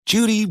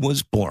Judy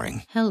was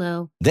boring.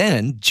 Hello.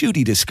 Then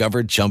Judy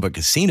discovered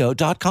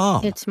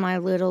ChumbaCasino.com. It's my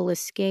little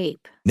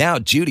escape. Now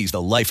Judy's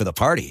the life of the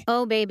party.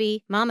 Oh,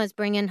 baby, mama's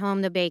bringing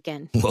home the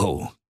bacon.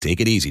 Whoa,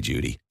 take it easy,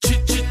 Judy.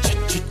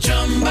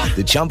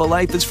 The Chumba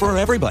life is for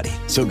everybody.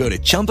 So go to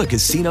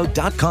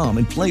ChumbaCasino.com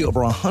and play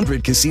over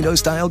 100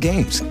 casino-style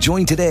games.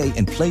 Join today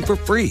and play for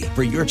free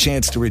for your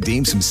chance to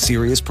redeem some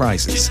serious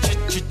prizes.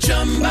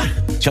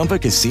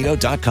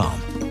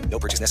 ChumbaCasino.com. No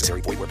purchase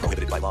necessary. Void where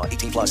prohibited by law.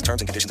 18 plus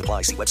terms and conditions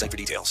apply. See website for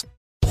details.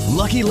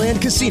 Lucky Land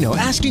Casino,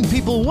 asking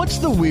people, what's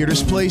the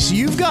weirdest place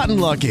you've gotten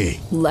lucky?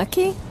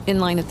 Lucky? In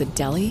line at the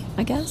deli,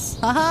 I guess?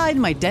 Aha,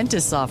 in my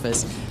dentist's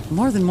office.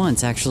 More than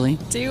once, actually.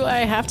 Do I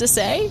have to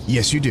say?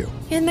 Yes, you do.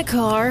 In the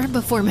car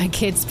before my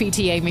kids'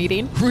 PTA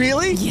meeting.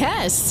 Really?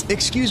 Yes.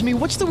 Excuse me,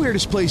 what's the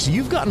weirdest place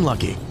you've gotten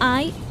lucky?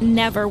 I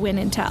never win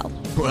and tell.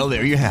 Well,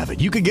 there you have it.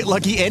 You can get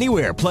lucky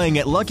anywhere, playing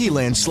at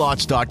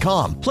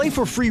LuckyLandSlots.com. Play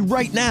for free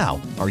right now.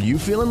 Are you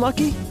feeling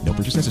lucky? No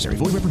purchase necessary.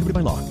 Void where prohibited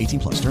by law. 18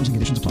 plus. Terms and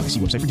conditions apply. See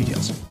website for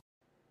details.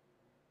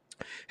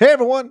 Hey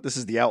everyone, this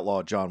is the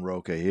Outlaw John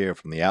Roca here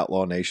from the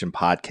Outlaw Nation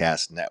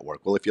Podcast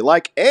Network. Well, if you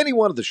like any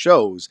one of the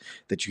shows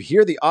that you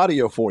hear the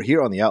audio for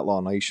here on the Outlaw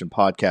Nation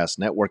Podcast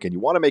Network and you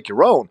want to make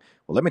your own,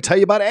 well, let me tell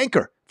you about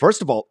Anchor.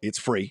 First of all, it's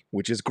free,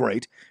 which is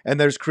great. And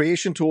there's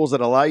creation tools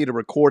that allow you to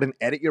record and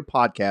edit your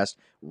podcast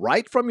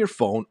right from your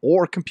phone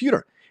or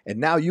computer. And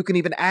now you can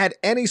even add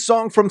any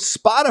song from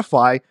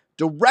Spotify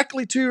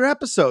directly to your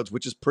episodes,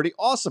 which is pretty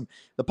awesome.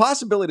 The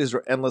possibilities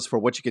are endless for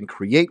what you can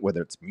create, whether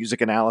it's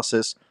music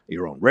analysis,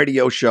 your own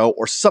radio show,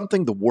 or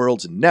something the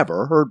world's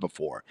never heard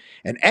before.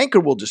 And Anchor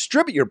will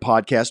distribute your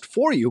podcast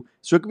for you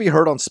so it can be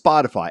heard on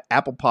Spotify,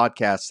 Apple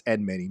Podcasts,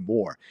 and many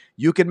more.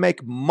 You can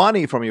make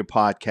money from your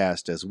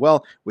podcast as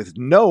well with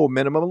no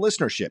minimum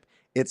listenership.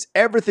 It's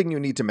everything you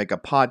need to make a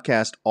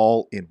podcast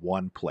all in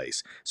one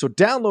place. So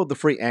download the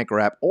free Anchor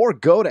app or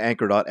go to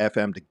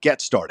anchor.fm to get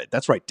started.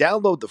 That's right.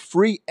 Download the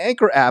free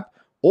Anchor app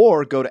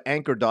or go to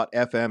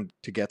anchor.fm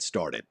to get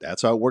started.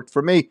 That's how it worked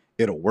for me.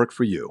 It'll work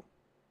for you.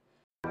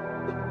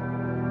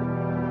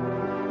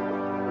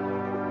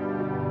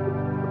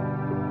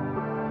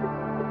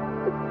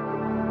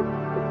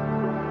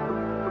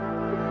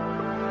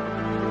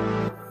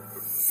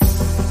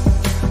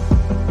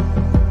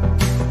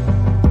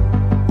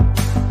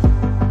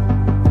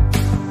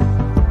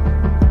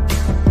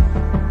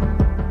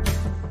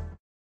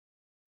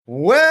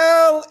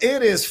 Well,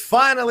 it is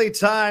finally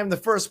time. The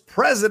first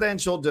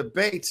presidential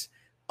debate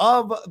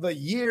of the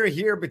year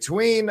here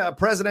between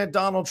President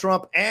Donald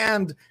Trump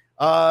and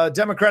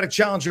Democratic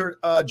challenger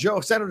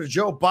Senator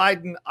Joe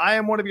Biden. I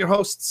am one of your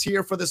hosts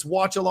here for this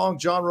watch along,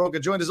 John Roca,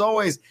 joined as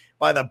always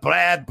by the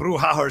Brad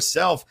Bruja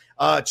herself.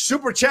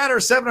 Super chatter,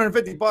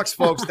 $750,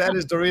 folks. That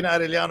is Dorina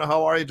Arellano.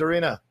 How are you,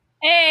 Dorina?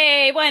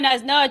 Hey,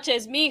 buenas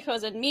noches,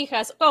 mijos and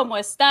mijas. ¿Cómo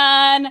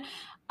están?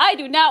 I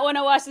do not want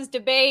to watch this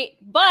debate,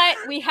 but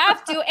we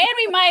have to, and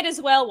we might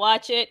as well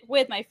watch it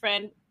with my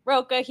friend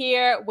Roca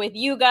here, with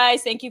you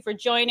guys. Thank you for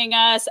joining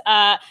us.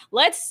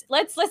 Let's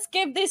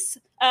give this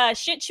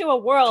shit show a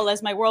whirl,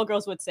 as my world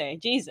girls would say.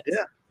 Jesus.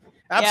 Yeah,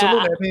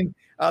 absolutely. Yeah. I mean,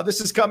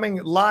 this is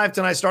coming live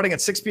tonight, starting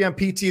at 6 p.m.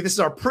 PT. This is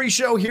our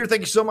pre-show here.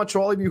 Thank you so much for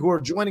all of you who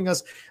are joining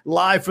us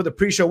live for the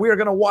pre-show. We are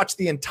going to watch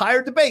the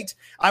entire debate.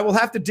 I will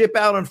have to dip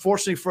out,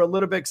 unfortunately, for a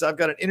little bit because I've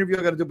got an interview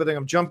I got to do, but then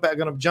I'm going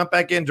to jump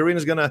back in.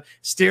 Dorina's going to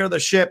steer the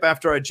ship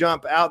after I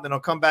jump out, then I'll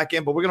come back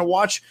in. But we're going to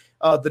watch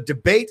the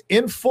debate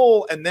in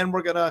full, and then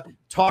we're going to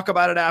talk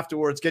about it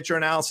afterwards, get your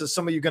analysis.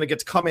 Some of you are going to get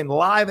to come in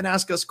live and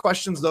ask us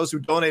questions, those who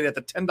donate at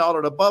the $10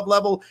 and above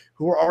level,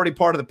 who are already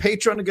part of the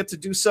Patreon to get to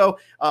do so.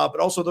 But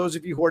also those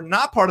of you who are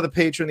not part of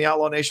the Patreon, the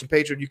Outlaw Nation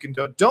Patreon, you can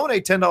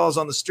donate $10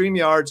 on the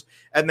StreamYards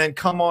and then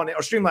come on, or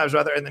Streamlabs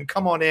rather, and then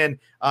come on in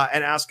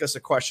and ask us a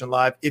question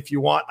live if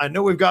you want. I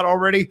know we've got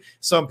already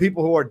some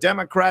people who are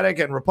Democratic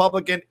and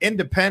Republican,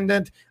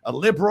 independent, a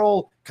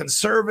liberal,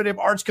 conservative,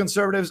 arch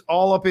conservatives,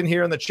 all up in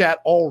here in the chat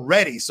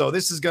already. So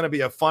this is going to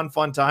be a fun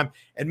time.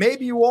 And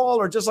maybe you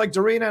all are just like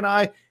Dorina and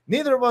I.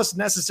 Neither of us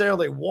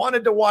necessarily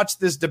wanted to watch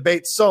this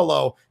debate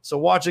solo. So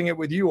watching it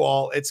with you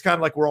all, it's kind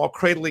of like we're all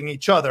cradling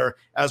each other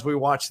as we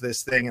watch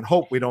this thing and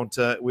hope we don't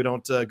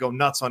go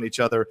nuts on each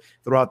other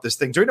throughout this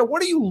thing. Dorina,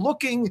 what are you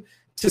looking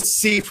to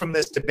see from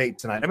this debate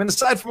tonight? I mean,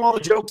 aside from all the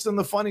jokes and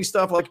the funny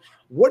stuff, like,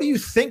 what do you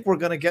think we're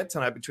going to get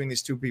tonight between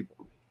these two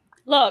people?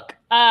 Look,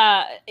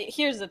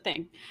 here's the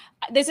thing.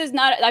 This is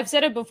not, I've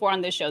said it before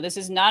on this show, this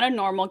is not a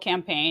normal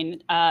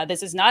campaign.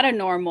 This is not a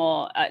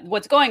normal,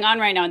 what's going on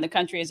right now in the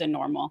country isn't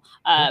normal.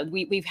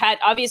 We've had,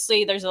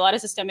 obviously, there's a lot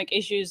of systemic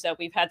issues that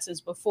we've had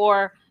since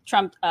before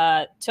Trump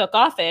took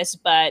office,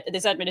 but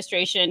this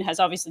administration has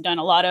obviously done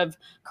a lot of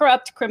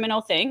corrupt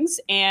criminal things.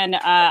 And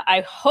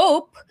I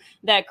hope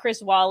that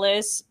Chris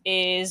Wallace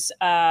is,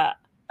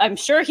 I'm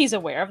sure he's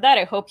aware of that.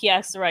 I hope he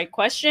asks the right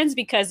questions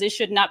because this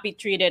should not be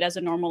treated as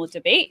a normal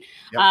debate.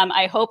 Yep.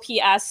 I hope he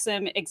asks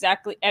them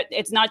exactly.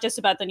 It's not just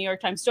about the New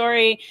York Times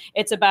story.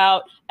 It's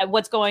about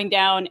what's going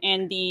down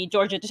in the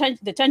Georgia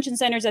detention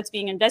centers that's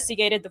being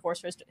investigated, the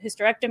forced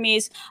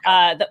hysterectomies,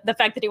 the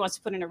fact that he wants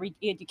to put in a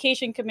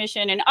re-education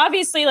commission. And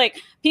obviously,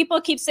 like,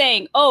 people keep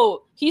saying,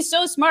 oh, he's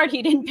so smart,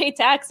 he didn't pay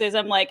taxes.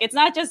 I'm like, it's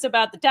not just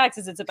about the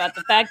taxes. It's about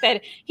the fact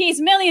that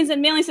he's millions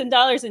and millions of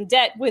dollars in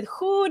debt with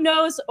who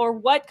knows or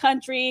what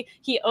country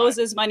he owes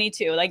his money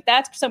to. Like,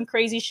 that's some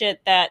crazy shit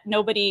that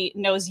nobody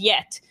knows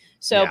yet.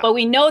 So, but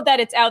we know that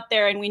it's out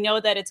there, and we know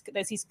that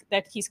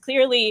he's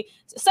clearly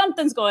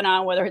something's going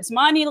on, whether it's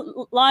money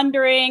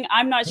laundering.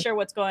 I'm not sure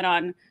what's going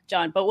on,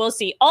 John, but we'll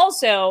see.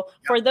 Also,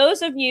 for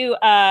those of you,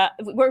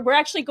 we're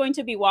actually going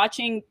to be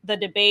watching the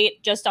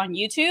debate just on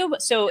YouTube.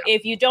 So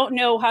if you don't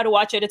know how to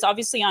watch it, it's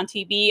obviously on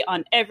TV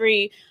on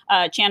every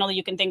channel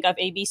you can think of,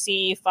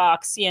 ABC,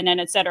 Fox,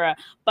 CNN, etc.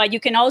 But you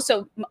can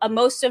also,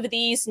 most of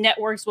these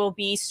networks will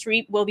be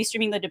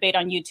streaming the debate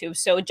on YouTube.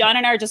 So John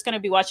and I are just going to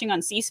be watching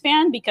on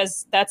C-SPAN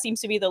because that seems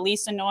to be the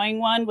least annoying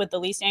one with the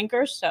least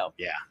anchors. So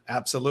yeah,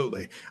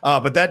 absolutely.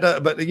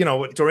 But you know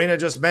what Dorina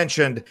just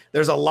mentioned,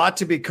 there's a lot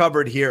to be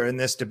covered here in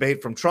this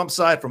debate from Trump's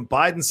side, from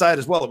Biden's side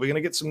as well. Are we going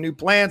to get some new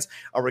plans?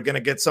 Are we going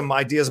to get some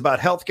ideas about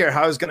healthcare?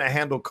 How he's going to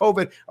handle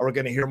COVID? Are we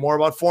going to hear more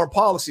about foreign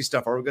policy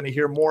stuff? Are we going to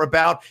hear more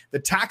about the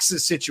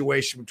taxes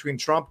situation between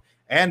Trump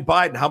and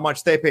Biden, how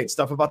much they paid,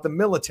 stuff about the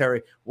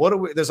military?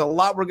 There's a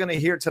lot we're going to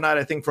hear tonight,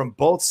 I think, from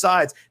both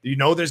sides. You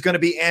know, there's going to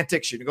be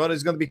antics. You know,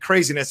 there's going to be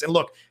craziness. And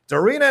look,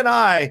 Dorina and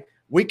I,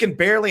 we can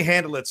barely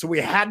handle it. So we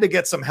had to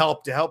get some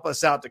help to help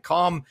us out, to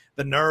calm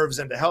the nerves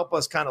and to help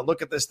us kind of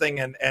look at this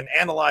thing and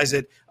analyze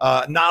it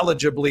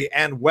knowledgeably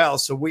and well.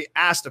 So we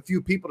asked a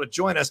few people to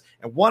join us.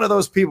 And one of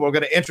those people, we're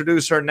going to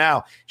introduce her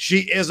now.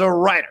 She is a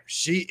writer.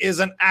 She is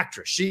an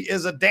actress. She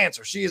is a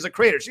dancer. She is a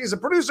creator. She is a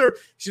producer.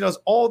 She does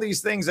all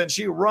these things, and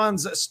she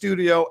runs a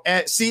studio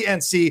at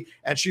CNC.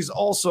 And she's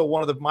also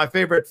one of my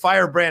favorite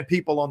firebrand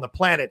people on the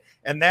planet.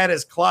 And that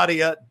is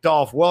Claudia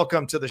Dolph.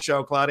 Welcome to the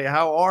show, Claudia.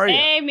 How are you?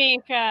 Hey,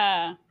 Mika.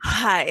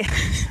 Hi.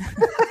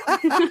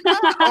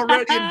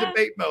 Already in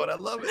debate mode. I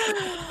love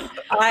it.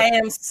 I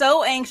am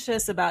so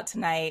anxious about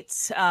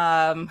tonight.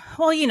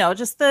 Well, you know,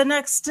 just the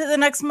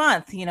next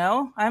month. You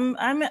know, I'm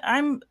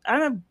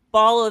a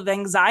ball of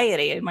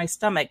anxiety in my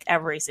stomach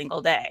every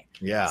single day.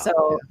 Yeah.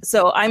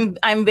 So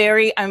I'm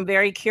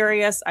very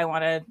curious. I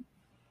want to,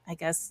 I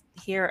guess,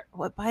 hear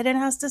what Biden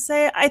has to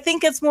say. I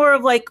think it's more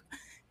of like,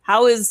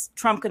 how is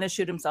Trump going to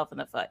shoot himself in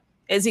the foot?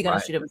 Is he going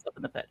to shoot himself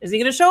in the foot? Is he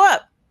going to show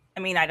up? I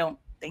mean, I don't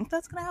think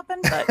that's going to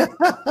happen,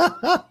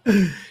 but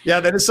yeah,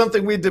 that is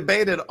something we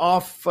debated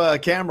off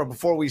camera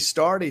before we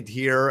started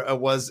here.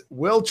 Was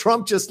will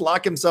Trump just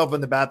lock himself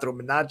in the bathroom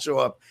and not show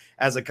up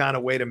as a kind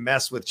of way to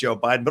mess with Joe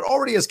Biden? But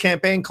already his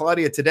campaign,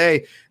 Claudia,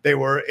 today they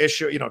were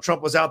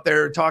Trump was out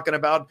there talking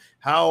about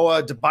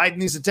how Biden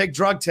needs to take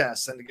drug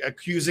tests and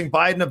accusing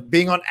Biden of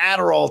being on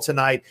Adderall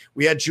tonight.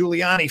 We had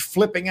Giuliani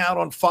flipping out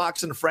on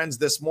Fox and Friends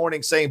this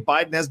morning saying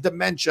Biden has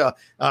dementia.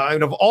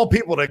 And of all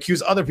people to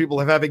accuse other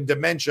people of having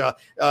dementia,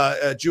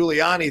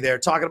 Giuliani there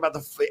talking about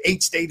the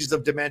 8 stages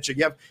of dementia.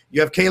 You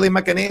have Kayleigh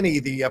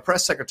McEnany, the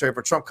press secretary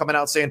for Trump, coming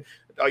out saying,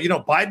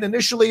 Biden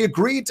initially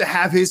agreed to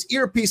have his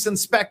earpiece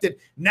inspected.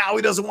 Now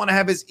he doesn't want to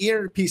have his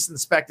earpiece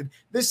inspected.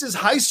 This is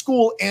high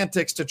school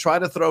antics to try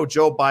to throw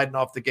Joe Biden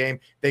off the game.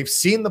 They've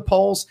seen the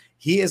polls.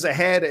 He is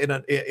ahead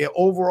in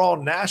overall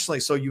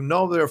nationally. So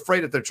they're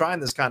afraid if they're trying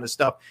this kind of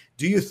stuff.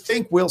 Do you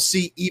think we'll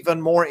see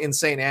even more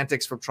insane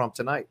antics from Trump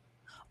tonight?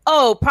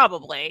 Oh,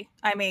 probably.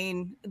 I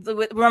mean,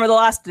 remember the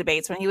last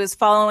debates when he was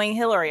following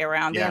Hillary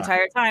around the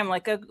entire time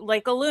like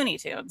a Looney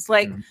Tunes.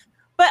 Like,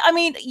 but I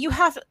mean,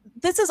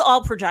 this is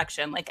all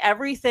projection. Like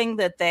everything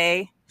that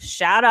they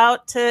shout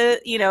out to,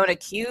 and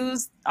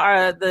accuse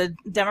the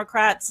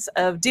Democrats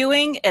of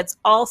doing, it's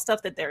all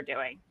stuff that they're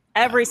doing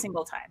every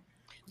single time.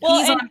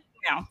 Well,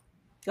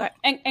 go ahead.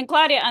 And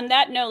Claudia, on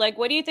that note, like,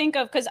 what do you think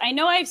of? Because I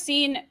know I've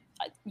seen.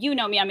 You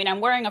know me. I mean, I'm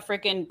wearing a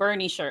freaking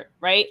Bernie shirt,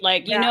 right?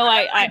 Like,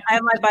 I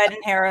have my Biden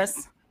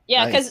Harris.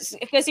 Yeah, because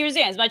here's the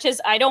thing. As much as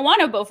I don't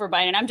want to vote for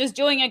Biden, I'm just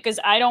doing it because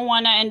I don't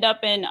want to end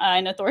up in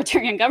an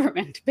authoritarian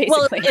government.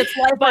 Basically, well, it's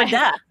life or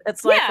death.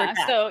 It's life or death.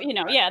 So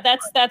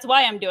that's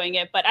why I'm doing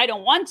it. But I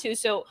don't want to.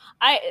 So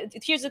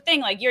here's the thing.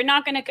 Like, you're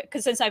not gonna,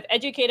 because since I've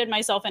educated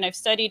myself and I've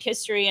studied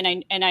history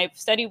and I've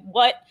studied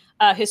what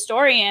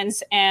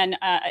historians and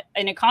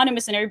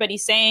economists and everybody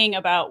saying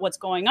about what's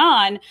going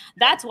on.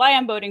 That's why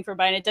I'm voting for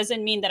Biden. It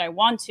doesn't mean that I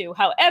want to.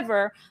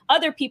 However,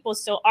 other people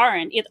still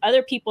aren't.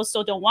 Other people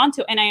still don't want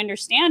to. And I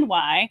understand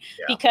why,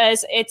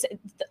 because it's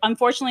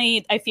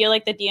unfortunately, I feel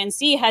like the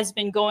DNC has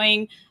been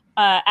going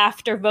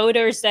after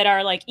voters that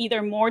are like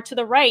either more to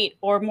the right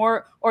or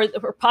more, or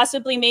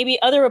possibly maybe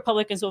other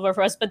Republicans will vote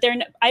for us, but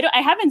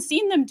I haven't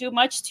seen them do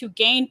much to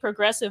gain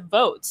progressive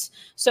votes.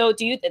 So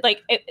do you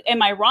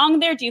am I wrong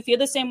there? Do you feel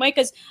the same way?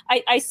 Because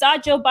I saw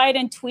Joe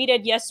Biden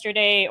tweeted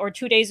yesterday or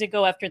 2 days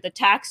ago after the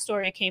tax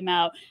story came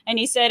out, and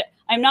he said,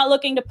 I'm not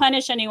looking to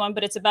punish anyone,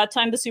 but it's about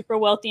time the super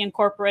wealthy and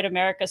corporate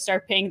America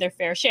start paying their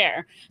fair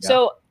share. Yeah.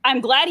 So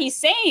I'm glad he's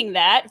saying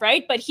that,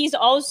 right? But he's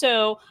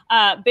also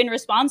been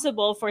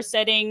responsible for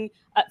setting,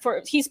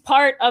 he's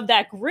part of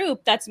that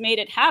group that's made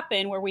it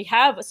happen, where we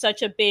have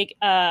such a big,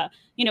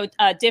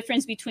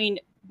 difference between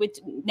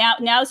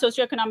now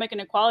socioeconomic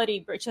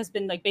inequality, which has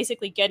been like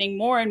basically getting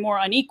more and more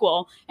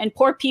unequal, and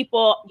poor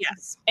people,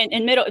 yes,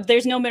 and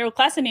there's no middle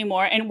class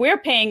anymore, and we're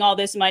paying all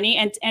this money,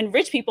 and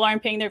rich people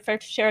aren't paying their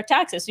fair share of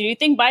taxes. So do you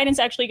think Biden's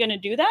actually going to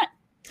do that?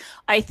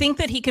 I think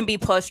that he can be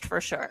pushed for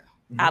sure.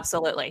 Mm-hmm.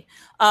 Absolutely.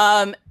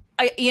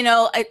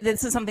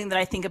 This is something that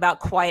I think about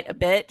quite a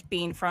bit,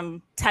 being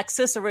from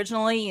Texas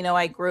originally.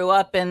 I grew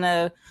up in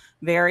a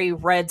very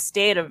red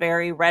state, a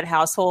very red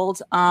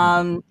household.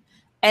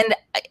 And,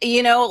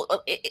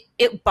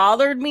 it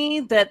bothered me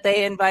that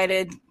they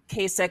invited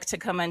Kasich to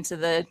come into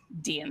the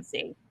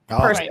DNC.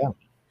 Right.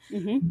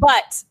 Mm-hmm.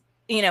 But,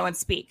 and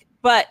speak.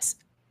 But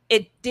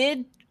it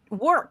did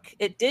work.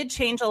 It did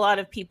change a lot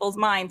of people's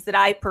minds that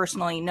I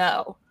personally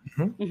know.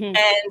 Mm-hmm. Mm-hmm.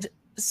 And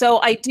so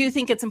I do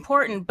think it's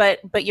important.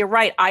 But you're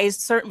right. I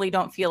certainly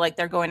don't feel like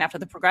they're going after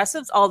the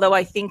progressives, although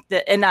I think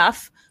that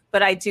enough.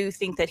 But I do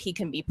think that he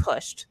can be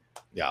pushed.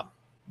 Yeah.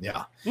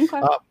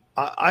 Okay.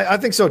 I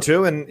think so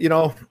too. And,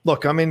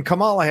 look, I mean,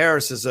 Kamala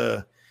Harris is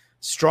a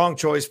strong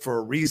choice for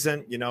a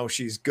reason.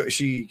 She's good.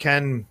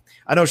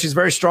 I know she's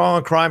very strong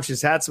on crime.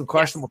 She's had some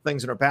questionable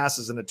things in her past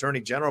as an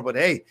attorney general, but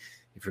hey,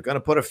 if you're going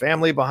to put a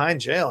family behind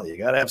jail, you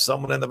got to have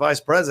someone in the vice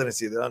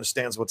presidency that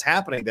understands what's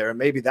happening there. And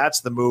maybe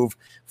that's the move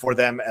for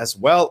them as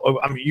well.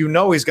 I mean,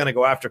 he's going to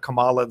go after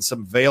Kamala in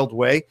some veiled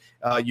way.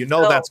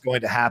 That's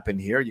going to happen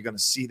here. You're going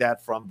to see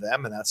that from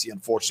them. And that's the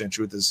unfortunate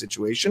truth of the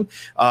situation.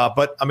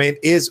 But I mean,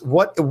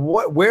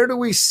 where do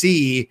we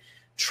see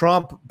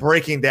Trump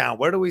breaking down?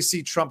 Where do we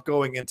see Trump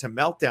going into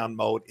meltdown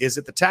mode? Is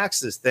it the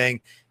taxes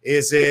thing?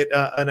 Is it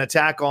an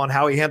attack on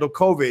how he handled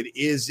COVID?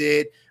 Is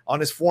it on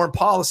his foreign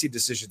policy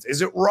decisions?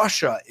 Is it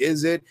Russia?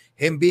 Is it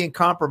him being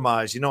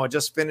compromised? I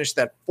just finished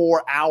that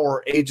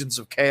 4-hour Agents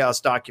of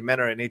Chaos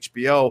documentary on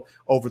HBO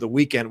over the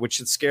weekend, which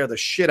should scare the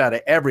shit out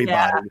of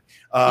everybody.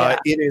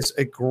 It is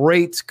a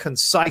great,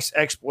 concise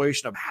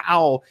exploration of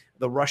how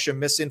the Russian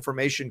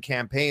misinformation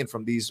campaign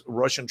from these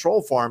Russian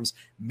troll farms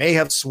may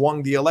have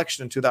swung the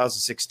election in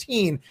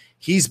 2016.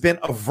 He's been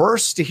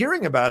averse to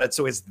hearing about it.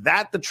 So is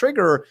that the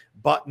trigger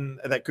button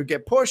that could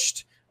get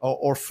pushed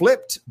or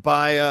flipped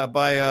by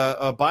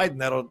Biden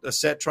that'll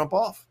set Trump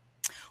off?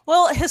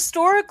 Well,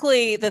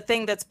 historically, the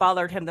thing that's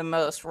bothered him the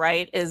most,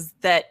 right, is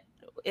that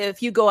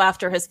if you go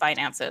after his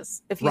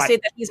finances, if you say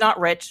that he's not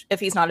rich, if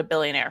he's not a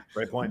billionaire.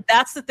 Great point.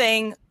 That's the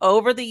thing.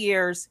 Over the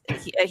years,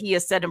 he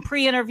has said in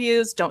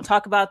pre-interviews, don't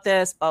talk about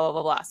this, blah, blah,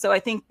 blah, blah. So I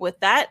think with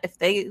that, if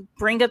they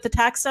bring up the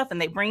tax stuff and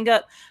they bring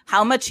up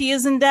how much he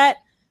is in debt,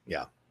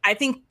 I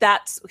think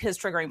that's his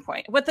triggering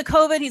point. With the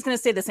COVID, he's going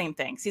to say the same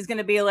things. He's going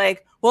to be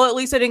like, well, at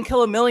least I didn't kill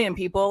 1 million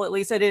people. At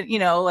least I didn't,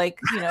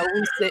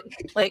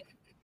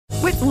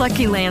 With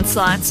Lucky Land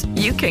Slots,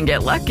 you can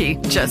get lucky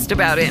just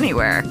about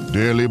anywhere.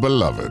 Dearly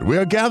beloved, we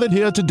are gathered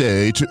here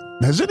today to...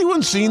 Has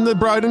anyone seen the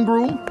bride and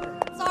groom?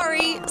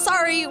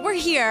 Sorry, we're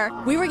here.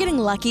 We were getting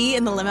lucky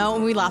in the limo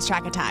and we lost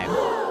track of time.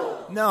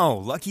 No,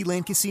 Lucky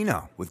Land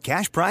Casino, with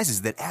cash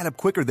prizes that add up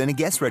quicker than a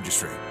guest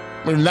registry.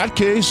 In that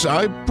case,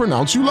 I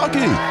pronounce you lucky.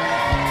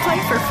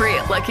 Play for free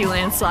at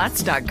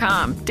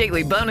LuckyLandSlots.com.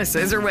 Daily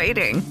bonuses are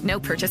waiting. No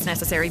purchase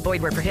necessary.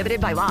 Void where prohibited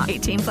by law.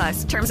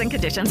 18+. Terms and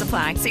conditions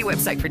apply. See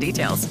website for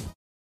details.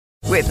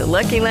 With the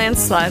Lucky Land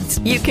Slots,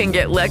 you can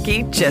get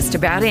lucky just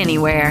about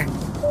anywhere.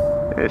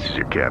 This is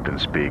your captain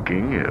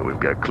speaking. We've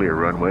got clear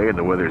runway and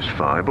the weather's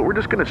fine, but we're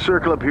just going to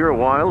circle up here a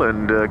while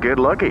and get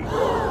lucky.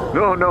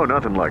 No,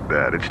 nothing like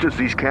that. It's just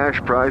these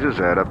cash prizes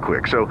add up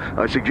quick. So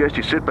I suggest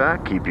you sit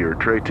back, keep your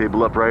tray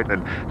table upright,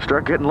 and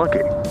start getting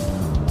lucky.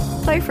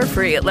 Play for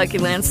free at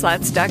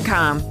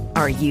LuckyLandSlots.com.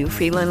 Are you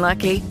feeling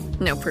lucky?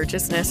 No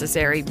purchase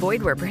necessary.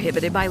 Void where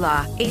prohibited by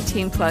law.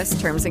 18+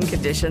 terms and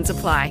conditions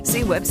apply.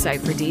 See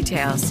website for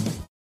details.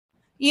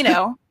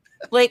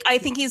 I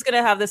think he's going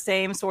to have the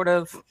same sort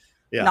of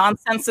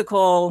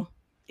nonsensical,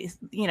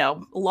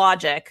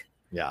 logic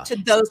to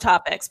those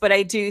topics. But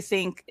I do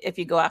think if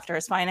you go after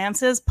his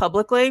finances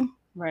publicly,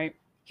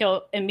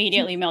 he'll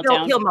immediately melt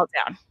down. He'll melt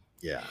down.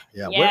 Yeah.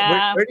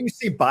 Where do you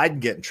see Biden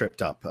getting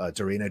tripped up,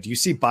 Darina? Do you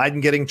see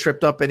Biden getting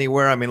tripped up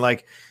anywhere? I mean,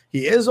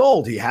 he is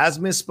old. He has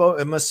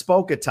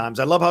misspoke at times.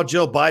 I love how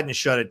Jill Biden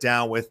shut it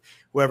down with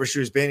whoever she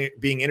was being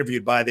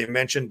interviewed by. They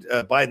mentioned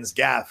Biden's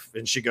gaffe,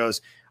 and she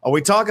goes, "Are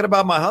we talking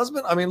about my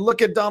husband? I mean,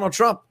 look at Donald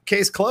Trump,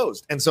 case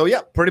closed." And so,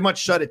 pretty much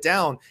shut it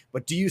down.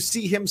 But do you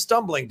see him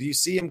stumbling? Do you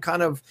see him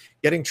kind of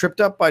getting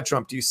tripped up by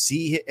Trump? Do you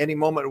see any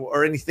moment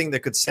or anything that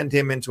could send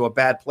him into a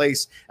bad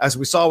place, as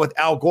we saw with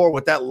Al Gore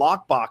with that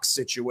lockbox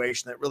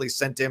situation that really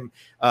sent him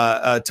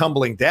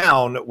tumbling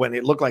down when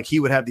it looked like he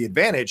would have the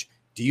advantage?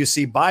 Do you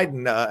see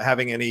Biden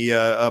having any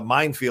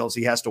minefields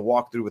he has to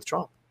walk through with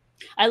Trump?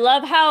 I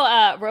love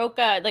how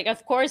Rocha,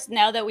 of course,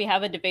 now that we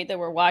have a debate that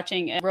we're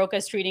watching,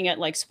 Rocha's treating it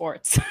like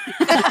sports.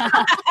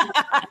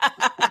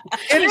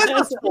 It is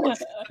a sport.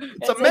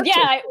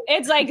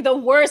 It's like the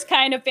worst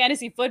kind of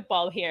fantasy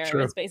football here.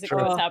 True, is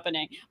basically what's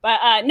happening.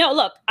 But no,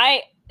 look,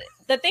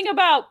 the thing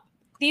about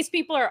these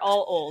people are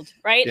all old,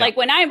 right? Yeah. Like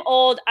when I'm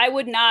old, I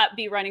would not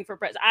be running for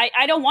president.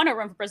 I don't want to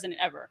run for president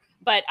ever.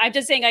 But I'm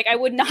just saying, like, I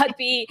would not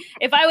be,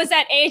 if I was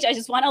that age, I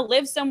just want to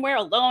live somewhere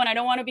alone. I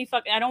don't want to be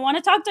I don't want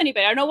to talk to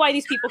anybody. I don't know why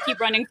these people keep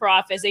running for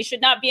office. They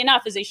should not be in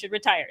office. They should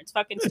retire. It's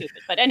fucking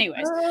stupid. But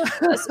anyways,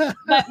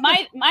 but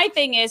my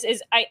thing is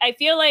I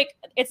feel like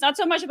it's not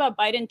so much about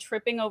Biden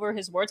tripping over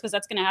his words, because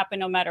that's going to happen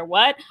no matter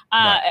what.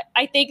 Right.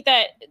 I think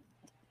that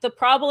the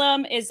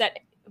problem is that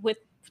with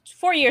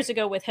 4 years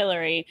ago with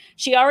Hillary,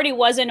 she already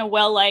wasn't a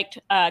well-liked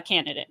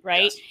candidate,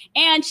 right? Yes.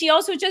 And she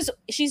also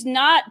she's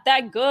not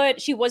that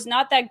good. She was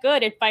not that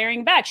good at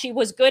firing back. She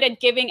was good at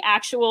giving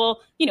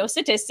actual,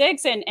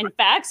 statistics and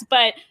facts,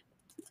 but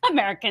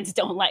Americans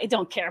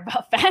don't care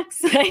about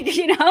facts, like,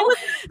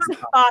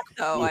 Spot,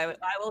 though, I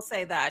will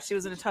say that she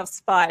was in a tough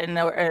spot and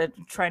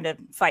trying to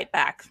fight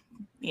back.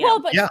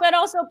 Well, but you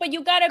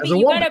gotta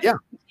be,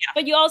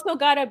 but you also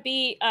gotta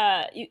be,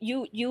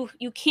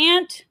 you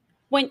can't.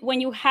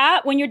 When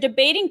you're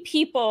debating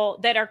people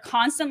that are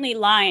constantly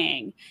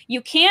lying,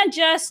 you can't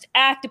just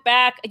act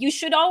back. You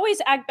should always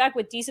act back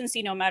with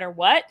decency no matter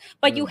what,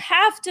 but you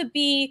have to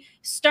be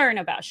stern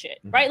about shit,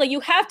 right? Like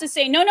you have to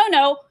say, no,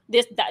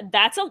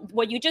 that's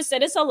what you just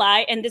said is a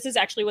lie, and this is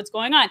actually what's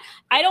going on.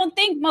 I don't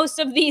think most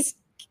of these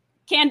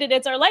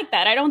candidates are like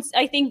that.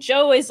 I think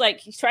Joe is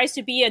like, he tries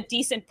to be a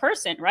decent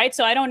person, right?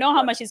 So I don't know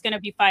how much he's going to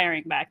be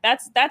firing back.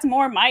 That's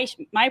more my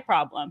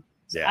problem.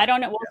 Yeah. I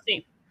don't know. We'll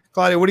see.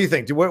 Claudia, what do you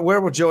think?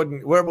 Where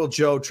will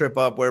Joe trip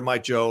up? Where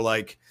might Joe,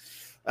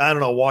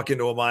 walk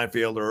into a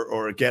minefield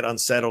or get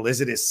unsettled?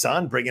 Is it his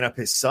son, bringing up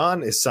his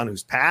son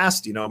who's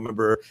passed?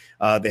 Remember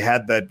they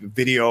had that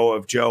video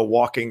of Joe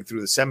walking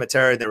through the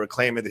cemetery. They were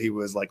claiming that he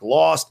was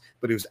lost,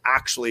 but he was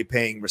actually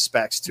paying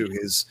respects to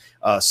his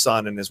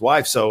son and his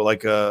wife. So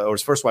or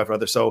his first wife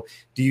rather. So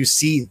do you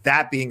see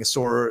that being a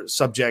sore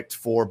subject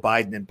for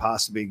Biden and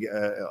possibly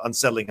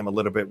unsettling him a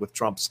little bit with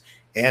Trump's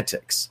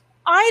antics?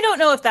 I don't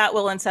know if that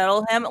will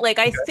unsettle him.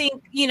 I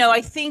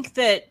think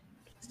that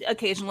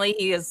occasionally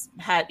he has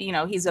had,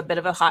 he's a bit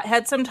of a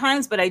hothead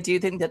sometimes, but I do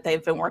think that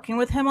they've been working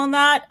with him on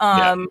that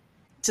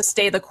to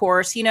stay the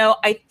course.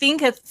 I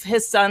think if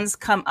his sons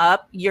come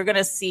up, you're going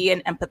to see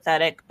an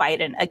empathetic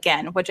Biden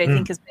again, which I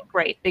think has been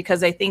great,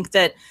 because I think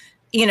that,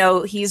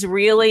 he's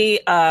really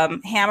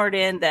hammered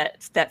in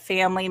that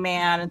family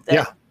man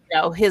that,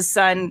 his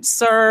son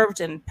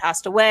served and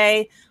passed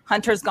away.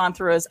 Hunter's gone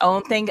through his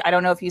own thing. I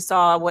don't know if you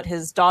saw what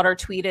his daughter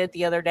tweeted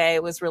the other day.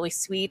 It was really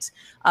sweet.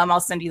 I'll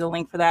send you the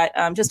link for that.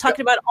 Just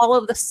talking about all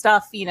of the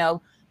stuff,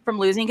 from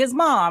losing his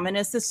mom and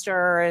his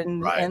sister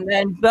and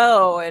then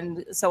Bo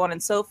and so on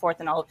and so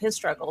forth, and all of his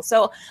struggles.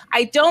 So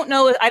I don't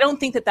know. I don't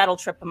think that that'll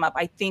trip him up.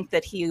 I think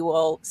that he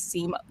will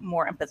seem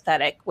more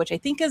empathetic, which I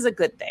think is a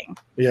good thing.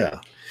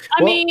 Yeah.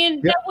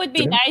 That would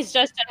be nice,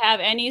 just to have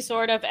any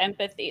sort of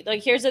empathy.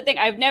 Here's the thing.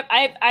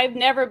 I've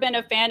never been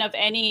a fan of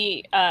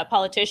any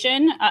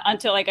politician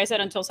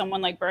until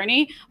someone like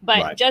Bernie,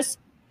 but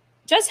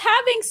just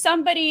having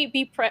somebody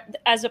be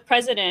as a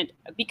president,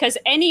 because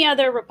any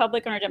other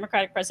Republican or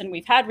Democratic president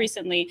we've had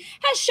recently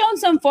has shown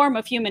some form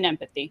of human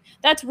empathy.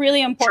 That's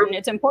really important. True.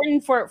 It's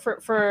important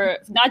for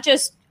not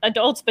just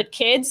adults, but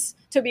kids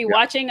to be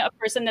watching a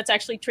person that's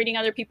actually treating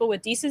other people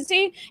with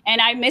decency.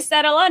 And I miss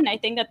that a lot. And I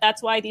think that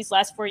that's why these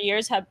last 4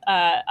 years have,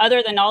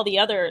 other than all the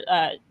other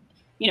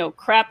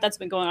crap that's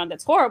been going on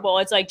that's horrible.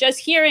 It's just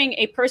hearing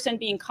a person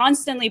being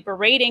constantly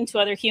berating to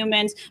other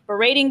humans,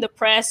 berating the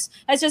press.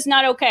 That's just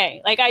not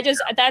okay.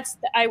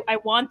 I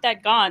want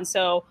that gone.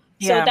 So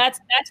that's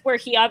where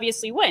he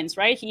obviously wins,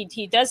 right?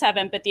 He does have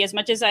empathy, as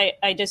much as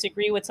I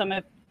disagree with some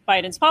of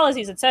Biden's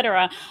policies,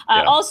 etc.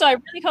 Also, I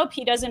really hope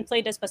he doesn't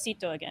play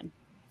Despacito again.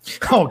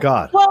 Oh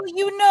God. Well,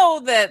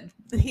 that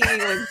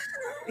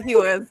he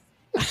was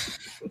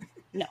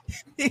no.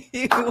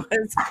 He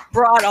was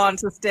brought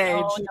onto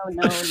stage. Oh,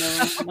 no.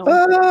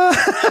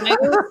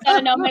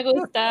 No me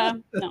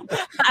gusta. No.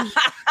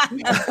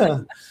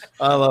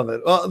 I love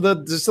it. Well,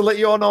 just to let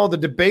you all know, the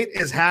debate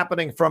is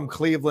happening from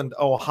Cleveland,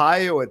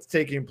 Ohio. It's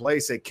taking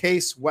place at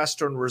Case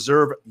Western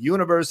Reserve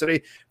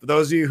University. For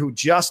those of you who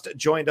just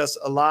joined us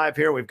live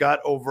here, we've got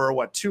over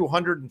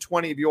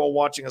 220 of you all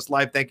watching us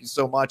live. Thank you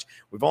so much.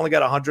 We've only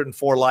got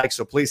 104 likes,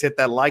 so please hit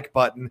that like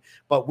button.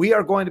 But we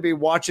are going to be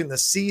watching the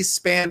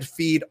C-SPAN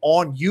feed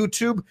on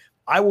YouTube.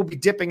 I will be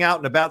dipping out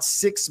in about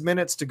 6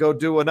 minutes to go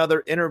do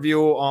another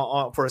interview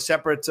for a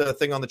separate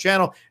thing on the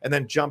channel, and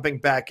then jumping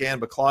back in.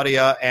 But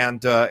Claudia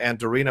and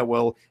Dorina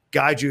will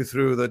guide you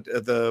through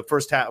the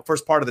first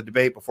part of the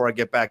debate before I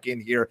get back in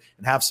here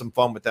and have some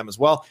fun with them as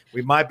well.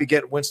 We might be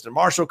getting Winston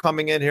Marshall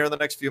coming in here in the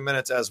next few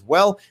minutes as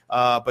well.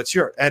 But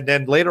sure. And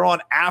then later on,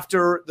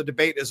 after the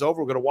debate is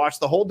over, we're going to watch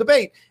the whole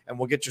debate, and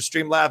we'll get your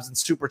Streamlabs and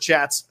super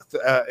chats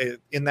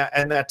in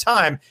that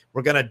time.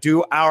 We're going to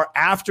do our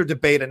after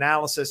debate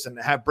analysis and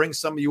bring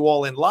some of you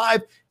all in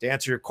live to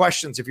answer your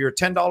questions. If you're a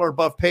 $10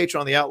 above patron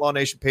on the Outlaw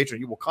Nation Patreon,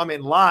 you will come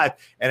in live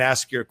and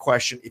ask your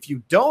question. If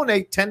you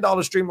donate $10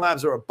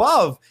 Streamlabs or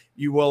above,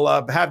 you will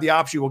have the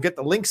option. You will get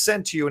the link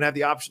sent to you and have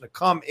the option to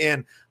come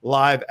in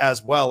live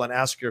as well and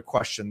ask your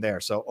question there.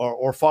 So,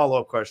 or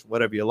follow-up question,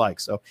 whatever you like.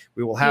 So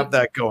we will have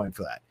that going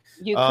for that.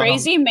 You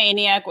crazy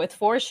maniac with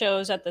 4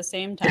 shows at the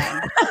same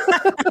time.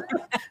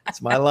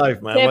 It's my life,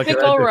 man.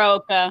 Typical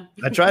Roca.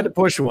 I tried to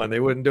push one.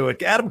 They wouldn't do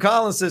it. Adam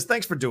Collins says,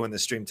 thanks for doing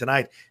this stream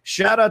tonight.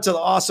 Shout out to the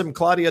awesome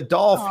Claudia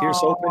Dolph. Here's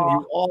hoping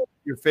you all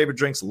your favorite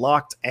drinks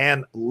locked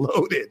and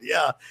loaded.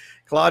 Yeah.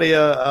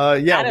 Claudia,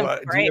 do you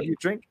have your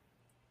drink?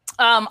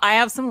 I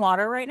have some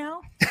water right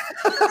now.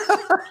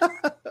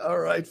 All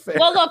right, fair.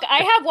 Well, look, I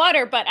have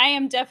water, but I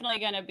am definitely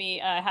going to be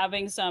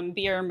having some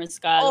beer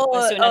mezcal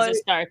as soon as it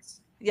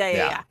starts.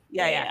 Yeah.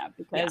 Because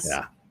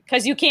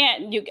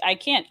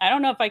I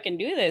don't know if I can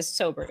do this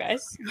sober,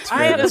 guys.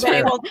 I haven't been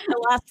able to.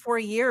 The last 4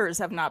 years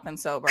have not been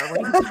sober.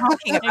 What are you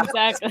talking about?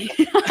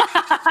 Exactly.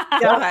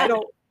 I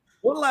don't.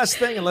 One last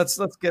thing, and let's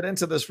get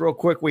into this real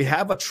quick. We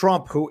have a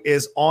Trump who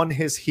is on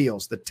his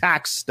heels, the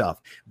tax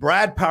stuff.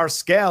 Brad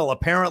Parscale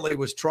apparently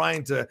was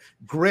trying to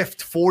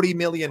grift $40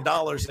 million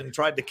and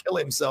tried to kill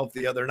himself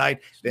the other night.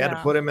 They had to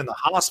put him in the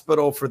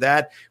hospital for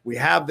that. We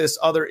have this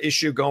other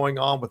issue going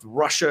on with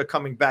Russia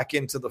coming back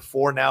into the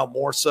fore now,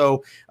 more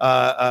so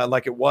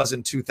like it was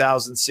in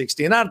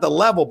 2016. Not at the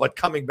level, but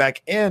coming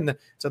back in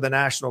to the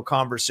national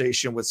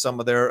conversation with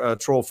some of their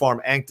troll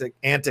farm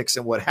antics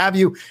and what have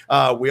you.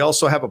 We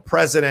also have a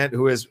president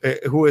who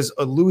is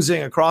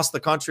losing across the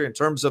country in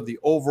terms of the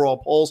overall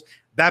polls.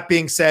 That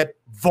being said,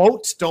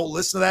 vote. Don't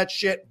listen to that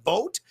shit.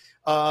 Vote.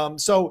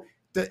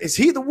 Is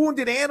he the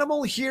wounded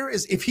animal here?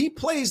 Is if he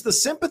plays the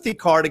sympathy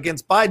card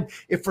against Biden,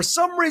 if for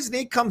some reason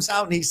he comes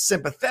out and he's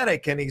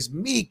sympathetic and he's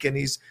meek and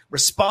he's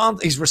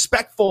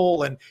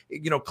respectful and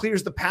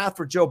clears the path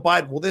for Joe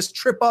Biden, will this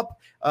trip up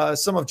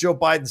some of Joe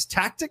Biden's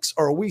tactics,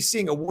 or are we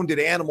seeing a wounded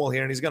animal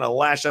here and he's going to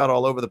lash out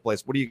all over the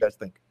place? What do you guys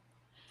think?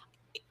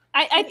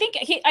 I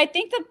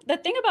think the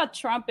thing about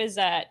Trump is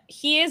that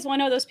he is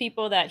one of those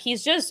people that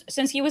he's just,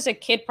 since he was a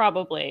kid,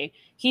 probably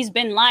he's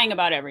been lying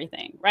about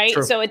everything. Right.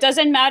 True. So it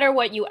doesn't matter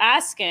what you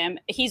ask him.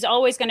 He's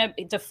always going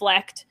to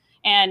deflect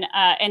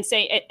and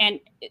say, and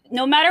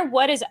no matter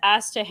what is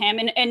asked to him,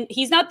 and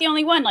he's not the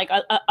only one, like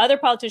other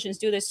politicians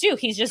do this too.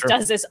 He just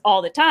does this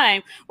all the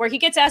time, where he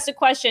gets asked a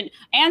question,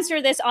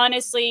 answer this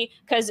honestly,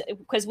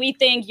 because we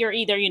think you're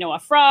either, a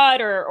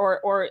fraud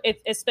or if,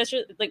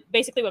 especially like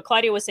basically what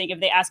Claudia was saying, if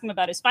they ask him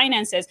about his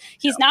finances,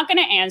 he's not going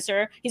to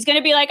answer. He's going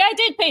to be like, I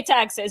did pay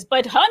taxes,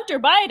 but Hunter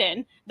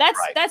Biden,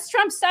 that's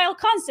Trump's style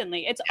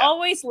constantly. It's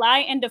always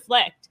lie and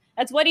deflect.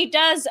 That's what he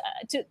does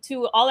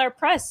to all our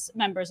press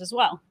members as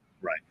well.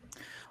 Right.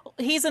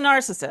 He's a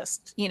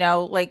narcissist,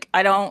 like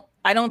I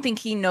don't think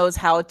he knows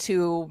how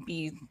to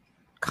be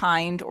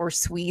kind or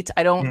sweet.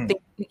 I don't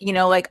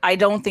think, I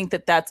don't think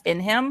that that's in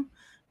him.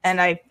 And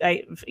I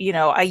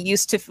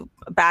used to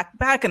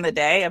back in the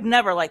day, I've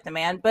never liked the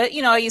man, but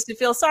I used to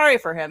feel sorry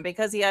for him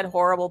because he had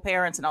horrible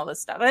parents and all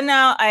this stuff. And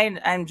now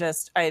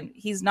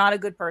he's not a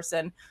good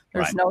person.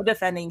 There's no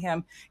defending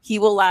him. He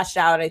will lash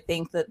out. I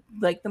think that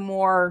like the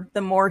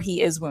more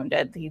he is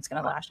wounded, he's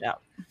going to lash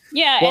out.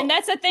 Yeah. Well, and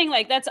that's the thing.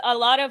 Like that's a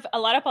lot of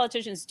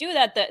politicians do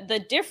that. The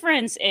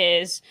difference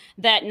is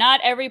that not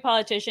every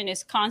politician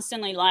is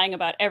constantly lying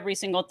about every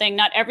single thing.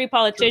 Not every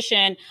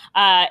politician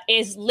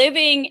is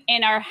living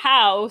in our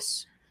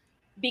house,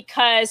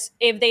 because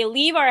if they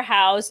leave our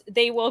house,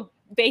 they will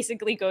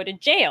basically go to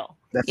jail.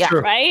 That's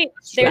true. Right.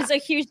 There's a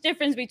huge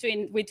difference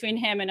between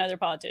him and other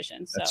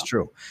politicians. So. That's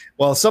true.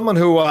 Well, someone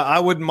who I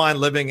wouldn't mind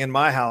living in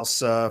my house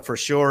for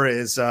sure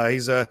is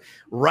he's a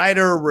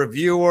writer,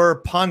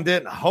 reviewer,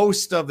 pundit,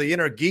 host of the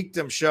Inner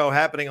Geekdom show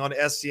happening on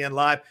SCN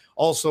Live.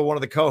 Also one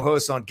of the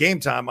co-hosts on Game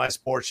Time, my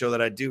sports show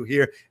that I do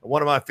here. And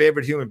one of my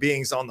favorite human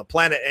beings on the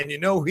planet. And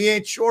he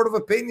ain't short of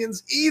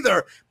opinions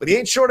either, but he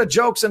ain't short of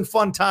jokes and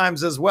fun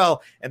times as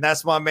well. And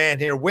that's my man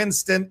here,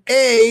 Winston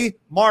A.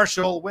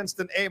 Marshall.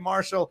 Winston A.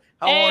 Marshall.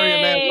 How are you,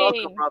 man?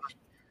 Welcome, brother.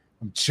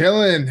 I'm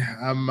chilling.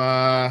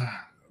 I'm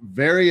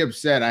very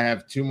upset. I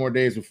have 2 more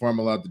days before I'm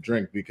allowed to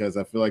drink because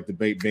I feel like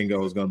debate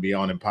bingo is going to be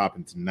on and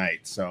popping tonight.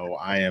 So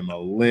I am a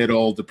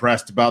little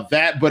depressed about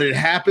that, but it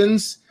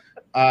happens.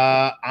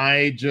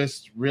 I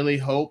just really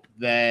hope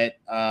that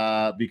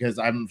because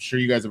I'm sure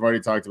you guys have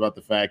already talked about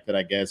the fact that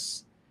I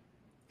guess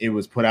it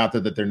was put out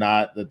there that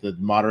that the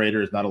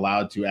moderator is not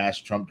allowed to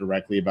ask Trump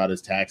directly about his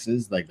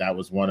taxes. Like that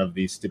was one of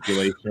the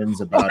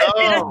stipulations about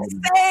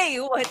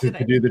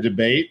to do the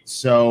debate.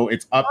 So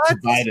it's up to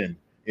Biden.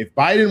 If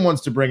Biden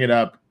wants to bring it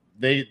up,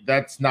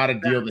 that's not a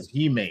deal that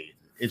he made.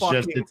 It's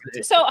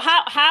so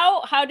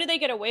how do they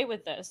get away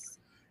with this?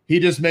 He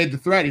just made the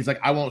threat. He's like,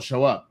 I won't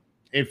show up.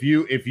 If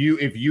you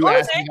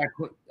ask me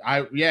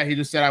that, he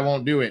just said I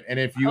won't do it. And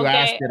if you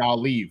ask it, I'll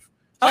leave.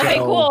 Okay,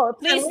 So, cool.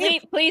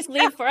 Please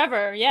leave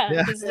forever.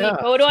 Yeah.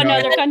 Go to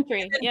another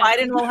country. Yeah.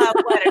 Biden will have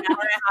what, an hour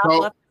and a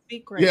half left to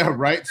speak. Right now.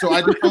 Right. So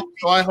I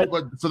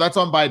hope. So that's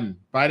on Biden.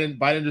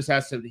 Biden just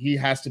has to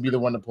be the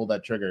one to pull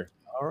that trigger.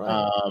 All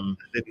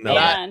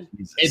right.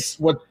 It's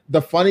what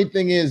the funny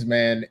thing is,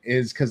 man,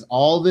 is because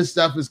all this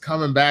stuff is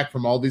coming back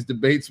from all these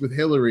debates with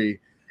Hillary,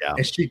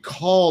 and she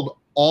called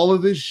all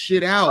of this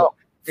shit out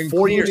in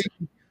 4 years.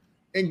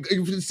 And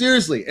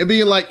seriously, and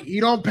being like,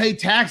 you don't pay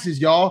taxes,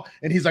 y'all.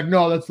 And he's like,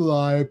 no, that's a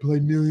lie. I pay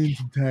millions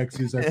in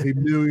taxes. I pay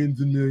millions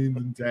and millions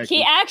in taxes.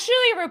 He actually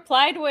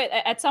replied with,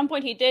 at some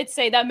point, he did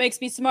say, that makes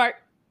me smart.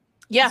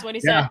 Yeah. That's what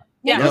he said.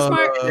 Yeah,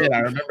 smart. I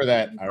remember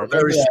that.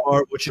 Very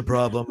smart. What's your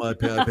problem? I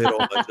paid all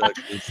my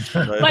taxes.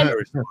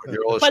 Very smart.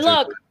 You're all but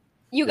look,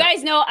 you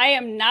guys know I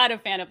am not a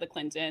fan of the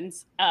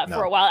Clintons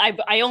for a while.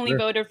 I only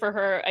voted for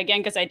her, again,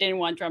 because I didn't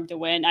want Trump to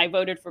win. I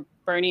voted for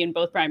Bernie in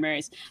both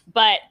primaries.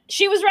 But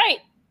she was right.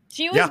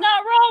 She was not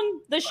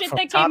wrong. The shit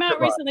that came out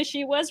recently,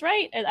 she was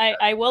right. And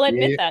I will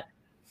admit that.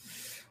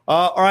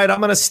 All right, I'm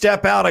going to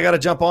step out. I got to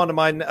jump on to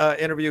my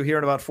interview here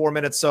in about 4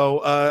 minutes.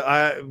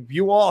 So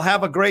you all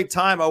have a great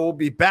time. I will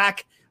be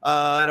back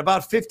in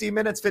about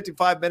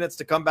 55 minutes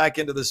to come back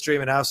into the stream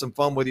and have some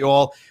fun with you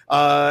all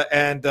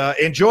and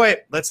enjoy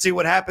it. Let's see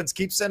what happens.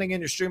 Keep sending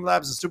in your Streamlabs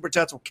and Super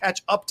Chats. We'll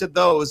catch up to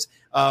those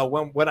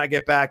when I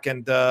get back,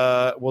 and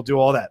we'll do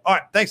all that. All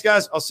right, thanks,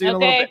 guys. I'll see you in a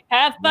little bit.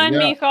 Have fun,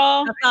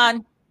 Mijo. Have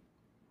fun.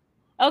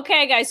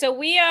 Okay, guys. So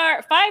we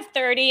are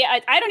 5:30.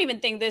 I don't even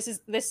think this is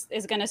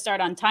going to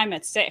start on time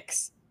at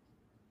 6.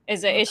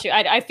 Is an issue.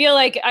 I feel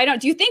like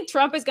do you think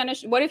Trump is going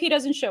to? What if he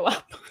doesn't show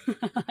up?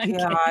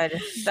 God,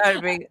 that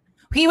would be.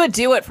 He would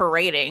do it for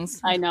ratings.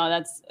 I know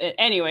that's it.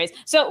 Anyways.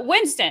 So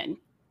Winston,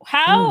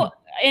 how?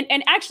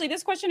 And actually,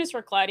 this question is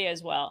for Claudia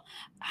as well.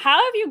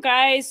 How have you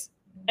guys?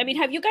 I mean,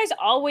 have you guys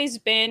always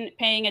been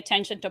paying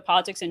attention to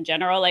politics in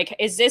general? Like,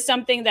 is this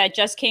something that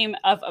just came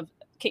up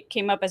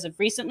as of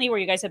recently, where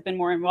you guys have been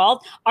more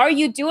involved? Are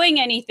you doing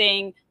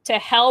anything to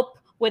help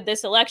with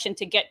this election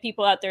to get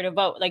people out there to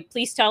vote? Like,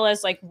 please tell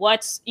us, like,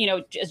 what's,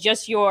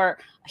 just your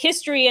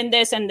history in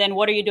this, and then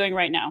what are you doing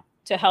right now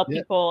to help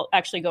people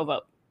actually go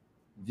vote?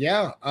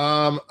 Yeah.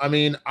 I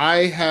mean,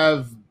 I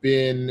have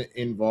been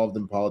involved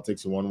in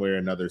politics in one way or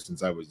another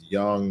since I was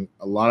young.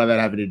 A lot of that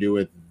having to do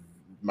with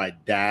my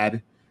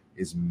dad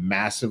is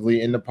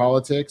massively into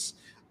politics.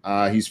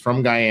 He's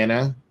from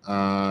Guyana.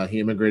 He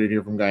immigrated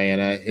here from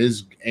Guyana.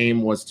 His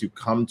aim was to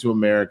come to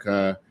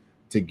America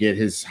to get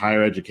his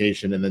higher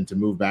education and then to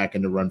move back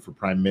and to run for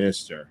prime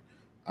minister.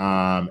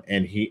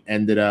 And he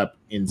ended up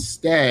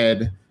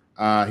instead,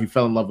 he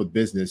fell in love with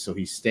business, so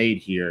he stayed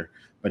here,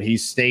 but he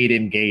stayed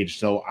engaged.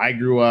 So I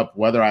grew up,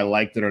 whether I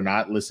liked it or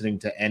not, listening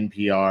to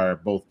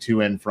NPR, both to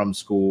and from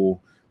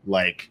school.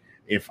 Like,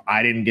 if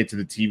I didn't get to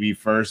the TV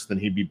first, then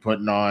he'd be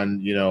putting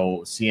on,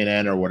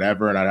 CNN or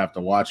whatever, and I'd have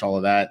to watch all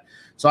of that.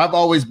 So I've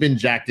always been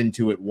jacked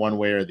into it one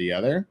way or the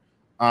other.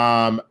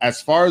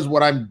 As far as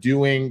what I'm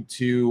doing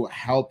to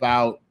help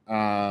out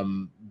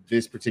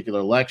this particular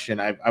election,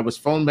 I was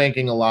phone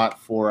banking a lot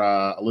for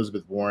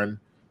Elizabeth Warren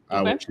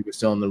when she was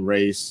still in the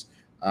race.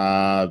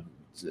 I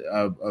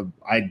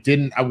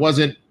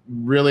wasn't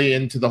really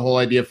into the whole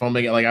idea of phone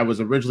banking. Like, I was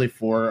originally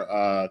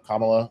for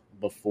Kamala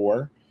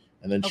before,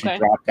 and then she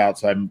dropped out,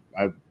 so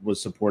I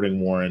was supporting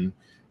Warren.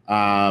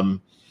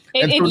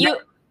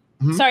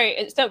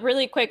 Sorry, so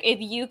really quick,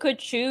 if you could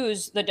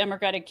choose the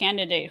Democratic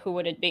candidate, who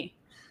would it be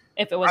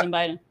if it wasn't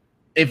Biden?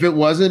 If it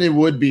wasn't, it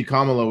would be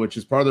Kamala, which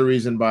is part of the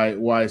reason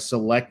why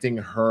selecting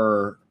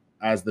her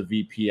as the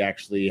VP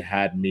actually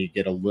had me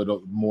get a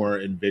little more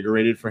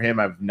invigorated for him.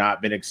 I've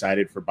not been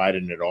excited for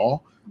Biden at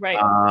all. Right.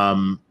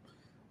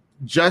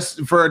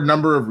 Just for a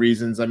number of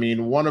reasons. I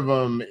mean, one of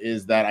them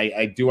is that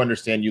I do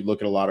understand you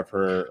look at a lot of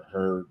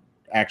her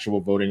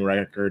actual voting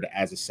record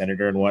as a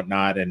senator and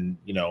whatnot, and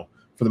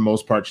for the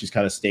most part, she's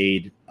kind of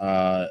stayed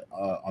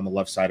on the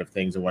left side of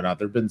things and whatnot.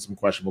 There've been some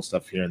questionable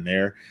stuff here and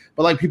there,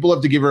 but like, people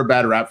have to give her a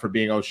bad rap for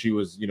being, she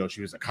was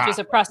a cop. She's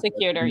a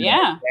prosecutor.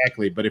 Yeah,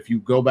 exactly. But if you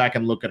go back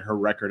and look at her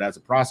record as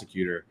a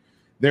prosecutor,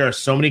 there are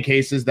so many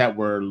cases that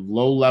were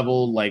low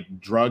level, like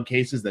drug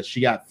cases, that she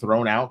got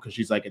thrown out because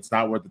she's like, it's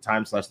not worth the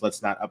time. /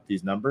 let's not up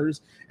these numbers.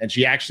 And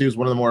she actually was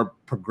one of the more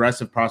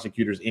progressive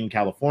prosecutors in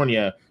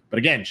California. But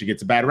again, she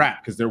gets a bad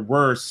rap because there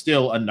were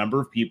still a number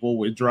of people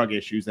with drug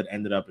issues that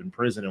ended up in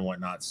prison and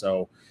whatnot.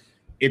 So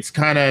it's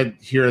kind of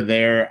here or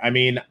there. I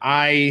mean,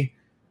 I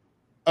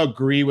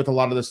agree with a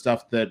lot of the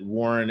stuff that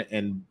Warren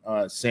and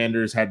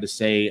Sanders had to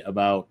say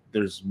about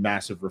there's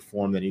massive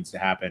reform that needs to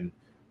happen.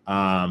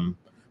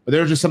 But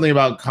there's just something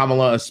about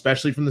Kamala,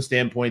 especially from the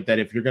standpoint that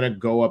if you're going to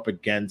go up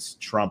against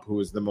Trump,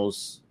 who is the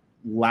most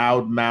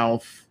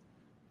loudmouth,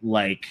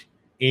 like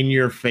in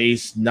your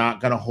face, not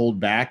going to hold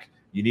back,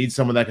 you need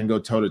someone that can go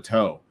toe to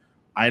toe.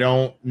 I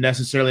don't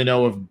necessarily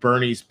know if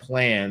Bernie's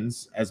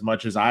plans, as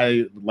much as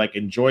I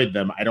enjoyed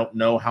them, I don't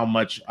know how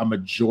much a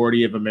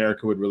majority of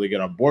America would really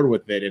get on board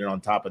with it. And on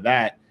top of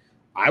that,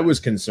 I was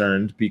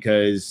concerned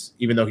because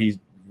even though he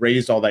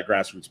raised all that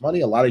grassroots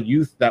money. A lot of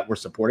youth that were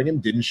supporting him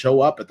didn't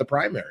show up at the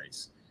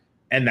primaries.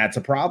 And that's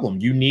a problem.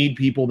 You need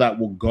people that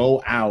will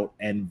go out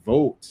and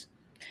vote.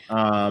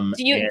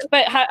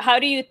 But how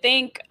do you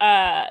think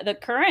the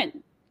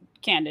current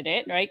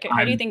candidate, right?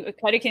 How do you think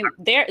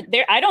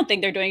they're I don't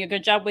think they're doing a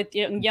good job with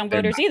young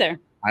voters either.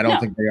 I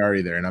don't think they are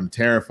either, and I'm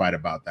terrified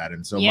about that.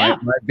 And so my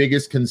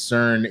biggest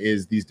concern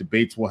is these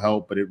debates will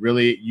help, but it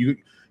really you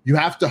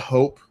have to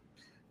hope.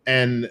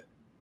 And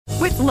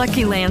with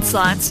Lucky Land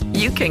Slots,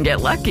 you can get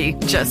lucky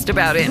just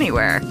about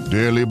anywhere.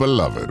 Dearly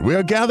beloved, we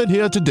are gathered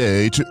here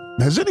today to.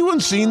 Has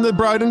anyone seen the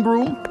bride and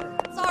groom?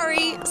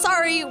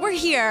 Sorry, we're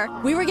here.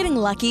 We were getting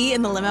lucky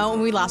in the limo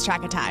and we lost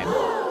track of time.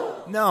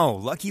 No,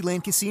 Lucky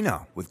Land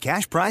Casino, with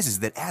cash prizes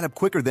that add up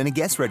quicker than a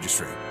guest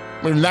registry.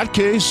 In that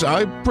case,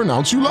 I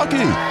pronounce you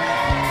lucky.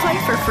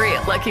 Play for free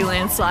at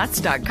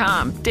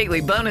LuckyLandSlots.com.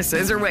 Daily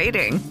bonuses are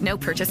waiting. No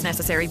purchase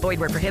necessary. Void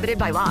where prohibited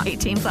by law.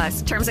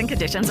 18+. Terms and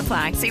conditions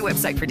apply. See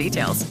website for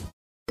details.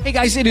 Hey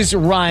guys, it is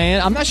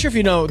Ryan. I'm not sure if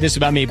you know this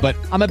about me, but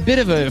I'm a bit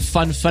of a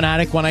fun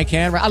fanatic when I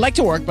can. I like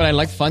to work, but I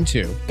like fun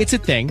too. It's a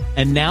thing.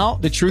 And now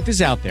the truth is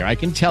out there. I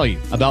can tell you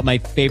about my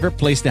favorite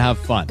place to have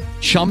fun.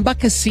 Chumba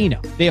Casino.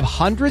 They have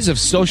hundreds of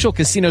social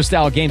casino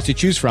style games to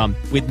choose from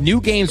with new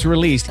games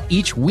released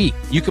each week.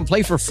 You can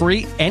play for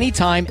free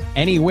anytime,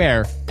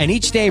 anywhere. And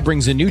each day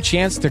brings a new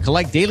chance to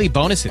collect daily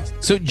bonuses.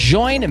 So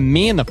join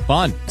me in the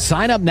fun.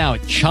 Sign up now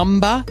at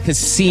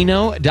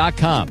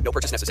ChumbaCasino.com. No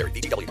purchase necessary.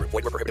 VGW. Void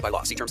where prohibited by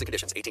law. See terms and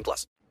conditions.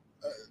 18+.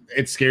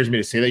 It scares me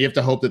to say that. You have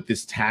to hope that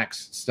this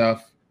tax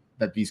stuff,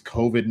 that these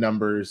COVID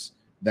numbers,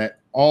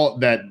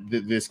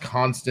 this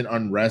constant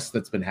unrest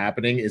that's been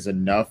happening is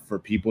enough for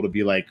people to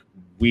be like,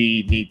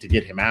 we need to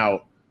get him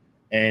out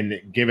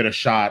and give it a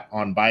shot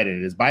on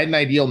Biden. Is Biden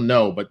ideal?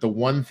 No. But the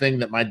one thing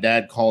that my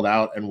dad called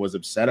out and was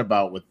upset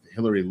about with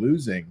Hillary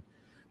losing,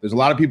 there's a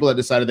lot of people that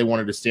decided they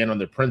wanted to stand on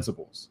their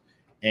principles.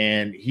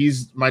 And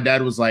my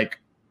dad was like,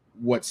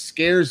 what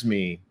scares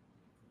me,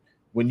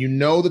 when you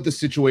know that the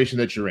situation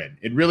that you're in,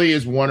 it really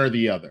is one or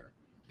the other,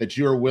 that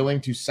you are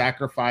willing to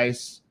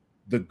sacrifice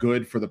the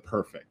good for the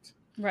perfect.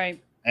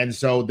 Right. And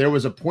so there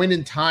was a point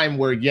in time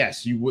where,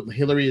 yes,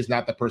 Hillary is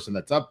not the person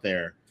that's up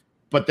there,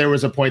 but there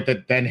was a point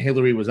that then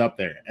Hillary was up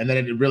there. And then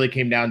it really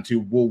came down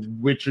to, well,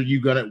 which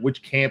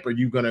camp are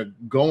you going to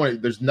go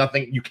in? There's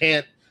nothing, you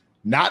can't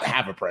not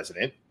have a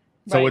president.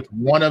 So It's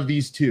one of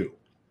these two.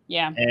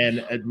 Yeah.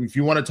 And if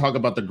you want to talk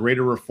about the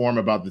greater reform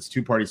about this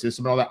two-party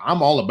system and all that,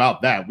 I'm all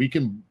about that. We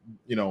can,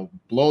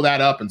 blow that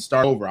up and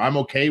start over. I'm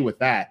okay with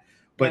that.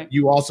 But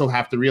you also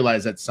have to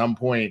realize at some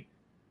point,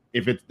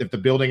 if the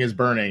building is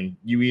burning,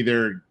 you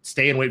either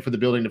stay and wait for the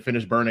building to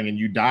finish burning and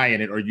you die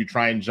in it, or you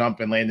try and jump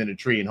and land in a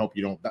tree and hope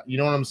you don't die. You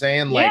know what I'm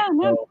saying?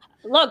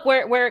 Look,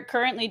 we're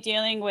currently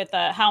dealing with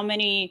how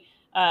many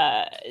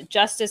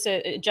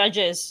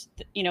judges,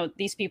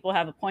 these people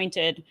have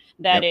appointed.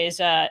 That is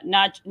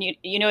not,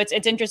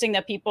 it's interesting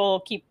that people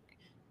keep.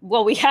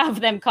 Well, we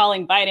have them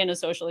calling Biden a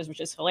socialist,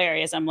 which is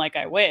hilarious. I'm like,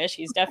 I wish.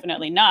 He's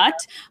definitely not.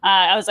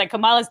 I was like,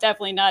 Kamala's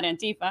definitely not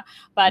Antifa.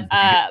 But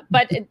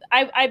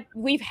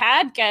we've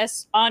had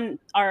guests on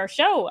our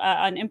show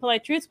on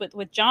Impolite Truths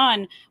with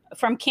John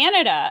from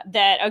Canada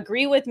that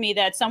agree with me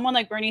that someone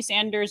like Bernie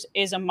Sanders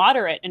is a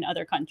moderate in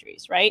other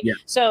countries, right? Yeah.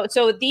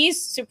 So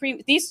these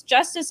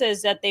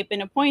justices that they've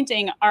been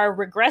appointing are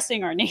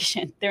regressing our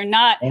nation. They're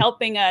not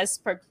helping us.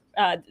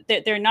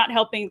 They're not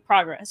helping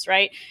progress,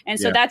 right? And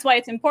so that's why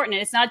it's important.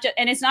 And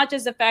it's not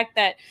just the fact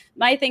that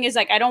my thing is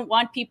like, I don't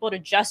want people to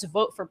just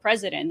vote for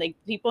president. Like,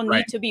 people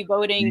need to be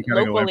voting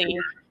locally.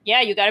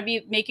 Yeah, you got to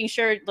be making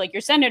sure, like,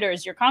 your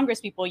senators, your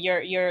congresspeople,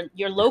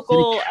 your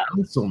local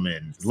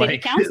councilmen,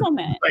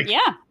 councilmen.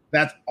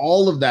 That's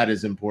all of that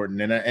is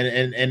important.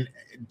 And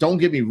don't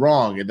get me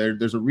wrong.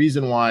 There's a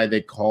reason why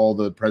they call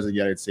the president of the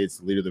United States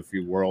the leader of the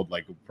free world,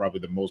 like probably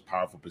the most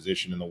powerful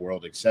position in the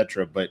world,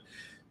 etc. But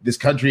this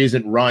country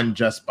isn't run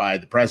just by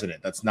the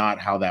president. That's not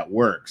how that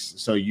works.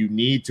 So you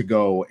need to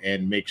go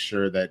and make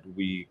sure that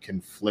we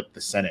can flip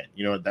the Senate,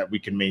 that we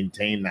can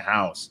maintain the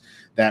House,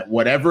 that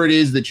whatever it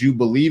is that you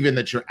believe in,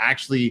 that you're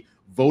actually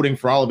voting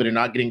for all of it and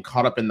not getting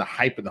caught up in the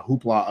hype and the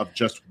hoopla of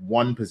just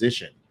one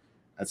position.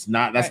 That's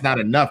not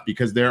enough,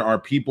 because there are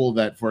people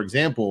that, for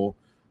example,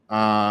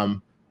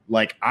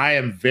 like I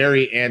am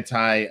very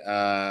anti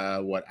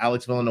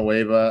Alex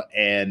Villanueva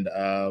and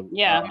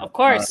of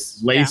course,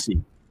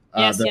 Lacey.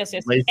 Yes.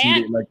 Lacey,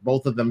 and like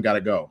both of them got to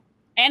go.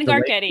 And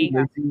Garcetti.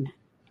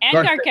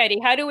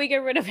 Garcetti. How do we get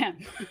rid of him?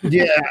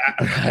 Yeah,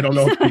 I don't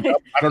know.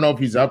 I don't know if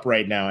he's up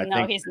right now.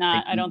 He's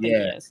not. I don't think he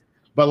is.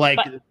 But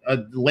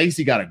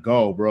Lacey got to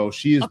go, bro.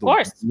 She is the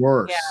worst.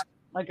 Yeah,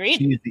 agreed.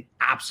 She is the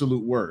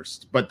absolute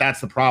worst. But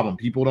that's the problem.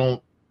 People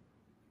don't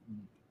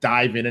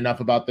dive in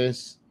enough about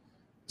this,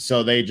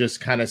 so they just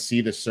kind of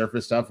see the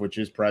surface stuff, which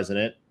is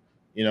president.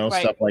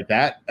 Stuff like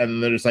that.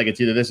 And they're just like,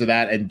 it's either this or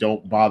that, and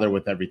don't bother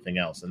with everything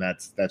else. And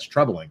that's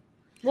troubling.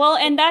 Well,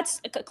 and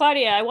that's,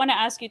 Claudia, I want to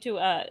ask you too,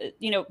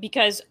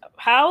 because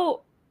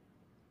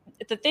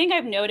the thing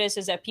I've noticed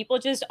is that people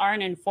just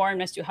aren't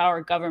informed as to how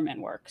our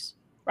government works,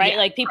 right?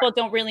 Like people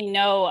don't really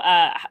know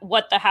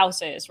what the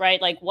House is,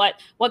 right? Like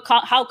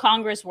how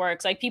Congress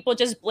works. Like people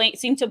just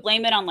seem to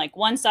blame it on like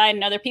one side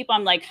and other people.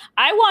 I'm like,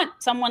 I want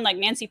someone like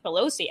Nancy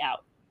Pelosi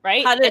out,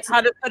 right? How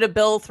to put a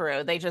bill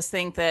through. They just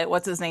think that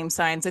what's his name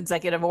signs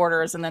executive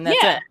orders and then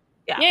that's it.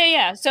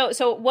 Yeah.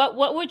 So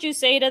what would you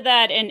say to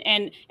that?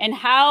 And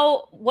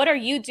how, what are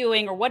you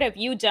doing or what have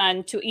you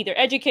done to either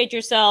educate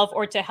yourself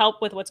or to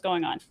help with what's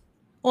going on?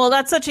 Well,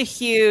 that's such a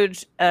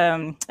huge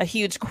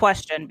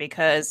question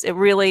because it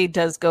really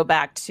does go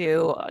back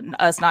to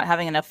us not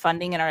having enough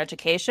funding in our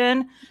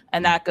education.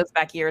 And that goes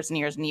back years and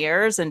years and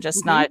years and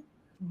just not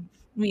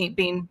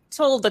being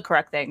told the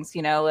correct things,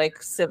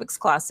 like civics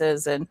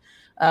classes and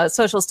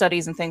social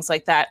studies and things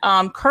like that.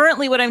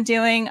 Currently what I'm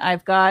doing,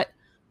 I've got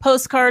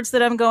postcards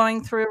that I'm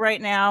going through right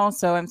now.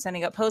 So I'm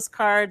sending out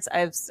postcards.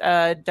 I've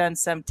done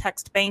some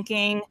text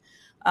banking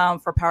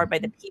for Powered by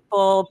the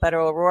People,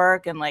 Beto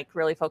O'Rourke, and like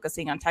really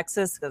focusing on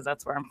Texas because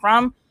that's where I'm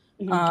from.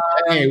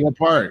 Hey, what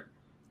part?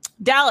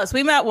 Dallas.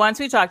 We met once.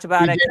 We talked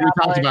about it. We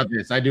talked about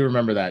this. I do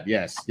remember that.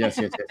 Yes. Yeah.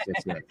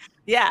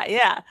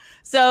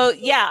 So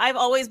yeah, I've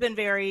always been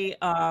very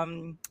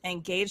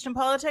engaged in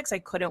politics. I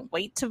couldn't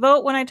wait to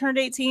vote when I turned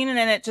 18, and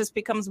then it just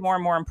becomes more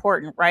and more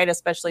important, right?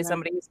 Especially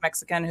somebody who's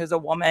Mexican, who's a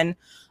woman.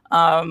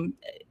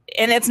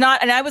 And it's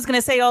not, and I was going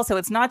to say also,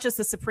 it's not just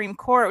the Supreme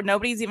Court.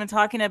 Nobody's even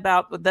talking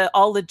about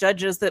all the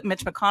judges that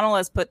Mitch McConnell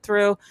has put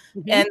through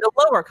and the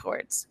lower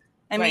courts.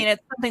 I mean,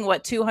 it's something,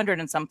 200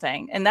 and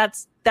something. And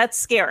that's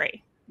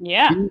scary.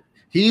 Yeah.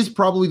 He's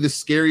probably the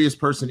scariest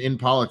person in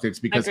politics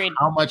because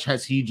how much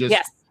has he just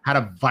had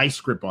a vice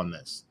grip on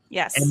this?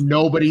 Yes. And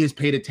nobody has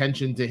paid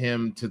attention to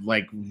him to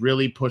like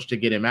really push to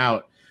get him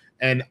out.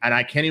 And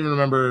I can't even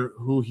remember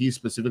who he's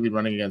specifically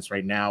running against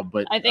right now,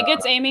 but I think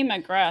it's Amy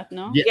McGrath,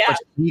 no? Yeah. But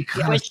he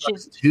kind of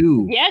sucks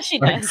too. Yeah, she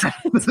does.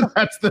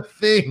 That's the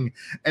thing.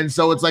 And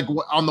so it's like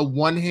on the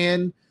one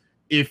hand,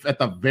 if at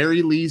the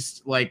very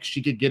least, like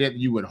she could get it,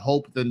 you would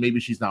hope then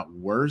maybe she's not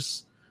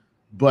worse.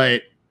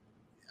 But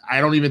I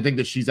don't even think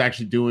that she's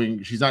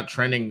not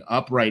trending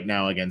up right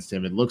now against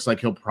him. It looks like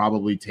he'll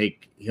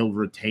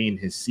retain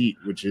his seat,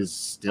 which is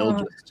still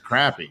just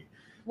crappy.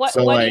 What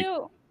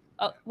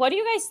do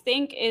you guys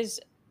think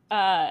is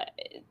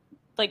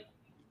like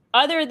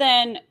other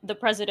than the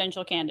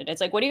presidential candidates?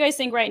 Like, what do you guys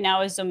think right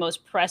now is the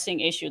most pressing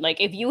issue? Like,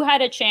 if you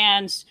had a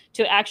chance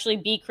to actually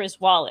beat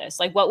Chris Wallace,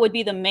 like what would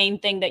be the main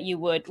thing that you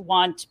would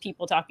want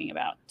people talking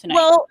about tonight?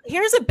 Well,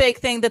 here's a big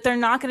thing that they're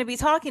not going to be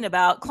talking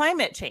about: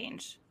 climate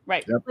change.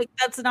 Right. Yep. Like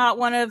that's not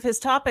one of his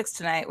topics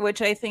tonight,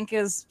 which I think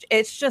it's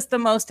just the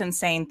most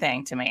insane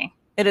thing to me.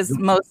 It is the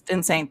most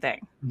insane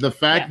thing. The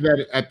fact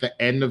that at the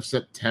end of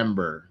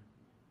September,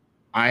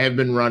 I have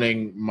been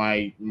running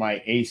my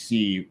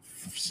AC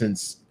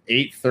since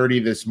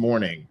 8:30 this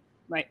morning.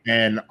 Right.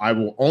 And I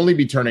will only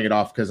be turning it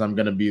off because I'm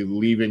going to be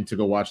leaving to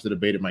go watch the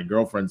debate at my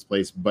girlfriend's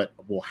place, but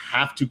we'll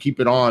have to keep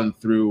it on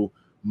through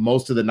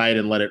most of the night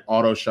and let it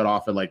auto shut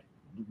off at like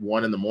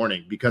 1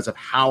 a.m. because of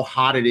how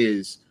hot it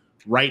is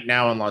right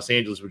now in Los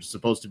Angeles, which is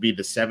supposed to be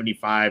the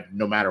 75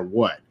 no matter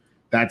what.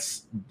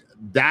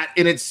 That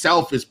in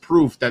itself is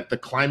proof that the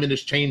climate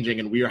is changing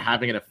and we are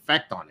having an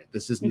effect on it.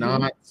 This is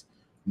not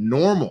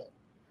normal.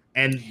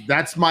 And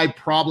that's my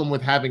problem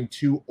with having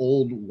two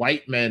old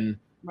white men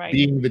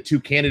being the two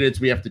candidates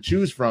we have to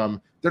choose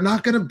from. They're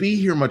not going to be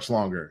here much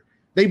longer.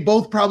 They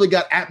both probably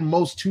got at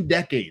most 2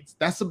 decades.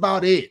 That's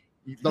about it.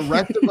 The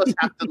rest of us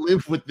have to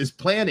live with this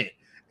planet.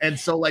 And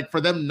so like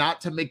for them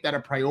not to make that a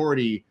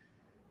priority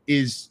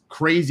is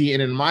crazy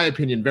and in my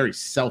opinion very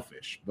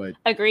selfish. But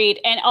agreed.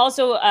 And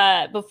also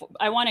before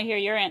I want to hear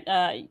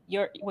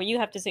your what you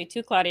have to say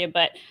too, Claudia,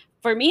 but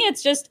for me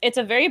it's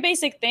a very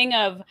basic thing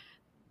of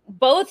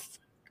both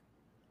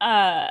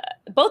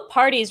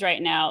parties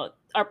right now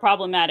are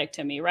problematic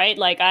to me, right?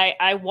 Like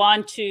I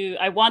want the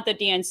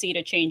DNC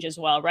to change as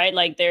well, right?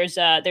 Like there's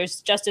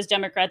Justice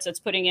Democrats that's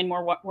putting in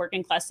more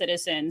working class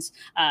citizens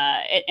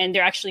and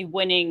they're actually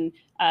winning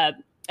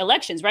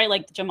elections, right?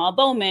 Like Jamal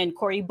Bowman,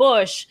 Cori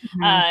Bush,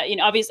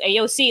 obviously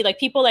AOC, like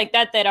people like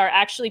that are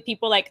actually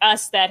people like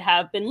us that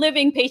have been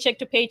living paycheck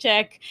to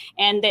paycheck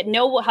and that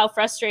know how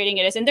frustrating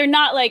it is. And they're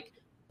not like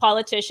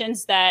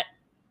politicians that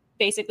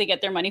basically get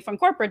their money from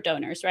corporate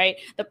donors, right?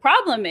 The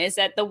problem is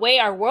that the way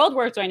our world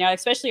works right now,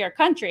 especially our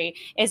country,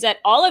 is that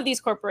all of these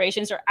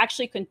corporations are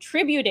actually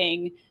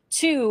contributing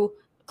to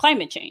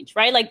climate change,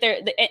 right? Like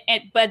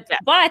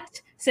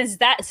but since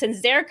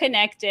they're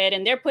connected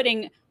and they're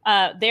putting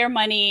their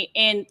money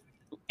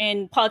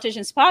in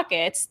politicians'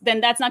 pockets, then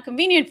that's not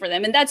convenient for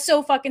them. And that's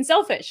so fucking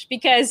selfish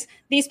because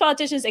these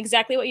politicians,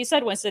 exactly what you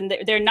said, Winston,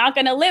 they're not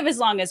going to live as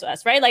long as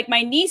us, right? Like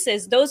my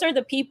nieces, those are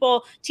the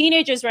people,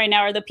 teenagers right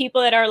now are the people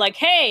that are like,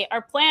 hey,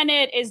 our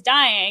planet is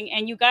dying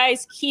and you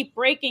guys keep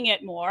breaking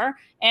it more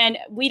and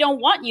we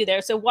don't want you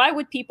there. So why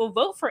would people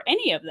vote for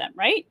any of them,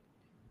 right?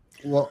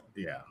 Well,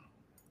 yeah.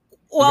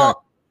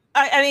 Well,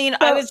 I mean,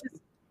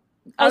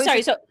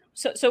 sorry.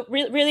 So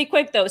really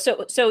quick though.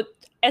 So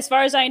as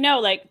far as I know,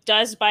 like,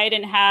 does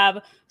Biden have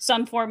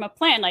some form of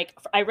plan? Like,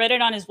 I read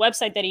it on his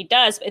website that he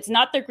does. It's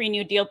not the Green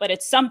New Deal, but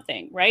it's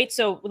something, right?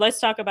 So let's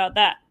talk about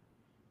that.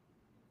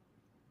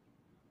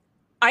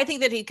 I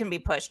think that he can be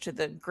pushed to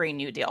the Green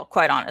New Deal,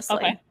 quite honestly.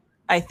 Okay.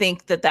 I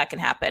think that can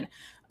happen.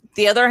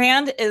 The other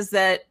hand is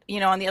that,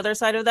 on the other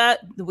side of that,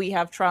 we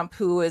have Trump,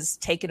 who has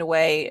taken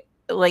away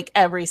like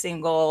every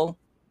single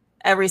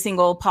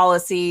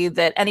policy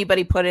that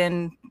anybody put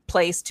in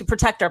place to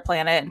protect our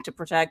planet and to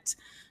protect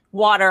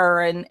water.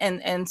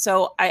 And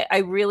so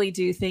I really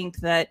do think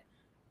that,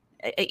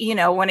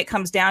 when it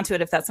comes down to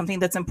it, if that's something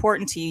that's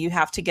important to you, you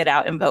have to get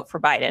out and vote for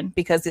Biden,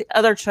 because the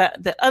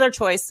other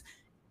choice,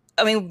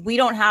 we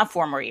don't have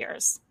 4 more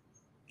years.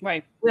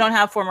 Right. We don't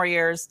have 4 more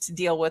years to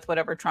deal with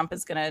whatever Trump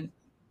is going to,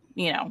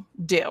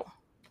 do.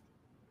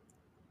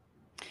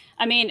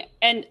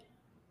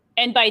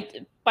 And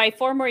by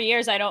 4 more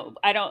years, I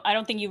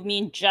don't think you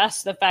mean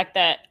just the fact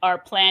that our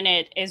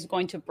planet is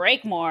going to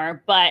break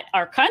more, but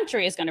our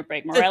country is going to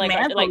break more,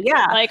 right?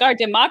 Like our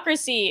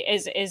democracy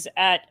is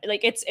at,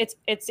 like,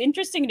 it's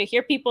interesting to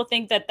hear people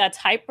think that that's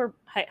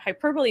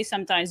hyperbole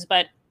sometimes,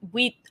 but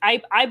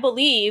I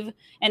believe,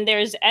 and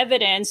there's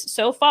evidence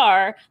so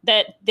far,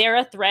 that they're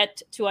a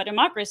threat to a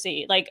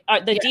democracy. Like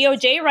the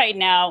DOJ right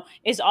now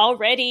is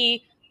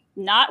already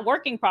not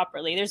working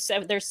properly.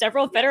 There's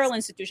several federal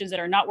institutions that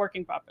are not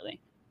working properly.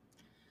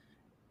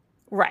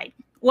 Right.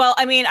 Well,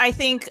 I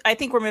think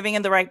we're moving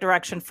in the right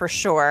direction for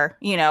sure.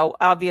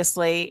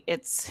 Obviously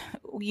it's,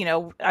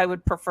 I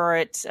would prefer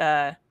it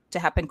to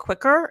happen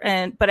quicker.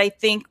 But I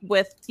think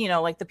with,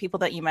 like the people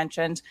that you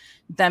mentioned,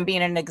 them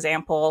being an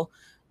example,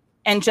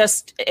 and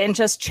just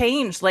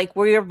change, like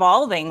we're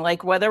evolving,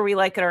 like whether we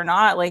like it or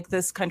not, like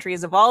this country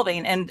is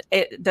evolving. And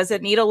does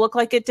it need to look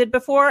like it did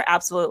before?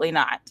 Absolutely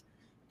not.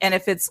 And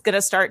if it's going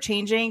to start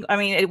changing,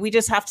 we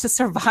just have to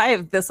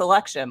survive this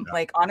election. Yeah.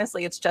 Like,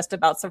 honestly, it's just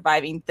about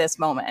surviving this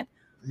moment.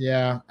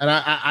 Yeah. And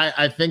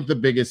I think the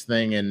biggest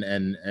thing,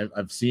 and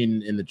I've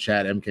seen in the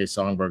chat, MK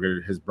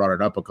Songberger has brought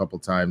it up a couple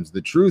times.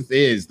 The truth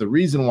is, the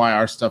reason why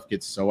our stuff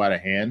gets so out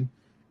of hand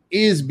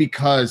is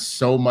because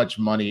so much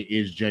money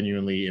is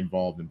genuinely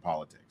involved in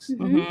politics.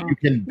 Mm-hmm. You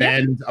can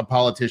bend a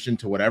politician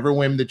to whatever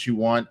whim that you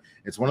want.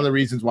 It's one of the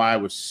reasons why I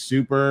was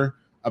super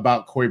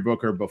about Cory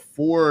Booker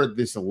before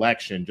this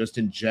election, just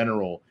in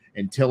general,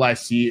 until I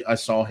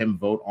saw him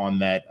vote on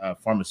that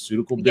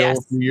pharmaceutical bill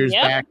a few years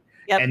back.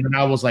 Yep. And then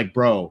I was like,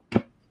 bro,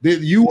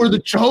 you were the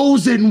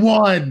chosen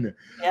one.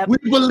 Yep. We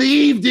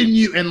believed in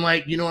you. And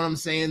like, you know what I'm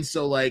saying?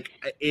 So like,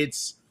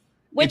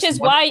 which is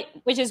why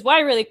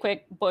really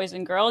quick, boys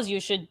and girls, you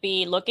should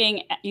be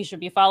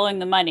following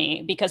the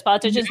money, because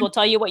politicians will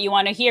tell you what you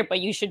want to hear, but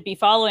you should be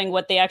following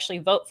what they actually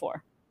vote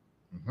for.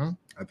 Mm-hmm.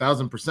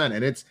 1,000%.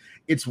 And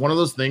it's one of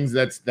those things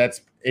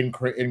that's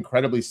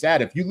incredibly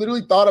sad. If you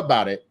literally thought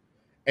about it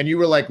and you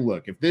were like,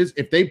 look,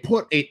 if they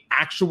put a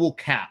actual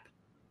cap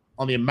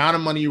on the amount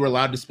of money you were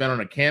allowed to spend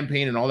on a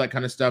campaign and all that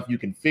kind of stuff, you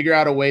can figure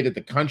out a way that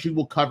the country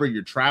will cover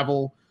your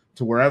travel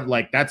to wherever,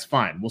 like, that's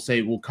fine. We'll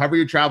say we'll cover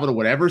your travel to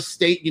whatever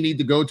state you need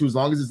to go to, as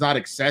long as it's not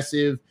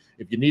excessive.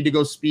 If you need to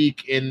go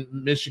speak in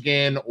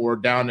Michigan or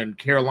down in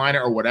Carolina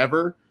or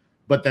whatever,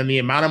 but then the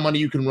amount of money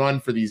you can run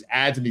for these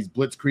ads and these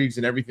blitzkriegs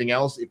and everything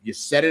else, if you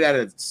set it at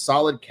a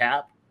solid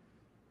cap,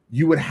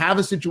 you would have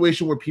a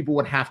situation where people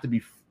would have to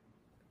be.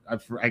 I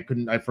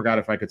forgot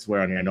if I could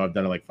swear on here. I know I've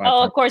done it like 5 times.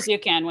 Oh, of course you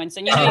can,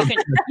 Winston. You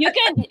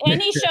can.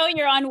 Any show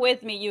you're on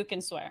with me, you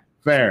can swear.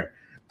 Fair.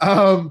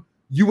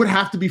 You would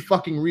have to be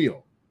fucking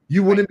real.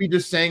 You wouldn't be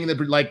just saying that,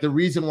 like, the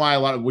reason why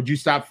would you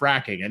stop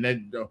fracking? And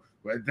then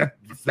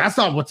that's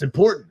not what's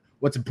important.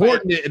 What's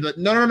important is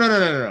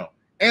no.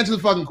 Answer the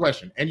fucking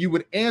question. And you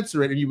would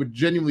answer it, and you would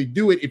genuinely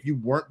do it if you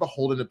weren't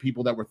beholden to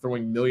people that were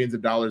throwing millions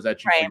of dollars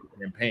at you for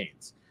your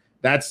campaigns.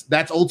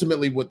 That's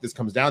ultimately what this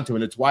comes down to.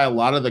 And it's why a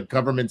lot of the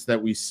governments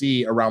that we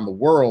see around the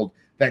world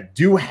that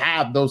do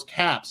have those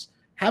caps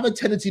have a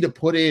tendency to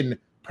put in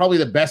probably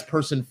the best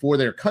person for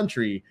their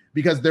country,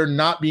 because they're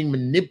not being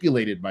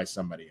manipulated by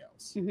somebody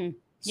else. Mm-hmm.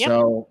 Yep.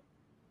 So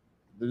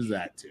there's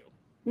that too.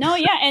 No,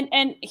 yeah.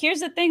 And here's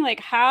the thing,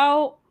 like,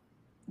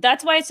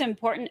 that's why it's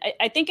important.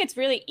 I think it's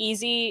really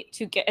easy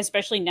to get,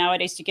 especially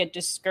nowadays, to get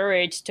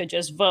discouraged to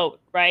just vote,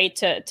 right?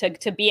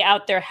 To be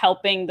out there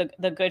helping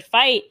the good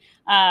fight,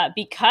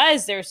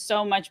 because there's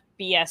so much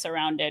BS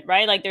around it,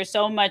 right? Like, there's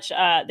so much,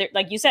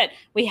 like you said,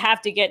 we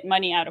have to get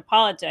money out of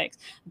politics.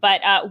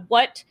 But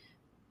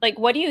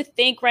what do you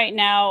think right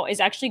now is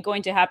actually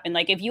going to happen?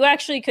 Like, if you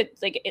actually could,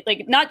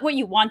 like not what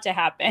you want to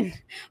happen,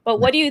 but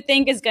what do you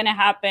think is going to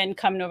happen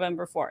come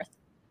November 4th?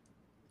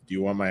 Do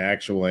you want my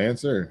actual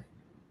answer?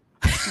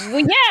 Well,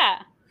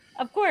 yeah,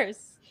 of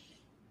course.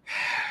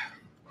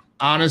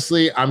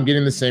 Honestly, I'm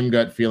getting the same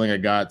gut feeling I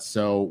got.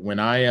 So when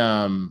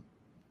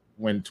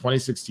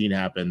 2016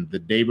 happened, the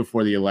day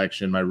before the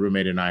election, my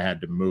roommate and I had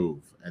to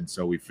move. And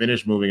so we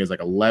finished moving. It was like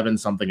 11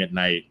 something at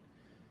night.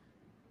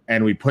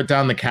 And we put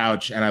down the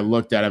couch, and I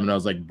looked at him and I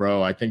was like,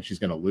 bro, I think she's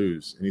going to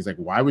lose. And he's like,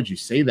 why would you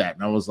say that?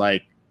 And I was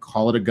like,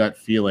 call it a gut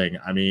feeling.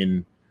 I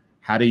mean,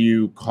 how do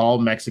you call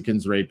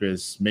Mexicans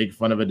rapists, make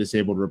fun of a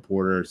disabled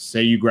reporter,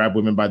 say you grab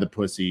women by the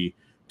pussy,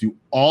 do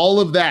all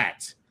of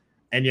that,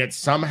 and yet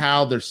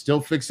somehow they're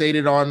still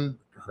fixated on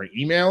her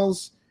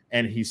emails,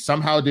 and he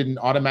somehow didn't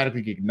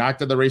automatically get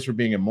knocked out of the race for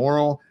being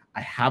immoral?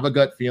 I have a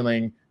gut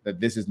feeling that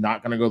this is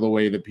not going to go the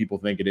way that people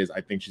think it is.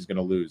 I think she's going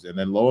to lose. And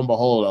then lo and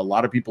behold, a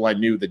lot of people I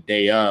knew the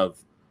day of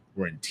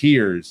were in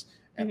tears.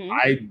 And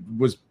I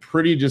was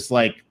pretty just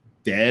like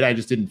dead. I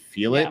just didn't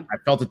feel it. I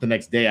felt it the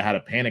next day. I had a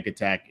panic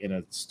attack in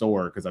a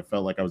store because I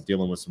felt like I was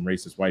dealing with some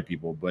racist white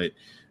people. But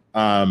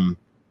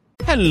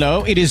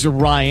Hello, it is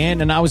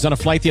Ryan, and I was on a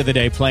flight the other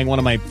day playing one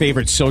of my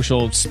favorite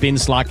social spin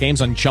slot games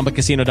on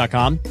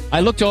ChumbaCasino.com. I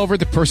looked over at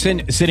the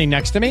person sitting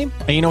next to me,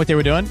 and you know what they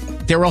were doing?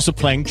 They were also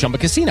playing Chumba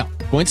Casino.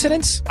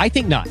 Coincidence? I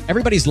think not.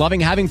 Everybody's loving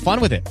having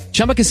fun with it.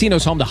 Chumba Casino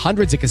is home to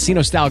hundreds of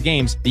casino-style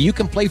games that you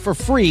can play for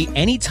free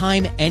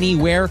anytime,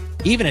 anywhere,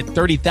 even at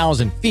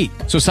 30,000 feet.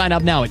 So sign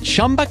up now at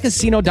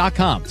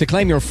ChumbaCasino.com to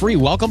claim your free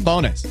welcome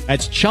bonus.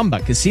 That's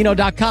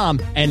ChumbaCasino.com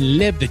and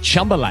live the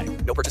Chumba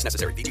life. No purchase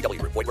necessary.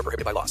 VGW. Void were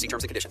prohibited by law. See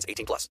terms and conditions.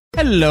 18+.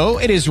 Hello,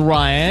 it is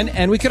Ryan,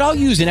 and we could all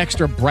use an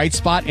extra bright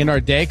spot in our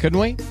day, couldn't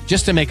we?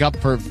 Just to make up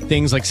for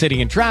things like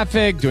sitting in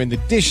traffic, doing the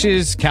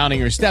dishes, counting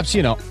your steps,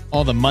 you know,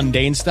 all the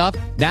mundane stuff.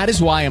 That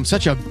is why I'm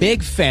such a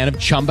big fan of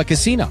Chumba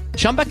Casino.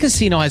 Chumba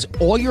Casino has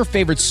all your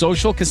favorite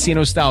social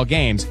casino-style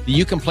games that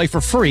you can play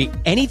for free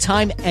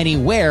anytime,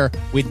 anywhere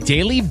with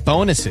daily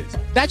bonuses.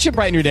 That should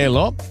brighten your day a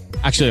little.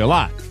 Actually, a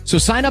lot. So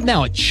sign up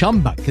now at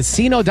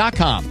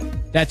ChumbaCasino.com.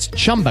 That's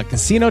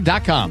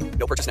ChumbaCasino.com.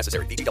 No purchase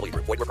necessary. VGW.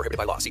 Void were prohibited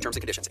by law. See terms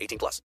and conditions.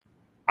 18+.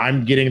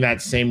 I'm getting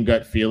that same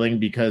gut feeling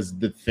because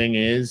the thing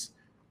is,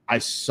 I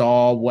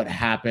saw what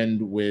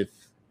happened with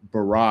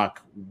Barack.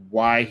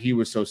 Why he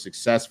was so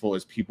successful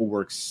is people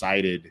were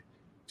excited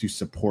to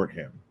support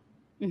him.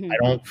 I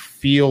don't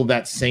feel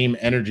that same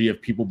energy of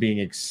people being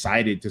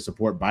excited to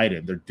support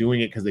Biden. They're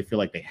doing it because they feel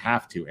like they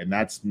have to, and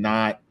that's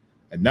not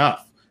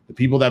enough. The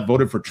people that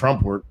voted for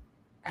Trump were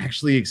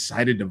actually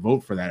excited to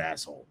vote for that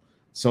asshole.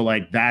 So,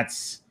 like,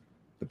 that's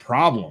the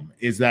problem,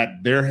 is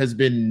that there has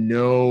been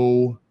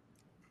no,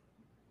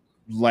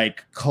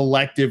 like,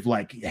 collective,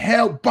 like,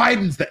 hell,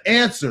 Biden's the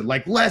answer.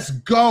 Like, let's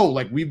go.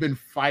 Like, we've been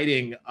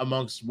fighting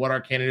amongst what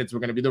our candidates were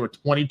going to be. There were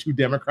 22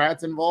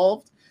 Democrats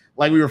involved.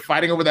 Like, we were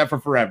fighting over that for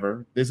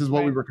forever. This is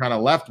what we were kind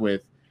of left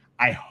with.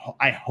 I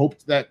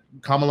hoped that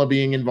Kamala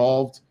being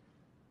involved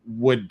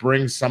would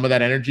bring some of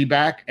that energy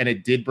back. And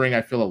it did bring,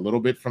 I feel, a little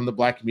bit from the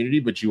Black community.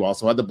 But you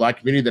also had the Black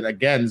community that,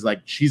 again, is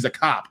like, she's a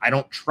cop. I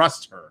don't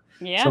trust her.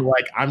 Yeah. So,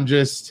 like,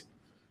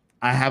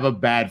 I have a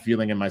bad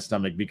feeling in my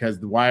stomach because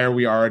why are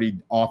we already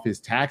off his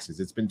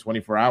taxes? It's been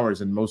 24 hours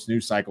and most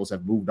news cycles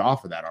have moved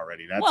off of that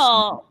already.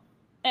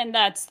 And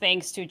that's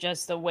thanks to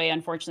just the way,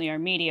 unfortunately, our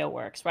media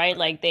works, right?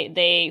 Like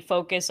they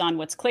focus on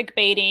what's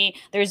clickbaity.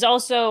 There's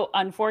also,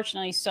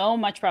 unfortunately, so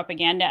much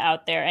propaganda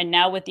out there. And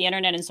now with the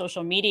internet and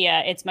social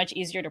media, it's much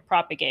easier to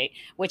propagate,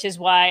 which is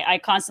why I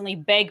constantly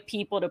beg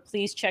people to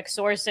please check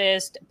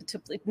sources,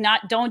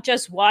 don't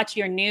just watch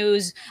your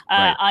news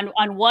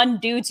on one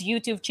dude's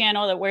YouTube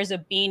channel that wears a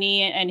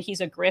beanie and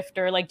he's a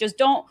grifter. Like, just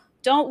don't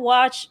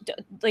watch,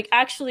 like,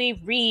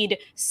 actually read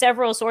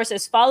several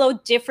sources, follow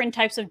different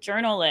types of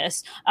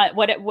journalists.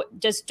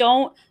 Just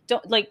don't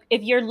like,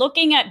 if you're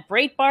looking at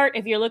Breitbart,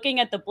 if you're looking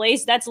at The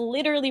Blaze, that's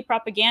literally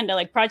propaganda.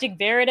 Like Project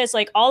Veritas,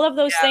 like all of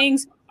those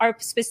things are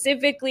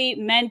specifically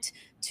meant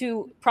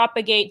to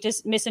propagate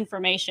just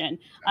misinformation.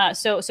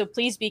 So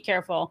please be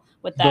careful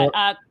with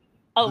that.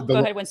 Go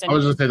ahead, Winston. I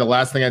was going to say the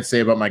last thing I'd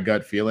say about my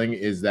gut feeling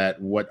is that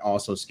what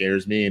also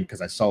scares me, and because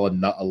I saw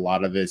a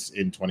lot of this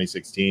in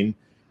 2016,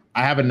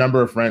 I have a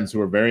number of friends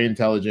who are very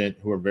intelligent,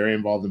 who are very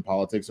involved in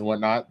politics and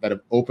whatnot, that have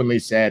openly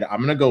said, I'm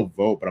going to go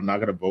vote, but I'm not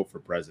going to vote for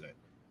president.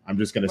 I'm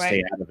just going to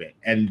stay out of it.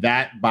 And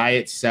that by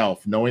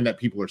itself, knowing that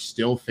people are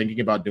still thinking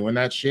about doing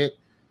that shit,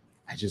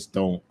 I just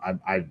don't,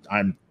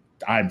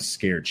 I'm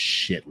scared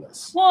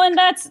shitless. Well, and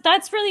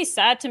that's really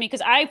sad to me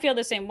because I feel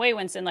the same way,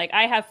 Winston. Like,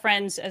 I have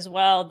friends as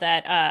well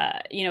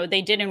that,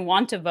 they didn't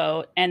want to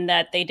vote and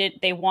that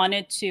they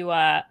wanted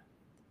to,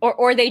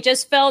 or they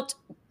just felt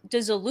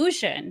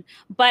disillusion.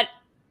 But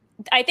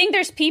I think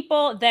there's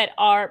people that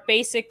are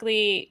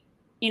basically,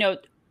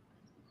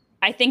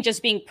 I think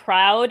just being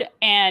proud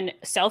and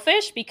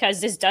selfish,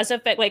 because this does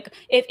affect, like,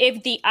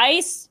 if the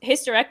ICE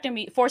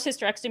forced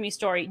hysterectomy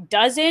story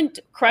doesn't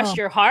crush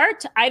your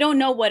heart, I don't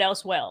know what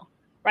else will,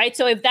 right?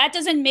 So if that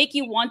doesn't make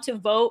you want to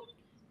vote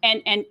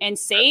and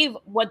save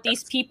what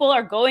these people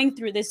are going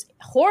through, this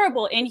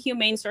horrible,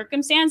 inhumane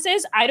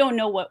circumstances, I don't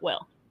know what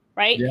will.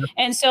 Right. Yeah.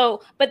 And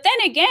so, but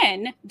then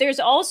again, there's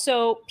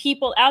also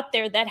people out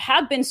there that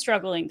have been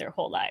struggling their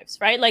whole lives.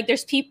 Right. Like,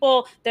 there's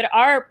people that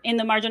are in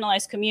the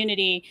marginalized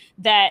community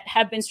that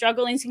have been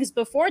struggling since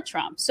before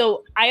Trump.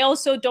 So I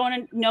also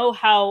don't know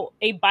how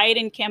a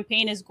Biden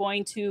campaign is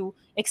going to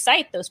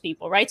excite those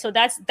people. Right. So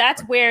that's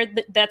where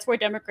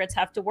Democrats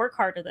have to work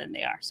harder than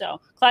they are.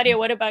 So, Claudia,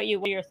 what about you?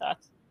 What are your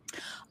thoughts?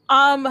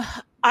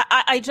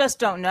 I just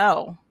don't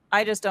know.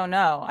 I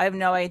have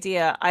no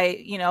idea.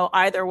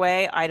 Either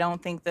way, I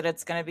don't think that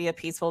it's going to be a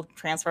peaceful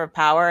transfer of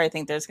power. I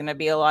think there's going to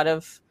be a lot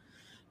of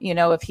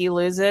if he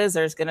loses,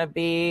 there's going to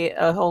be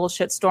a whole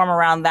shitstorm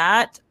around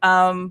that.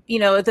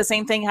 The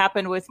same thing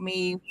happened with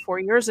me 4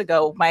 years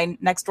ago. My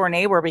next door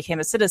neighbor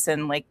became a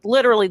citizen, like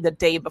literally the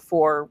day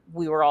before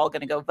we were all going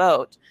to go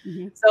vote.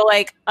 Mm-hmm. So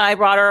like I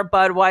brought her a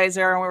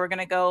Budweiser and we were going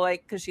to go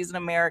cause she's an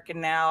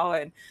American now.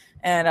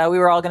 And we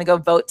were all going to go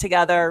vote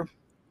together.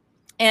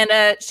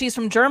 And she's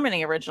from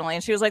Germany originally.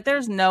 And she was like,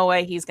 there's no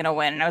way he's going to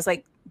win. And I was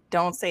like,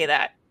 don't say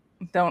that.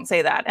 Don't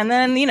say that. And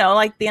then,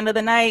 the end of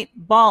the night,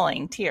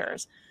 bawling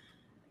tears.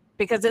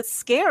 Because it's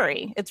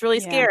scary. It's really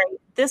scary.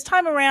 This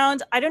time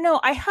around, I don't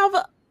know. I have,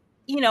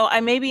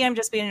 maybe I'm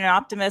just being an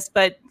optimist,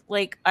 but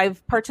like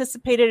I've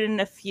participated in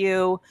a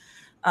few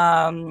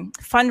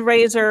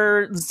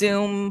fundraiser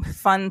Zoom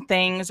fun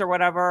things or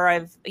whatever.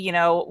 I've,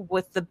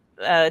 with the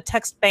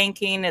text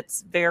banking,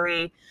 it's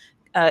very,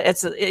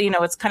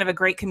 it's kind of a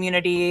great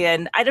community.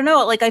 And I don't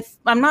know, like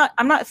I'm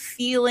not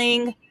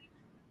feeling,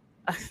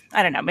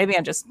 I don't know, maybe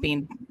I'm just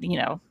being,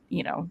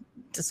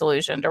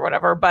 disillusioned or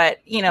whatever,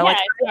 but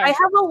I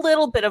have a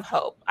little bit of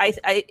hope.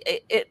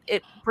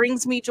 It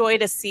brings me joy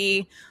to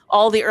see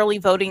all the early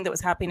voting that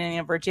was happening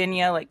in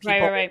Virginia, like people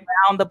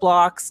around the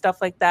block,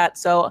 stuff like that.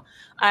 So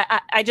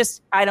I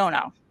don't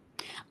know.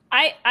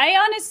 I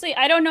honestly,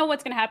 I don't know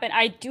what's going to happen.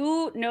 I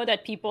do know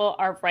that people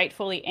are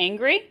rightfully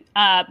angry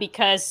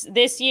because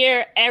this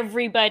year,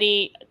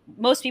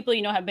 most people,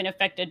 have been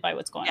affected by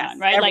what's going on,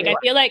 right?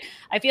 Everywhere. Like,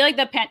 I feel like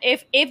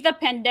if the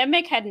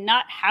pandemic had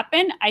not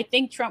happened, I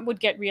think Trump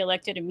would get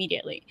reelected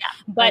immediately. Yeah,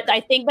 but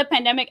I think the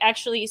pandemic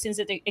actually, since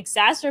it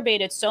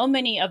exacerbated so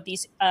many of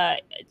these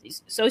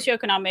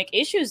socioeconomic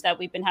issues that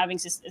we've been having,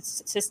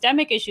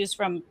 systemic issues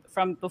from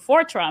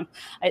before Trump,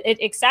 it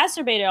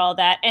exacerbated all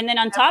that. And then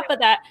on top of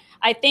that,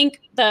 I think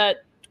the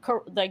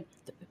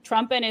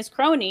Trump and his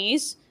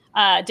cronies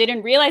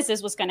didn't realize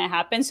this was going to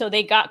happen, so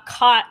they got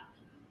caught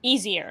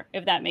easier,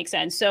 if that makes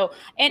sense. So,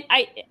 and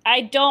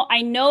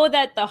I know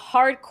that the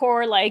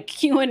hardcore like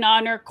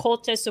QAnon or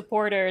cultist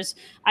supporters,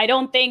 I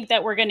don't think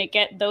that we're going to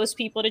get those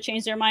people to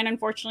change their mind,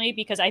 unfortunately,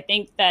 because I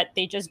think that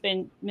they've just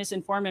been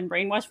misinformed and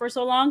brainwashed for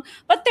so long.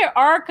 But there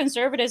are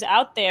conservatives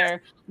out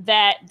there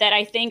that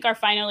I think are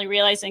finally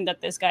realizing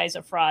that this guy's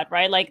a fraud,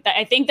 right? Like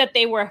I think that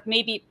they were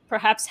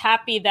perhaps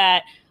happy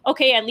that,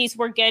 okay, at least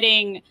we're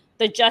getting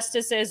the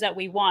justices that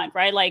we want,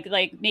 right? Like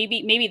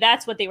maybe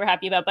that's what they were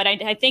happy about. But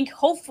I think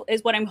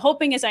what I'm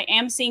hoping is I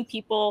am seeing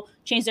people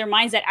change their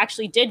minds that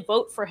actually did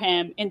vote for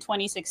him in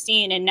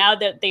 2016. And now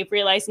that they've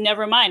realized,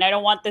 never mind, I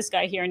don't want this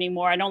guy here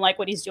anymore. I don't like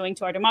what he's doing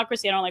to our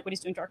democracy. I don't like what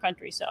he's doing to our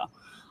country. So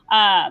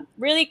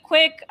really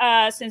quick,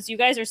 since you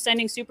guys are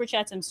sending super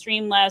chats and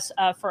Streamless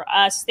for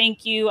us,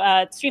 thank you.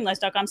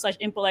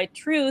 Streamless.com/impolite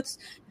truths.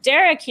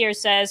 Derek here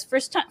says,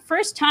 first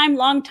time,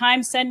 long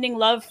time, sending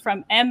love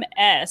from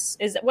MS.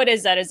 What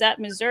is that? Is that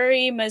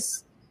Missouri,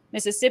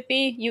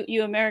 Mississippi?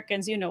 You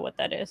Americans, you know what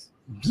that is.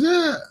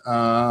 Yeah,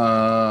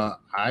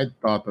 I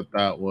thought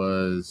that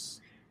was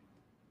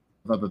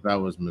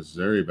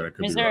Missouri, but I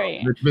could be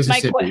wrong. It's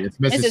Mississippi. It's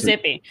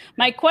Mississippi.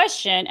 My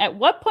question, at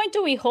what point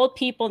do we hold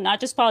people, not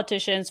just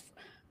politicians,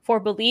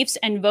 for beliefs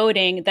and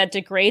voting that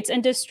degrades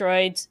and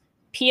destroys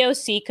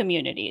POC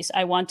communities?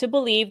 I want to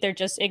believe they're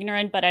just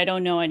ignorant, but I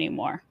don't know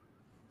anymore.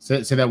 Say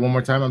that one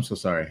more time. I'm so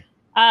sorry.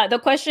 The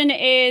question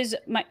is,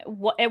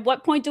 at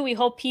what point do we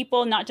hold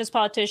people, not just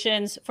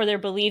politicians, for their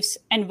beliefs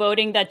and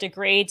voting that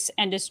degrades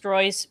and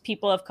destroys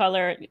people of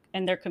color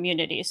and their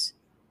communities?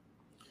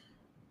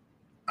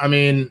 I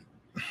mean,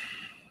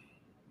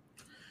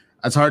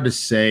 that's hard to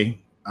say,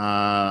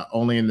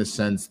 only in the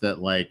sense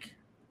that like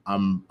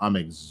I'm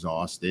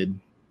exhausted.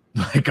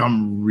 Like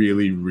I'm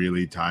really,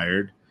 really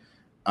tired.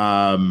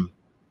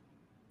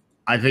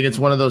 I think it's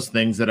one of those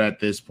things that at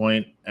this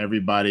point,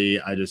 everybody,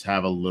 I just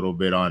have a little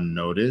bit on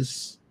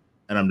notice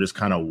and I'm just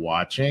kind of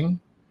watching.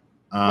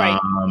 Right.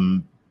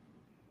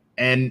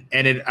 And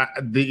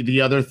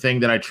the other thing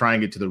that I try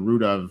and get to the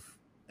root of,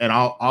 and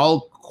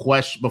I'll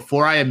question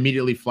before I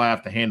immediately fly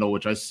off the handle,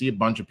 which I see a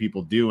bunch of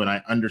people do. And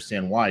I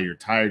understand why. You're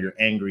tired, you're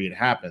angry, it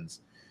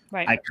happens.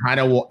 Right. I kind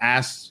of will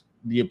ask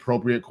the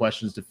appropriate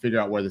questions to figure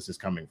out where this is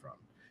coming from.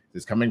 Is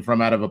this coming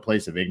from out of a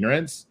place of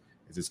ignorance?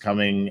 Is this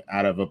coming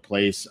out of a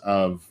place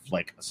of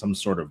like some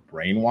sort of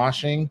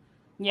brainwashing?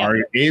 Yeah.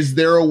 Or is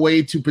there a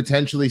way to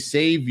potentially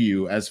save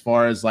you as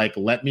far as like,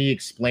 let me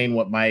explain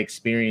what my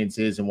experience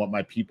is and what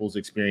my people's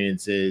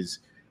experience is.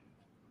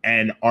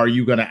 And are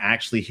you going to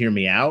actually hear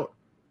me out?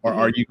 Or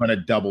are you going to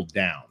double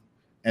down?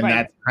 And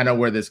that's kind of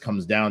where this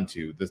comes down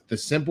to. The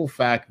simple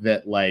fact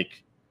that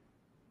like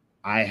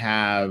I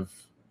have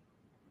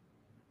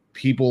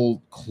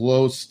people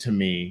close to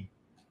me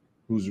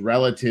whose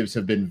relatives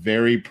have been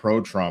very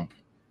pro-Trump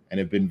and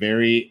have been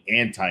very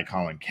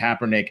anti-Colin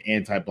Kaepernick,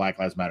 anti-Black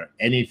Lives Matter,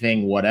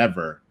 anything,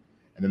 whatever.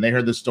 And then they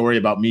heard the story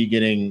about me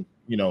getting,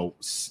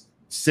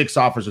 6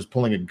 officers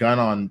pulling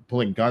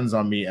guns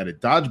on me at a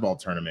dodgeball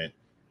tournament,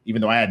 even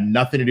though I had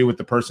nothing to do with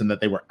the person that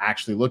they were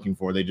actually looking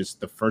for.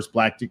 The first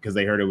black dude, because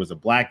they heard it was a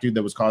black dude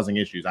that was causing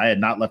issues. I had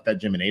not left that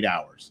gym in 8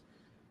 hours,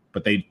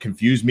 but they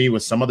confused me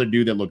with some other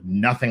dude that looked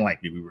nothing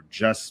like me. We were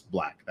just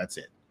black. That's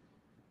it.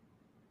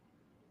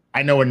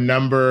 I know a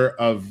number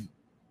of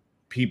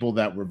people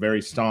that were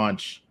very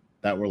staunch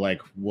that were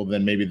like, well,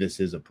 then maybe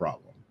this is a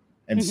problem.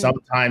 And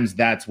sometimes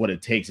that's what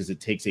it takes, is it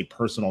takes a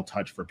personal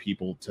touch for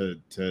people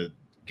to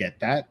get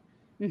that.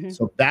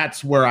 So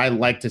that's where I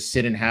like to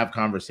sit and have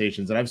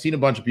conversations. And I've seen a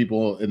bunch of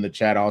people in the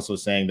chat also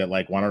saying that,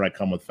 like, why don't I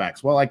come with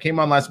facts? Well, I came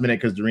on last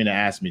minute because Darina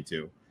asked me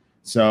to.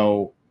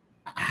 So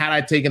had I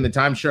taken the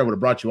time, sure, I would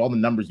have brought you all the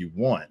numbers you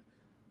want.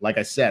 Like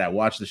I said, I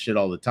watch the shit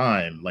all the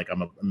time. Like,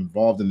 I'm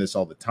involved in this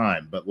all the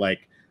time. But,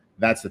 like,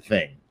 that's the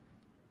thing.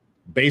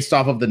 Based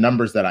off of the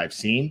numbers that I've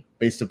seen,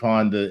 based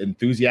upon the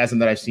enthusiasm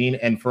that I've seen,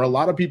 and for a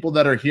lot of people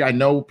that are here, I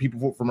know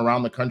people from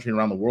around the country and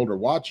around the world are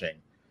watching.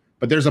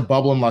 But there's a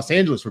bubble in Los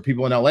Angeles where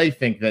people in LA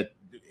think that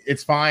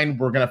it's fine,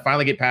 we're going to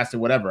finally get past it,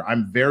 whatever.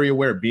 I'm very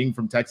aware, being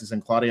from Texas,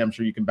 and Claudia, I'm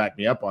sure you can back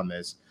me up on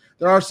this.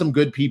 There are some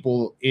good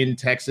people in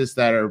Texas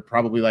that are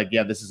probably like,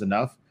 yeah, this is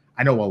enough.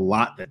 I know a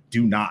lot that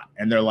do not.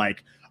 And they're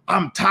like,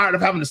 I'm tired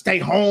of having to stay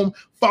home.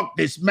 Fuck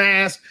this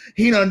mask.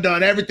 He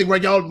done everything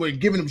right. Y'all were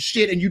giving him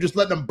shit and you just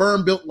let them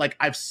burn. Like,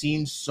 I've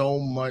seen so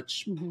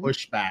much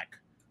pushback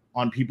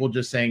on people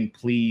just saying,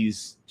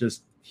 please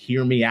just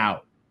hear me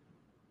out.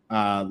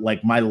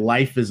 Like, my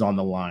life is on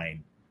the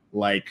line.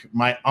 Like,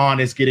 my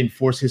aunt is getting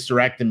forced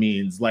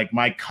hysterectomies. Like,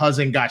 my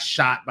cousin got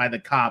shot by the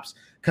cops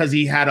because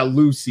he had a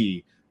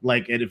Lucy.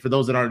 Like, and for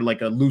those that are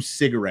like a loose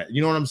cigarette,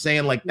 you know what I'm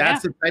saying? Like,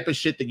 that's the type of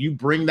shit that you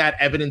bring that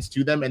evidence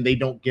to them and they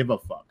don't give a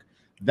fuck.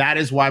 That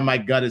is why my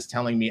gut is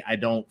telling me I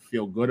don't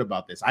feel good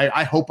about this.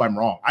 I hope I'm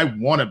wrong. I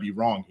want to be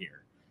wrong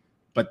here.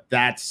 But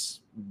that's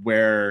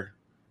where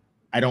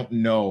I don't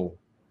know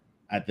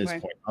at this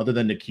point, other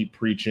than to keep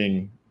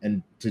preaching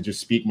and to just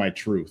speak my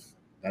truth.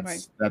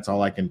 That's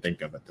all I can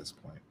think of at this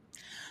point.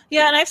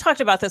 Yeah, and I've talked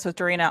about this with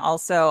Darina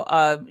also.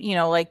 You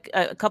know, like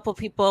a couple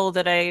people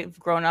that I've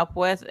grown up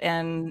with,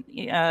 and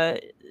you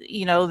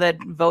know,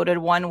 that voted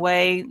one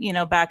way, you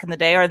know, back in the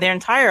day, or their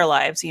entire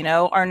lives, you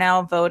know, are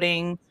now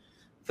voting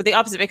for the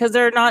opposite, because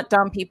they're not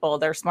dumb people;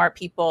 they're smart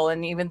people,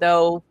 and even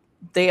though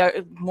they are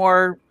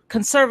more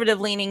conservative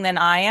leaning than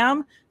I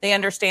am, they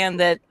understand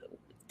that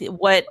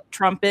what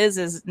Trump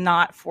is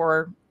not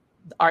for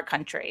our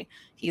country.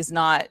 He's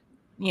not,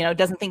 you know,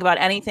 doesn't think about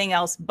anything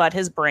else but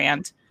his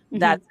brand.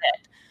 That's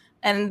it.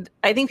 And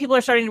I think people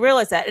are starting to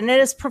realize that. And it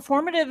is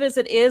performative as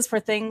it is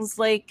for things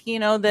like, you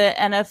know, the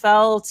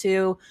NFL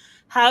to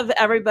have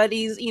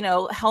everybody's, you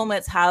know,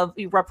 helmets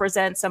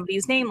represent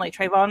somebody's name, like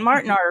Trayvon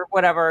Martin or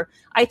whatever.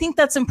 I think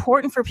that's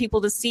important for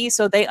people to see,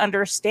 so they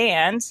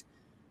understand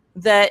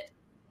that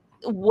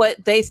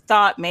what they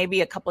thought maybe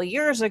a couple of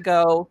years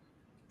ago,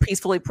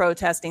 peacefully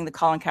protesting the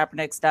Colin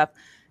Kaepernick stuff,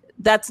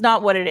 that's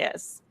not what it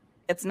is.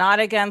 It's not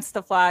against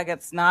the flag.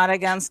 It's not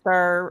against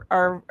our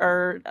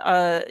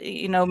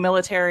you know,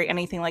 military,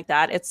 anything like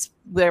that.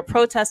 They're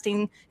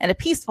protesting in a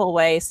peaceful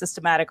way,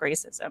 systematic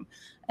racism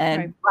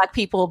and Black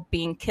people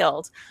being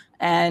killed.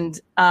 And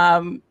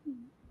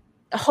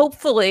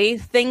hopefully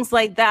things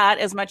like that,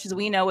 as much as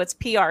we know it's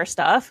PR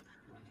stuff,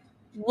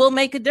 will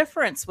make a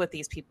difference with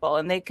these people.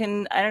 And they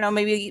can, I don't know,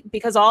 maybe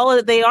because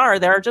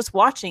they're just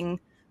watching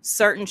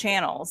certain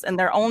channels and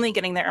they're only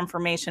getting their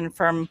information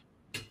from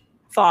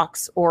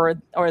Fox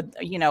or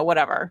you know,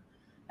 whatever.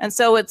 And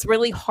so it's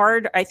really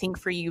hard, I think,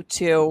 for you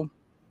to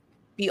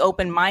be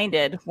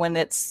open-minded when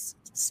it's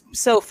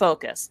so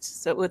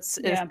focused. So it's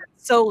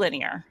so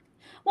linear.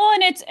 Well,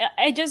 and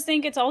I just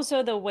think it's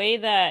also the way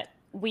that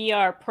we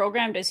are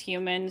programmed as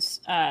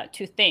humans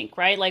to think,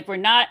 right? Like, we're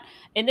not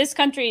in this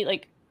country,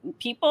 like,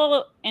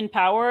 people in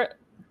power.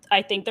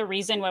 I think the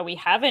reason why we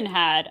haven't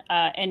had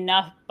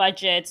enough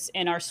budgets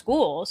in our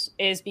schools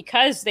is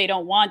because they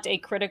don't want a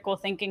critical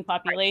thinking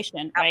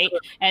population, right?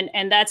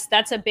 And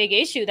that's a big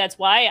issue. That's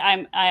why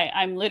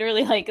I'm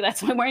literally like,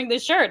 that's why I'm wearing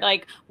this shirt.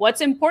 Like,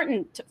 what's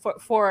important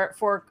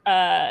for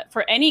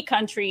any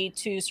country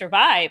to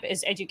survive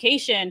is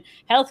education,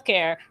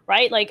 healthcare,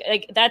 right?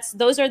 Like that's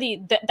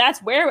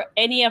where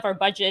any of our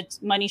budget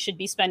money should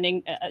be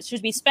spent,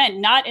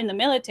 not in the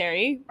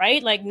military,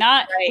 right? Like,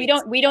 not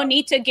we don't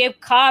need to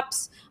give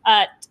cops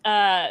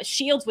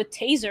shields with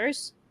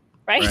tasers,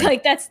 right?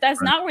 Like that's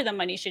not where the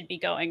money should be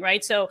going,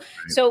 right? So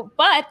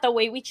but the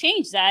way we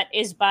change that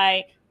is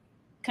by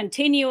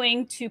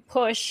continuing to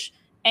push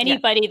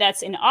anybody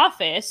that's in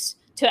office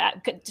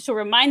to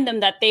remind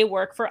them that they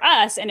work for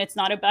us, and it's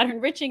not about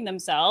enriching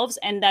themselves,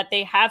 and that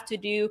they have to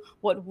do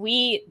what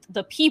we,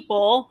 the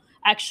people,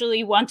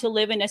 actually want to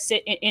live in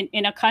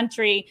a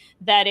country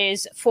that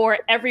is for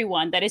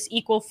everyone, that is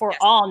equal for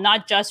all,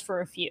 not just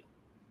for a few.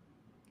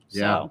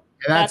 Yeah,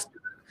 so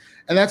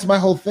and that's my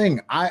whole thing.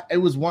 I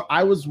was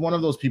one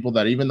of those people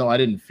that, even though I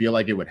didn't feel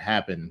like it would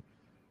happen,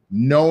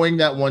 knowing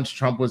that once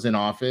Trump was in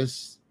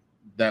office,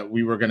 that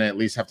we were going to at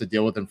least have to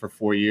deal with him for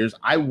 4 years,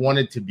 I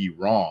wanted to be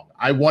wrong.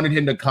 I wanted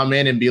him to come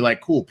in and be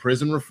like, cool,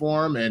 prison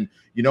reform. And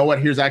you know what?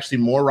 Here's actually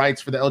more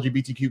rights for the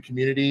LGBTQ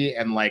community.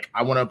 And like,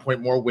 I want to appoint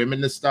more women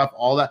to stuff,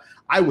 all that.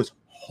 I was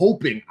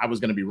hoping I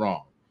was going to be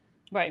wrong.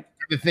 Right.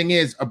 The thing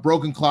is, a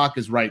broken clock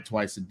is right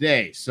twice a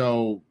day.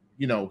 So,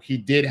 he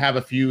did have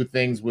a few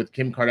things with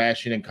Kim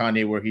Kardashian and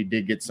Kanye where he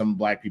did get some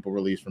black people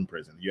released from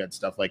prison. You had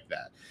stuff like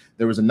that.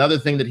 There was another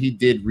thing that he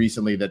did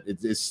recently that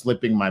is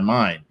slipping my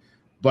mind.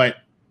 But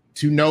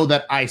to know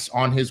that ICE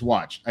on his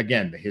watch,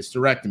 again, the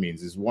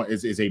hysterectomies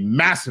is a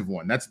massive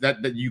one.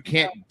 That you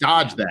can't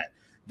dodge that.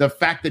 The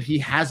fact that he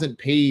hasn't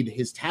paid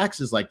his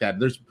taxes like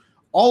that,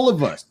 all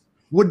of us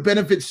would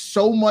benefit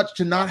so much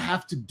to not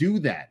have to do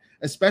that,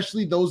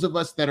 especially those of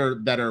us that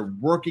are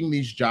working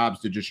these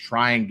jobs to just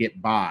try and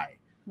get by.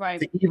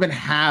 Right. To even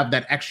have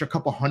that extra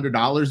couple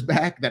 $100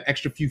 back, that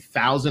extra few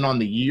thousand on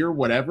the year,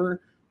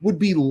 whatever, would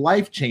be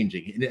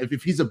life-changing. And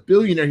if he's a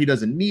billionaire, he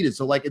doesn't need it.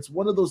 So like, it's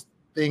one of those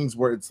things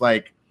where it's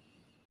like,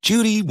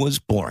 Judy was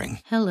boring.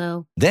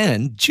 Hello.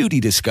 Then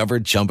Judy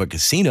discovered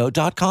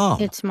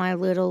ChumbaCasino.com. It's my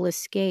little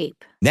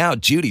escape. Now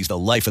Judy's the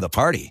life of the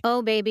party.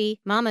 Oh,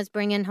 baby, mama's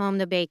bringing home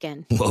the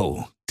bacon.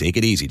 Whoa, take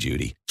it easy,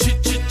 Judy.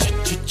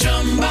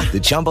 The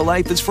Chumba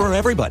life is for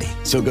everybody.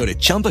 So go to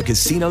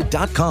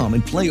ChumbaCasino.com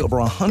and play over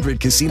 100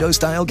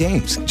 casino-style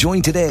games.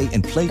 Join today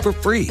and play for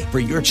free for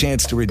your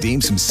chance to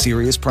redeem some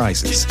serious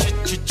prizes.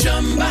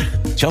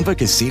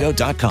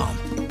 ChumbaCasino.com.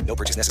 No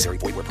purchase necessary.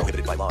 Void where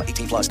prohibited by law.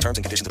 18+ terms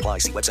and conditions apply.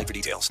 See website for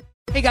details.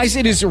 Hey guys,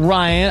 it is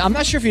Ryan. I'm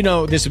not sure if you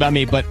know this about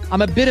me, but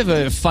I'm a bit of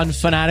a fun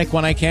fanatic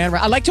when I can.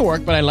 I like to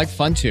work, but I like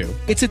fun too.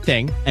 It's a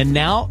thing. And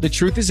now the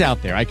truth is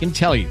out there. I can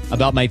tell you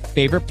about my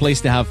favorite place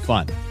to have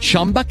fun.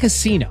 Chumba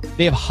Casino.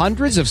 They have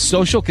hundreds of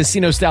social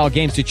casino style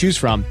games to choose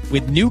from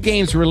with new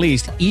games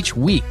released each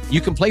week.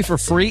 You can play for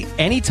free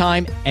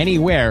anytime,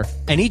 anywhere.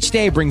 And each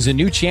day brings a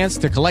new chance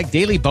to collect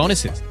daily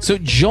bonuses. So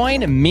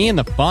join me in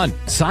the fun.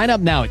 Sign up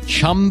now at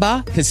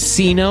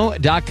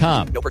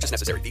ChumbaCasino.com. No purchase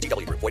necessary.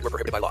 VGW Group. Void where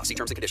prohibited by law. See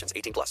terms and conditions.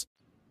 18+.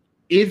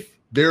 If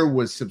there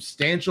was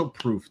substantial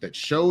proof that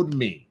showed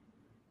me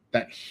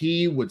that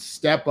he would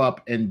step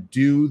up and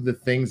do the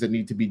things that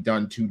need to be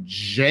done to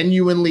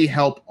genuinely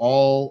help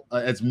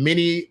as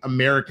many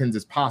Americans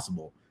as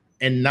possible,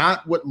 and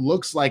not what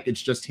looks like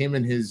it's just him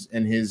and his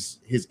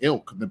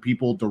ilk, the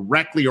people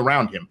directly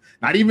around him,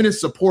 not even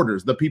his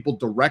supporters, the people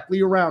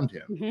directly around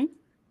him. Mm-hmm.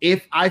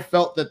 If I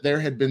felt that there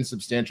had been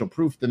substantial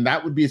proof, then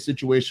that would be a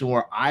situation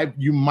where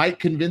you might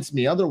convince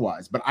me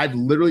otherwise. But I've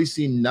literally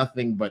seen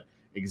nothing but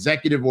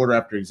executive order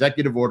after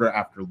executive order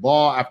after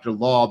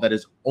law that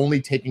is only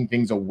taking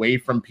things away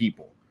from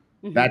people.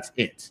 Mm-hmm. That's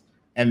it.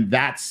 And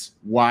that's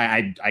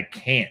why I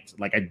can't.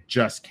 Like, I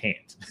just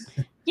can't.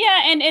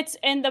 Yeah, and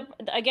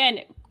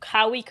again,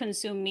 how we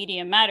consume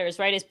media matters,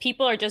 right? Is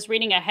people are just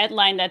reading a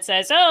headline that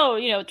says,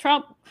 oh,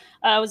 Trump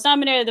was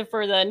nominated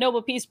for the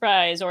Nobel Peace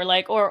Prize, or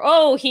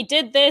oh, he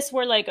did this,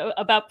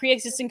 about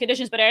pre-existing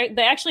conditions, but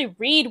they actually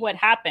read what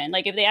happened.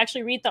 Like, if they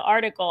actually read the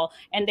article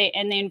and they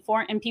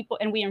inform and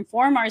we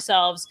inform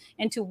ourselves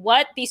into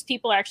what these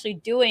people are actually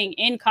doing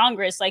in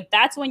Congress, like,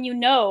 that's when you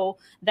know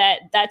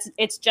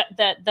it's just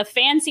the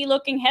fancy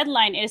looking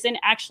headline isn't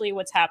actually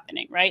what's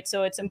happening, right?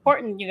 So it's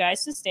important, you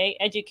guys, to stay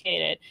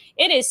educated.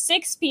 It is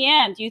 6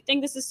 p.m. Do you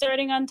think this is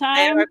starting on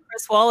time? Hey,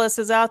 Chris Wallace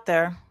is out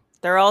there.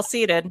 They're all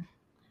seated.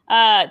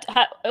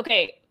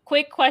 Okay,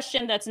 quick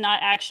question that's not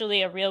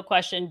actually a real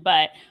question,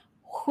 but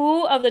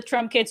who of the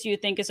Trump kids do you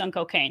think is on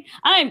cocaine?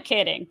 I'm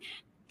kidding.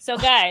 So,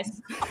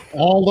 guys.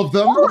 All of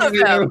them? All of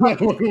them.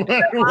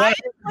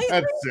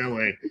 That's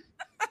silly.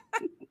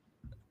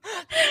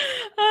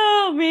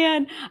 Oh,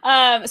 man.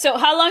 So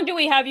how long do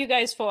we have you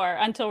guys for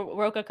until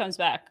Rocha comes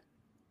back?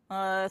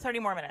 30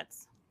 more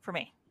minutes for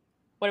me.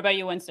 What about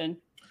you, Winston?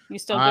 You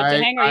still good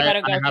to hang, or you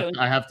gotta go soon?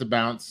 I have to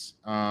bounce.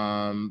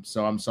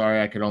 So I'm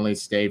sorry I could only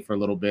stay for a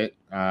little bit.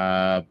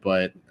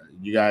 But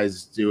you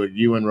guys do it.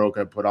 You and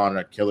Rocha put on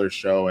a killer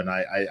show, and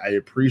I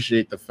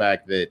appreciate the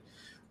fact that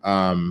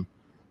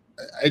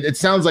it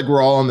sounds like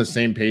we're all on the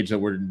same page that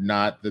we're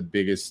not the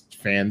biggest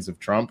fans of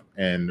Trump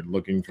and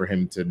looking for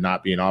him to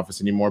not be in office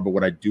anymore. But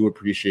what I do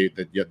appreciate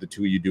that the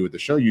two of you do with the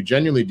show, you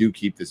genuinely do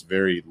keep this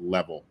very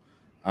level.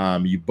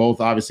 You both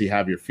obviously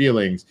have your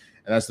feelings.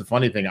 And that's the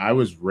funny thing. I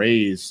was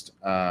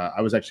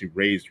actually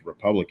raised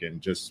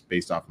Republican just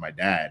based off my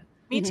dad.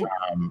 Me too.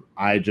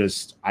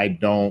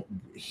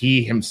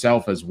 He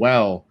himself as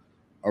well,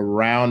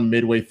 around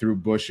midway through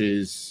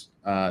Bush's,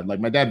 like,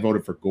 my dad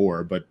voted for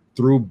Gore, but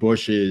through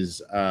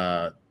Bush's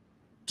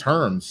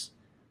terms,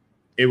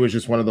 it was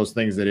just one of those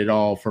things that it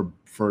all, for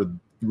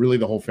really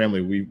the whole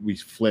family, we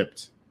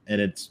flipped, and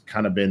it's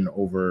kind of been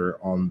over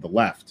on the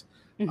left.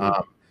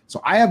 Mm-hmm. So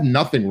I have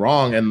nothing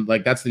wrong, and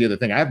like, that's the other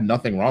thing. I have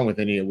nothing wrong with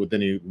any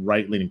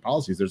right-leaning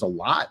policies. There's a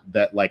lot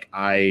that, like,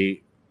 I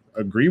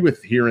agree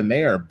with here and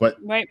there, but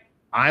right.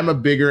 I'm a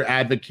bigger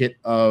advocate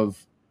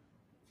of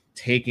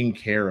taking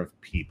care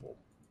of people.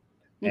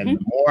 Mm-hmm. And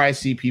the more I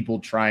see people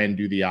try and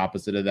do the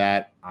opposite of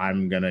that,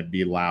 I'm gonna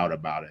be loud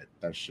about it.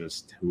 That's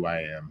just who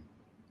I am.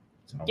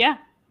 So. Yeah.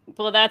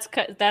 Well,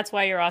 that's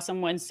why you're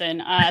awesome,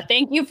 Winston.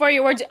 Thank you for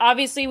your words.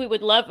 Obviously,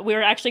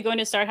 we're actually going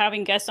to start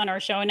having guests on our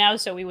show now,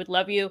 so we would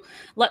love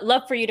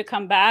for you to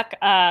come back.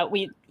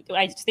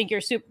 I think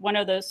you're one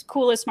of the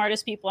coolest,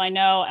 smartest people I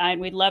know,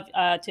 and we'd love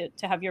to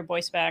have your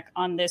voice back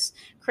on this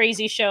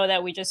crazy show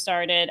that we just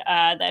started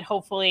that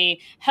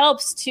hopefully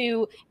helps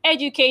to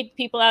educate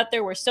people out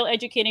there. We're still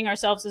educating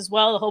ourselves as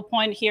well. The whole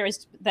point here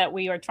is that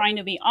we are trying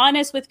to be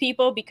honest with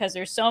people because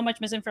there's so much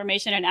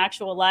misinformation and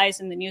actual lies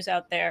in the news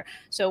out there.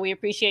 So we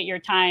appreciate your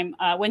time.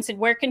 Winston,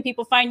 where can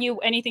people find you?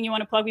 Anything you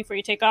want to plug before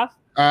you take off?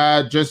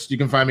 You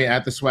can find me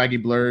at the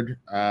Swaggy Blurred,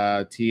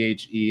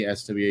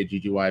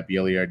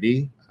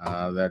 TheSwaggyBlerd.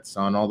 That's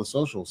on all the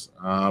socials.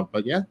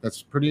 But yeah,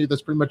 that's pretty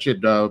much it.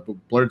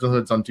 Blurred to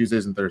Hoods on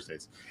Tuesdays and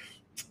Thursdays.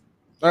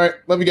 All right,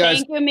 love you guys.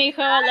 Thank you, Mijo.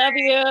 Love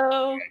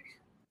you.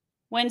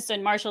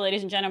 Winston Marshall,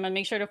 ladies and gentlemen,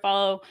 make sure to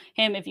follow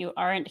him if you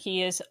aren't.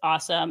 He is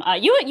awesome.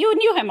 You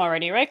knew him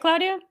already, right,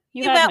 Claudia?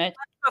 You had met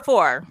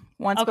before.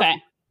 Okay. Before.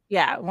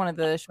 Yeah, one of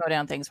the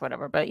showdown things,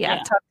 whatever. But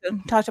yeah.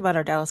 Talked about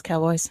our Dallas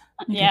Cowboys.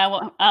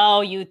 Yeah,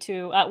 well, you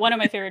too. One of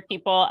my favorite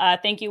people.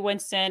 Thank you,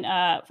 Winston.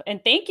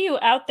 And thank you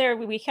out there.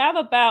 We have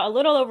about a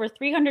little over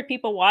 300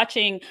 people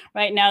watching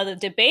right now. The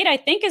debate, I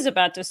think, is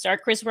about to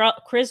start. Chris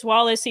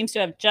Wallace seems to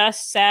have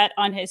just sat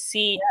on his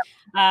seat.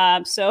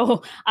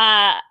 So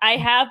I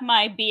have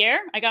my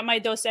beer. I got my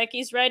Dos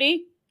Equis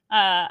ready.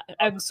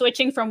 I'm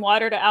switching from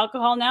water to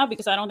alcohol now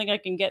because I don't think I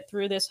can get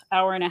through this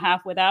hour and a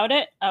half without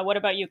it. What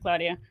about you,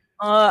 Claudia?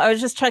 I was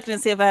just checking to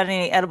see if I had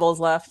any edibles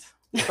left.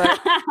 But...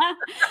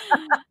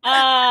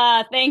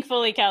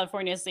 Thankfully,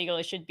 California is legal.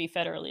 It should be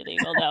federally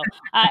legal, though.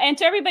 And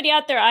to everybody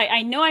out there,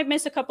 I know I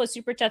missed a couple of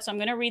super chats, so I'm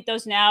going to read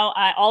those now.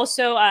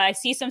 I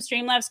see some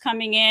Streamlabs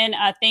coming in.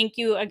 Thank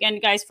you again,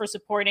 guys, for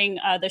supporting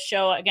the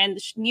show. Again,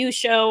 the new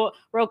show,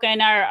 Roka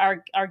and I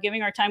are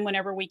giving our time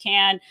whenever we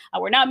can.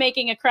 We're not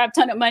making a crap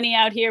ton of money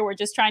out here. We're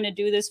just trying to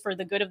do this for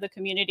the good of the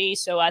community.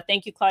 So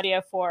thank you,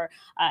 Claudia, for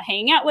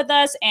hanging out with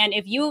us. And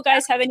if you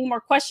guys have any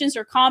more questions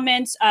or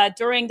comments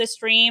during the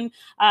stream,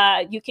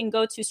 you can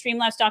go to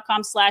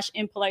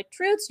streamlabs.com/impolite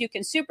truths. You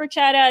can super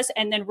chat us,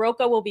 and then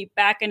Roka will be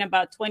back in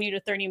about 20 to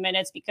 30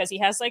 minutes because he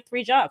has like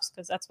 3 jobs,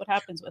 because that's what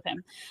happens with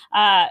him.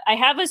 I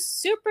have a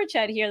super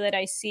chat here that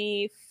I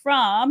see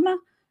from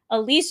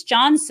Elise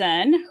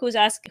Johnson, who's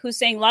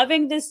saying,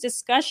 loving this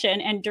discussion.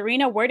 And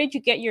Dorina, where did you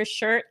get your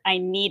shirt? I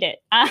need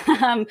it.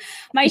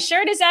 My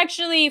shirt is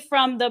actually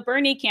from the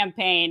Bernie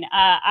campaign.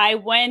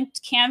 I went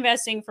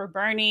canvassing for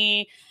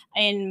Bernie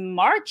in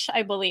March,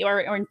 I believe,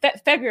 or in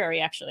February,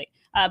 actually.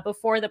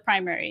 Before the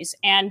primaries.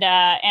 And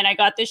I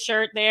got this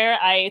shirt there.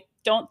 I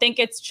don't think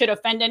it should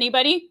offend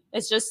anybody.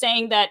 It's just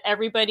saying that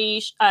everybody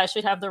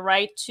should have the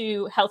right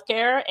to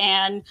healthcare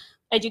and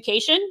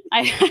education.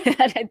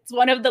 It's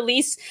one of the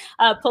least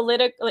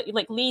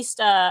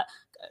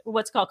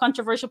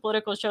controversial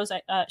political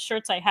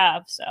shirts I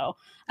have. So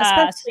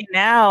especially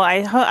now, I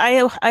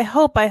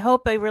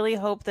really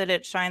hope that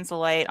it shines a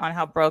light on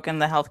how broken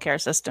the healthcare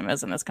system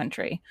is in this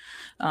country.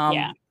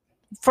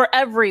 For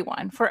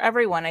everyone.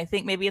 I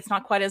think maybe it's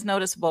not quite as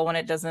noticeable when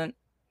it doesn't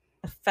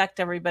affect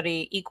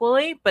everybody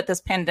equally, but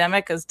this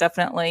pandemic has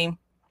definitely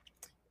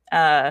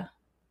done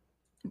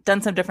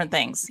some different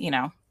things,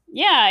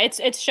 Yeah,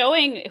 it's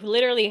showing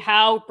literally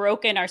how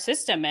broken our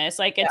system is.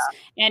 And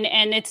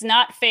it's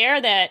not fair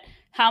that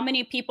how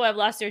many people have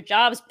lost their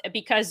jobs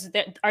because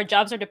our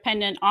jobs are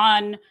dependent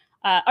on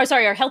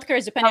our healthcare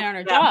is dependent on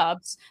our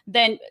jobs,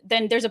 then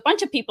there's a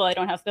bunch of people that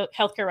don't have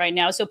healthcare right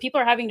now. So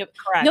people are having to,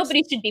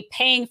 nobody should be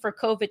paying for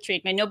COVID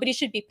treatment. Nobody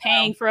should be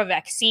paying for a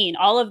vaccine.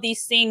 All of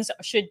these things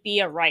should be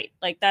a right.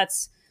 Like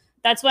that's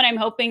what I'm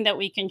hoping that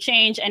we can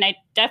change. And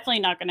definitely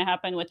not going to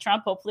happen with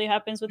Trump. Hopefully it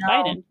happens with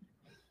Biden.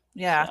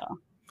 Yeah. So,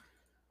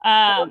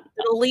 at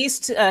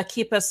least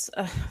keep us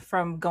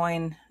from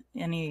going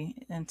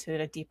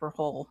into a deeper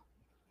hole.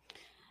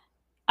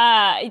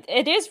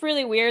 It is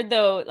really weird,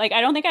 though. Like,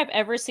 I don't think I've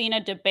ever seen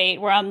a debate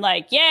where I'm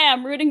like, yeah,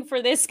 I'm rooting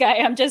for this guy.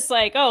 I'm just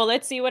like, oh,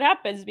 let's see what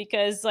happens,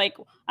 because like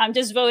I'm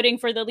just voting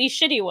for the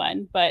least shitty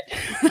one. But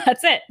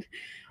that's it.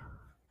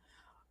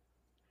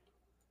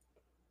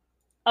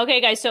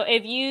 Okay, guys. So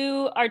if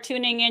you are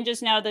tuning in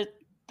just now, the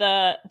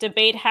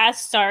debate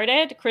has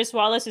started. Chris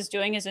Wallace is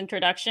doing his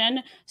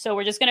introduction. So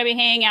we're just going to be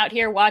hanging out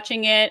here,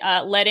 watching it,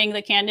 letting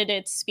the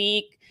candidates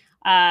speak,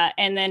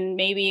 and then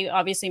maybe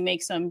obviously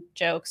make some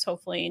jokes.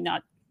 Hopefully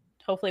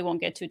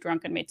won't get too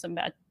drunk and made some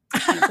bad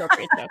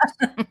inappropriate jokes.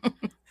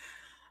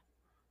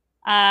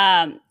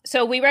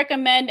 So we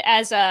recommend,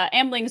 as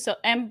Ambling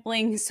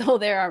Soul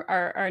there,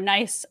 our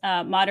nice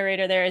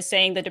moderator there, is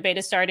saying the debate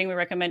is starting. We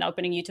recommend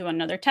opening you to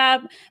another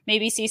tab,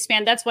 maybe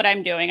C-SPAN. That's what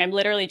I'm doing. I'm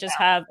literally just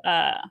have.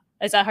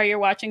 Is that how you're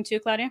watching too,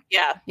 Claudia?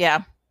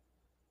 Yeah.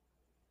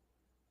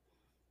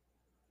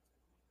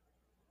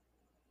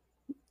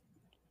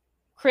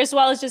 Chris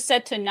Wallace just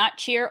said to not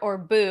cheer or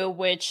boo,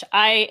 which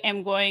I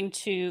am going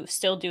to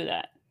still do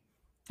that.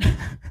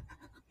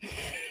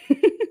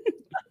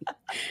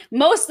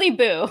 Mostly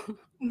boo.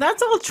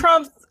 That's all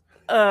Trump's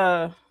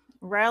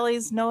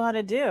rallies know how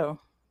to do.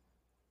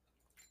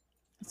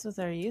 That's what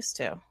they're used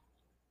to.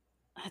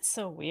 That's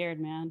so weird,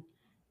 man.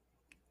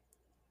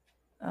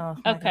 Oh,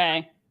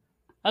 okay.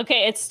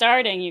 Okay, it's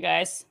starting, you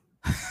guys.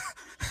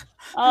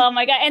 Oh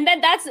my god. And then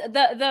that's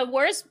the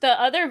worst,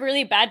 the other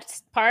really bad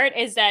part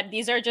is that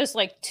these are just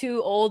like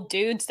two old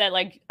dudes that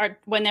like are,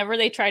 whenever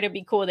they try to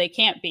be cool, they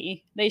can't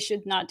be. They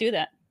should not do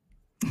that.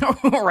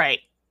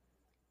 Right.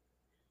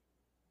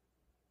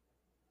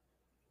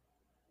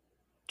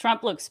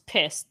 Trump looks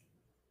pissed.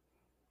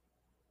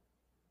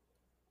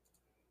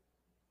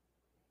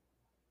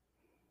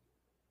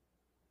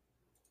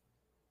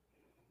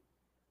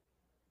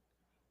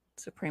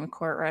 Supreme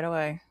Court right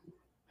away.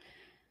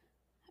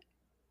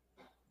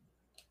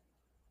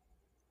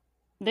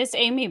 This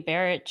Amy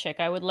Barrett chick,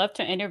 I would love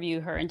to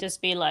interview her and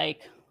just be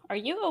like, are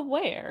you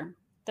aware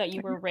that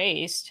you were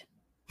raised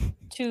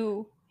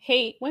to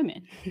hate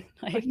women?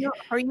 Like,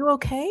 are you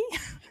okay?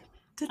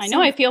 I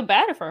know, I feel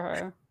bad for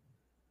her.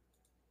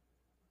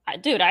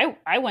 Dude,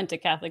 I went to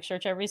Catholic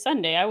church every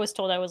Sunday. I was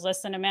told I was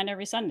less than a man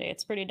every Sunday.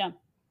 It's pretty dumb.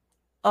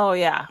 Oh,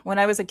 yeah. When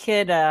I was a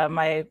kid,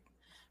 my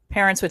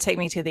parents would take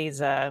me to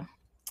these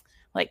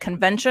like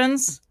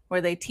conventions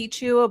where they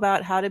teach you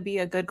about how to be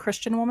a good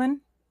Christian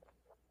woman.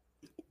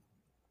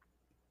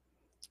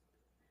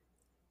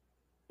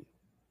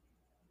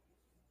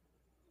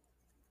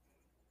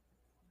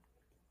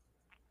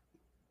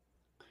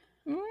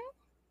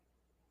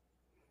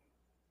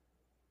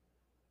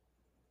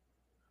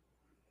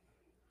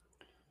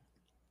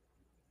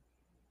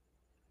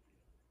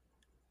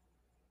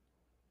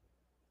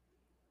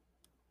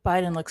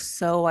 Biden looks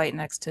so white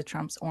next to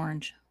Trump's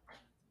orange.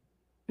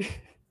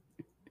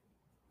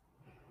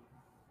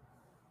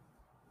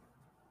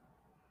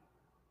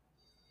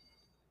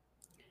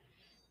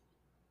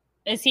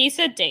 Is he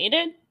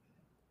sedated?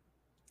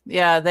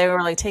 Yeah, they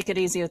were like, take it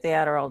easy with the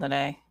Adderall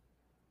today.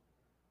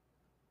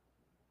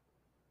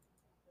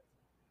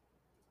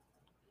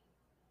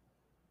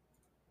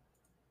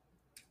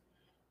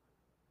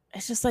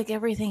 It's just like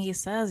everything he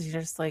says,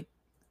 you're just like,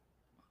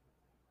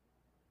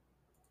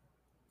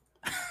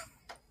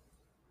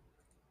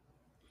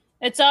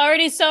 it's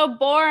already so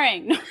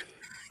boring.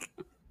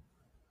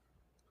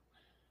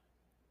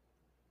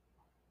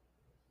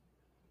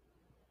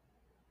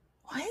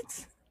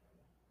 What?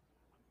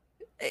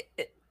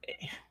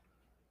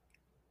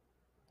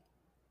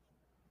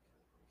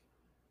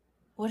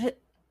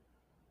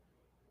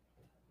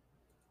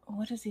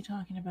 What is he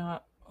talking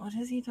about? What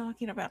is he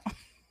talking about?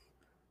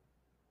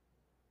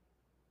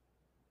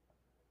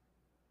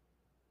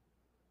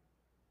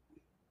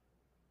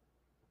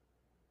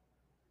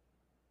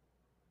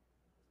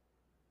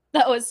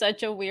 That was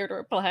such a weird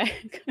reply.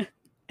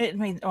 It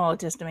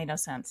just made no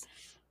sense.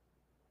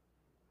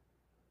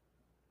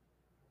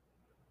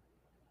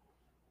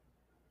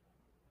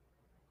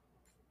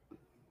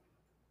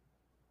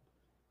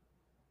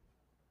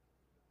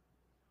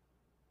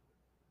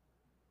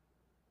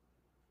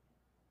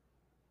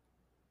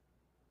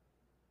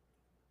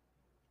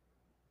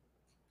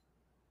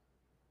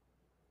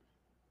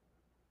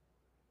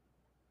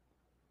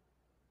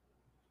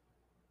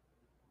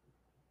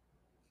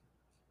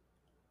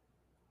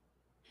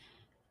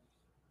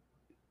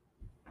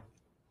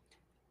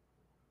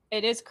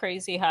 It is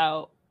crazy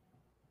how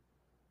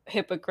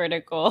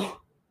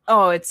hypocritical.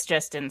 Oh, it's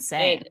just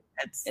insane.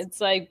 It's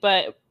like,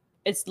 but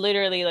it's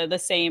literally like the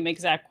same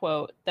exact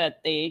quote that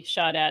they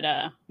shot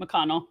at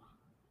McConnell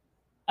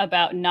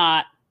about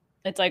not.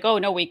 It's like, oh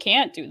no, we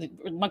can't do.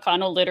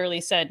 McConnell literally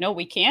said, no,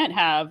 we can't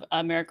have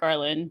Merrick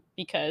Garland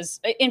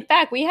because, in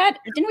fact,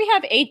 didn't we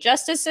have 8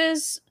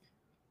 justices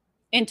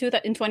in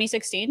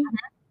 2016?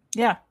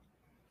 Yeah,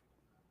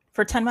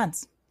 for 10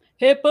 months.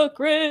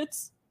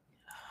 Hypocrites.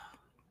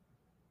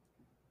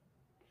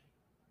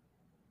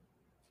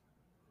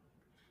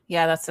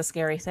 Yeah, that's the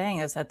scary thing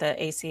is that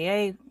the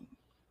ACA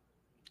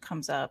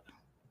comes up.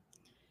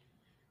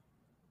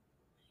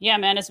 Yeah,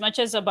 man, as much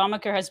as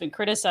Obamacare has been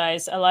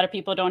criticized, a lot of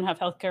people don't have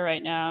healthcare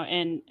right now,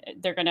 and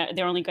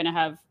they're only gonna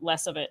have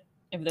less of it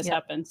if this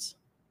happens.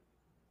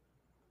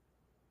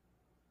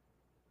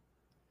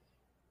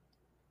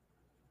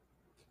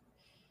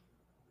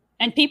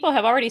 And people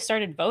have already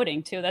started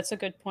voting too. That's a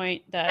good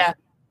point. That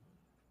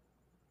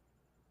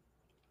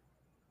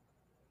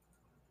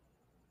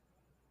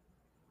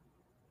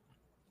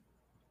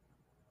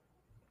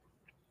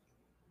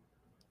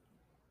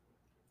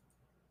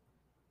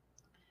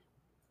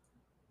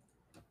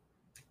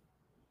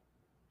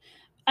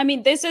I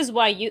mean, this is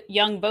why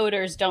young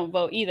voters don't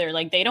vote either.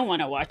 Like, they don't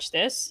want to watch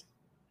this.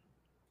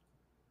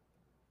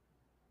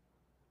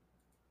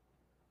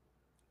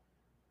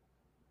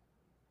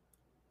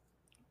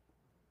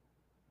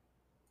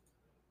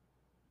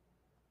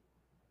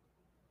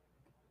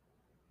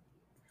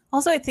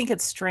 Also, I think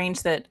it's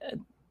strange that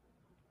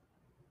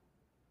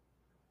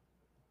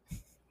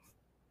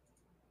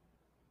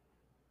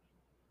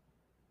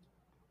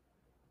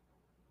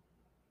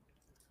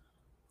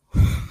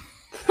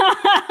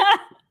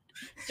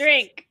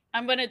Drink.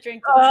 I'm gonna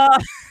drink.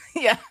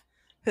 Yeah,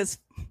 his.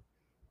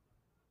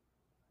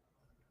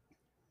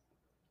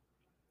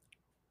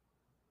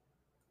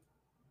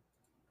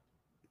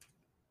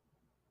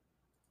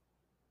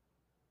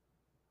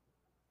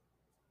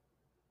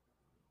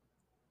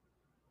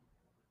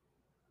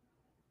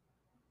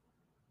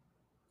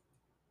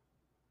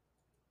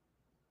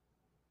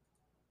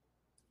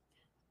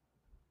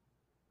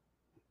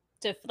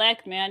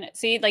 deflect, man.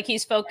 See, like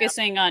he's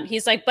focusing on.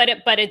 He's like, but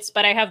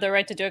I have the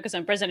right to do it because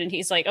I'm president.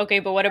 He's like, okay,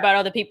 but what about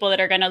all the people that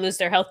are gonna lose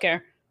their health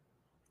care?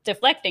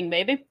 Deflecting,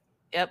 baby.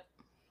 Yep.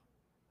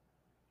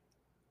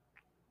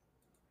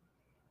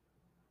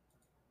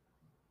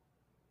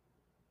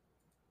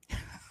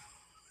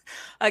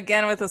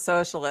 Again with a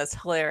socialist,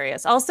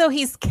 hilarious. Also,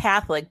 he's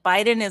Catholic.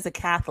 Biden is a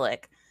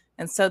Catholic,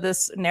 and so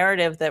this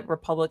narrative that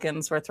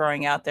Republicans were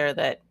throwing out there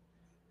that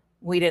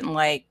we didn't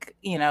like,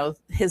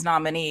 his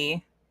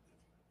nominee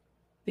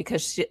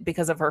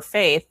because of her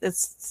faith,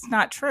 it's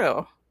not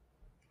true.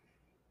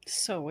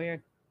 So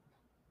weird.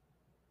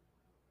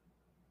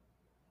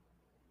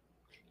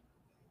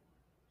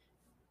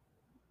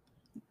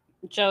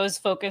 Joe's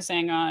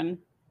focusing on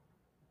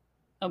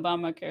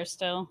Obamacare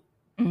still.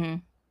 Mm-hmm.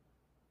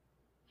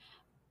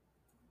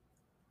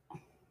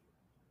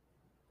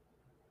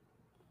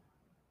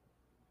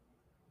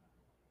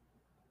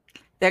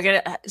 They're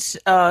gonna.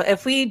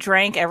 If we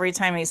drank every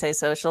time we say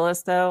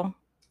socialist, though,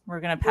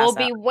 we're gonna pass. We'll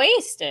be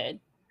wasted.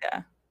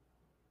 Yeah.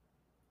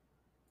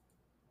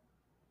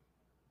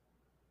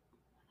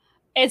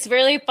 It's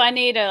really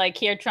funny to like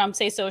hear Trump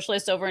say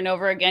socialist over and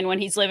over again when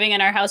he's living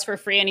in our house for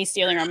free and he's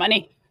stealing our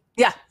money.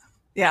 Yeah.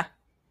 Yeah.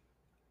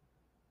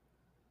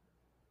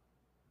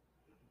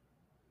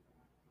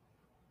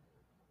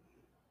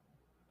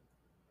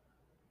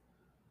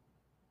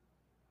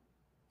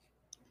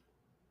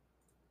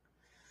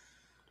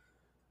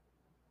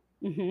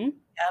 Mm-hmm.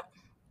 Yep.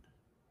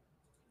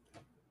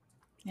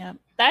 Yep.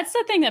 That's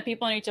the thing that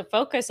people need to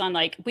focus on.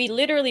 Like, we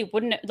literally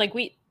wouldn't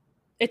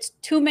it's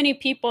too many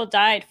people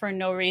died for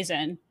no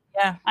reason.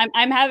 Yeah.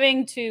 I'm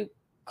having to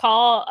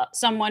call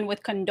someone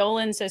with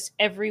condolences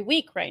every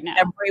week right now.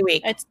 Every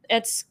week.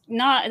 This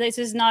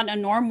is not a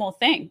normal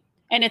thing.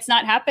 And it's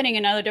not happening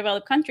in other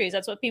developed countries.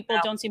 That's what people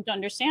don't seem to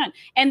understand.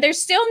 And there's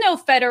still no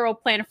federal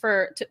plan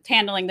for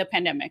handling the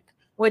pandemic.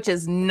 Which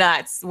is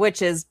nuts.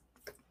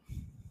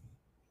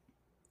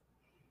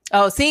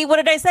 Oh, see, what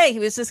did I say? He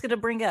was just going to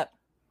bring up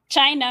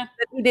China.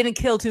 That he didn't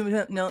kill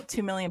 2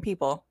 million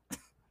people.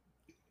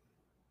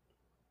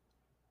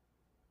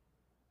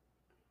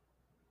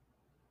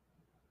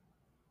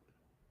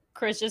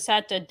 Chris just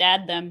had to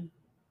dad them.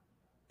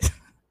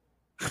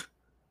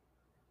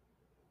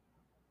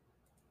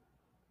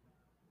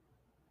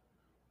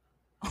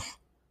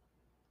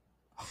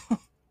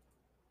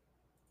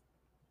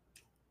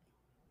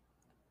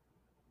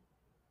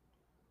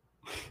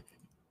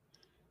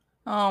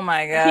 Oh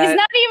my God. He's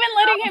not even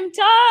letting him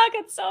talk.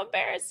 It's so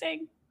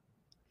embarrassing.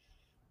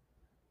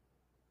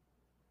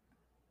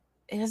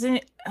 Isn't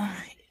it?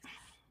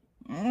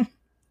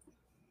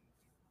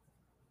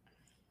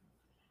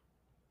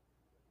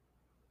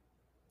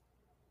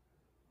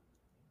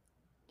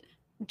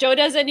 Joe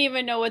doesn't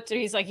even know what to.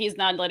 He's like, he's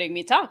not letting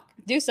me talk.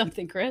 Do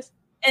something, Chris.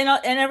 And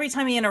every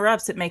time he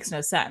interrupts, it makes no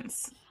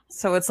sense.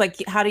 So it's like,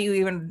 how do you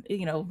even,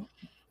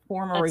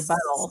 form a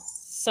rebuttal?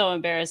 So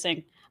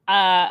embarrassing.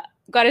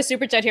 Got a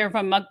super chat here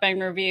from Mukbang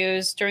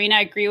Reviews. Doreen,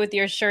 I agree with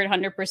your shirt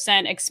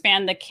 100%.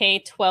 Expand the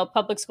K-12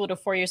 public school to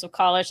 4 years of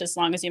college. As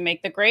long as you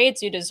make the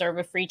grades, you deserve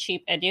a free,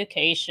 cheap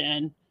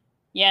education.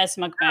 Yes,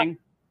 Mukbang.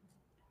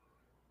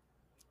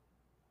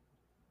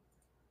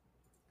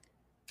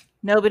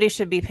 Nobody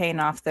should be paying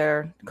off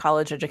their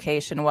college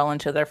education well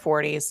into their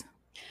 40s.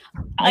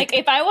 Like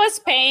if I was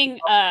paying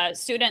my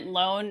student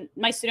loan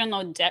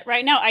debt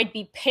right now, I'd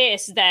be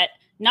pissed that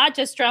not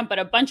just Trump, but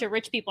a bunch of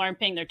rich people aren't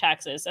paying their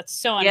taxes. That's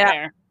so unfair.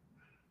 Yeah.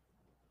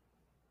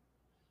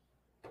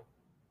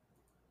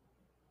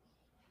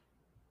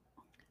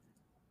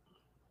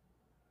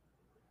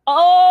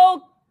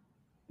 Oh,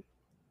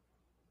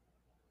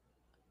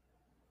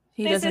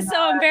 this is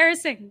so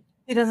embarrassing.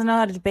 He doesn't know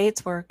how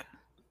debates work.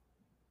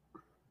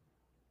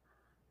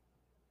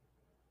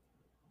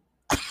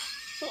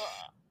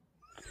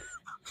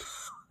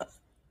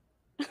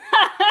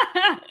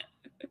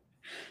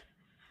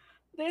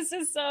 This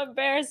is so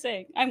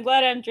embarrassing. I'm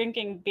glad I'm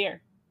drinking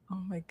beer.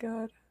 Oh my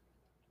God.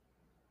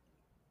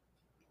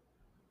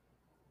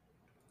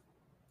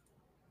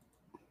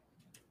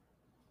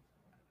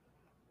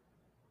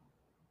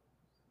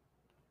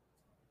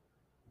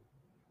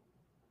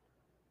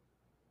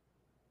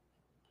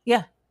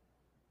 Yeah.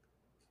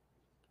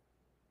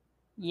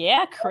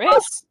 Yeah,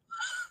 Chris.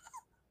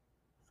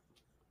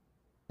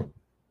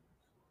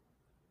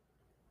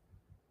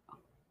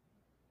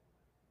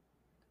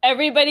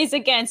 Everybody's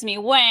against me.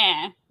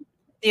 Wah.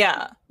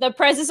 Yeah. The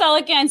press is all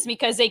against me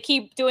because they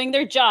keep doing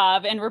their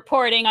job and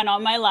reporting on all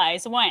my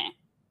lies. Wah.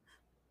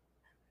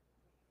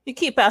 You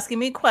keep asking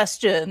me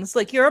questions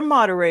like you're a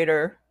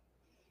moderator.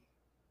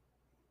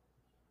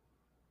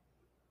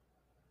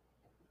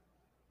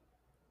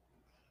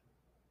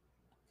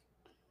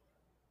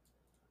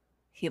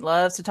 He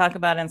loves to talk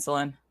about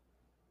insulin.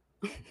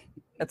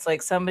 It's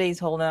like somebody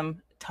told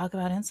him, talk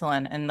about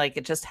insulin, and like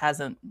it just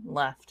hasn't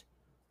left.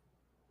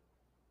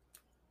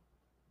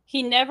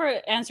 He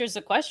never answers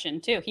the question,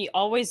 too. He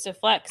always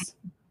deflects.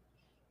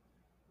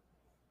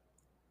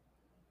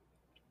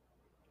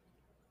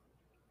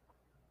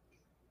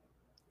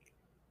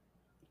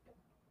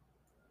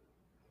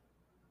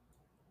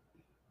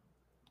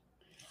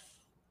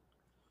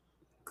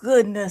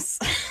 goodness.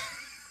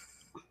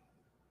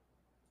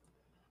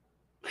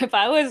 If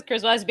I was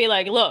Chris Wallace, I'd be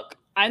like, look,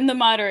 I'm the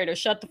moderator.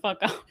 Shut the fuck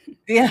up.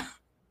 Yeah.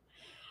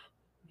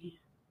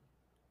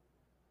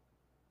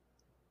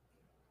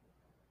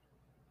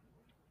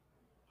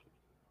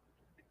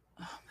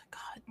 Oh my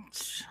God.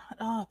 Shut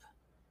up.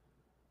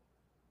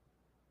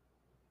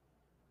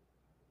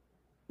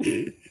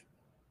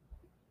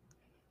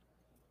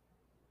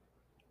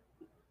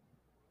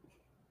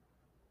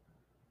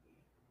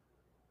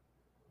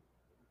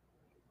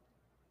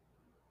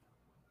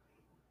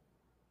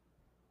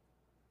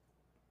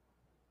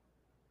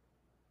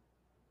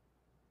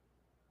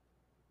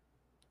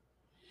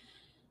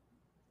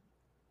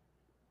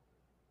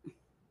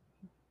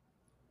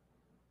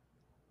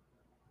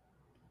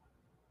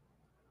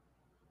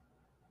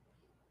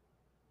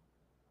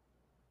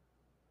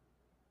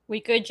 We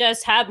could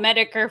just have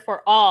Medicare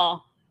for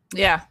all.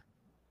 Yeah.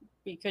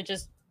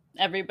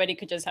 Everybody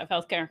could just have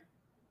healthcare.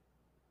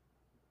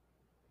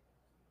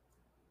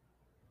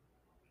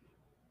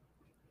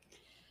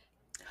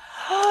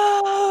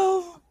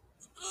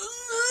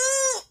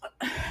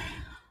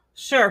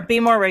 Sure, be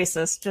more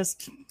racist.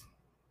 Just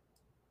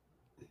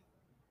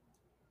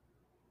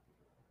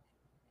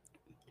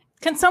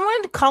can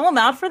someone call him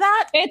out for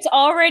that? It's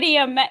already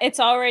a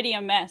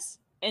mess,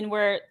 and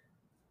we're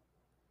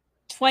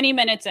 20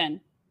 minutes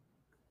in.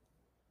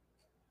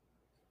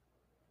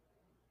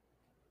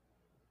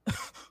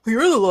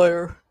 You're the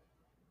lawyer.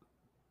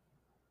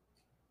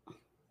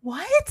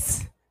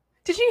 What?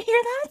 Did you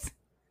hear that?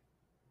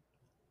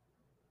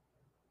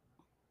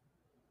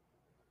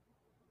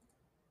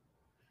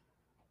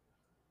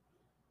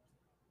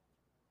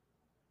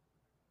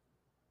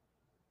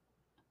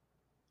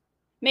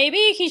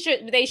 Maybe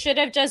they should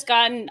have just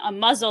gotten a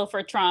muzzle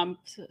for Trump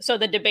so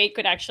the debate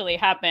could actually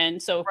happen.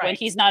 So when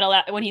he's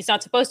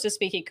not supposed to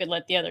speak, he could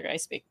let the other guy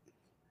speak.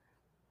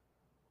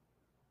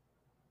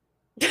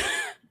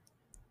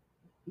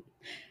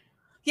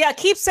 Yeah,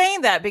 keep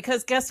saying that,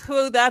 because guess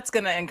who that's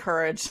going to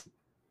encourage?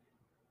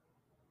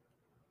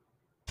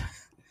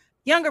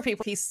 Younger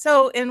people. He's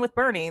so in with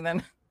Bernie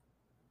then.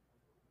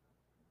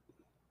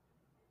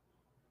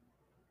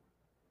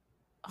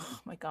 Oh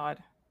my God.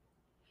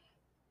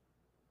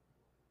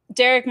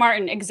 Derek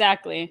Martin,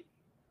 exactly.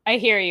 I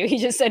hear you. He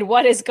just said,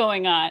 what is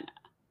going on?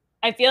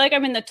 I feel like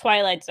I'm in the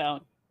Twilight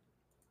Zone.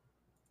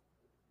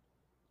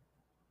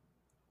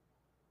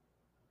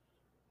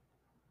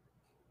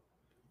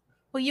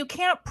 Well, you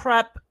can't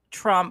prep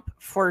Trump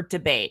for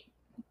debate.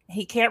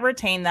 He can't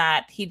retain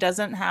that. He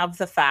doesn't have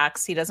the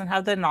facts. He doesn't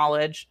have the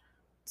knowledge.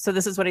 So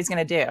this is what he's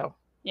going to do.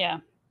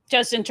 Yeah.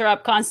 Just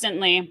interrupt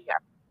constantly. Yeah.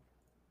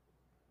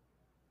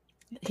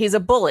 He's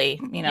a bully.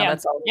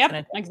 That's all he's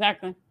going to do.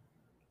 Exactly.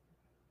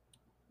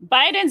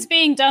 Biden's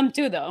being dumb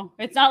too, though.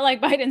 It's not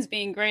like Biden's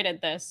being great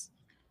at this.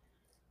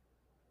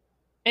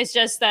 It's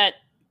just that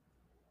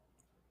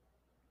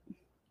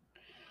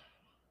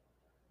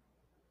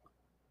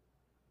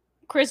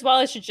Chris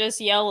Wallace should just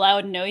yell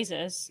loud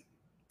noises.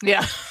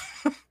 Yeah.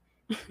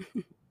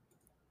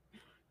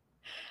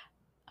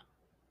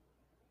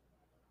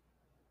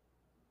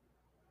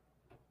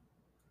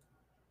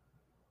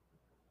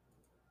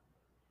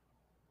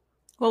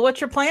 Well,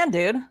 what's your plan,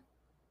 dude?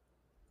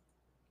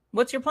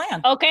 What's your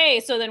plan?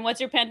 Okay, so then what's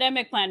your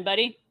pandemic plan,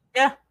 buddy?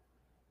 Yeah.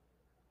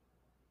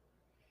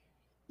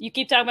 You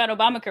keep talking about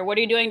Obamacare. What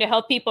are you doing to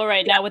help people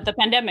right now with the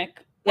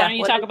pandemic? Why don't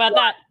you talk about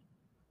that?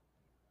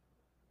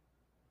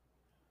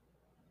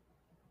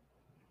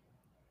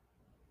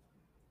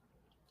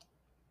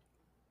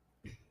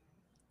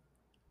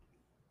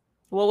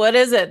 Well, what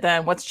is it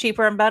then? What's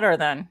cheaper and better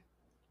then?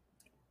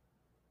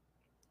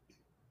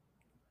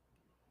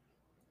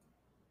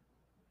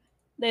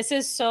 This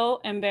is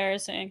so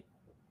embarrassing.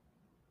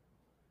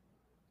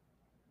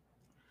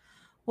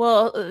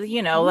 Well,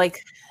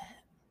 like,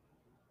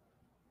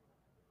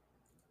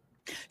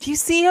 do you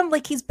see him?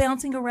 Like, he's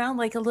bouncing around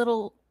like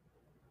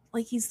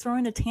like he's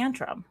throwing a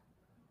tantrum.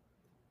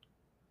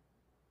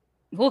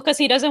 Well, because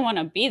he doesn't want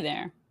to be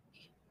there.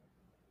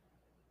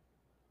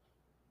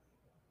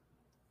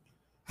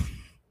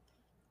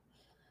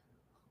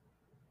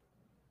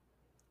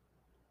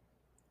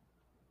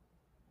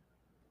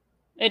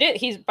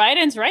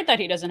 Biden's right that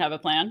he doesn't have a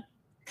plan.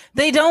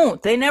 They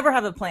don't. They never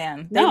have a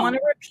plan. They want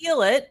to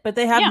repeal it, but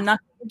they have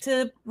nothing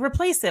to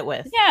replace it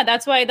with. Yeah,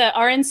 that's why the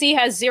RNC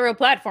has zero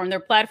platform.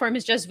 Their platform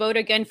is just vote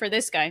again for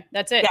this guy.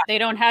 That's it. Yeah. They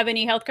don't have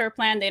any healthcare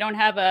plan. They don't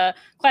have a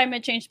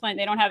climate change plan.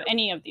 They don't have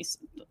any of these.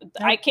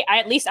 No.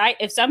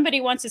 If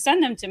somebody wants to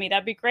send them to me,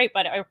 that'd be great.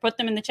 But I put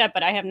them in the chat.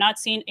 But I have not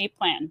seen a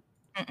plan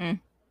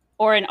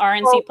or an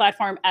RNC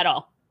platform at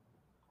all.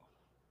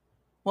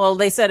 Well,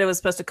 they said it was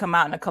supposed to come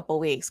out in a couple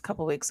weeks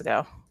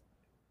ago.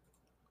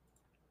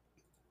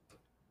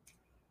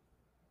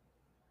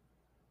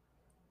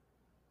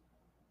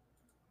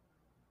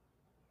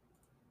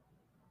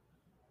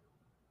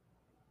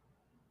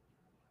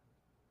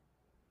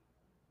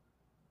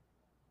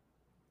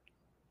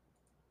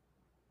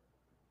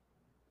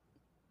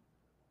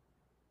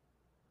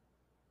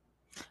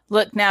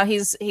 Look, now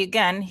he's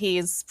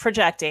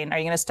projecting. Are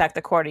you going to stack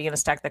the court? Are you going to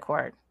stack the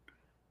court?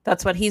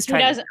 That's what he's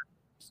trying to do.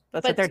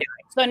 That's what they're doing.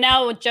 So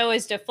now Joe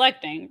is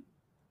deflecting,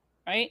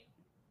 right?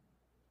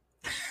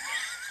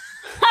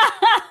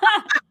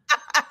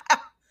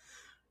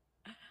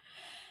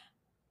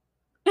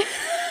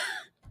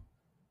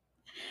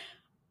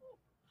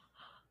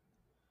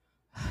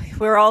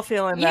 We're all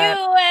feeling that.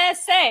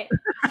 USA.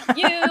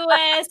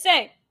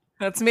 USA.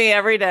 That's me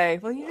every day.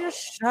 Will you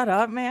just shut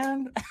up,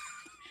 man?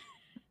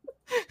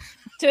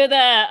 To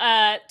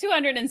the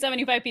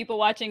 275 people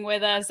watching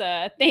with us,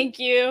 thank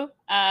you.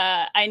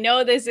 I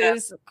know this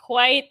is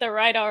quite the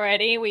ride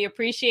already. We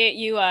appreciate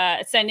you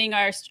sending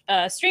our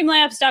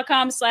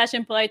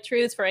streamlabs.com/impolite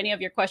truths for any of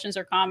your questions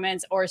or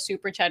comments, or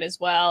super chat as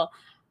well.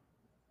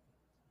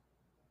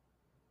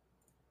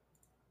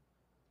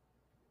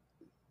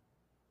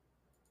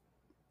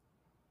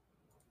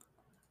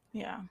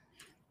 Yeah.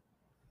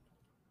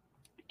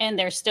 And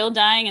they're still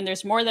dying, and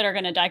there's more that are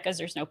going to die because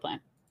there's no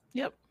plan.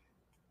 Yep.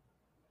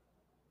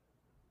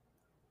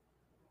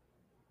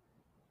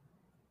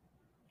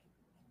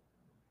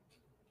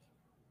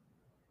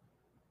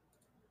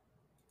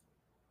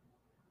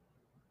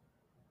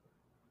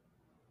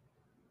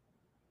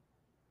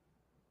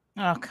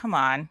 Oh, come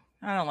on.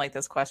 I don't like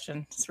this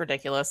question. It's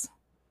ridiculous.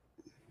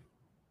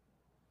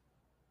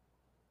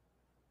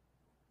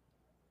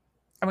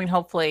 I mean,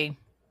 hopefully.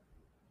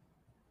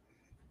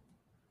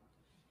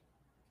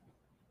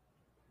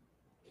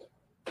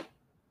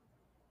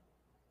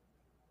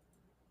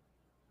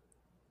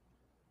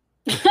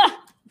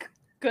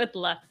 Good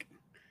luck.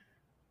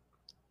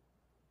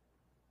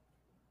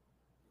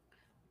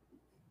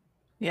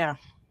 Yeah.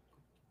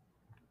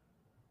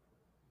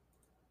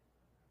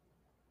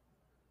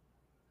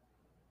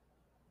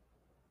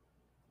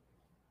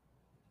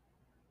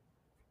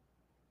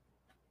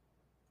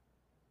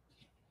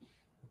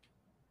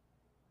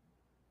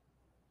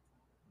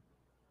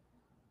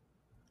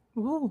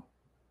 Ooh.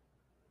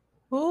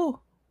 Ooh.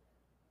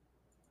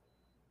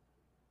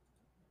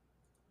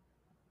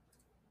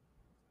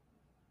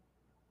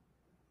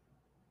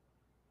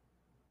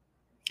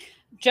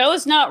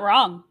 Joe's not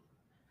wrong.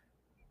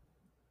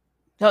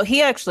 No,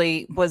 he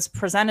actually was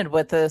presented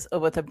with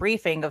a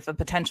briefing of a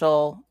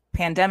potential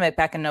pandemic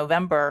back in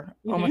November,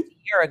 almost a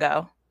year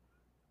ago.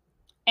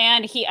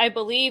 And I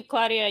believe,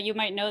 Claudia, you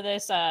might know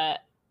this,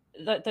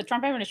 the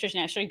Trump administration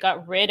actually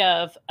got rid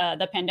of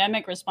the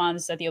pandemic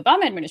response that the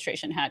Obama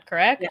administration had,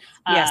 correct?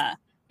 Yes.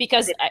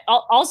 Because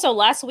also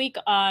last week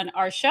on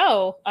our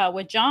show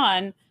with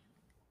John,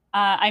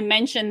 I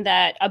mentioned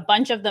that a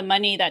bunch of the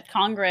money that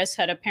Congress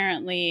had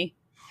apparently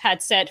had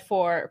set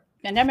for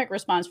pandemic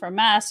response, for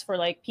masks, for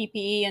like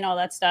PPE and all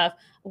that stuff,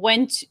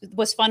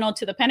 was funneled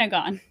to the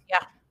Pentagon.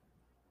 Yeah.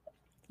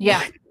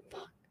 Yeah.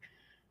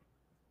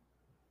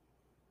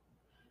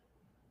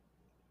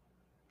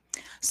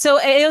 So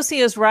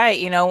AOC is right.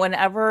 You know,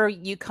 whenever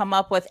you come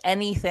up with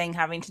anything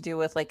having to do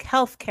with like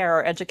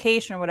healthcare or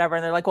education or whatever,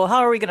 and they're like, well,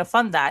 how are we going to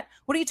fund that?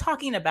 What are you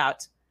talking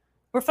about?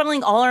 We're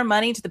funneling all our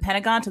money to the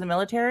Pentagon, to the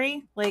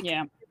military. Like,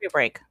 yeah. Give me a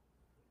break.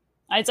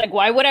 It's like,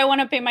 why would I want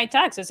to pay my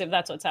taxes if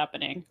that's what's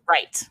happening?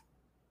 Right.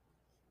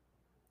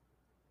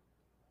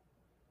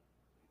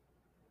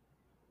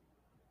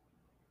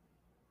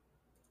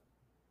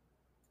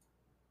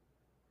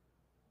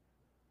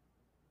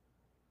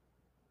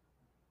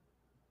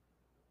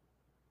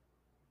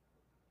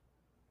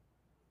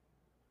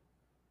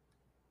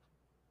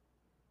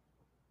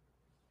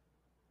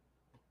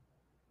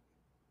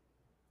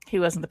 He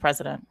wasn't the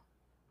president.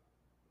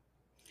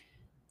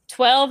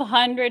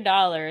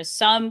 $1,200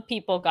 some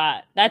people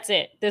got. That's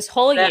it. This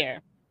whole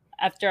year,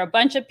 after a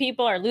bunch of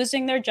people are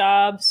losing their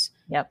jobs,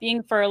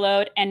 being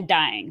furloughed, and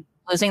dying.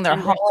 Losing their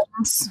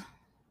homes.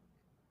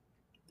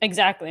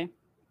 Exactly.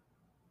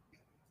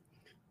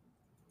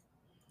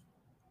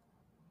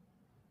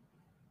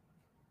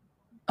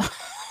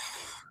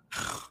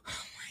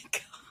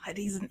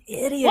 He's an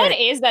idiot. What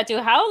is that, dude?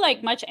 How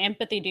much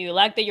empathy do you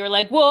lack that you're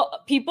like,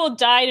 well, people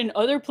died in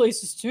other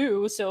places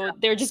too, so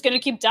they're just gonna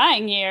keep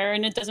dying here,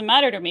 and it doesn't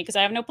matter to me because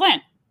I have no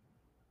plan.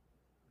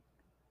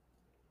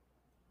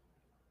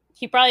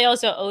 He probably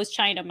also owes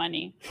China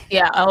money.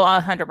 Yeah,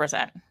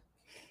 100%.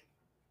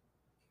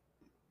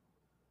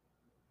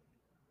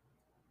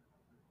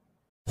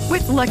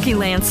 With Lucky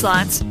Land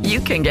Slots,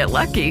 you can get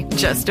lucky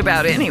just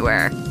about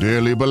anywhere.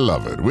 Dearly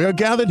beloved, we are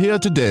gathered here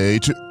today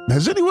to...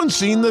 Has anyone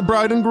seen the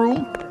bride and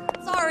groom?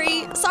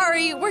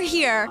 Sorry, we're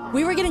here.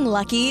 We were getting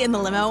lucky in the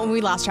limo and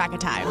we lost track of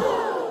time.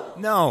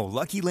 No,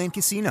 Lucky Land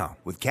Casino,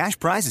 with cash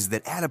prizes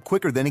that add up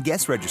quicker than a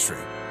guest registry.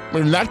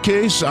 In that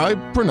case, I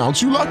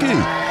pronounce you lucky.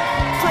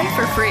 Play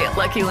for free at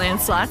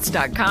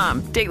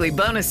LuckyLandSlots.com. Daily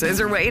bonuses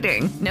are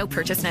waiting. No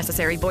purchase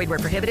necessary. Void where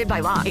prohibited by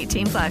law.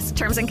 18+.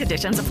 Terms and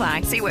conditions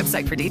apply. See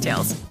website for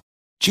details.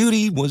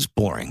 Judy was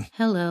boring.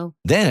 Hello.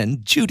 Then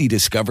Judy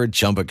discovered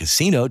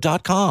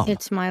ChumbaCasino.com.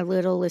 It's my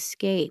little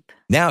escape.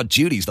 Now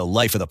Judy's the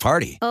life of the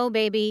party. Oh,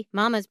 baby,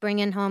 mama's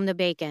bringing home the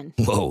bacon.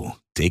 Whoa,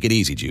 take it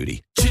easy,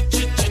 Judy.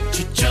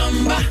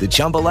 The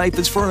Chumba life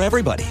is for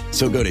everybody.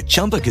 So go to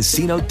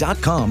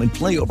ChumbaCasino.com and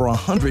play over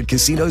 100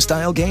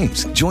 casino-style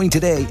games. Join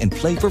today and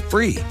play for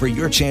free for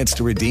your chance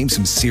to redeem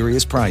some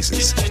serious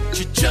prizes.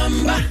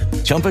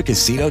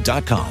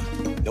 ChumbaCasino.com.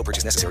 No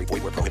purchase necessary.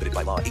 Void where prohibited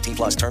by law. 18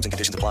 plus terms and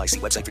conditions apply. See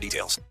website for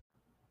details.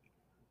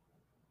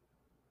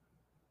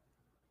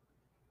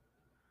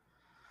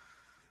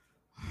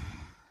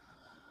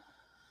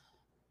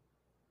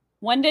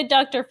 When did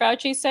Dr.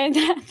 Fauci say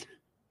that?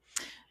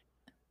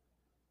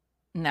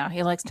 No,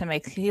 he likes to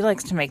make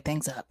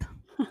things up.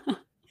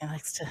 He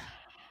likes to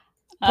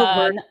put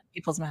words in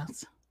people's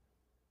mouths.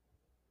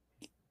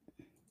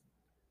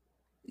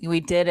 We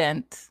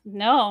didn't.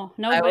 No,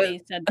 nobody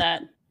said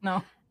that.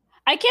 No.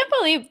 I can't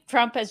believe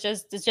Trump has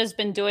just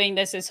been doing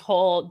this his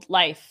whole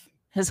life.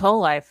 His whole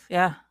life,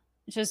 yeah.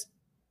 Just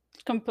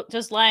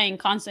lying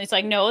constantly. It's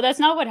like, no, that's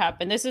not what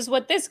happened. This is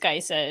what this guy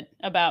said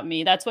about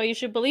me. That's why you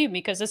should believe me,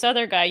 because this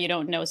other guy you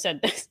don't know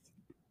said this.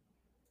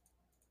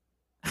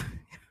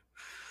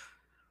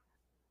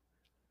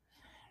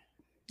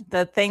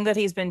 The thing that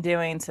he's been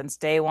doing since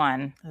day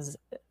one is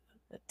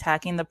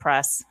attacking the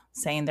press,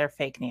 saying they're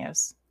fake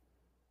news.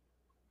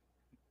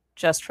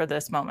 Just for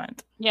this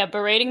moment. Yeah,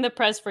 berating the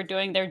press for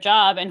doing their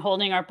job and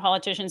holding our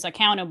politicians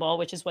accountable,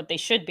 which is what they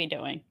should be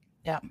doing.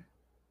 Yeah.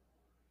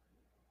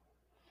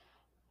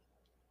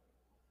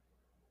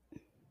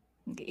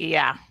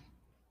 Yeah.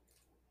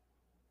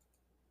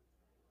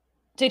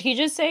 Did he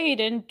just say he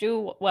didn't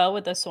do well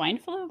with the swine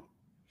flu?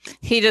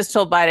 He just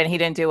told Biden he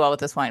didn't do well with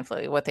the swine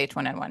flu, with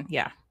H1N1.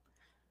 Yeah.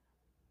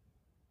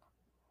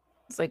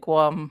 It's like,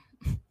 well, I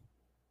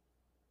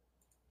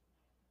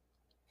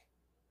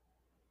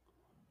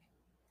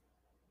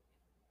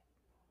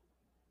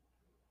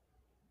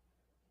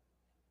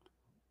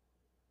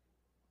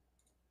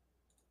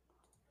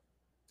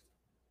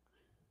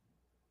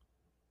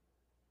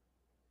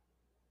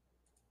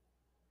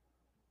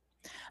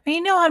mean,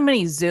 you know how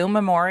many Zoom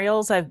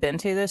memorials I've been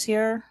to this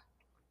year?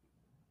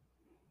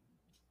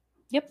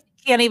 Yep.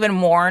 Can't even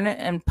mourn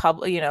in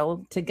public,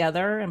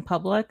 together in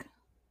public.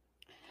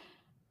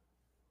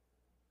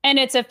 And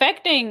it's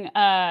affecting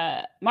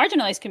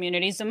marginalized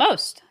communities the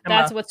most.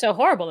 That's what's so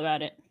horrible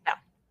about it. Yeah.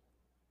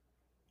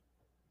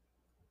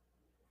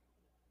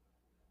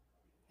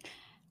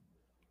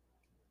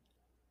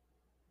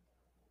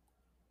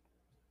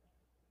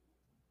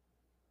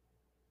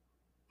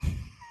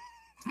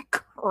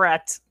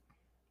 Correct.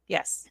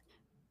 Yes.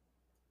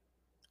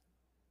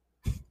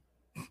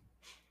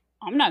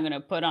 I'm not going to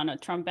put on a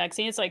Trump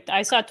vaccine. It's like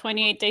I saw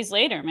 28 days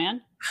later,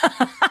 man.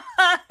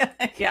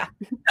 Yeah.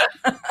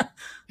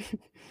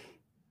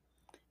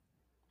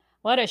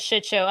 What a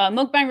shit show.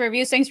 Mukbang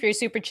Reviews, thanks for your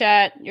super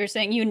chat. You're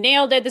saying you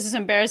nailed it. This is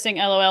embarrassing.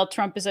 LOL.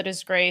 Trump is a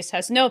disgrace,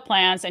 has no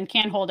plans, and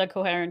can't hold a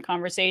coherent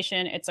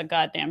conversation. It's a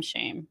goddamn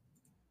shame.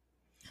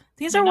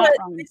 These are what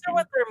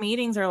their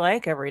meetings are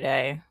like every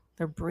day.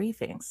 Their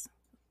briefings.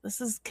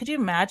 Could you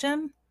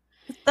imagine?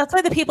 That's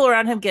why the people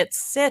around him get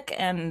sick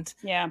and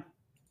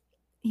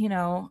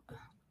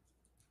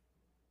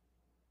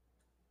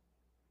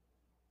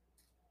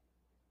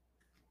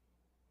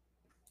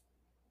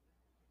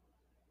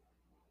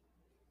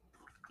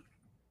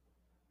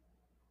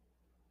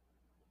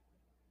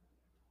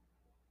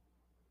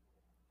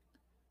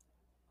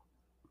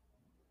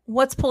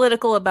what's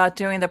political about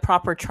doing the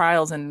proper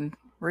trials and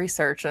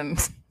research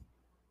and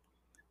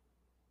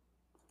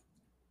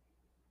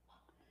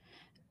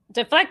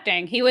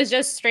deflecting? He was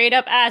just straight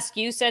up asked,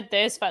 you said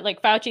this, but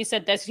like Fauci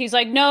said this. He's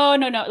like, no.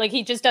 Like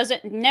he just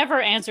never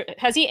answer.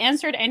 Has he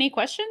answered any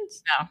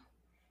questions? No.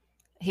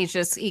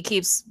 He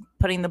keeps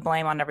putting the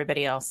blame on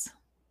everybody else.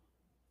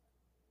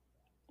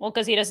 Well,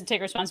 because he doesn't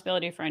take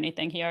responsibility for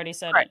anything. He already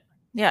said it.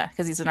 Yeah,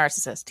 because he's a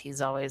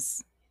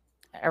narcissist.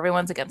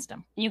 Everyone's against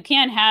him. You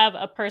can't have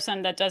a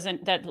person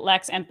that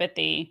lacks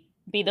empathy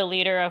be the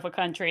leader of a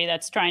country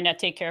that's trying to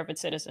take care of its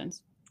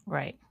citizens.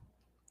 Right.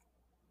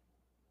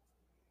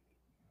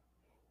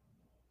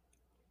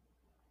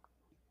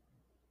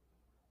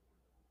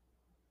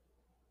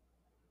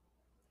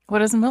 What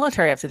does the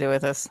military have to do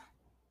with this?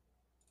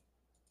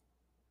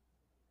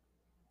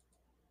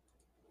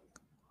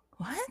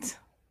 What?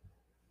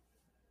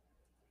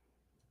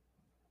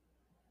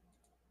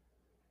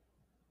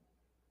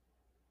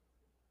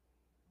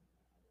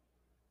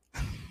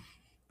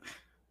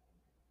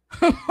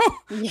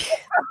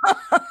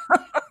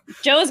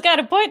 Joe's got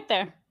a point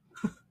there.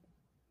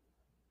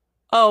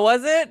 Oh,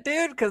 was it,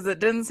 dude? Because it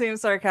didn't seem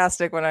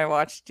sarcastic when I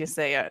watched you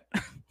say it.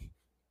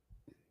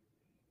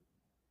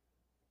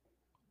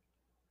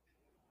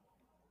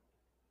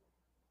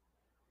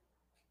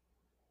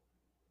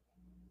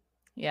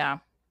 Yeah.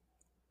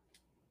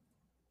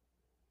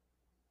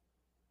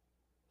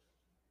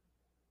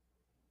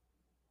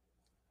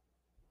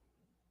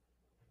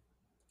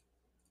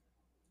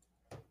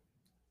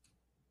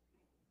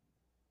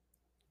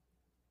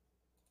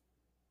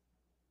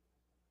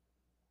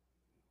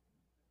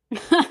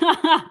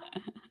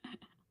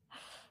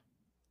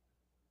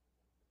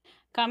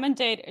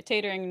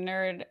 Commentating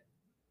nerd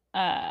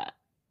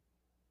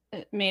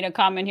made a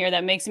comment here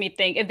that makes me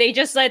think if they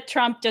just let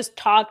Trump just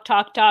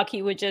talk,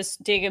 he would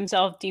just dig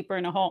himself deeper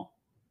in a hole.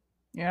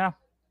 Yeah.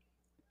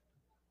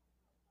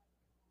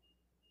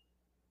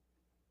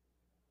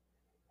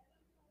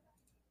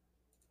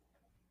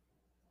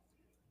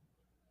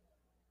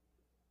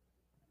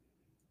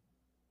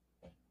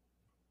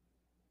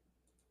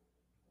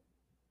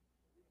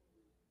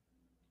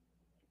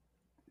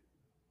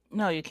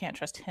 No, you can't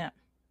trust him.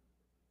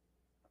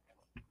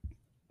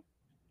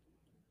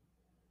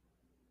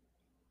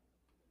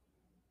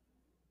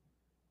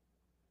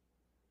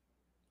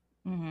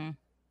 Mm-hmm.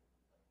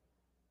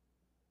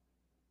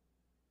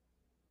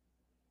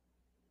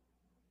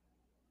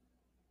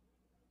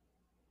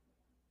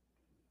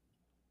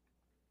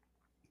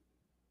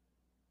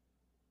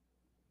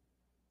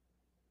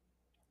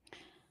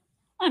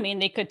 I mean,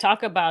 they could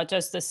talk about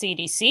just the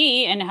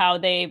CDC and how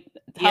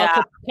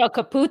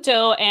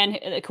Caputo and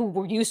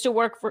who used to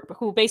work for,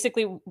 who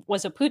basically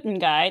was a Putin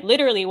guy,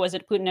 literally was a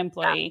Putin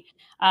employee.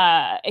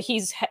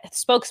 He's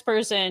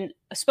spokesperson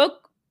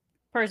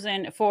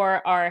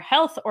for our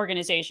health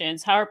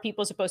organizations. How are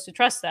people supposed to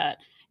trust that?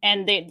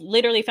 And they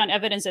literally found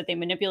evidence that they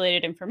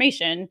manipulated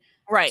information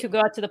to go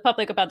out to the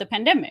public about the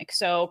pandemic.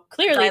 So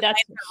clearly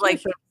that's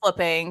like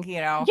flipping,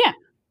 you know. Yeah.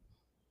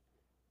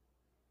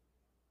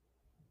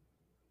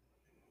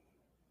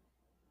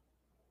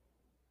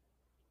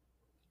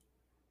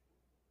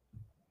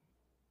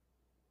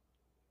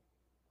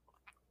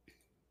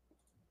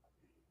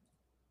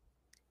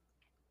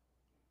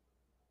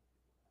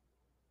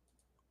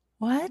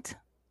 What?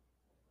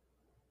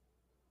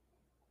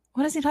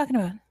 What is he talking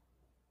about?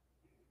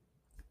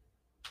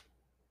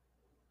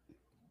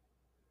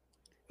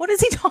 What is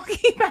he talking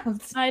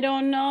about? I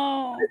don't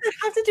know. What does it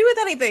have to do with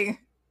anything?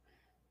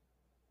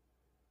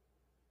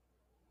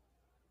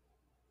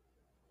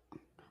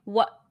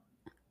 What?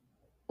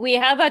 We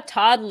have a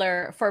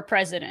toddler for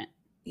president.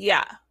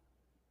 Yeah.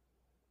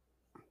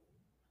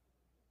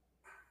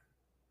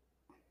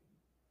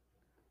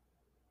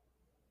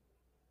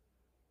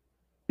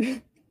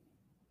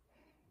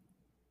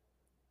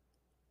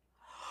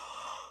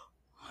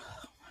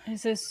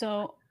 This is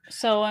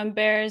so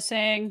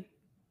embarrassing.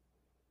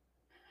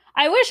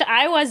 I wish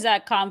I was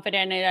that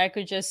confident and I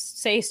could just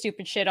say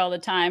stupid shit all the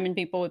time and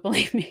people would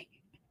believe me.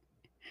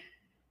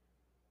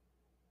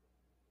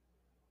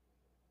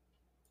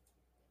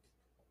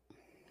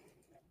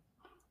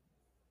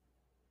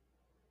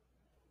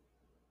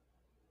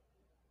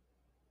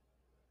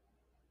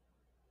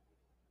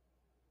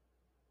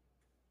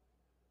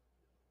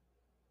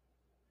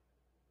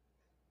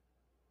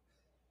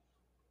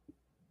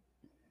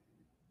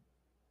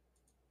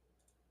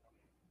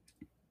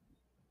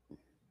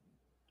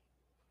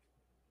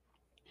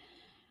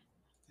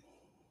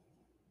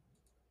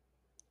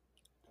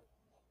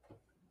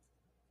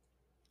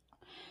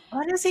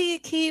 Why does he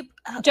keep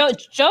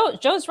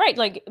Joe's right.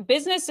 Like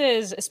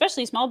businesses,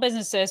 especially small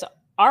businesses,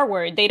 are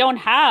worried. They don't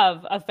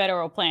have a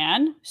federal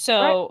plan.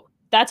 So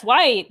that's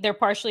why they're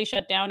partially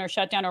shut down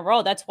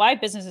overall. That's why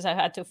businesses have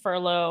had to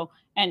furlough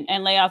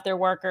and lay off their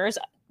workers.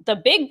 The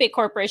big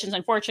corporations,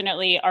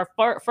 unfortunately, are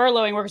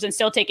furloughing workers and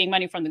still taking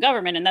money from the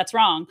government, and that's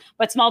wrong.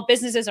 But small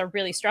businesses are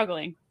really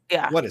struggling.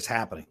 Yeah. What is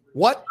happening?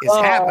 What is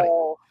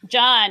happening?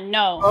 John,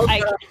 no.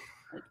 Okay.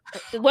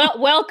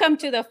 Welcome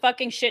to the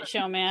fucking shit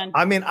show, man.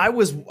 I mean, I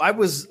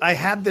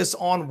had this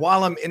on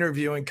while I'm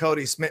interviewing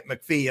Cody Smith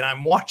McPhee, and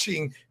I'm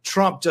watching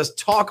Trump just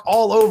talk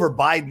all over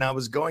Biden. I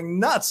was going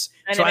nuts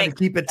trying to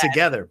keep it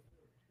together.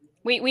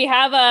 We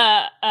have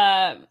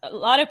a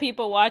lot of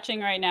people watching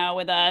right now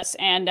with us,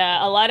 and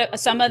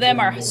some of them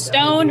are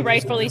stoned,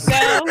 rightfully so.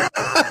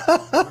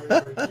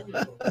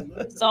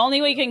 It's the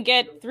only way we can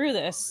get through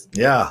this.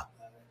 Yeah.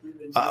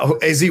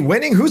 Is he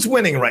winning? Who's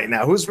winning right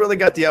now? Who's really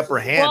got the upper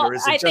hand, or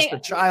is it just a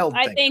child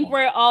thing? I think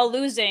we're all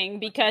losing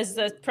because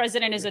the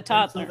president is a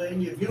toddler.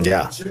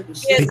 Yeah.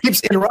 He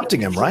keeps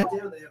interrupting him, right?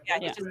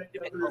 Yeah.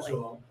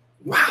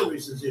 Wow.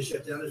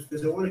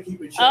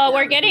 Oh,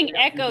 we're getting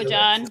echo,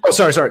 John. Oh,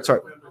 sorry.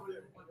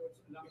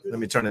 Let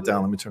me turn it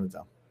down. In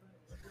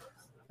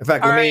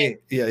fact,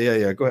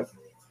 yeah. Go ahead.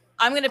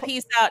 I'm going to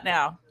peace out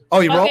now. Oh,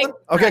 you rolling?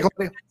 Okay,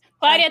 Claudia.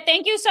 Claudia,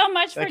 thank you so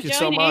much for joining. Thank you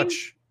so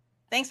much.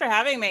 Thanks for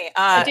having me.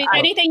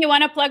 Anything you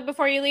want to plug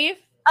before you leave?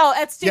 Oh,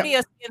 at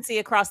Studio CNC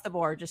across the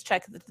board. Just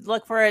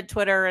look for it,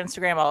 Twitter,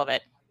 Instagram, all of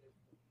it.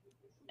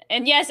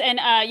 And yes, and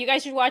you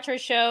guys should watch her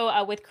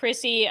show with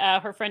Chrissy,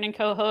 her friend and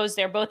co-host.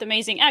 They're both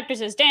amazing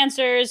actresses,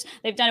 dancers.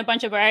 They've done a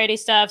bunch of variety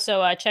stuff.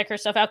 So check her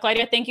stuff out.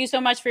 Claudia, thank you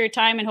so much for your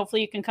time. And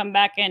hopefully you can come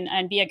back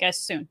and be a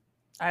guest soon.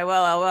 I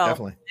will.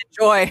 Definitely.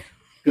 Enjoy.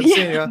 Good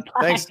seeing you.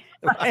 Thanks.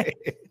 Bye.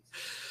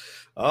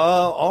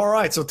 All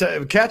right. So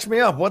catch me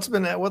up. What's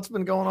been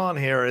going on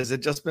here? Has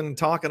it just been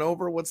talking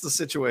over? What's the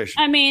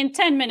situation? I mean,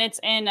 10 minutes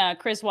in,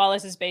 Chris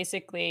Wallace is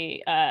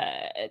basically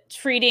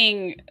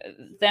treating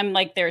them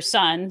like they're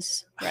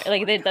sons,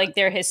 right? Like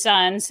they're his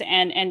sons,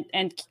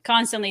 and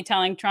constantly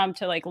telling Trump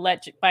to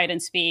let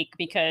Biden speak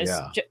because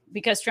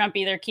Trump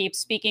either keeps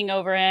speaking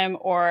over him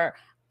or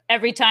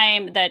every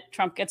time that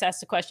Trump gets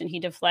asked a question, he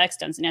deflects,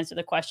 doesn't answer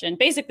the question.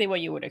 Basically, what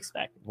you would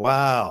expect.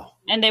 Wow.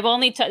 And they've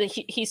only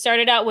he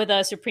started out with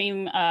a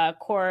Supreme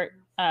Court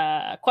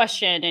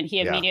question, and he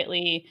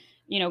immediately,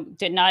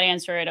 did not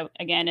answer it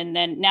again. And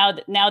then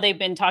now they've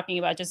been talking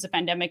about just the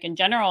pandemic in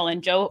general.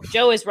 And Joe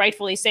is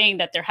rightfully saying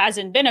that there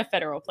hasn't been a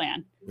federal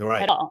plan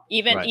at all,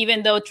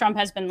 even though Trump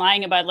has been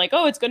lying about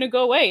it's going to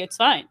go away. It's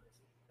fine.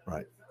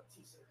 Right.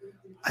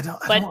 I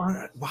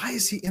don't why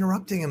is he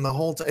interrupting him the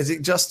whole time? Is he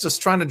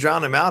just trying to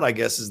drown him out? I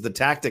guess is the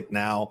tactic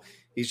now.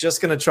 He's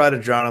just going to try to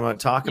drown him out,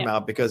 talk him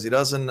out because he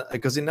knows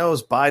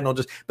Biden will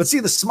just. But see,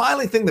 the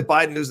smiling thing that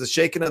Biden does, the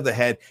shaking of the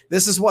head.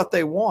 This is what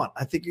they want.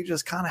 I think you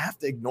just kind of have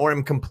to ignore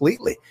him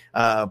completely.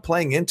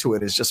 Playing into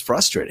it is just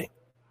frustrating.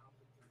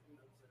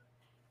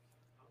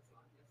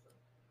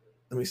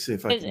 Let me see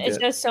if I can. It's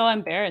just so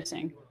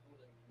embarrassing.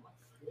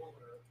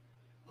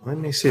 Let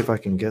me see if I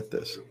can get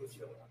this.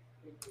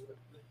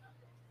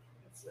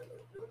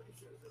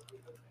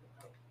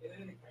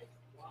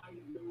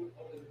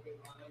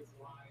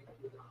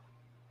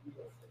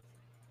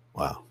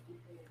 Wow.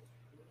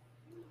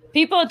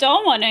 People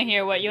don't want to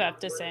hear what you have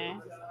to say.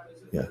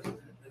 Yeah.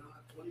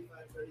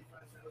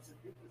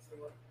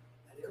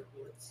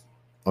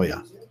 Oh,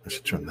 yeah. I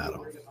should turn that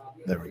off.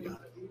 There we go.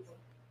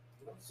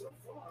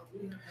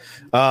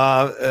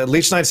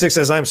 Leech96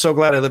 says, I'm so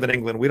glad I live in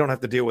England. We don't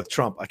have to deal with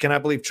Trump. I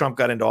cannot believe Trump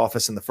got into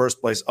office in the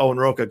first place. Oh, and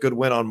Roka, good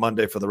win on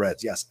Monday for the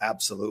Reds. Yes,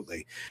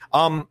 absolutely.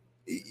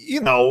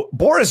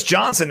 Boris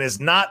Johnson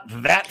is not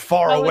that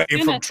far away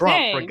from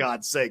Trump, for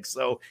God's sake.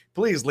 So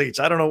please,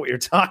 Leach, I don't know what you're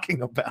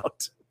talking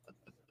about.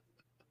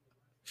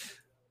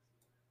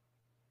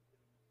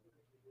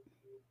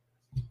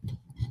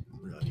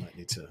 I might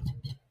need to.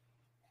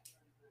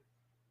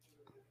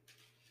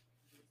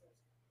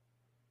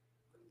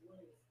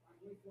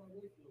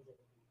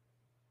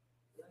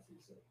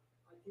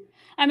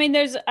 I mean,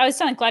 I was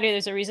telling Claudia,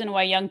 there's a reason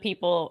why young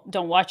people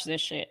don't watch this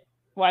shit.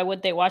 Why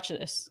would they watch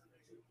this?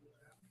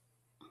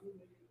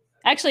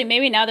 Actually,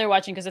 maybe now they're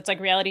watching because it's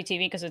like reality TV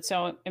because it's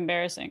so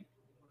embarrassing.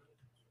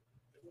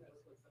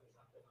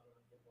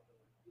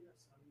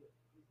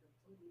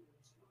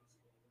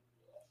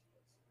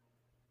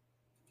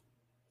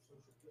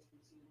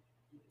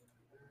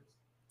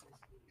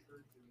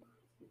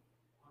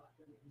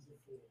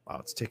 Wow,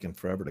 it's taking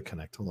forever to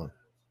connect. Hold on.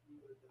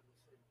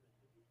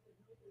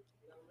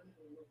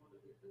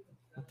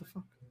 What the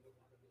fuck?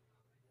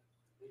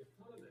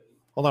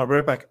 Hold on, I'll be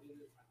right back.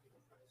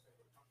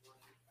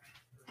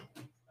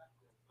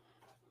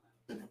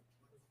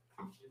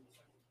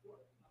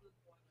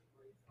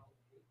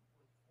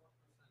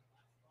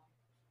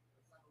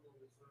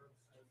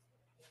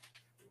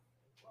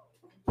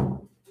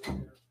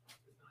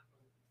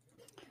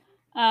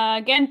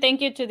 Again,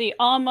 thank you to the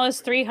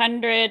almost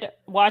 300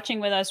 watching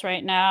with us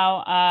right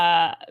now.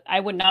 I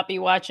would not be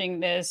watching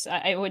this.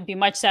 I would be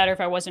much sadder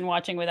if I wasn't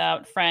watching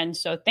without friends.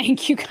 So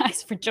thank you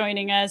guys for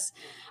joining us.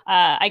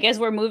 I guess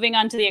we're moving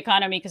on to the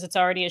economy because it's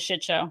already a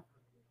shit show.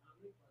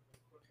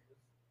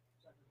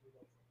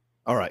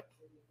 All right.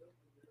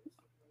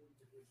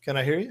 Can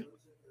I hear you?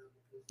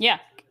 Yeah.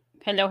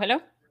 Hello.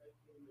 Let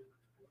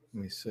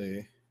me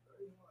see.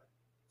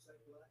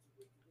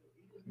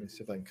 Let me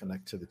see if I can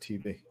connect to the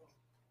TV.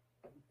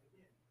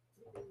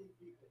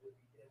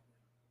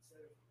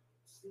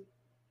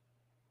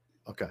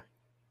 Okay.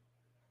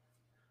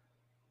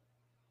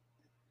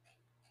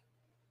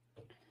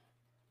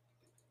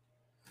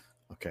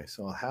 Okay,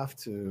 so I'll have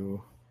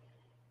to.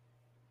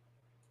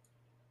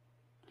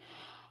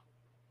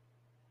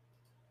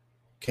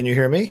 Can you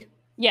hear me?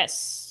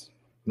 Yes.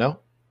 No?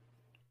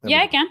 Yeah,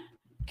 I can.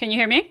 Can you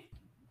hear me?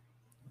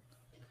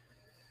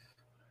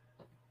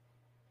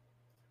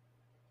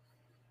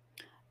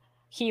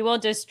 He will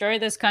destroy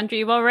this country.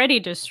 You've already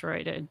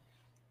destroyed it.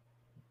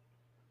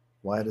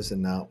 Why does it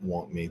not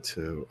want me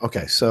to?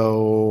 Okay,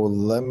 so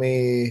let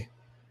me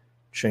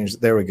change.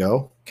 There we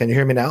go. Can you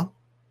hear me now?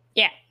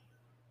 Yeah.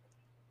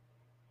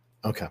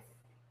 Okay.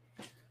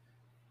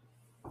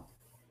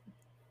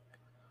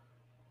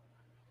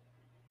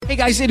 Hey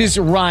guys, it is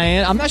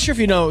Ryan. I'm not sure if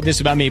you know this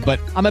about me, but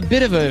I'm a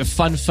bit of a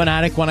fun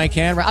fanatic when I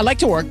can. I like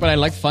to work, but I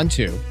like fun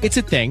too. It's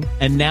a thing.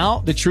 And now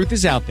the truth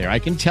is out there. I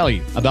can tell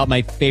you about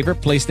my favorite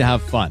place to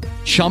have fun.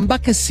 Chumba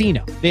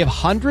Casino. They have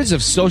hundreds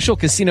of social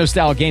casino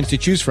style games to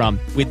choose from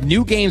with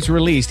new games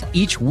released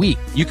each week.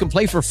 You can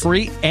play for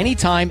free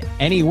anytime,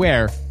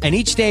 anywhere. And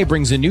each day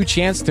brings a new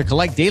chance to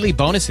collect daily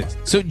bonuses.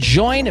 So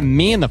join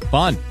me in the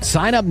fun.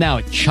 Sign up now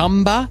at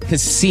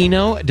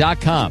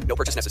ChumbaCasino.com. No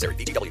purchase necessary.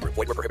 VGW Group.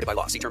 Void where prohibited by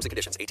law. See terms and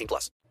conditions.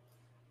 18+.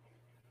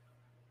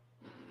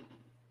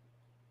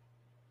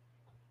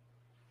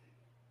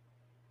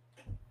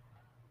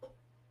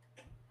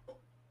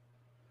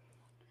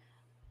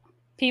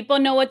 People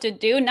know what to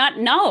do.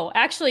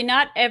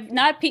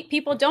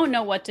 People don't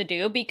know what to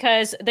do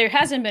because there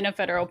hasn't been a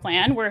federal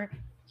plan where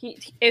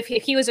if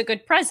he was a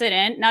good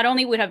president, not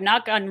only would have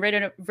not gotten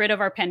rid of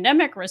our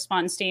pandemic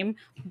response team,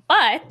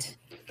 but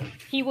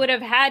he would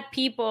have had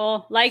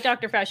people like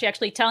Dr. Fauci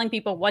actually telling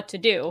people what to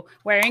do,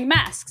 wearing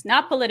masks,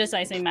 not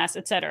politicizing masks,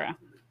 etc.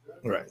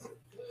 Right.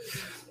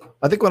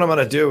 I think what I'm going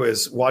to do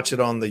is watch it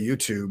on the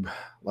YouTube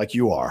like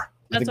you are.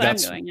 That's what I'm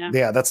doing, yeah.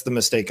 Yeah, that's the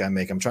mistake I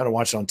make. I'm trying to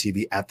watch it on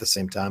TV at the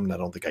same time, and I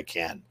don't think I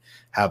can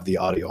have the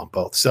audio on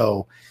both.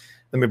 So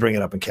let me bring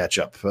it up and catch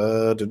up.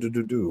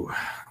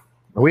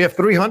 We have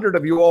 300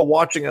 of you all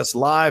watching us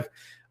live.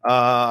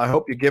 I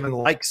hope you're giving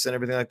likes and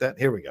everything like that.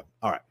 Here we go.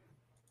 All right.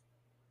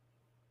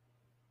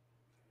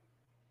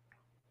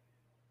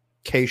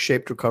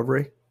 K-shaped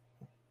recovery.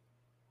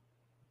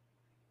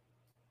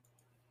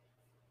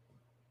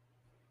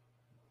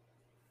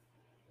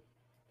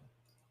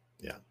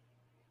 Yeah.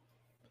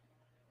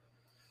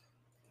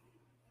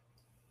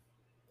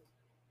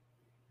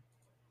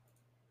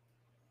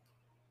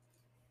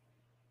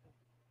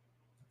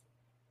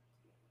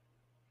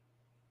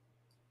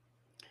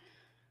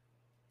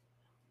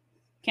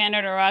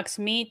 Canada rocks.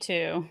 Me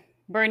too.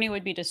 Bernie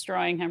would be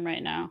destroying him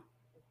right now.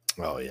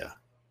 Oh, yeah.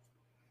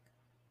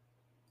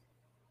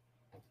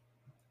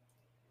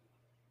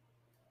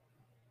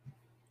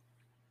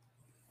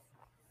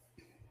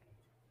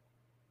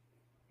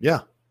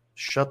 Yeah.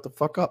 Shut the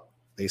fuck up,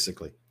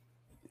 basically.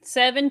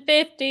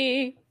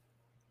 750.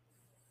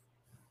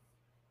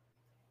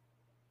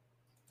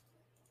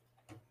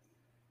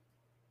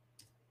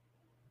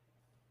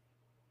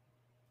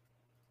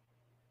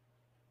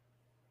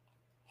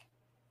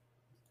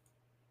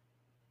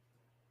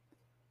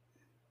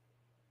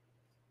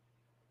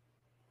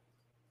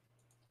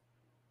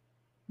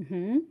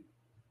 Mm-hmm.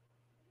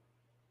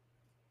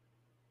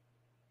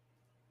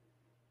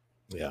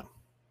 Yeah.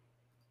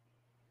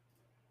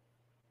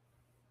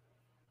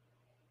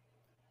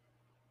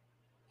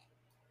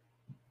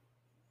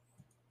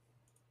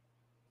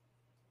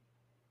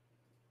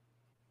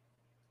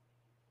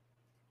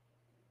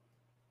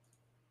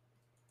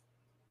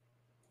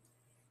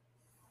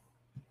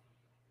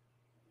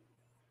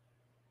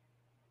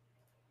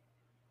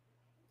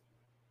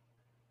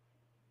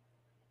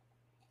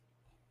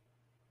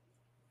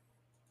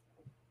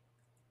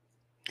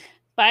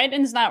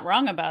 Biden's not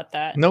wrong about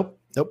that. Nope.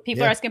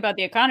 People are asking about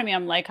the economy.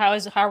 I'm like, how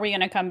are we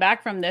going to come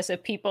back from this if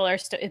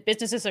if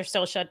businesses are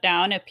still shut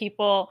down, if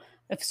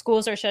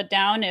schools are shut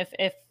down,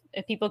 if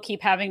people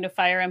keep having to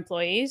fire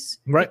employees,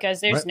 right?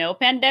 Because there's no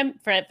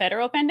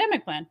federal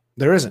pandemic plan.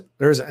 There isn't,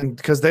 and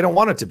because they don't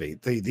want it to be.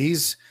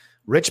 These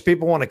rich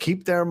people want to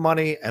keep their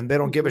money, and they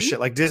don't give a shit.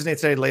 Like Disney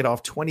today laid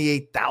off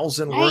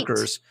 28,000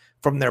 workers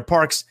from their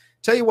parks.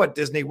 Tell you what,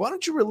 Disney, why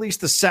don't you release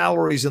the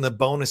salaries and the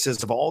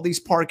bonuses of all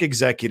these park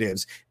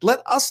executives?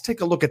 Let us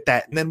take a look at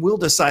that, and then we'll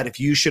decide if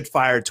you should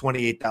fire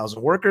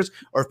 28,000 workers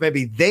or if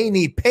maybe they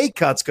need pay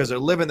cuts because they're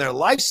living their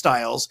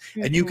lifestyles,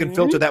 and you can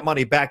filter that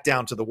money back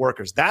down to the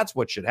workers. That's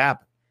what should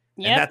happen.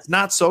 Yep. And that's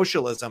not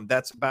socialism.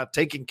 That's about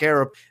taking care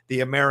of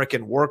the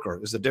American worker.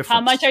 There's a difference. How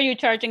much are you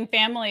charging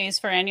families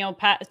for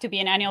to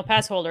be an annual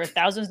pass holder?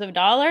 Thousands of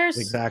dollars?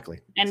 Exactly.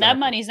 And that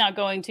money's not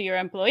going to your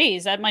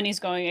employees. That money's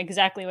going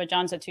exactly what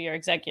John said, to your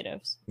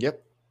executives.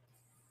 Yep.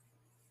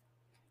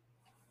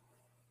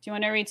 Do you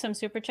want to read some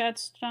super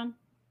chats, John?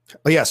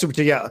 Oh, yeah. Super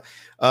chat. Yeah.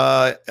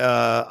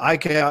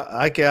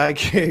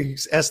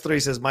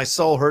 S3 says, my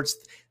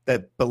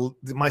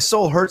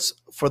soul hurts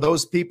for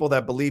those people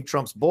that believe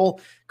Trump's bull,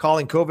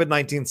 calling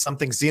COVID-19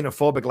 something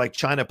xenophobic like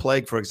China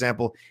plague, for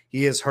example.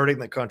 He is hurting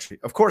the country.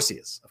 Of course he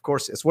is. Of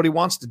course, it's what he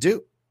wants to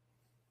do.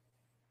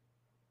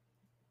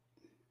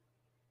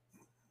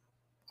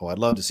 Oh, I'd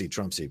love to see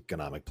Trump's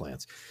economic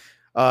plans.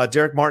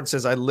 Derek Martin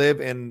says, I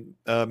live in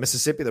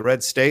Mississippi, the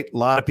red state. A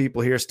lot of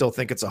people here still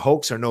think it's a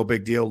hoax or no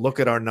big deal.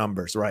 Look at our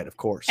numbers. Right, of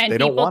course. And they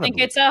don't people want think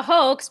it's a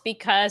hoax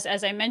because,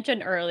 as I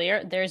mentioned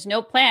earlier, there's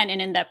no plan. And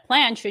in that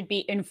plan should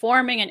be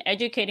informing and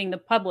educating the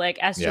public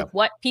as to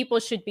what people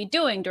should be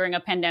doing during a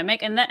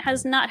pandemic. And that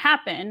has not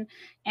happened.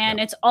 And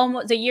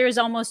the year is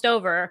almost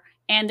over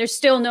and there's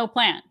still no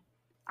plan.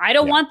 I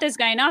don't want this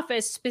guy in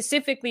office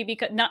specifically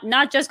because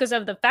not just because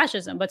of the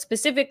fascism, but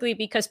specifically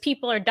because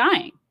people are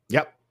dying.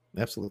 Yep,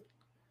 absolutely.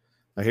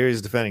 I hear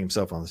he's defending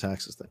himself on the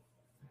taxes thing.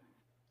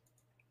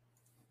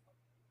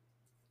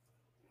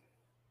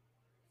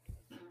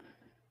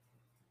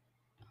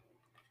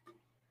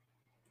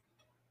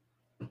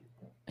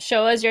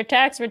 Show us your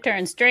tax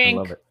returns. Drink.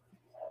 I love it.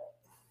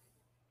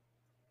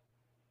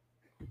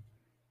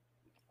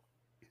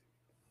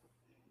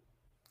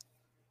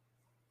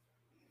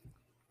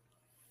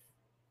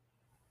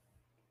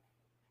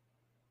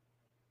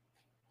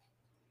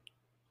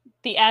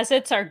 The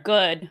assets are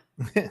good.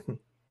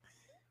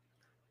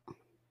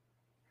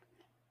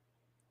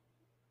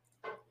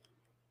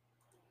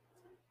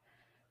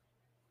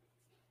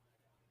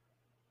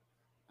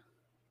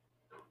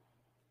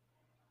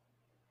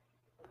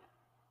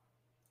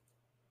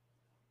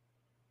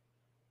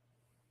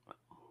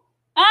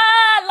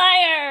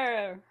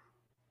 Liar!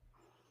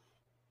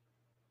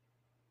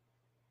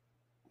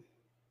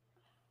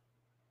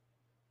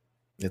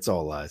 It's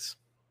all lies.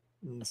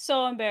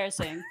 So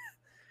embarrassing.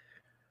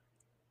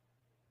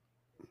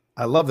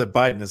 I love that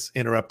Biden is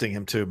interrupting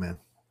him too, man.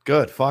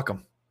 Good, fuck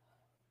him.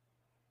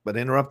 But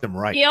interrupt him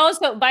right.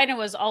 Biden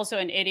was also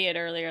an idiot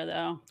earlier,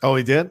 though. Oh,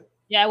 he did?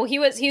 Yeah, well,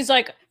 he's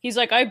like,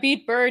 I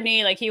beat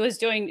Bernie. Like he was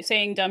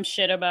saying dumb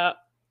shit about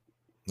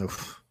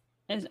Oof.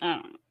 I don't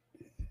know.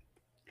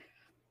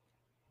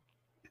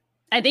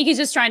 I think he's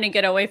just trying to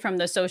get away from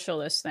the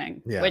socialist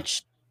thing,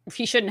 which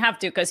he shouldn't have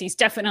to because he's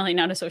definitely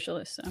not a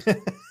socialist. So.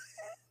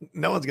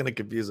 No one's going to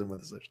confuse him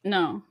with a socialist.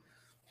 No.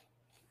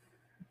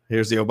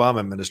 Here's the Obama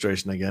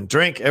administration again.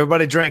 Drink.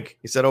 Everybody drink.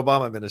 He said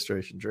Obama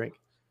administration. Drink.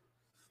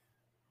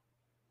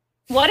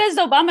 What does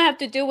Obama have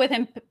to do with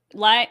him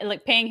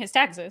like paying his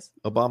taxes?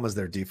 Obama's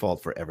their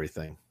default for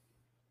everything.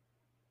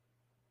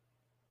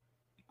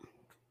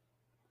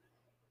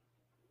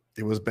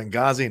 It was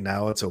Benghazi.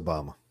 Now it's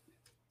Obama.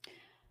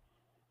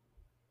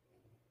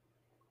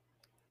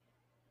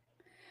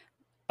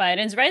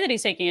 Biden's right that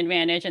he's taking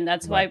advantage, and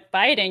that's why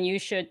Biden, you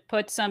should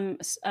put some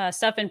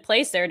stuff in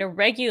place there to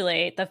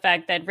regulate the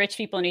fact that rich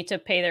people need to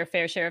pay their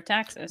fair share of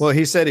taxes. Well,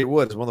 he said he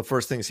would. It's one of the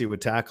first things he would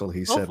tackle.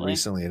 He said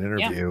recently in an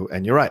interview,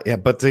 and you're right. Yeah,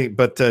 but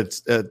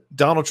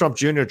Donald Trump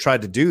Jr.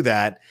 tried to do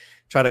that,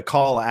 try to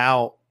call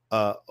out.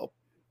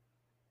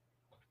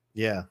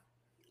 Yeah.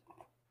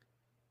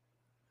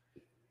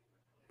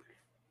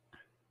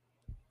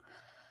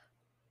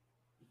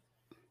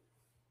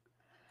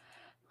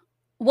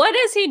 What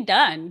has he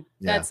done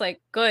that's like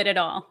good at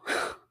all?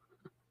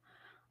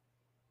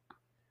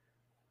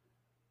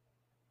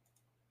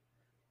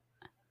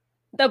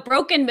 The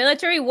broken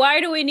military. Why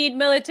do we need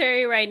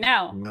military right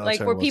now?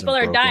 Like where people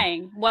are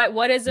dying.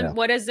 What is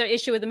the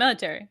issue with the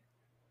military?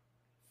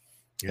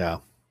 Yeah.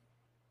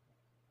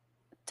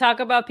 Talk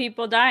about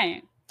people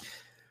dying.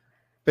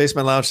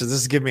 Basement Lounge says, this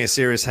is giving me a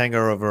serious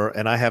hangover,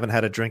 and I haven't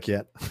had a drink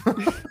yet.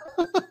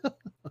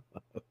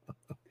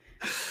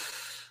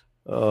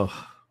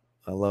 Oh,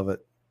 I love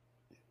it.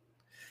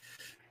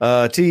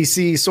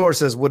 TC Source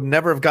says, would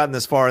never have gotten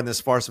this far in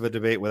this farce of a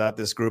debate without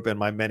this group and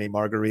my many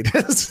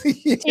margaritas.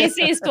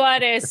 TC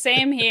Suarez,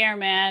 same here,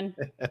 man.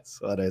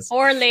 Suarez.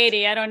 Or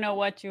lady, I don't know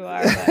what you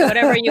are, but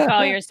whatever you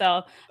call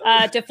yourself.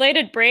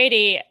 Deflated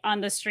Brady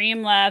on the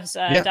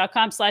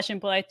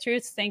streamlabs.com/impolite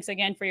truths. Thanks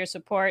again for your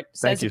support.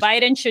 Says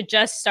Biden should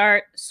just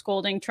start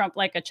scolding Trump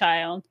like a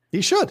child. He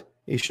should.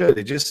 He should.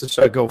 He just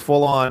should go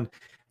full on,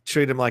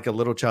 treat him like a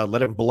little child.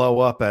 Let him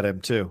blow up at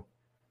him too.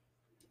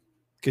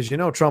 Because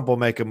Trump will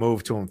make a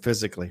move to him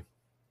physically.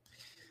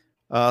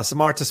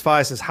 Samartis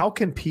Fi says, how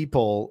can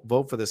people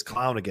vote for this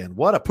clown again?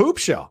 What a poop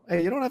show.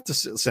 Hey, you don't have to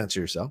censor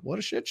yourself. What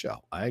a shit show.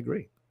 I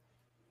agree.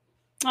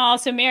 Oh,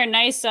 Samir,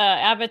 nice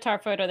avatar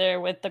photo there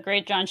with the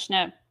great John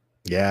Schnepp.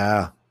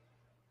 Yeah.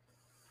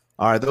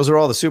 All right. Those are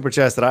all the super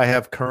chats that I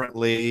have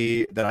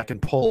currently that I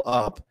can pull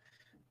up.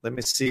 Let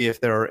me see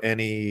if there are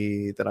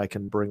any that I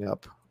can bring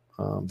up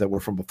that were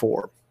from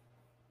before.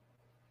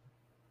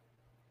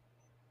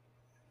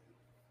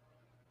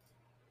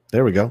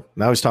 There we go.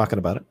 Now he's talking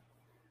about it.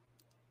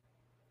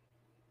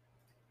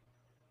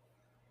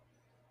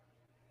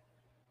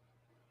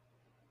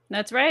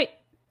 That's right.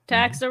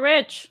 Tax the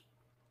rich.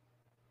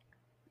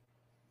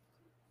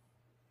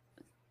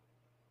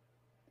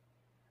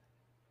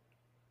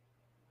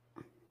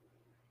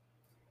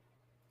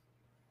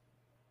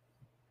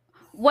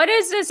 What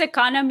is this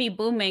economy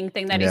booming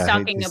thing that he's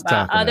talking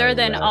about, other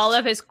than all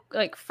of his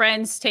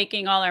friends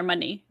taking all our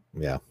money?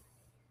 Yeah.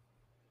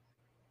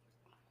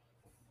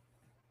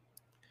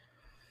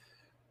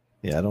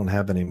 Yeah, I don't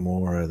have any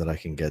more that I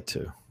can get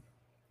to.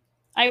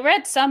 I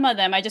read some of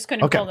them. I just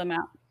couldn't pull them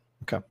out.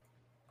 Okay.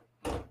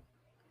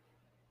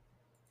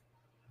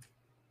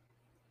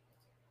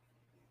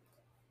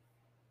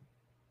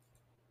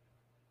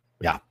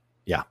 Yeah.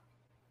 Yeah.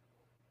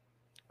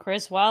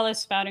 Chris Wallace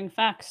spouting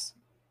facts.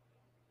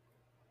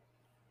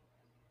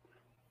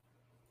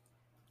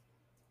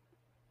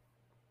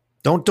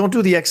 Don't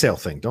do the exhale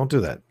thing. Don't do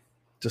that.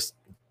 Just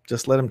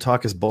let him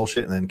talk his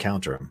bullshit and then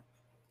counter him.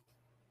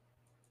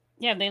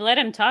 Yeah, they let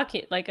him talk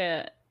it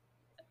I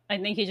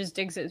think he just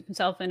digs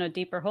himself in a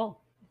deeper hole.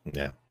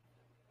 Yeah.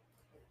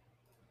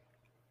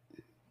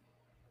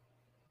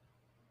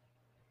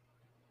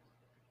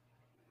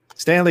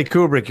 Stanley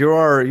Kubrick,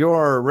 you're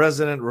a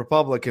resident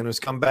Republican who's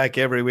come back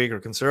every week,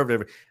 or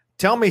conservative.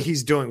 Tell me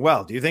he's doing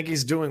well. Do you think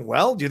he's doing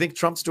well? Do you think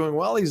Trump's doing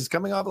well? He's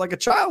coming off like a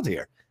child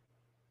here.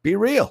 Be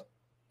real.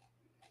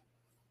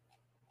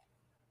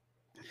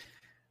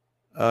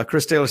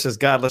 Chris Taylor says,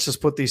 God, let's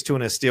just put these two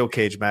in a steel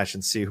cage match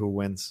and see who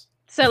wins.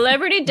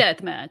 Celebrity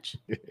death match.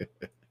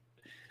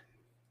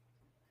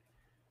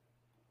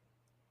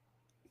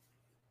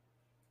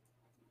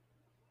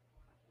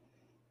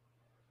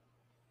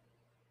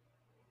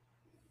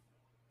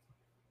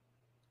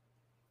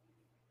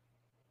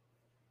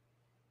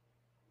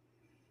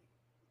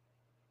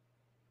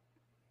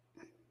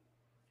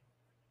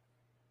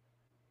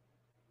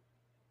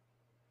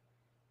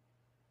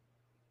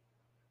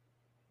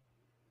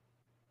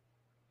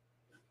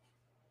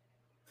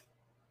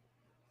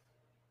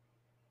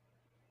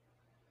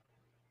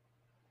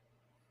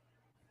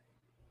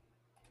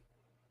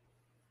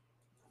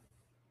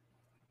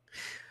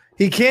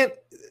 He can't.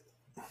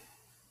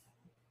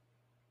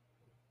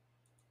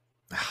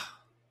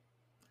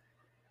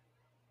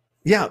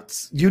 Yeah,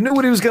 you knew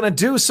what he was going to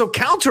do, so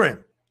counter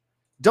him.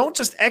 Don't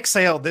just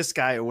exhale this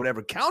guy or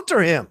whatever. Counter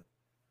him.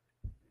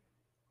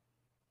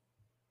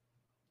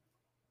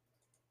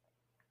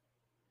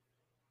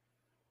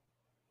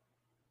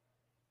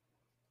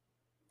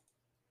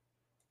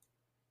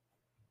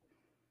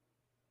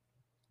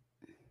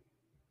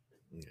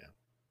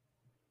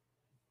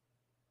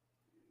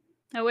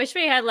 I wish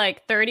we had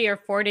like 30 or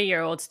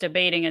 40-year-olds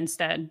debating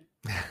instead.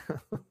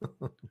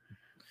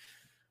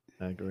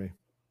 I agree.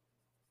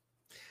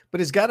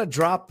 But he's got to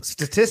drop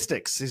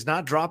statistics. He's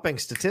not dropping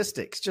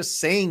statistics. Just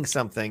saying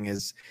something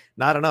is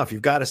not enough.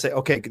 You've got to say,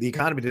 okay, the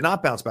economy did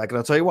not bounce back. And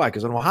I'll tell you why.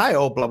 Because in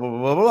Ohio, blah, blah, blah,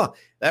 blah, blah.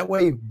 That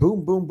way,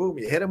 boom, boom, boom.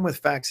 You hit him with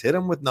facts, hit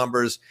him with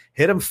numbers,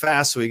 hit him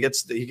fast so he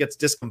gets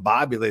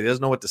discombobulated. He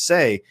doesn't know what to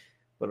say.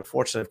 But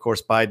unfortunately, of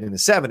course, Biden in the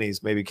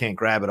 70s maybe can't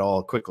grab it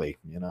all quickly,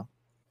 you know?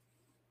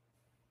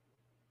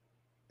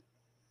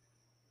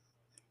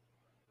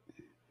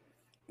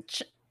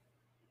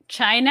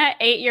 China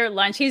ate your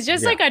lunch. He's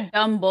just like a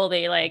dumb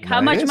bully. Like,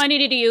 how much money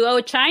did you owe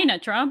China,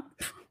 Trump?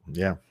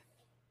 Yeah.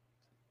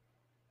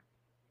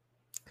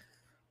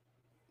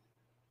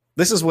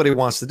 This is what he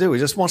wants to do. He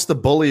just wants to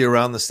bully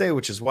around the state,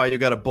 which is why you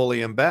got to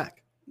bully him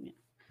back.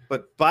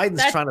 But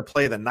Biden's trying to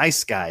play the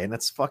nice guy, and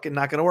that's fucking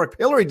not going to work.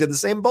 Hillary did the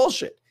same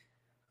bullshit.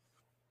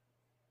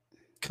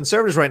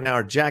 Conservatives right now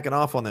are jacking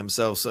off on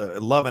themselves,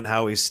 loving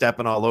how he's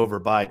stepping all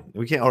over Biden.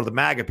 We can't, or the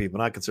MAGA people,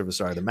 not conservatives,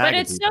 sorry, the MAGA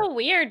people. But it's so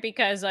weird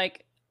because,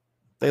 like,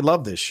 they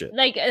love this shit.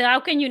 Like, how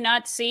can you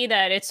not see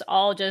that it's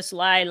all just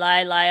lie,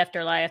 lie, lie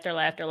after lie after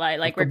lie after lie?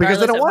 Like, because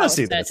they don't want to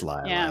see that it's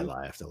lie,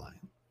 lie after lie.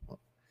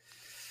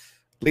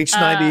 Leech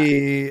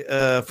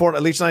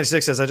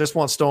 96 says, I just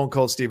want Stone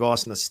Cold Steve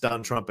Austin to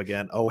stun Trump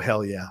again. Oh,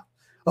 hell yeah.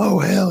 Oh,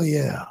 hell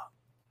yeah.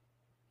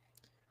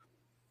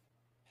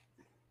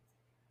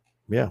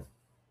 Yeah.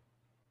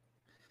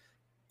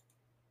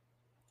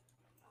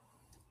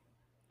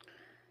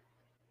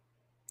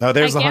 Oh,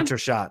 there's the Hunter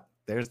shot.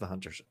 There's the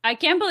Hunter shot. I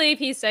can't believe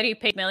he said he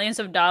paid millions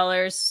of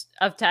dollars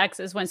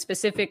taxes when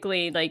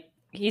specifically, like,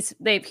 he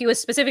was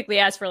specifically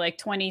asked for like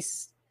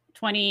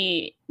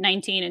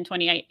 2019 and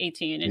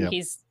 2018, and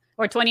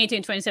or 2018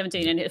 and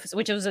 2017, and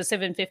which was a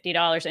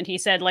 $750, and he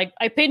said, like,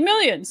 I paid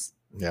millions.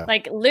 Yeah.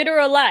 Like,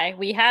 literal lie.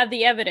 We have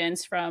the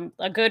evidence from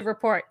a good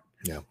report.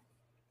 Yeah.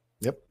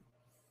 Yep.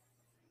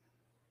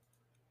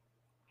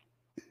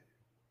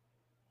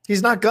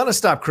 He's not gonna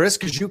stop, Chris,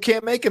 because you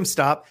can't make him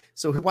stop.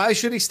 So why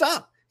should he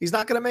stop? He's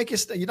not going to make you.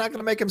 You're not going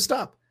to make him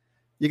stop.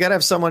 You got to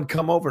have someone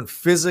come over and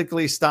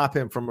physically stop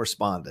him from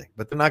responding.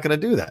 But they're not going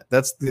to do that.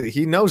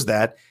 He knows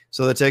that,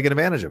 so they're taking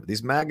advantage of it.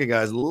 These MAGA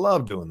guys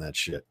love doing that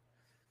shit.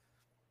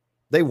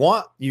 They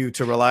want you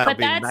to rely on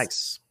being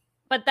nice.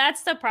 But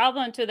that's the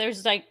problem too.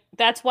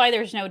 That's why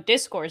there's no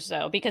discourse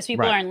though, because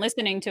people aren't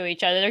listening to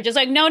each other. They're just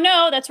like,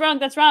 no, that's wrong.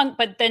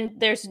 But then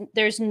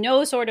there's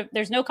no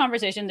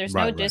conversation. There's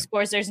no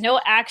discourse. There's no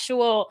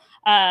actual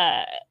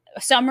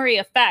summary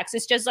of facts.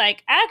 It's just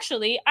like,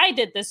 actually, I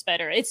did this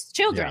better. It's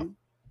children. Yeah.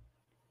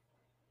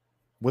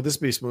 Would this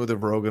be smooth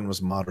if Rogan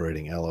was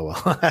moderating? LOL.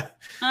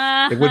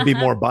 It would be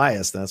more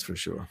biased, that's for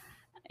sure.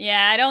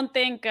 Yeah, I don't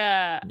think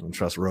I don't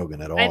trust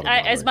Rogan at all.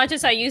 As much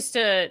as I used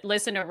to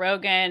listen to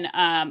Rogan,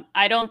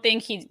 I don't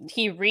think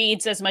he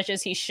reads as much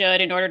as he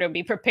should in order to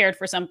be prepared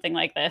for something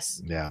like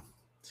this. Yeah.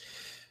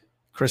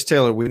 Chris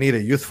Taylor, we need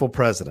a youthful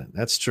president.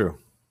 That's true.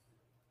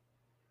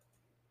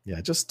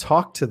 Yeah, just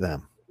talk to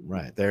them.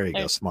 Right. There you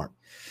go. Smart.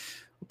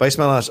 Base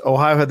Melon,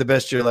 Ohio had the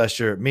best year last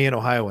year. Me and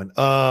Ohioan.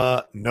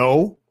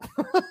 No.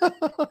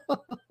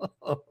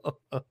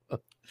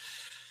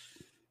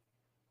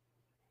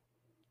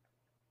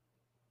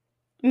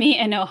 Me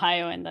and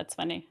Ohioan. That's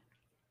funny.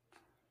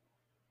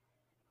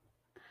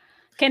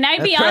 Can I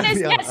be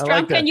honest? Yes,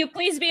 Trump. Like, can you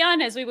please be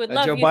honest? We would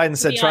love Joe Biden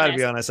said, try to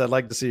be honest. I'd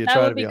like to see you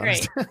try to be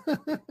honest.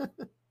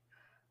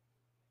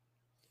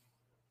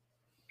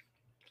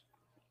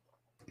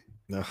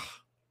 Ugh.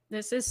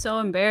 This is so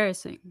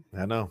embarrassing.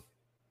 I know.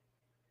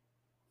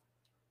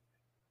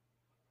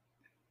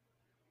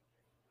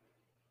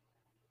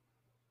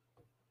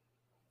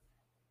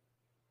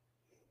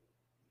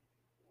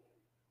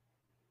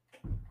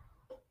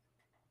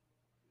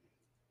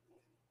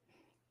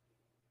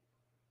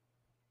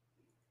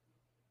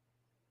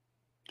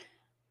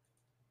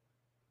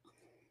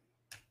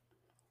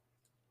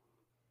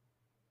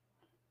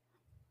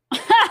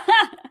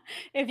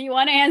 If you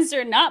want to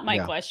answer not my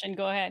question,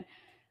 go ahead.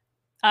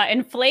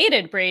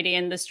 Inflated Brady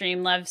in the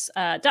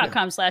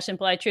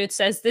streamlabs.com/impolite truth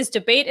says this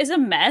debate is a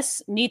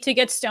mess. Need to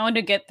get stoned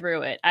to get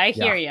through it. I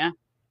hear you.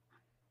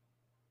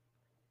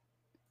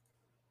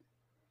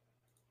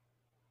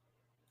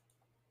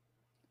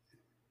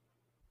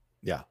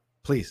 Yeah,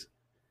 please.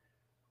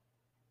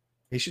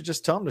 He should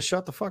just tell him to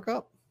shut the fuck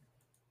up.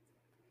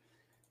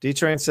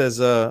 D-Train says,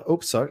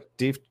 oops, sorry.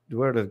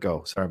 Where did it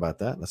go? Sorry about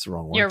that. That's the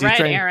wrong one. You're right,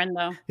 Aaron,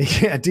 though.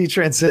 Yeah,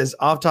 D-Train says,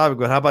 off topic,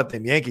 but how about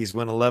them Yankees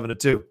win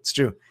 11-2? It's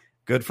true.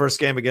 Good first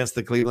game against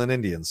the Cleveland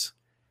Indians.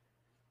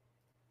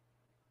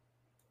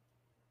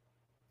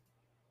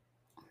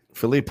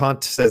 Philippe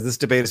Hunt says, this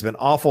debate has been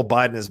awful.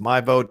 Biden is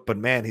my vote, but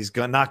man, he's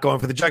not going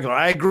for the jugular.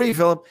 I agree,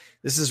 Philip.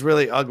 This is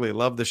really ugly.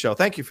 Love the show.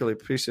 Thank you,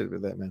 Philippe. Appreciate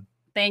it, that, man.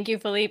 Thank you,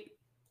 Philippe.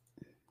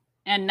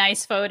 And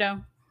nice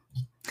photo.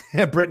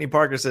 Brittany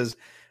Parker says,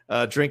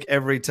 drink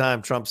every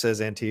time Trump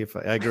says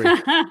Antifa. I agree.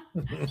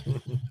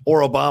 Or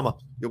Obama.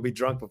 You'll be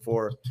drunk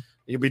before.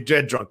 You'll be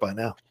dead drunk by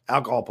now.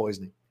 Alcohol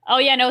poisoning. Oh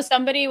yeah, no.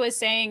 Somebody was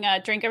saying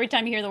drink every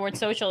time you hear the word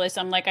socialist.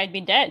 I'm like, I'd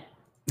be dead.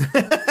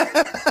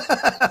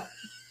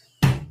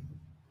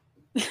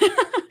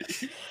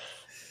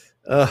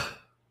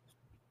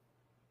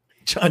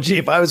 John G,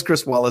 if I was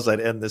Chris Wallace, I'd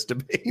end this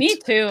debate. Me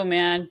too,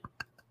 man.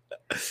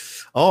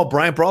 Oh,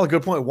 Brian Brawl,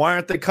 good point. Why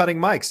aren't they cutting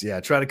mics? Yeah,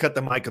 try to cut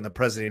the mic on the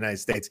president of the United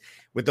States.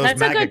 With those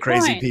MAGA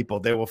crazy people,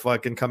 they will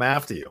fucking come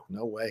after you.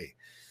 No way.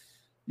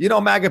 You know,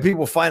 MAGA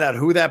people find out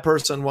who that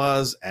person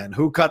was and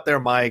who cut their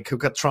mic, who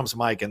cut Trump's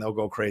mic, and they'll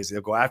go crazy.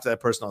 They'll go after that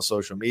person on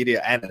social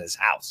media and in his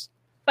house.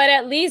 But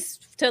at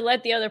least to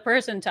let the other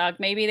person talk,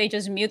 maybe they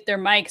just mute their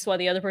mics while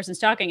the other person's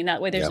talking, and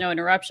that way there's no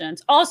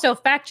interruptions. Also,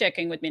 fact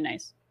checking would be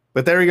nice.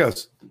 But there he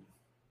goes.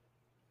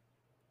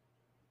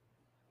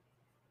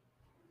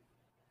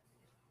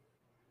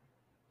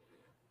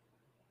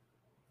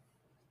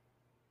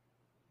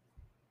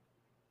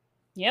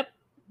 Yep.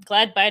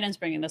 Glad Biden's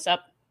bringing this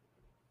up.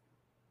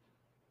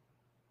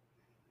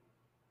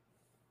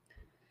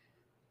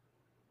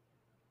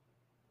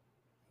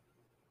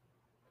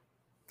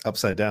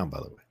 Upside down, by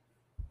the way.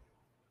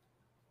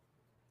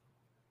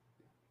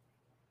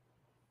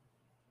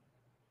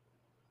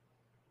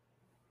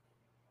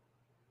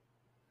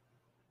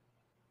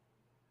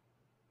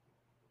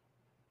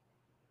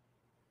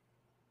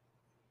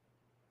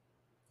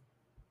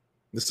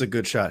 This is a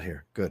good shot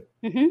here. Good.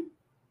 Mm-hmm.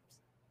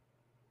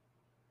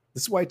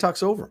 This is why he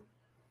talks over him.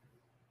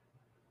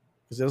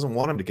 Because he doesn't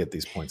want him to get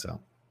these points out.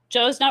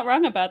 Joe's not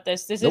wrong about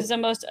this. This is the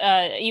most,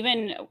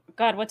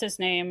 God, what's his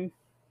name?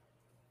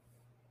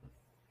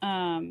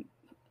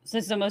 This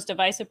is the most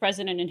divisive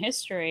president in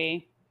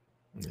history.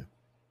 Yeah.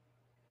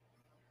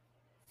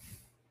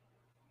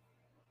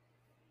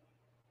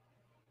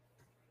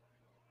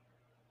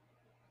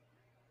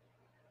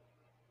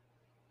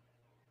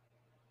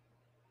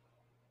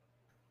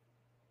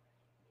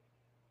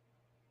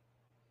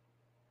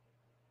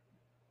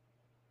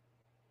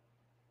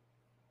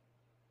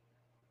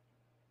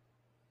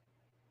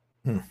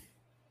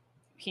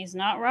 He's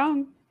not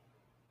wrong.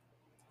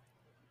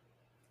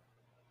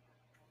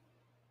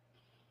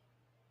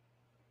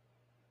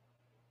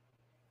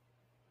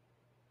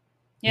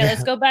 Yeah,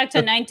 let's go back to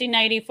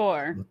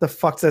 1994. What the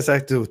fuck does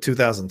that do with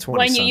 2020?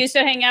 When you used to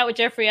hang out with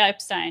Jeffrey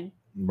Epstein.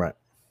 Right.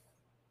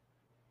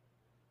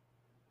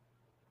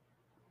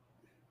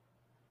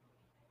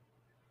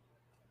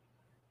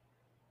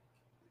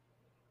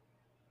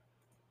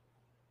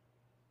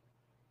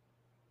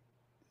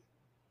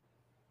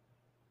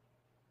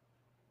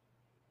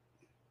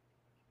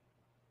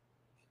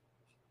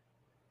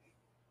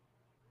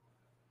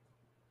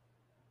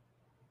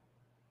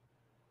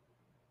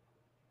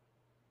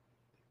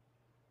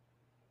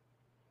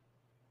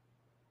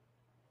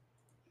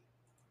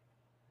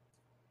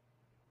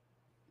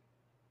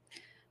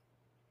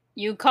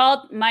 You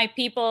called my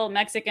people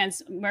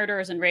Mexicans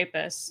murderers and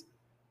rapists.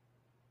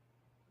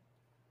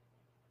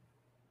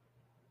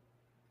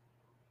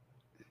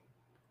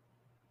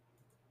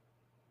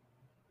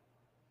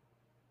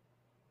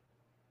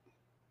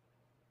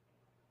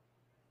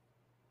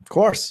 Of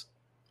course.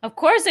 Of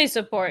course they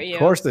support you. Of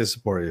course they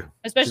support you.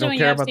 Especially when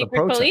you have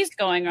secret police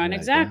going on. Yeah,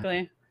 exactly.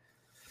 Yeah.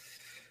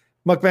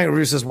 Mukbang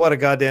Review says, "What a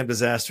goddamn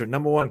disaster! No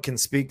one can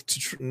speak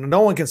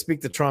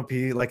to Trump.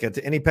 He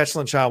any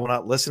petulant child will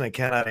not listen and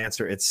cannot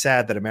answer. It's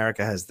sad that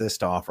America has this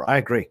to offer." I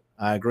agree.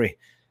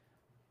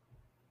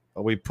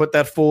 But we put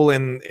that fool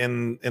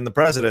in the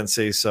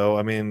presidency, so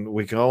I mean,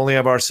 we can only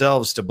have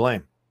ourselves to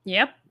blame.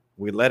 Yep.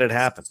 We let it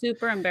happen.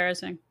 Super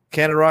embarrassing.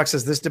 Canada Rock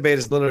says this debate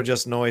is literally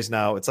just noise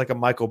now. It's like a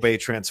Michael Bay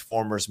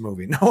Transformers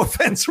movie. No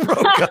offense,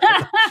 Rogan.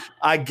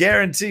 I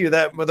guarantee you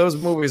that those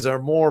movies are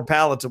more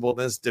palatable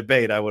than this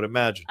debate, I would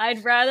imagine.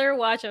 I'd rather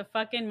watch a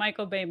fucking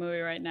Michael Bay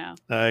movie right now.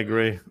 I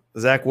agree.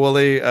 Zach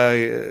Woolley,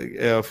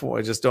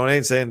 just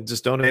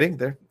donating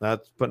there.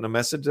 Not putting a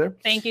message there.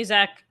 Thank you,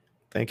 Zach.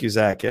 Thank you,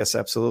 Zach. Yes,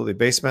 absolutely.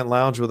 Basement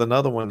Lounge with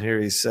another one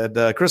here. He said,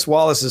 Chris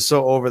Wallace is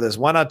so over this.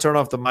 Why not turn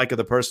off the mic of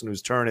the person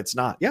whose turn it's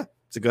not? Yeah,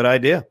 it's a good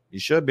idea. You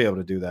should be able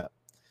to do that.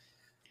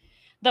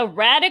 The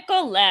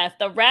radical left,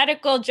 the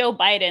radical Joe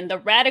Biden, the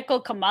radical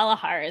Kamala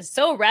Harris.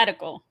 So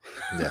radical.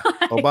 Yeah.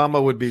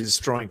 Obama would be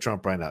destroying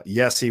Trump right now.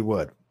 Yes, he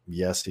would.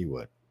 Yes, he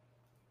would.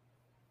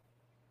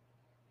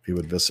 He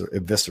would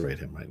eviscerate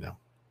him right now.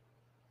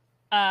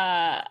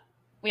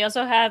 We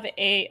also have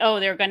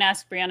they're going to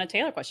ask Breonna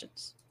Taylor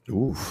questions.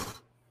 Ooh.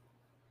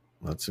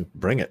 Let's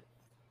bring it.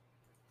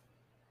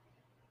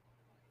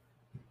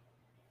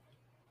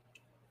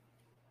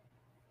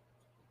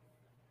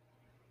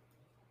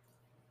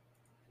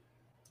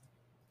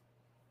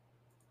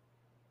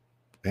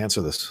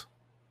 Answer this.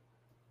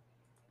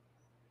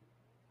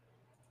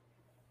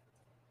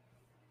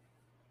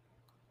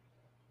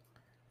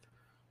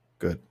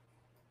 Good.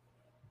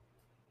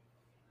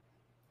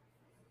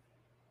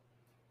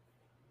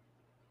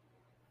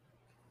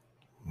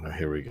 Well,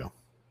 here we go.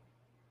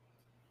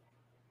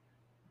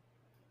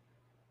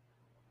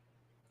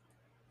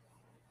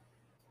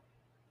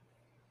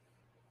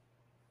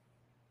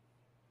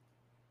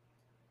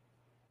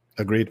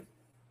 Agreed.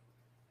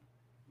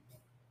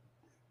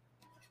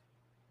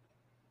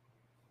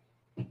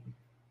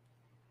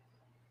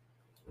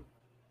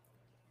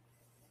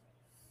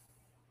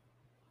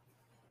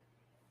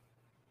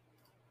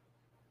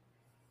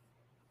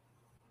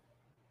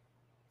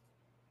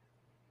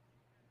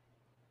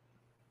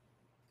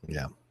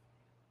 Yeah.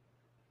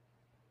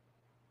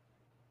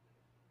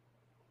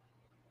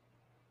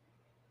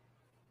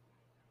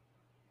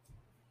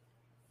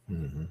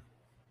 Mm-hmm.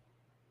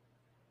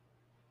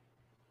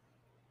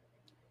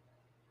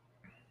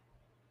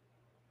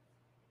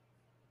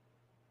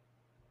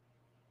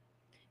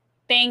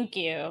 Thank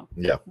you.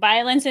 Yeah.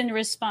 Violence in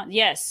response.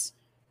 Yes.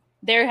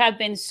 There have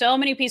been so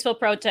many peaceful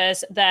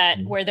protests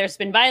that where there's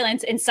been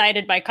violence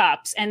incited by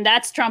cops, and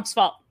that's Trump's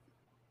fault.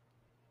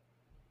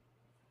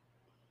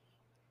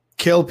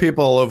 Kill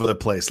people all over the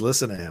place.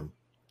 Listen to him.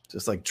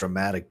 Just like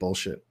dramatic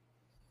bullshit.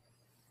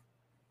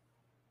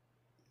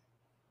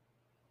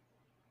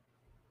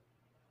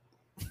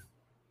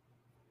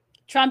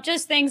 Trump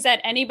just thinks that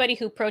anybody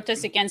who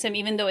protests against him,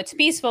 even though it's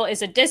peaceful,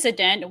 is a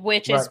dissident,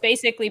 which is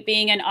basically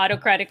being an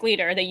autocratic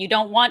leader, that you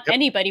don't want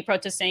anybody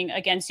protesting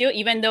against you,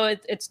 even though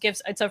it's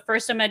a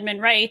First Amendment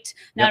right,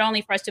 not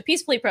only for us to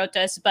peacefully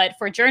protest, but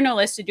for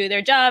journalists to do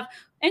their job.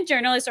 And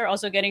journalists are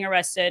also getting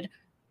arrested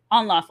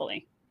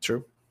unlawfully.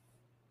 True.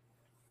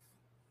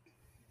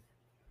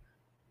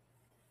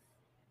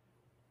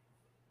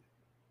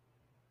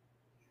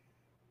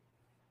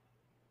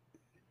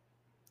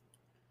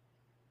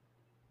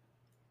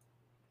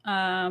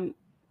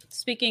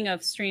 Speaking of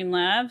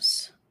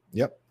Streamlabs.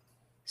 Yep.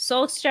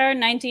 Soulstar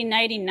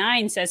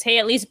 1999 says, hey,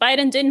 at least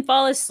Biden didn't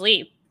fall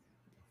asleep.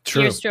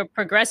 True. Here's to a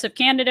progressive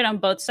candidate on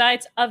both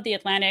sides of the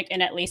Atlantic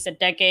in at least a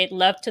decade.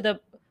 Love to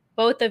the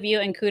both of you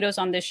and kudos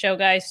on this show,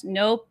 guys.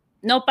 No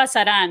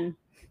pasarán.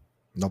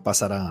 No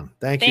pasarán.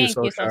 Thank you,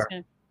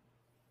 Soulstar.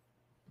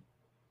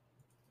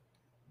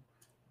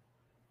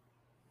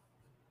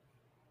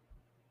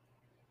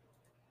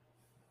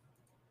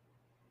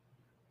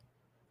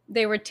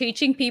 They were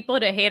teaching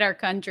people to hate our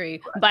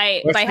country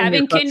by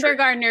having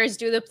kindergartners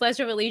do the Pledge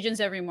of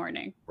Allegiance every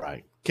morning.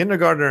 Right.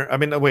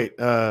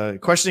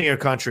 Questioning your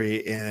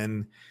country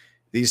in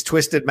these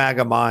twisted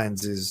MAGA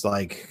minds is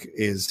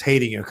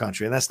hating your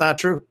country. And that's not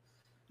true.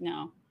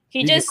 No.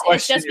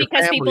 It's just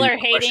because people are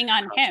hating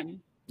on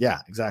him. Yeah,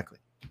 exactly.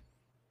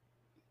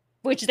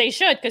 Which they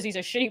should, because he's a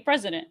shitty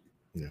president.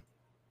 Yeah.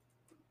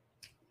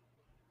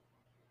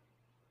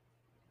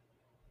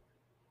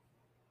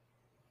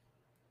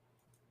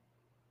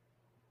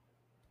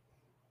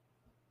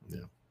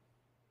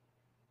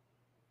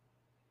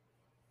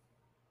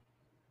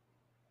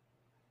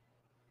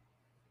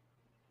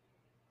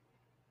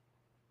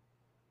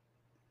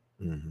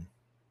 Mm-hmm.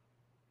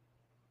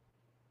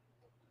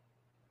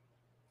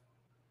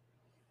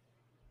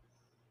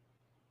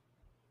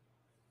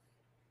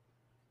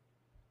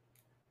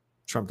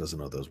 Trump doesn't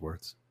know those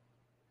words.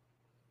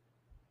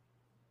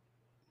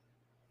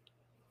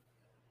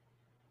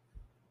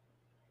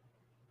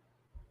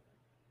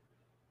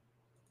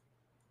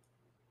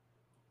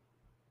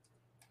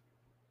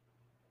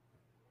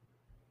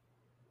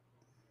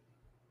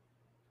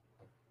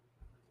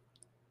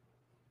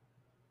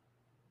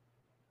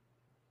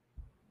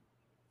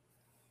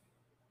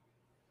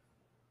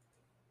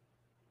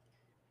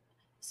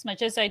 As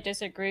much as I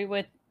disagree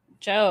with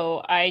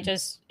Joe,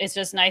 it's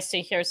just nice to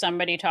hear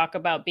somebody talk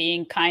about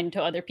being kind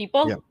to other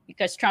people,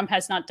 because Trump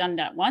has not done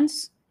that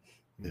once,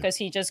 because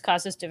he just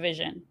causes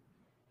division.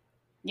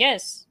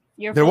 Yes,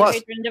 you're full of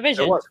hatred and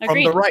division.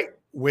 From the right,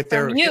 with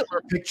their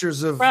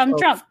pictures of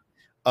Trump,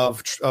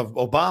 of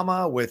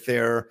Obama, with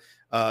their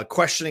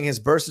questioning his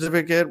birth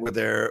certificate, with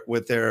their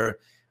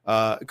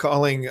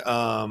calling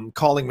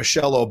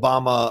Michelle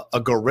Obama a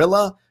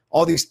gorilla.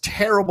 All these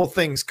terrible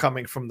things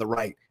coming from the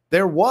right.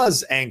 There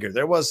was anger.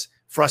 There was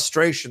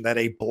frustration that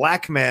a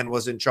black man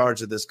was in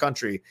charge of this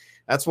country.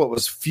 That's what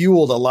was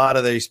fueled a lot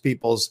of these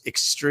people's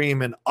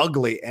extreme and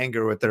ugly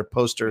anger with their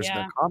posters and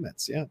their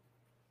comments. Yeah.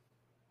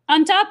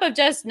 On top of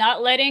just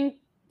not letting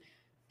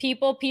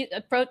people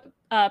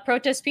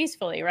protest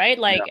peacefully, right?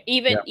 Like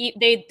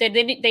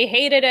they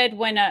hated it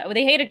when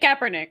they hated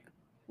Kaepernick,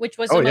 which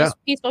was the most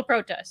peaceful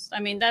protest.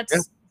 I mean,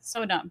 that's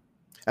so dumb.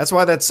 That's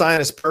why that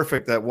sign is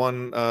perfect. That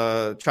one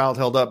child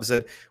held up and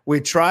said, "We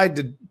tried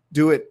to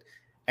do it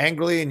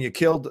angrily and you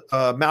killed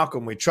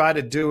Malcolm. We tried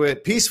to do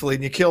it peacefully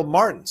and you killed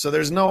Martin. So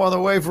there's no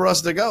other way for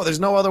us to go. There's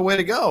no other way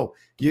to go.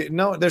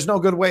 There's no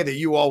good way that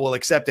you all will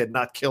accept it and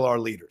not kill our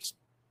leaders."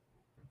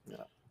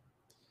 Yeah.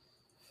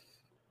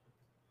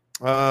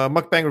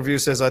 Mukbang Review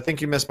says, "I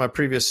think you missed my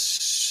previous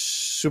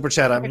super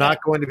chat. I'm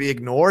not going to be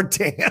ignored."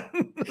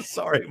 Dan.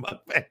 Sorry,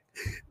 Mukbang.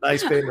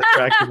 Nice famous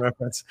tracking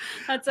reference.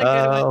 That's a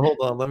good one. Hold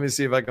on. Let me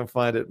see if I can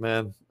find it,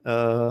 man.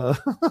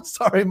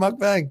 Sorry,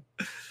 Mukbang.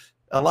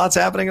 A lot's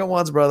happening at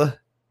once, brother.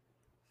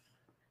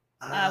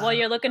 While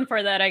you're looking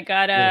for that, I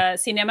got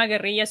Cinema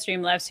Guerrilla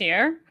Streamlabs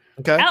here.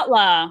 Okay.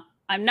 Outlaw.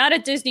 I'm not a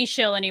Disney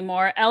shill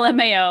anymore.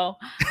 LMAO.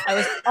 I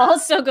was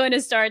also going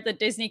to start the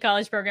Disney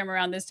college program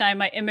around this time.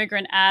 My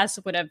immigrant ass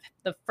would have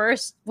been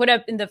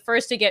the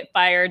first to get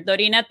fired.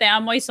 Dorina, te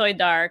amo y soy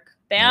dark.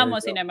 Te amo,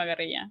 Cinema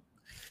Guerrilla.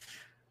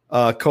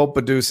 Colt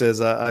Badu says,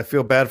 "I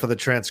feel bad for the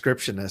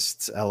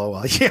transcriptionists."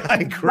 LOL. Yeah, I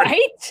agree.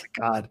 Right?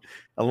 God,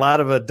 a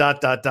lot of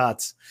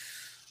dots.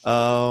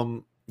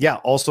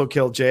 Also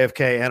killed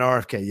JFK and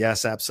RFK.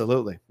 Yes,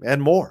 absolutely.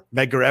 And more.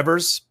 Medgar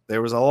Evers.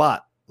 There was a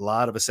lot A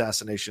lot of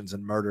assassinations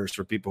and murders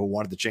for people who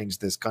wanted to change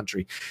this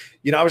country.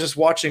 You know, I was just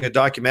watching a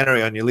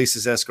documentary on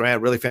Ulysses S.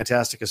 Grant, really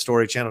fantastic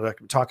History Channel,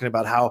 talking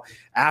about how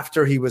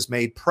after he was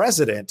made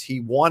president,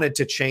 he wanted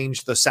to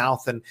change the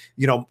South. And,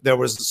 you know, there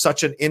was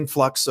such an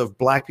influx of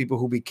black people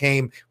who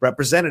became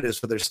representatives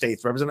for their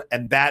states,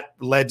 and that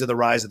led to the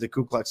rise of the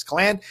Ku Klux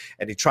Klan.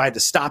 And he tried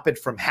to stop it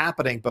from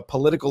happening. But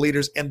political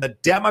leaders in the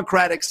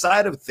Democratic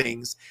side of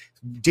things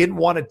didn't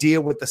want to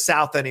deal with the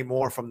South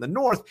anymore from the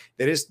North.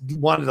 They just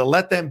wanted to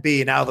let them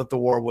be now that the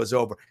war was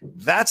over.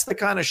 That's the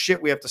kind of shit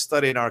we have to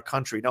study in our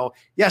country. No,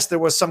 yes, there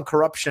was some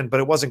corruption, but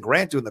it wasn't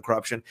Grant doing the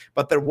corruption.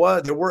 But there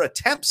were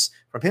attempts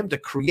from him to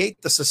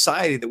create the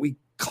society that we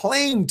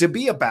claim to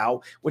be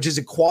about, which is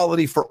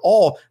equality for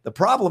all. The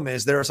problem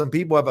is there are some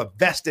people who have a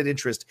vested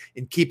interest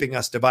in keeping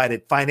us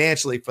divided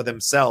financially for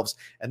themselves.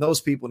 And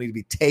those people need to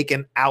be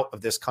taken out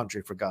of this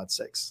country, for God's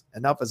sakes.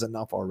 Enough is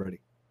enough already.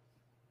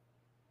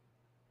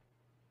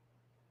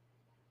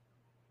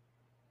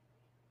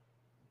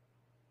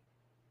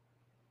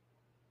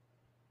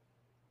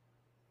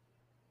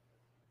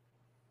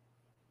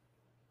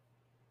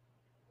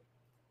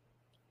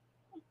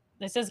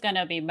 This is going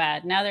to be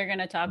bad. Now they're going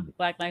to talk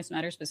Black Lives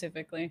Matter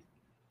specifically.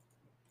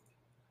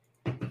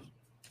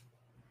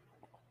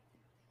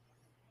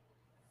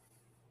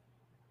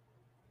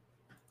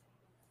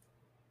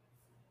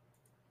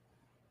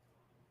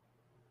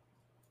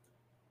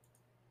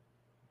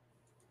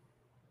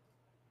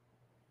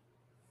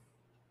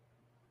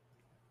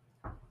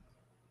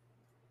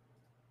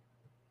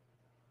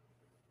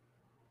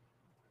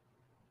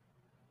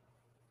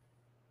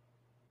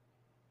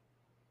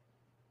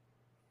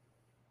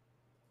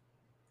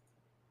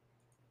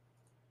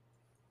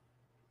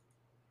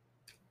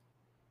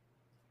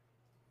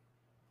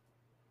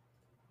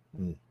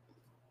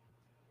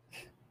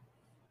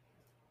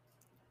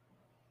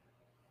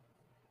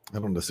 I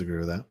don't disagree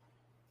with that.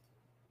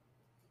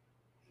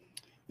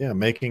 Yeah,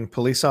 making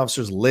police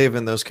officers live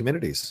in those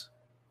communities.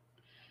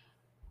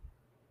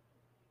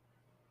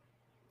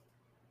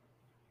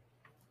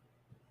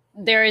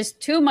 There is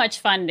too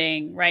much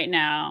funding right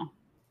now.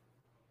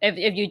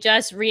 If you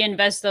just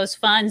reinvest those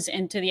funds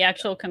into the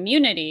actual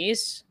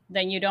communities,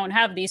 then you don't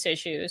have these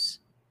issues.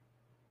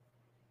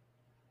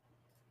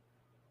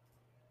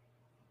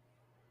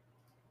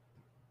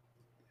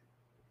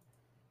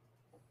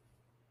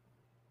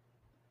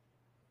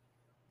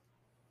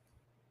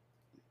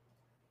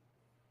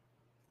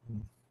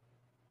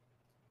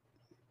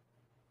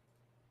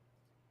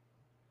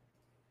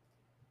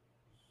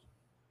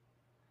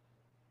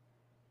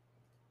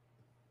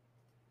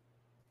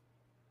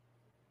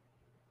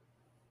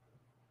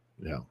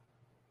 Yeah.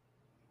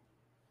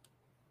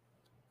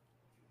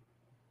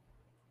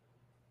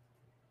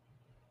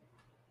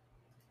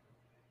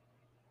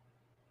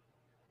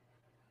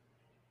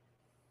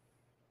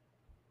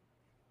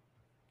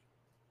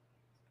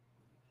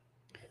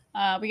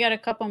 We got a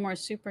couple more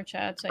super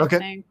chats, I Okay.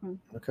 think.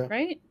 Okay.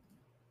 Right?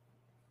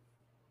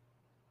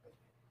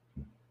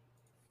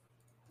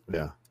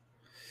 Yeah.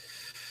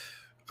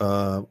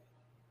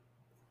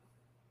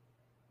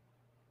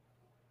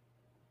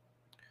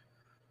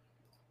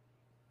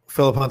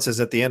 Philip Hunt says,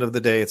 at the end of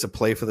the day, it's a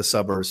play for the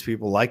suburbs.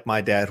 People like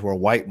my dad who are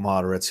white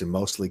moderates who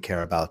mostly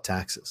care about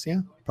taxes. Yeah,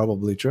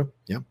 probably true.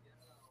 Yeah.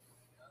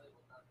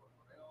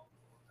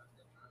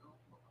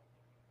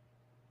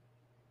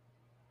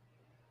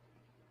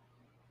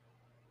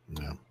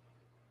 Yeah.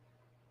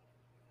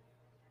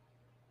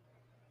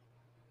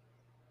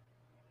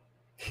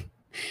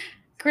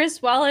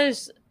 Chris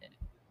Wallace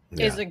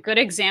is a good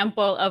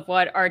example of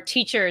what our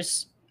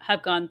teachers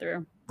have gone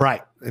through.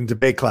 Right. In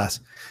debate class.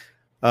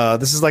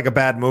 This is like a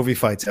bad movie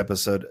fights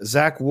episode.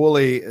 Zach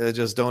Woolley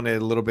just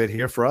donated a little bit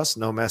here for us.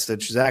 No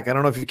message. Zach, I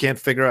don't know if you can't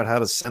figure out how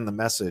to send the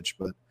message,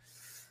 but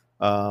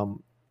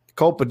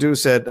Cole Padu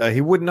said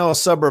he wouldn't know a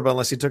suburb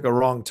unless he took a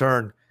wrong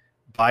turn.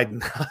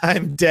 Biden,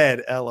 I'm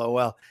dead.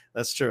 LOL.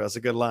 That's true. That's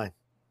a good line.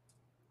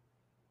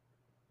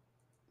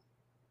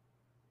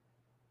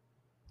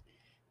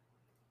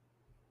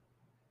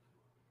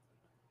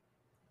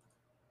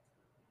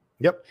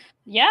 Yep.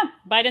 Yeah,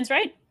 Biden's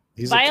right.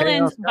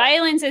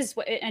 Violence is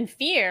and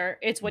fear.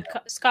 It's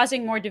what's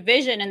causing more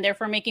division, and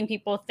therefore making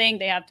people think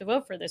they have to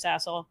vote for this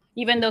asshole,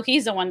 even though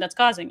he's the one that's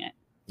causing it.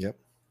 Yep.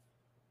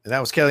 And that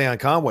was Kellyanne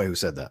Conway who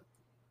said that.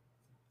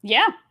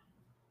 Yeah.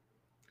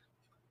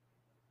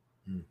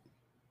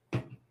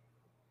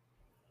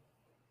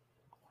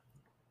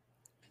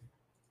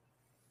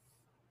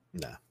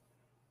 Nah.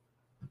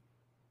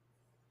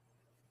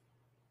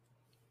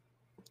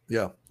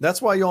 Yeah,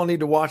 that's why you all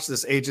need to watch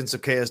this Agents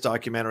of Chaos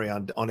documentary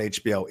on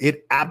HBO.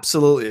 It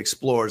absolutely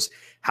explores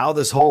how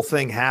this whole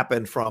thing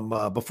happened from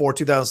before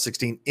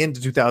 2016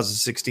 into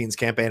 2016's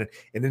campaign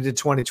and into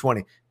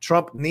 2020.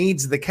 Trump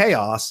needs the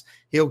chaos.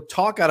 He'll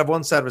talk out of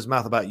one side of his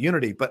mouth about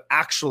unity, but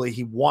actually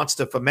he wants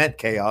to foment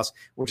chaos,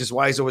 which is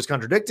why he's always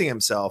contradicting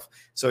himself.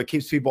 So it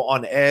keeps people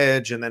on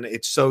edge, and then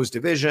it sows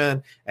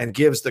division and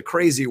gives the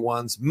crazy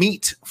ones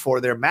meat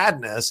for their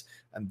madness.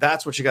 And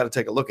that's what you got to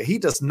take a look at. He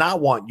does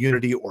not want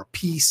unity or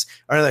peace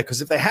or anything,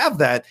 because if they have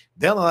that,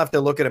 then they'll have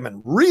to look at him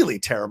and really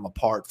tear him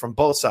apart from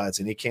both sides,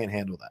 and he can't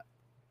handle that.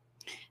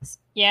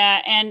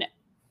 Yeah, and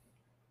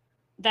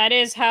that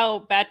is how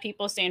bad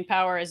people stay in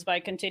power, is by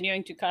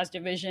continuing to cause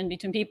division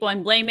between people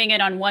and blaming it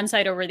on one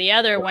side over the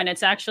other, when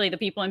it's actually the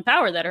people in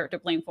power that are to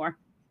blame for.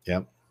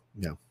 Yep.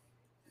 Yeah.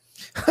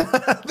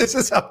 This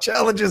is how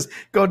challenges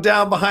go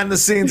down behind the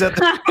scenes at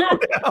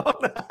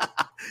the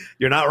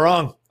You're not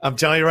wrong. I'm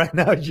telling you right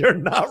now, you're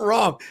not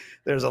wrong.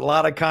 There's a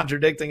lot of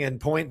contradicting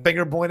and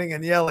finger pointing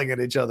and yelling at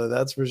each other.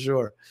 That's for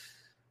sure.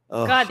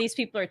 God, these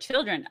people are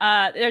children.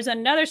 There's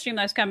another stream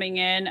that's coming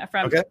in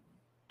from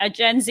a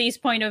Gen Z's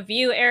point of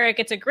view. Eric,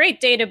 it's a great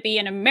day to be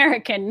an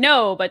American.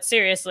 No, but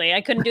seriously,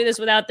 I couldn't do this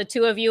without the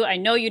two of you. I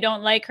know you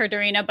don't like her,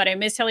 Dorina, but I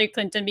miss Hillary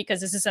Clinton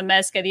because this is a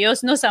mess. Que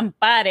Dios nos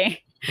ampare.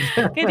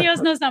 Que Dios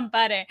nos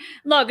ampare.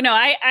 Look, no,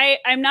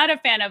 I'm not a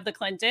fan of the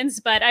Clintons,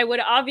 but I would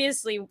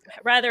obviously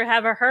rather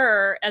have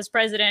her as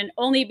president,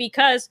 only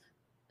because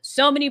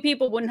so many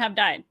people wouldn't have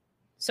died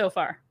so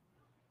far.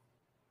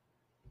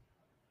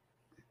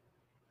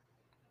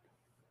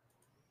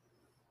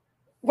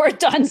 We're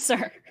done,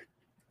 sir.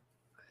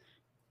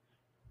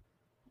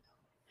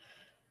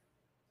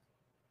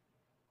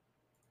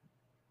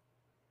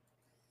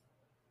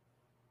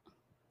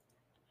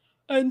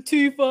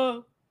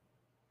 Antifa.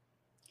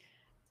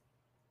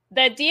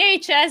 The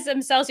DHS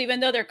themselves, even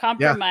though they're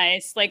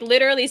compromised, like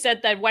literally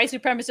said that white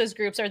supremacist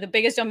groups are the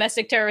biggest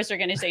domestic terrorist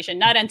organization,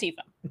 not Antifa.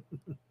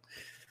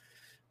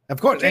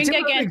 Of course, Drink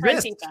again for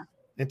Antifa.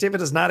 Antifa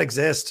does not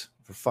exist,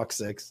 for fuck's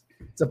sakes.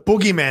 It's a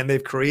boogeyman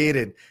they've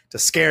created to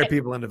scare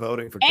people into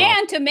voting for Trump.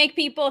 And to make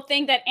people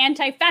think that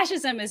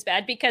anti-fascism is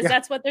bad, because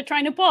that's what they're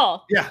trying to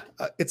pull. Yeah,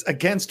 it's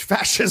against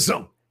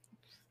fascism.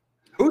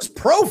 Who's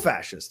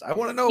pro-fascist? I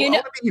want to know.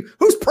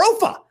 Who's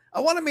pro-fa? I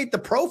want to meet the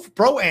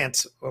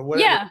pro-ants. Or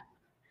whatever. Yeah.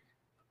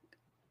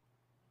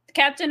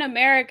 Captain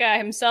America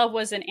himself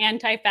was an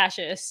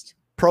anti-fascist.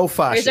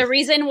 Pro-fascist. There's a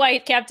reason why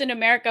Captain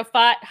America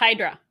fought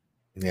Hydra.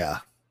 Yeah.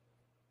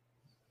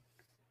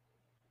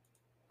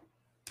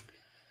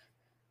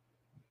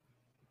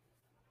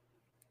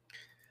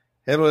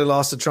 Hillary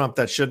lost to Trump.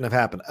 That shouldn't have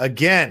happened.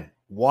 Again,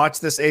 watch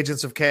this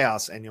Agents of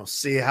Chaos, and you'll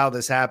see how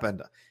this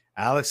happened.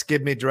 Alex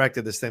Gibney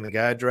directed this thing. The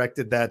guy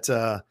directed that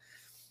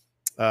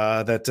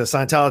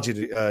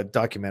Scientology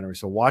documentary.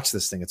 So watch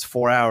this thing. It's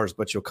 4 hours,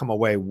 but you'll come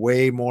away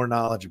way more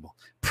knowledgeable.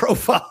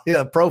 Profile.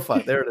 Yeah,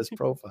 profile. There it is,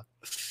 profile.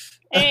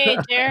 Hey,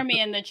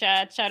 Jeremy in the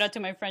chat. Shout out to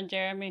my friend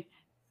Jeremy.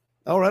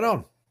 Oh, right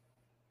on.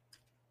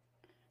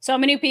 So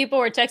many people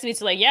were texting me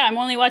to like, yeah, I'm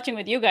only watching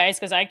with you guys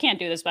because I can't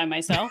do this by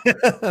myself.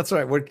 That's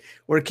right.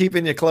 We're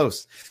keeping you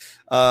close.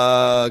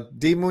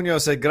 D.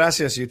 Munoz said,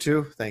 gracias, you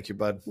too. Thank you,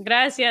 bud.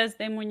 Gracias,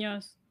 D.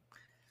 Munoz.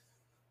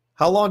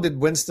 How long did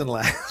Winston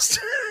last?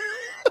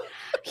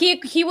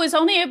 He was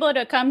only able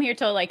to come here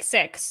till like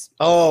 6.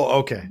 Oh,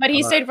 okay. But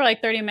he stayed for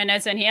like 30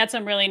 minutes, and he had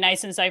some really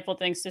nice, insightful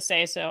things to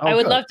say. So I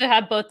would love to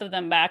have both of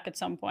them back at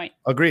some point.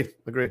 Agreed.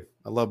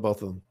 I love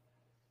both of them.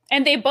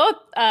 And they both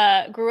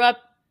grew up,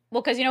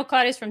 well, because,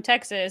 Claudia's from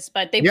Texas,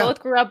 but they both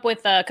grew up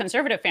with a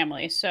conservative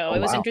family. So it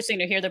was interesting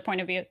to hear their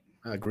point of view.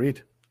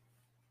 Agreed.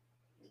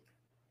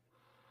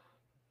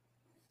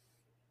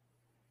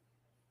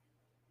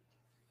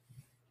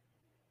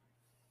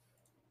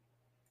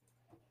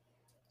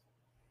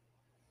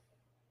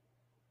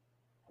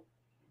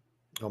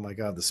 Oh my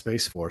God, the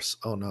Space Force.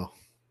 Oh no.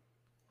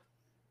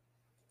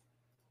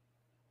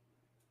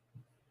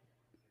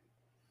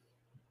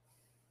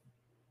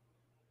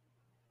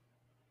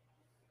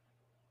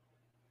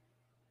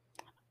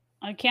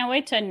 I can't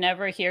wait to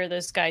never hear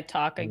this guy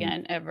talk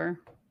again, ever.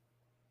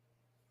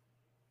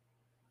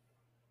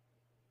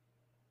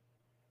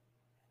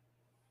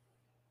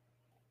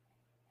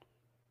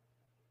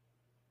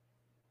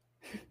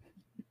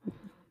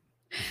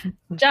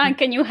 John,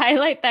 can you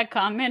highlight that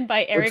comment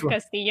by Eric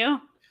Castillo?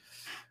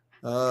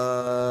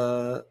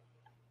 Below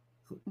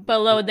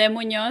De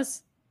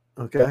Munoz.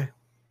 Okay.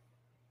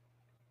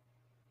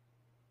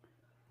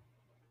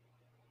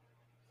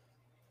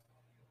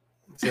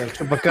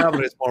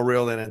 Chupacabra is more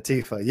real than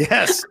Antifa.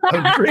 Yes,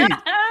 agreed.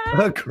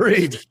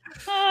 Agreed.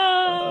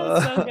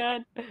 Oh, so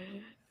good.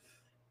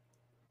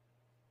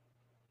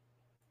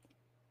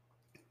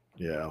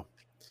 Yeah.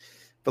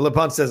 Philip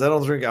Hunt says, I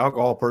don't drink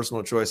alcohol,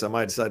 personal choice. I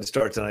might decide to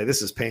start tonight.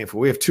 This is painful.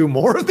 We have 2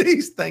 more of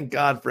these. Thank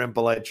God for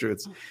Impolite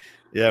Truths.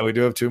 Yeah, we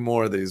do have 2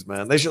 more of these,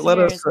 man. They should let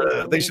us,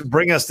 they should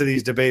bring us to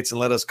these debates and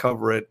let us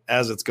cover it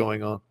as it's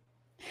going on.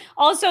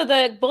 Also,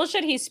 the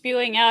bullshit he's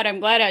spewing out, I'm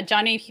glad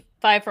Johnny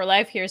 5 for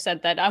Life here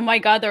said that, oh my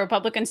God, the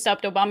Republicans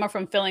stopped Obama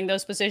from filling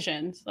those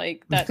positions.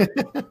 Like that.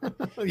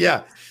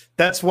 Yeah,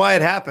 that's why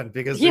it happened,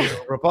 because the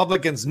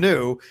Republicans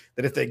knew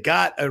that if they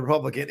got a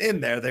Republican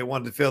in there, they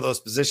wanted to fill those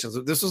positions.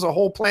 This was a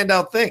whole planned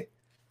out thing,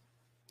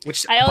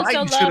 which I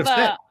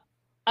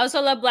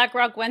also love Black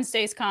Rock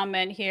Wednesday's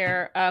comment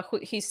here.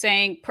 He's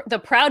saying the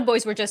Proud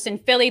Boys were just in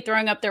Philly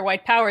throwing up their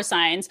white power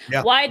signs.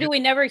 Yeah. Why do we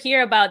never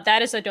hear about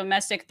that as a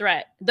domestic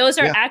threat? Those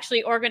are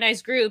actually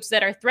organized groups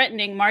that are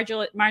threatening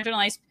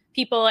marginalized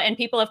people and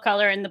people of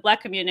color in the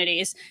Black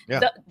communities.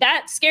 Yeah.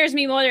 That scares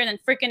me more than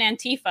freaking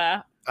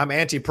Antifa. I'm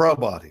anti-pro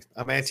body.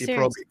 I'm anti-pro.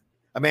 Seriously.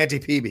 I'm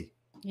anti-PB.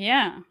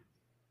 Yeah.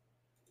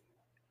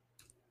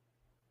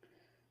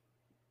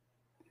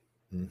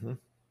 Mm-hmm.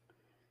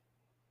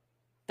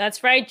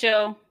 That's right,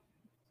 Joe.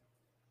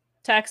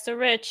 Tax the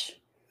rich.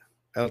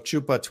 El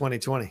Chupa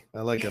 2020.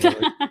 I like it.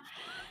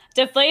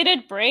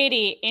 Deflated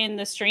Brady in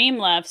the stream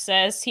left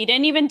says he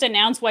didn't even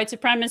denounce white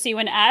supremacy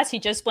when asked. He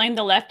just blamed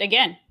the left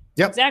again.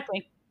 Yep.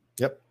 Exactly.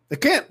 Yep. They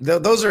can't.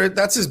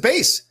 That's his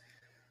base.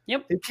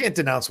 Yep. He can't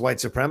denounce white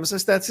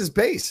supremacists. That's his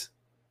base.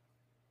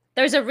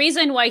 There's a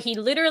reason why he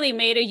literally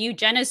made a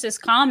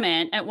eugenicist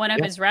comment at one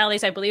of his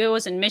rallies. I believe it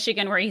was in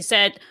Michigan, where he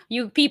said,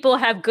 "You people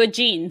have good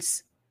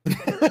genes."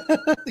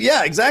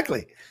 Yeah,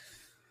 exactly.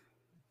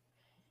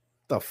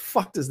 The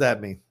fuck does that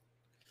mean?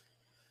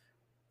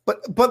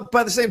 But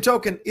by the same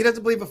token, he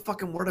doesn't believe a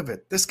fucking word of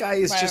it. This guy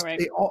is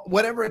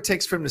whatever it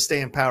takes for him to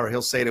stay in power,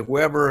 he'll say to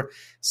whoever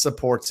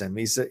supports him.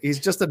 He's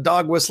just a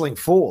dog whistling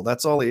fool.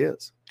 That's all he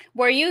is.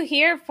 Were you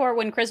here for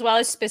when Chris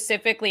Wallace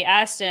specifically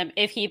asked him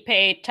if he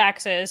paid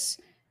taxes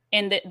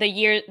in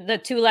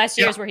the 2 last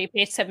years where he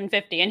paid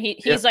 $750, and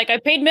he's like, I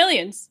paid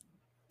millions.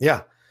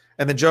 Yeah,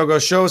 and then Joe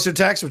goes, show us your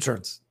tax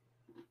returns.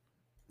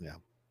 Yeah.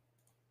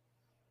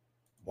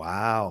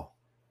 Wow.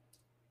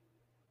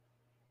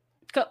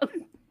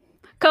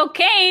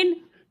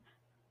 Cocaine.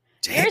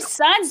 Damn. Your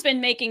son's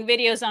been making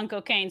videos on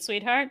cocaine,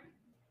 sweetheart.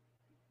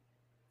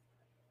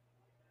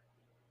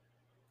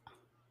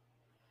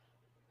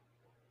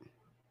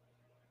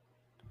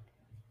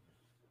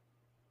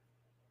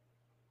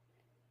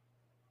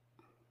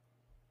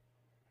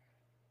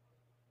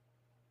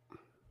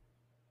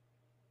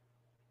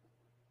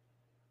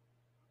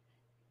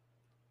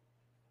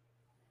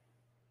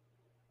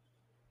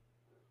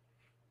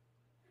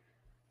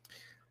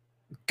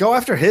 Go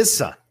after his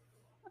son.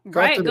 Go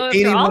after the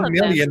 81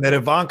 million that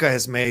Ivanka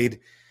has made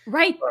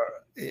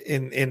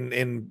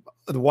in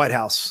the White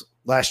House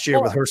last year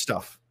with her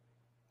stuff.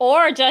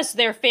 Or just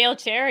their failed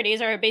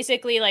charities, or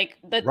basically like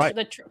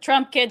the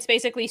Trump kids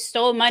basically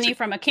stole money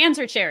from a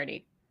cancer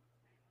charity.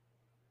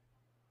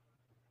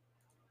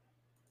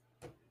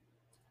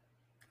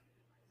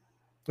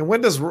 And why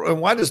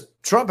does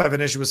Trump have an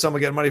issue with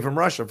someone getting money from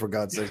Russia, for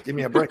God's sake? Give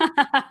me a break.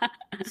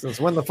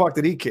 Since when the fuck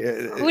did he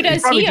care? Who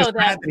does he owe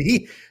that?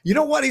 You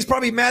know what? He's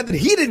probably mad that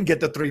he didn't get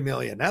the $3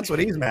 million. That's what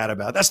he's mad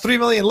about. That's $3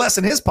 million less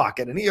in his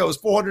pocket, and he owes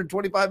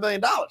 $425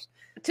 million.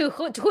 To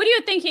who do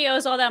you think he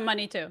owes all that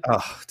money to?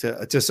 Oh,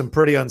 to some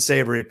pretty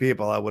unsavory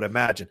people, I would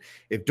imagine.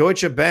 If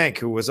Deutsche Bank,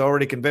 who was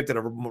already convicted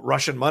of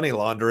Russian money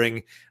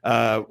laundering,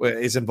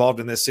 is involved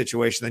in this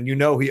situation, then you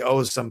know he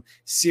owes some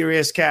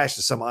serious cash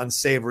to some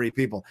unsavory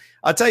people.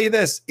 I'll tell you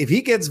this: if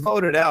he gets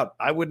voted out,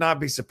 I would not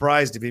be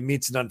surprised if he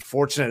meets an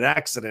unfortunate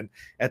accident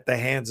at the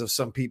hands of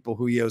some people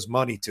who he owes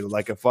money to,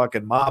 like a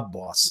fucking mob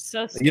boss.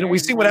 So scary, we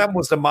see what happened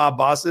with the mob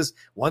bosses.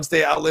 Once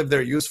they outlive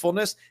their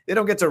usefulness, they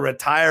don't get to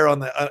retire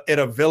on in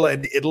a villa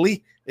in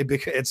Italy.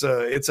 It's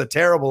a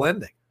terrible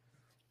ending.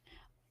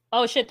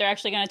 Oh shit! They're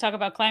actually going to talk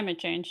about climate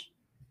change.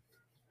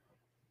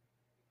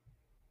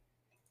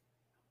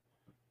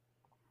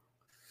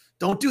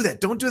 Don't do that.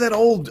 Don't do that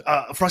old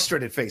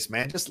frustrated face,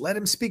 man. Just let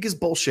him speak his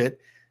bullshit.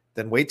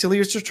 Then wait till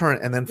he's return,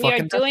 and then we are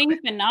doing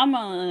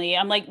phenomenally.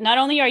 I'm like, not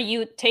only are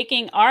you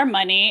taking our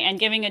money and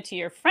giving it to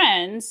your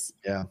friends,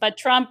 but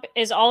Trump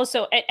is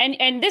also,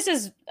 and this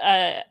is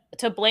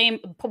to blame.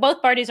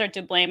 Both parties are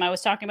to blame. I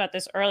was talking about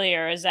this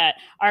earlier. Is that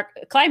our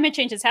climate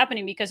change is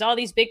happening because all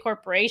these big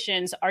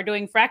corporations are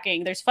doing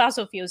fracking. There's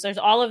fossil fuels. There's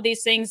all of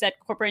these things that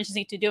corporations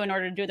need to do in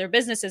order to do their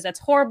businesses. That's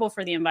horrible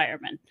for the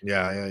environment.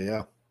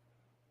 Yeah.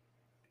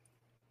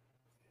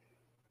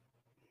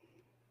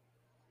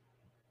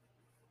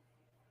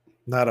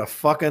 Not a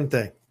fucking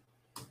thing.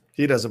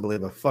 He doesn't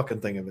believe a fucking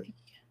thing of it.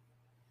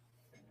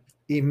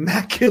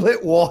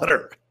 Immaculate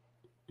water.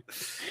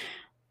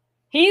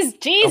 He's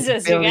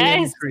Jesus, you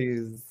guys.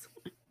 Trees.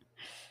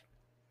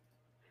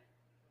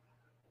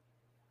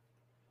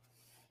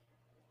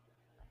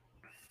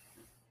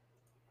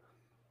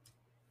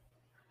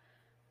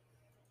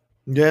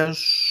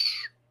 Yes.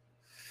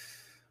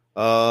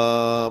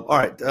 All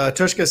right.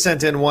 Tushka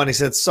sent in one. He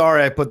said,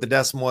 sorry, I put the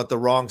decimal at the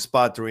wrong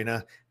spot,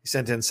 Dorina. He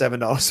sent in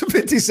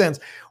 $7.50.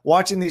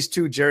 Watching these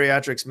two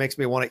geriatrics makes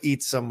me want to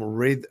eat some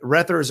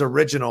Rether's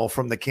Original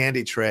from the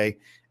candy tray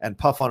and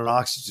puff on an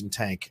oxygen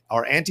tank.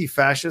 Are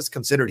anti-fascists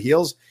considered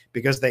heels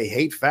because they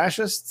hate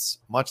fascists?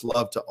 Much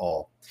love to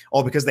all.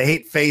 Oh, because they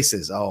hate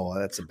faces. Oh,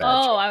 that's a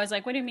bad joke. I was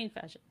like, what do you mean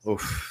fascists?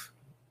 Oof.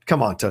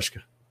 Come on, Tushka.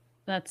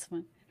 That's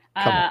fine.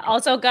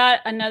 Also got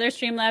another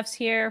Streamlabs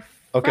here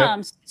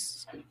from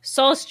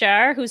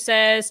Solskjaer, who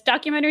says,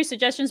 documentary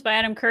suggestions by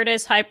Adam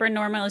Curtis,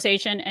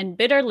 Hyper-Normalization, and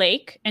Bitter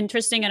Lake.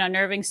 Interesting and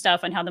unnerving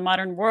stuff on how the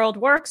modern world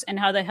works and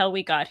how the hell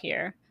we got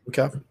here.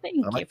 Okay.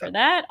 Thank you for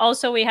that.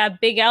 Also, we have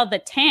Big Al the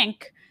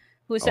Tank,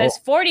 who says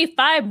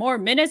 45 more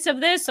minutes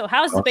of this. So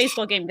how's the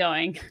baseball game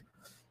going?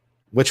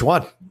 Which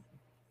one?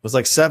 There's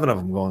like 7 of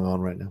them going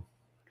on right now.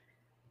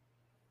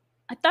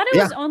 I thought it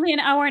was only an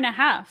hour and a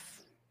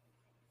half.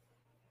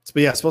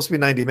 But yeah, it's supposed to be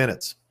 90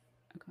 minutes.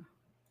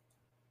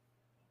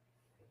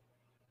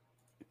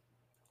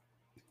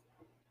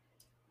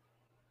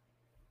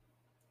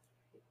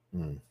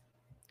 Okay.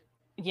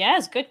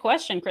 Yes, good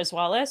question, Chris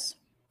Wallace.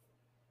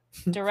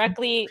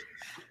 Directly.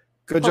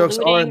 Good jokes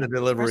are in the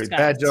polluting delivery. our skies.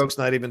 Bad jokes,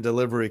 not even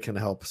delivery can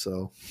help.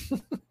 So.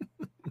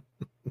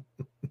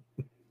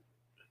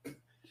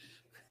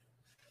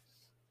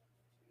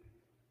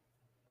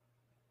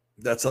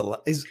 That's a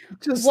lot.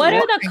 What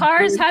do the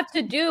cars have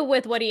to do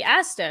with what he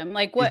asked him?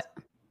 Like what?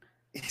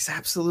 He's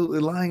absolutely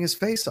lying his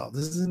face off.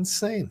 This is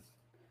insane.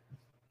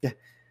 Yeah.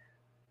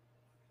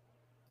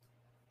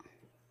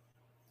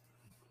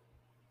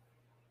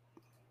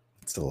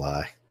 It's a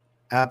lie.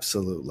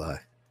 Absolute lie.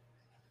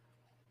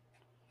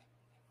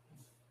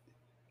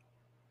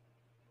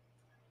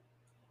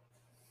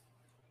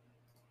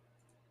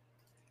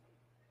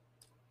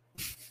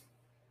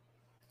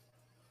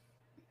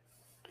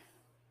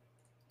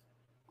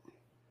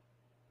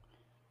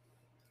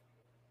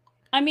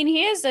 I mean,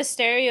 he is the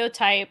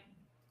stereotype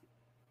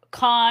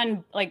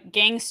like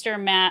gangster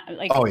man.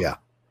 Like, oh yeah,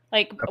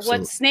 like absolutely.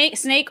 what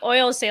snake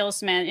oil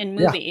salesman in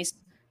movies.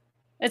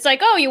 Yeah. It's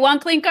like, oh, you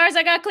want clean cars?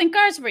 I got clean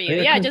cars for you.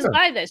 Yeah, just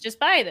buy this. Just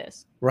buy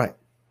this. Right.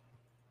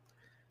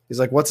 He's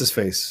like, what's his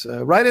face?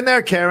 Right in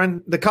there,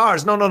 Karen. The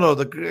cars. No.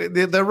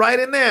 They're right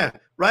in there.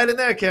 Right in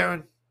there,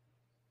 Karen.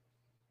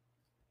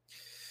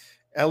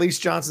 Elise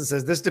Johnson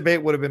says, this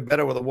debate would have been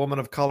better with a woman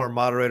of color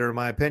moderator, in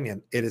my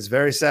opinion. It is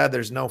very sad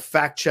there's no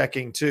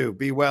fact-checking, too.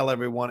 Be well,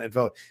 everyone, and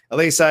vote.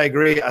 Elise, I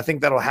agree. I think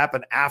that'll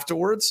happen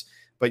afterwards,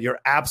 but you're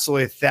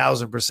absolutely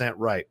 1,000%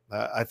 right.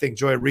 I think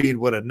Joy Reid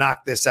would have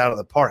knocked this out of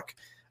the park.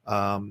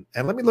 And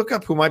let me look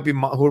up who might be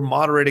who are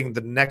moderating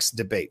the next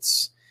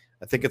debates.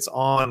 I think it's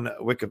on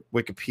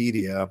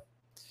Wikipedia.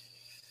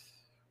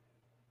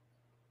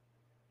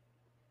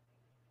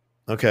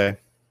 Okay.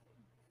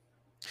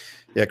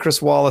 Yeah,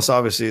 Chris Wallace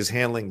obviously is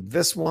handling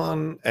this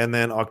one. And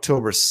then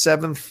October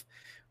 7th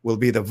will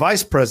be the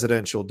vice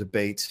presidential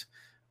debate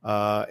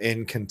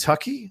in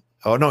Kentucky.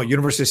 Oh, no,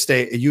 University of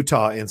State,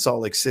 Utah in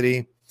Salt Lake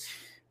City.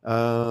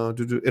 It'll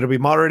be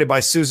moderated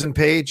by Susan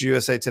Page,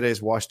 USA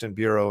Today's Washington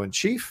bureau in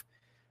chief.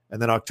 And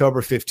then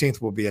October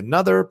 15th will be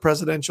another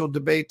presidential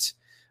debate.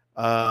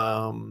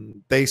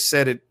 They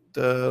said it.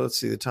 Let's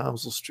see. The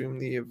Times will stream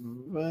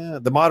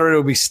the moderator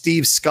will be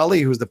Steve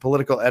Scully, who's the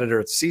political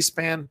editor at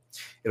C-SPAN.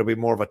 It'll be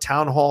more of a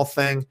town hall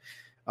thing.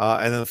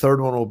 And then the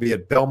third one will be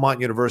at Belmont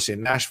University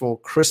in Nashville.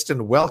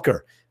 Kristen Welker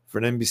for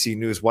an NBC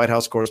News White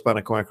House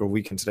correspondent co-anchor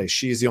Weekend Today.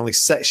 She's only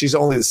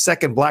the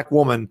second black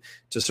woman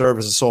to serve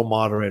as a sole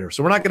moderator.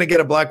 So we're not going to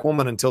get a black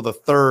woman until the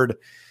third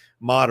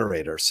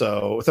moderator.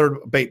 So third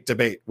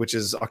debate, which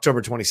is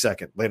October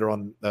 22nd, later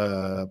on,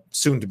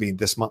 soon to be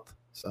this month.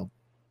 So.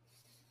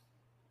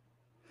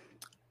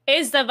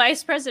 Is the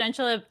vice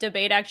presidential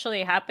debate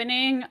actually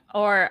happening,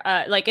 or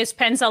like is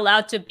Pence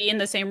allowed to be in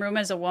the same room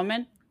as a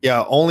woman?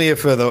 Yeah, only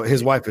if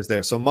his wife is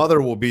there. So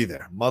Mother will be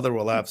there. Mother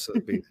will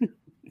absolutely be there.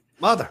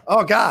 Mother.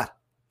 Oh God.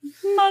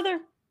 Mother.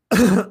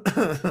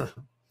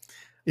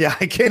 Yeah,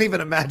 I can't even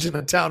imagine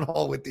a town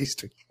hall with these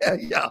two.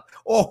 Yeah.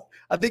 Oh,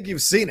 I think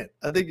you've seen it.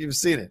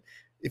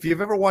 If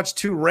you've ever watched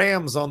two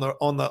rams on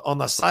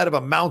the side of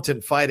a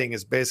mountain fighting,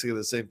 is basically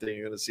the same thing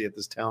you're going to see at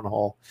this town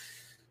hall.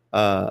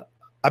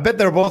 I bet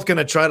they're both going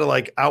to try to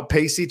like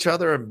outpace each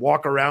other and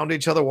walk around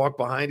each other, walk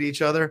behind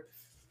each other.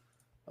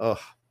 Ugh.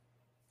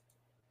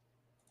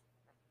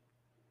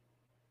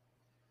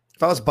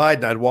 If I was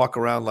Biden, I'd walk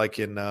around like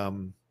in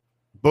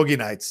Boogie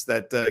Nights,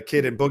 that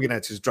kid in Boogie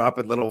Nights who's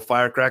dropping little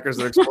firecrackers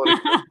that are exploding.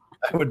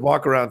 I would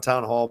walk around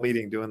town hall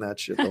meeting doing that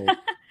shit.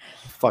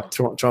 Fuck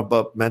Trump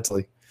up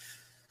mentally.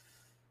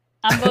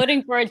 I'm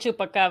voting for a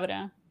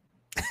chupacabra.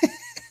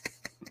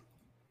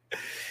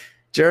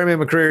 Jeremy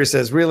McCreary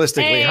says,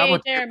 realistically, how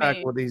much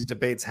impact will these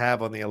debates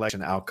have on the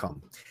election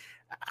outcome?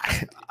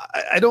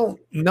 I don't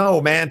know,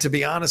 man, to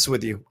be honest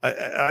with you.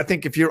 I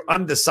think if you're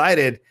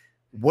undecided,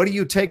 what do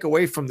you take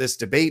away from this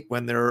debate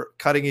when they're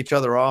cutting each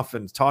other off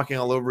and talking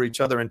all over each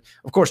other? And,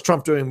 of course,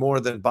 Trump doing more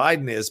than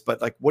Biden is. But,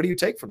 like, what do you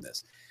take from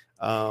this?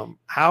 How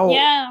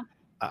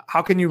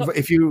can you –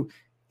 if you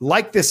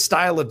like this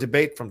style of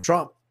debate from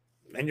Trump,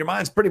 and your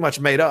mind's pretty much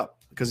made up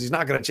because he's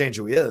not going to change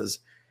who he is.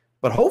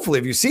 But hopefully,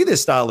 if you see this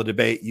style of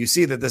debate, you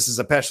see that this is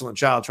a petulant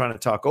child trying to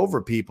talk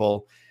over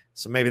people.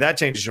 So maybe that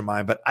changes your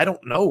mind. But I don't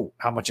know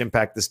how much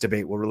impact this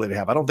debate will really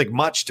have. I don't think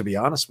much, to be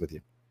honest with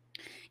you.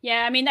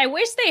 Yeah, I mean, I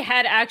wish they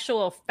had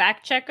actual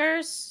fact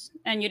checkers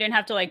and you didn't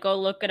have to like go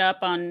look it up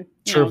on,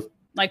 you know,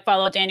 like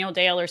follow Daniel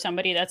Dale or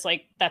somebody that's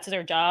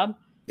their job.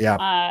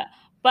 Yeah.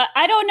 But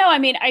I don't know. I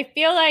mean, I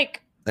feel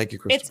like thank you,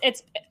 Kristen.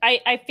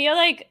 I feel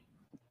like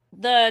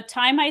the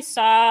time I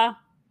saw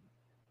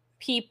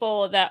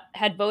people that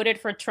had voted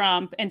for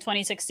Trump in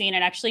 2016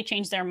 and actually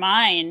changed their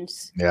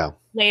minds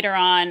later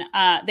on,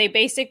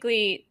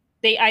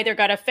 they either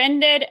got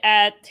offended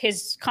at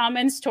his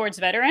comments towards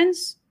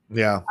veterans.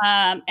 Yeah.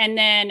 And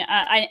then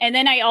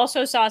I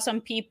also saw some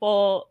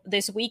people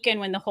this weekend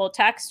when the whole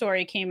tax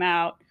story came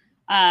out,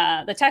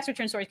 the tax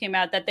return story came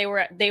out, that they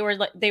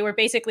were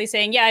basically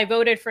saying, yeah, I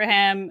voted for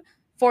him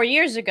 4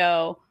 years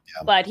ago,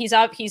 but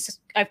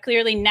I've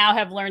clearly now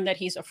have learned that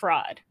he's a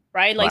fraud,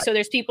 right? Like, so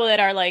there's people that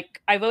are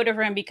like, I voted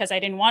for him because I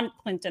didn't want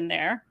Clinton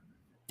there.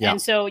 Yeah.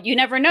 And so you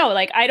never know.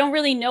 Like, I don't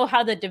really know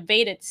how the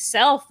debate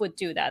itself would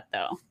do that,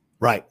 though.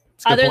 Right.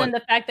 Other than the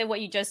fact that what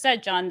you just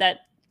said, John,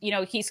 that, you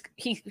know,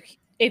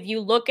 if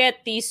you look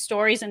at these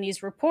stories and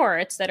these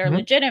reports that are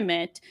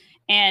legitimate,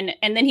 and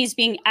then he's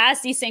being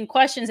asked these same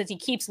questions as he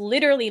keeps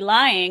literally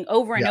lying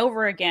over and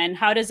over again,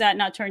 how does that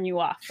not turn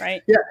you off,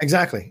 right? Yeah,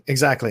 exactly.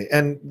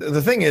 And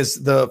the thing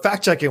is, the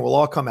fact checking will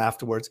all come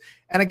afterwards.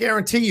 And I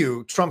guarantee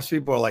you, Trump's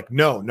people are like,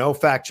 no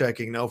fact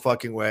checking, no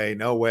fucking way,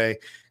 no way.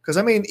 Because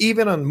I mean,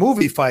 even on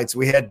movie fights,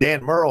 we had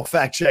Dan Murrell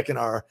fact checking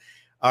our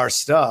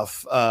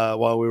stuff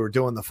while we were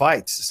doing the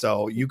fights.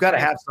 So you got to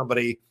have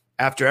somebody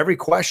after every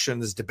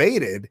question is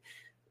debated.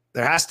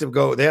 They have to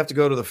go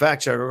to the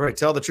fact checker, right?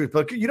 Tell the truth.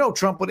 But you know,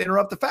 Trump would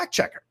interrupt the fact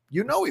checker.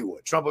 You know, he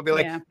would. Trump would be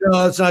like,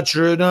 no, it's not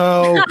true.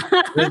 No,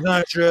 it's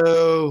not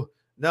true.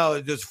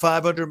 No, there's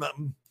 500.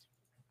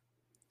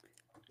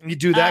 You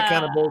do that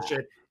kind of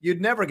bullshit. You'd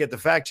never get the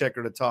fact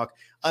checker to talk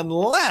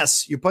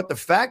unless you put the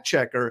fact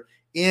checker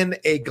in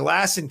a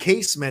glass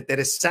encasement that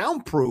is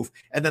soundproof.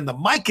 And then the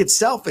mic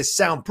itself is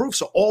soundproof.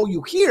 So all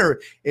you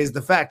hear is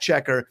the fact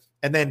checker.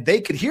 And then they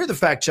could hear the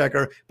fact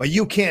checker, but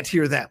you can't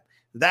hear them.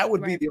 That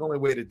would be the only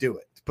way to do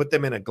it. Put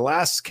them in a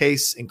glass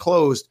case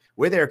enclosed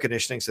with air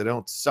conditioning so they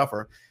don't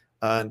suffer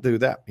and do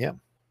that. Yeah.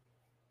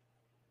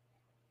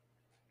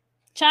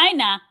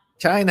 China.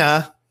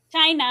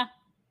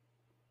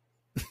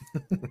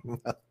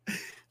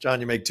 John,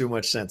 you make too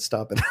much sense.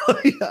 Stop it.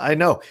 I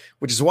know,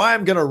 which is why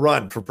I'm going to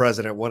run for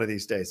president one of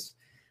these days.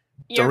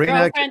 Your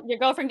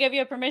girlfriend gave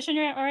you a permission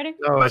already?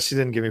 No, she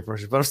didn't give me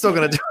permission, but I'm still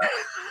going to do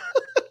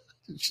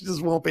it. She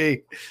just won't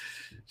be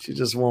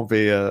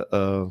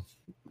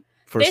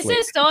this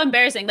is so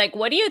embarrassing. Like,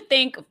 what do you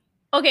think?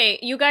 Okay,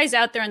 you guys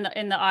out there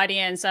in the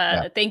audience,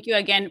 thank you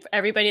again for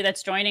everybody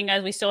that's joining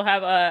us. We still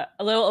have a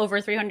little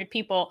over 300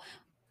 people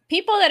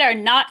that are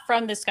not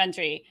from this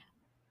country.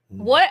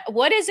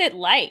 What is it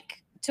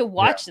like to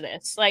watch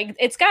this? Like,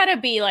 it's got to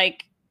be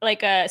like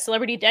a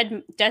celebrity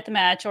death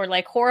match or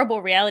like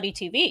horrible reality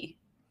TV.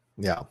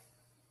 Yeah.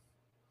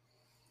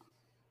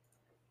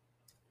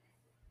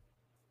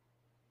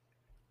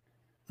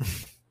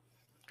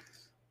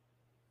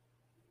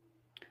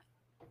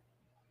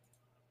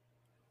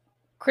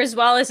 Chris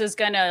Wallace is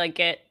gonna like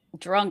get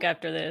drunk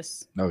after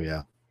this. Oh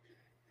yeah,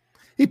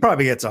 he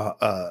probably gets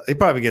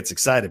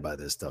excited by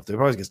this stuff. He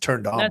probably gets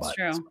turned on. That's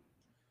true.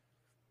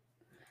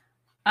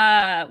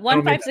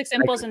 156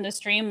 Impulse in the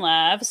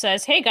Streamlab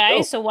says, "Hey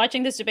guys, so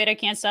watching this debate, I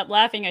can't stop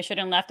laughing. I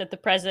shouldn't laugh at the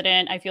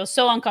president. I feel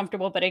so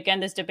uncomfortable. But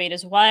again, this debate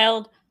is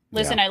wild.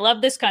 Listen, I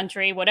love this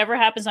country. Whatever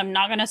happens, I'm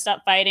not gonna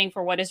stop fighting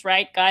for what is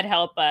right. God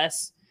help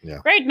us." Yeah.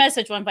 Great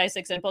message,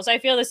 156 Impulse. I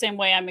feel the same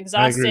way. I'm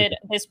exhausted.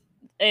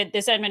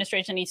 This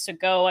administration needs to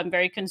go. I'm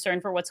very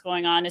concerned for what's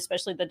going on,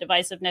 especially the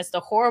divisiveness,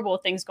 the horrible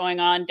things going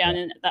on down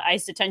in the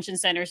ICE detention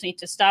centers need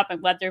to stop.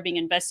 I'm glad they're being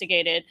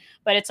investigated,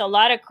 but it's a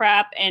lot of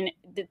crap. And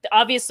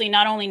obviously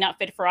not only not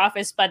fit for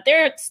office, but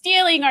they're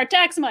stealing our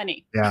tax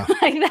money. Yeah.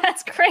 Like,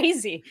 that's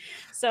crazy.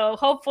 So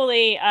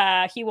hopefully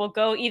he will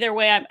go either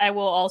way. I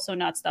will also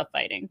not stop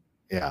fighting.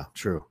 Yeah,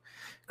 true.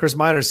 Chris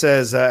Miner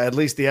says, at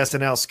least the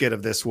SNL skit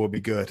of this will be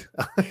good.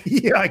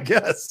 Yeah, I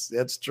guess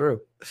that's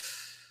true.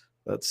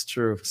 That's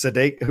true.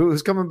 Sadiq,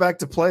 who's coming back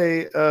to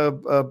play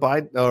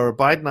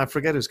Biden? I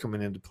forget who's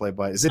coming in to play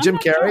Biden. Is it Jim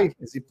Carrey? Sure.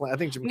 Is he playing? I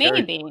think Jim Carrey.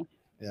 Maybe.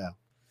 Yeah.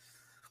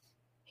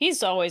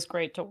 He's always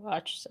great to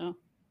watch. So.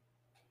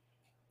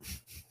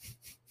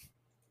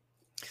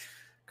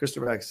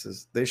 Christopher X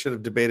says they should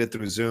have debated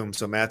through Zoom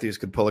so Matthews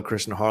could pull a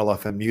Christian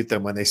Harloff and mute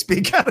them when they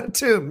speak out of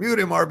tune. Mute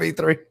him,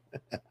 RB3.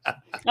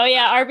 Oh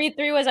yeah,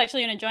 RB3 was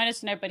actually going to join us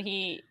tonight, but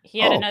he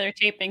had another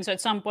taping, so at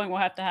some point we'll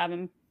have to have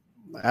him.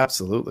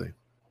 Absolutely.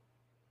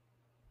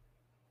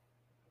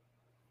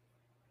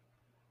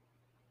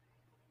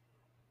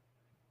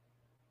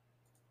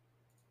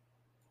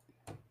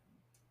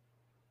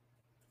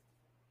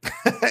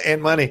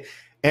 And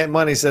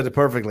Money said it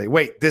perfectly.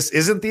 Wait, this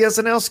isn't the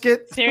SNL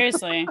skit?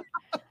 Seriously.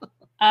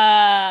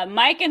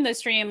 Mike in the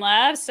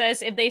Streamlab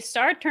says, if they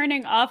start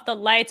turning off the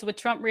lights, would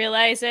Trump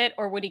realize it,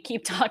 or would he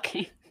keep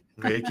talking?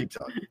 Yeah, he'd keep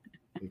talking.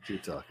 He'd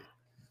keep talking.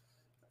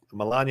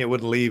 Melania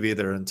wouldn't leave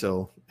either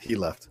until he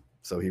left,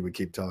 so he would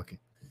keep talking.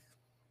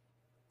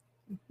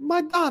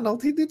 My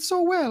Donald, he did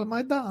so well,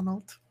 my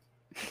Donald.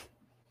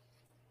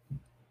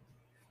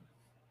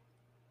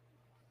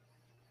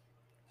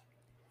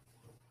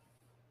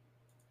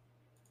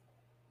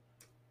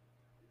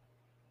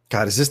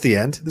 God, is this the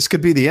end? This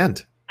could be the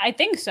end. I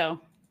think so.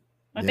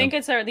 I think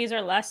these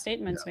are last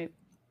statements. Yeah.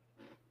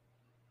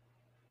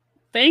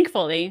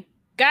 Thankfully,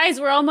 guys,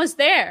 we're almost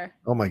there.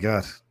 Oh my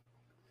God.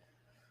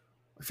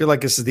 I feel like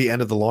this is the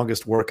end of the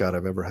longest workout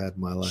I've ever had in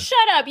my life.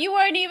 Shut up. You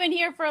weren't even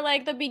here for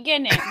like the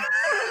beginning.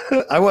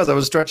 I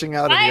was stretching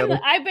out.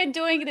 I've been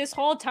doing this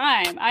whole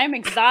time. I'm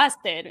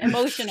exhausted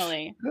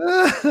emotionally.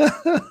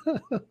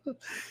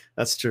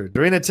 That's true.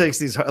 Dorina takes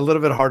these a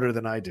little bit harder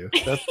than I do.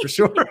 That's for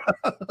sure.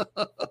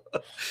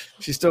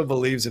 She still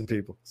believes in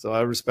people, so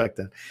I respect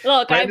that.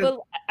 Look, Brandon,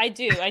 I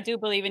do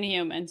believe in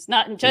humans,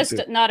 not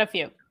a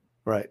few.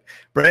 right.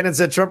 Brandon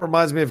said Trump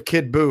reminds me of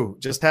Kid Boo,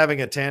 just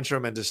having a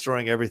tantrum and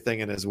destroying everything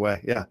in his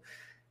way. Yeah.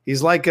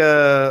 He's like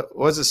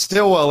was a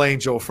Stillwell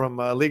angel from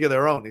League of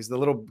Their Own. He's the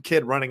little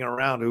kid running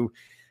around who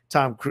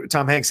Tom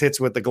Hanks hits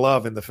with the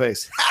glove in the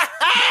face.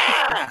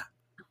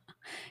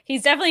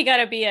 He's definitely got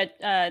to be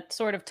a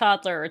sort of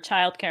toddler or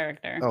child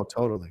character. Oh,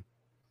 totally.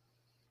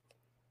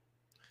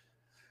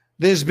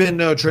 There's been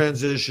no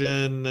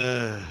transition.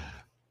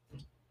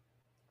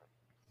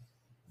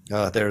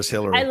 There's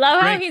Hillary. I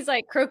love how he's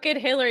like crooked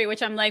Hillary,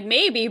 which I'm like,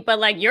 maybe, but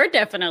like you're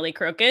definitely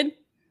crooked.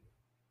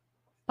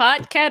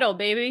 Pot kettle,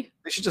 baby.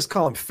 They should just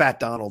call him Fat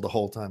Donald the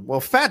whole time. Well,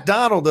 Fat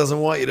Donald doesn't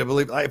want you to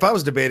believe. If I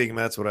was debating him,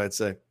 that's what I'd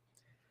say.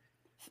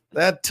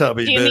 That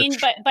tubby Do you bitch. mean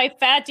by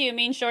fat, do you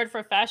mean short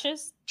for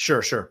fascist?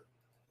 Sure.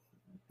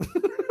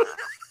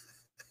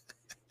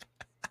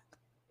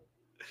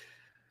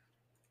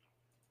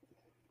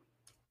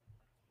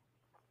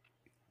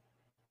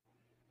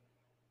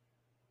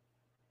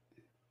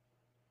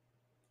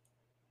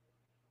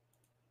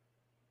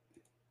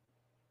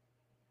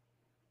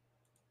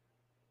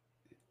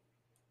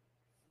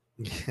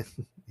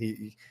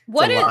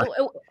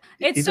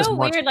 It's so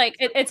weird. Like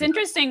it's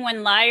interesting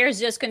when liars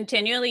just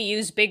continually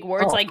use big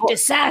words like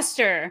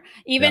disaster,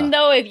 even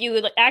though if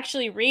you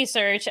actually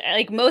research,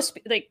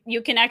 like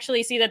you can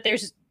actually see that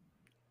there's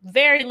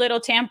very little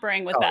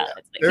tampering with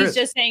ballots. Like, he's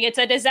just saying it's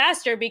a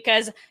disaster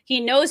because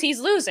he knows he's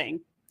losing.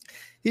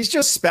 He's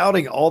just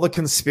spouting all the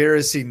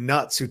conspiracy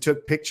nuts who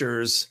took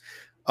pictures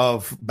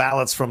of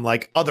ballots from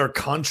like other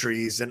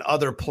countries and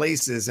other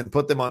places and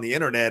put them on the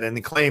internet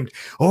and claimed,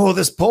 oh,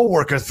 this poll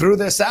worker threw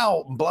this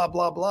out and blah,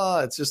 blah,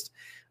 blah. It's just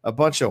a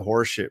bunch of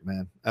horseshit,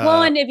 man.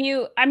 Well, and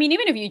even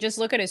if you just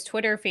look at his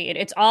Twitter feed,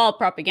 it's all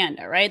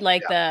propaganda, right?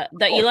 Like the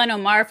Elon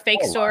Omar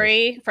fake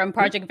story from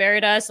Project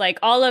Veritas, like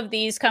all of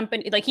these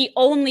companies, like he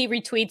only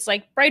retweets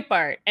like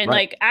Breitbart and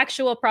like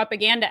actual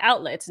propaganda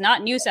outlets,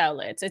 not news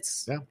outlets.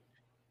 It's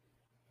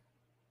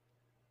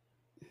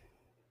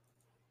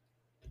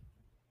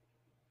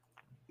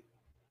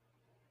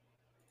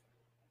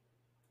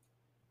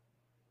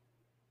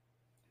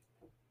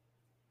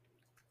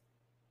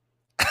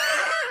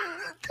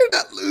they're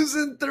not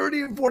losing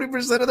 30 and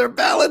 40% of their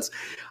ballots.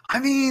 I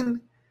mean,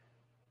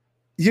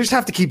 you just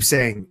have to keep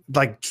saying,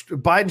 like,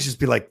 Biden should just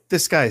be like,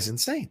 this guy is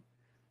insane.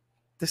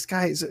 This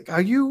guy is,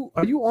 are you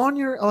on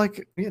your,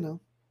 like,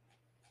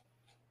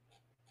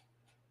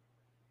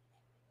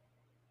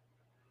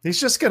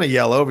 he's just going to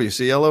yell over you.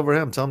 So yell over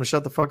him. Tell him to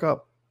shut the fuck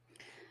up.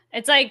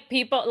 It's like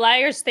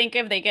liars think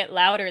if they get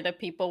louder, that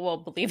people will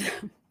believe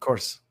them. Of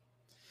course.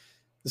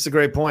 This is a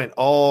great point.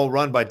 All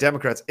run by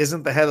Democrats.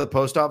 Isn't the head of the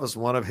post office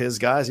one of his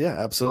guys? Yeah,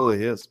 absolutely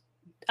he is.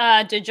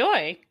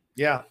 DeJoy.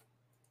 Yeah.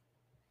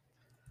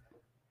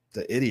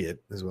 The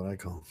idiot is what I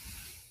call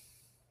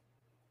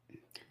him.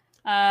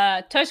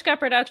 Tushka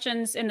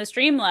Productions in the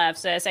Streamlabs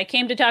says, I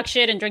came to talk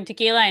shit and drink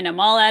tequila and I'm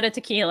all out of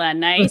tequila.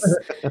 Nice.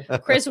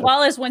 Chris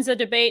Wallace wins the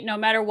debate. No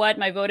matter what,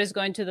 my vote is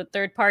going to the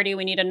third party.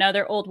 We need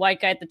another old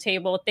white guy at the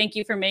table. Thank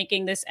you for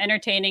making this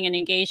entertaining and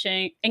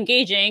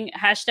engaging.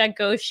 Hashtag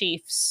go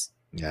Chiefs.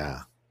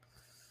 Yeah.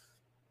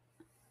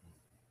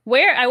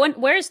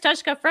 Where's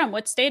Tushka from?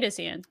 What state is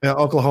he in? Yeah,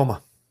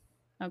 Oklahoma.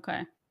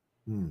 Okay.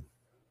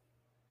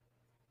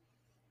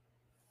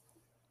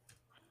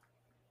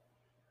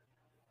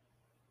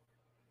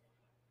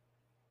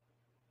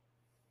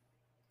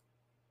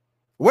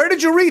 Where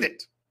did you read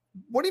it?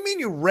 What do you mean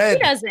you read?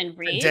 He doesn't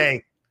read.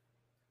 Today?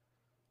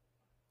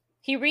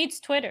 He reads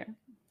Twitter.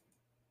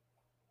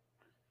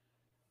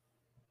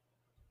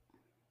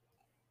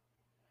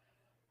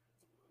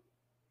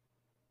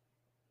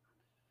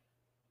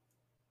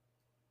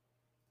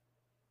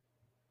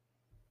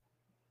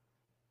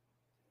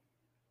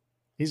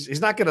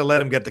 He's not going to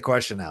let him get the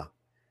question now.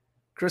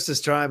 Chris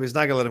is trying, but he's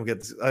not going to let him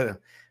get this.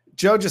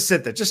 Joe, just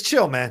sit there. Just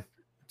chill, man.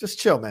 Just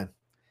chill, man.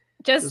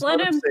 Just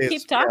let him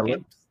keep talking. Yeah,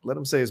 let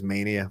him say his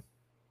mania.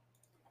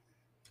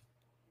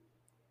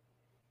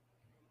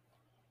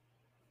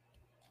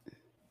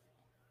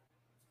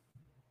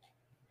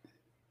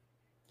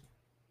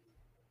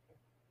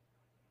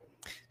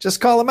 Just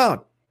call him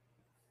out.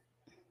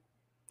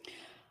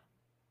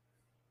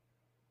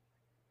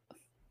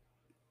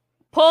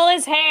 Pull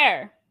his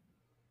hair.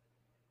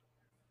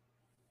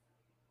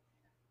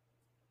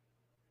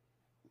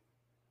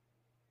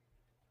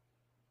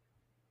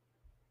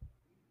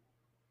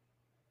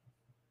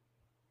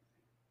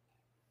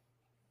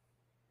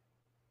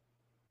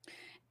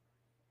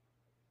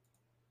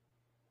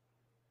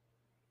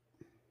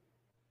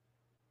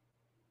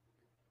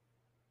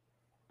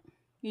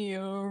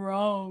 You're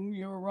wrong.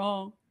 You're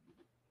wrong.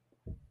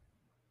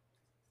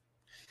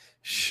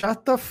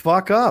 Shut the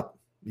fuck up.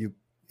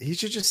 He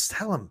should just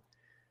tell him.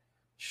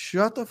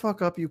 Shut the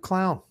fuck up, you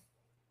clown.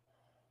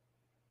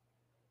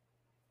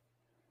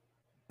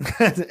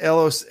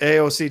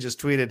 AOC just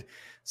tweeted,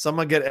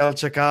 someone get El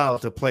Chacal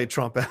to play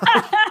Trump out.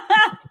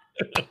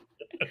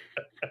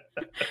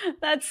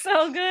 That's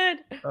so good.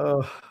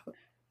 Oh.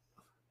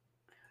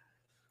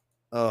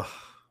 Ugh.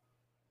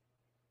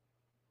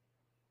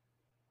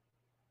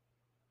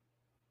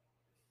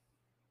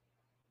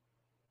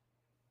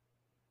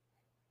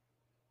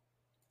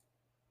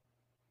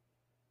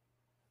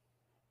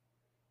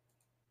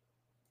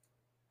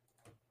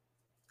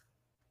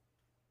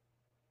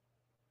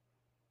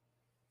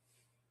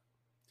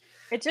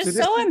 It's just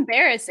so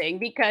embarrassing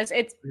because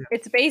it's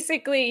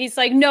basically he's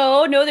like,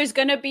 no, there's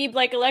gonna be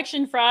like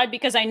election fraud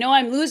because I know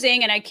I'm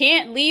losing and I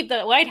can't leave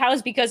the White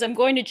House because I'm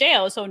going to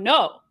jail. So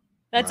no,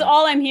 that's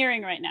all I'm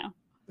hearing right now.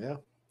 Yeah.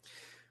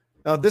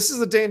 Now this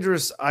is a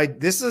dangerous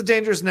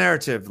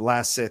narrative.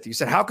 Last Sith, you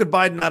said, how could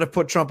Biden not have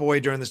put Trump away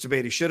during this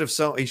debate? He should have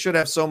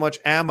so much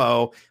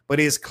ammo, but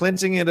he is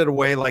clinching it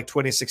away like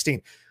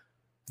 2016.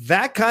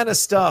 That kind of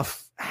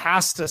stuff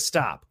has to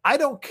stop. I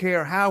don't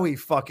care how he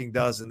fucking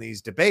does in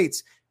these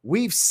debates.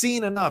 We've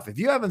seen enough. If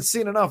you haven't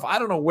seen enough, I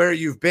don't know where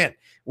you've been.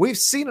 We've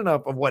seen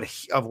enough of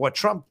what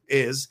Trump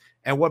is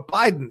and what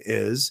Biden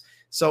is.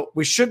 So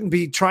we shouldn't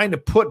be trying to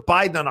put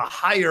Biden on a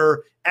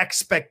higher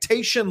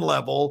expectation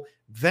level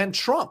than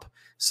Trump.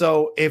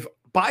 So if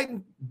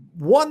Biden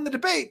won the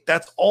debate,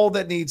 that's all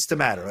that needs to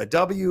matter. A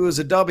W is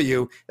a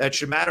W. That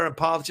should matter in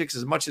politics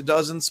as much as it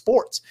does in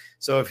sports.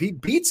 So if he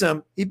beats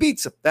him, he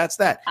beats him. That's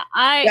that.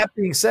 That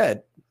being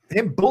said,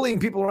 him bullying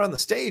people around the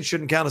stage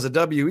shouldn't count as a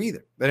W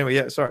either. But anyway,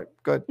 yeah, sorry.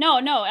 Go ahead. No,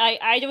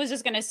 I was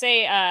just going to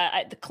say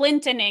the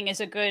Clintoning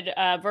is a good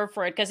verb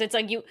for it because it's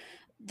like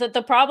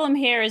the problem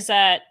here is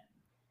that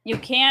you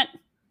can't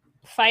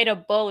fight a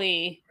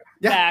bully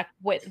back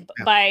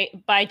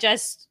by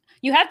just,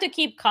 you have to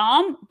keep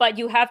calm, but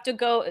you have to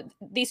go,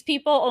 these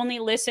people only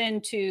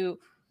listen to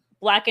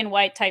black and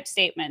white type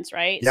statements,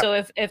 right? Yep.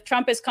 So if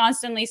Trump is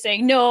constantly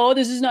saying, no,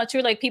 this is not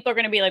true, like people are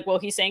going to be like, well,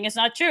 he's saying it's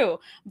not true.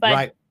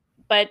 But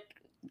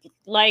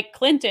like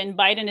Clinton,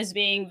 Biden is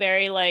being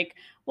very like,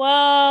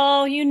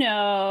 well,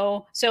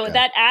 so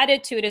that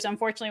attitude is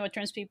unfortunately what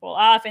turns people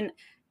off. And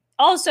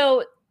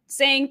also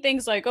saying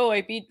things like, oh,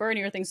 I beat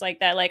Bernie or things like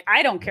that. Like,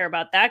 I don't care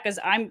about that because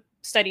I'm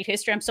studied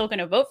history. I'm still going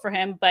to vote for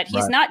him, but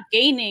he's not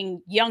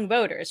gaining young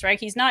voters, right?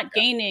 He's not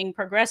gaining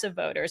progressive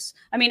voters.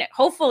 I mean,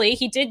 hopefully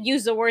he did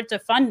use the word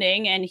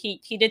defunding and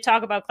he did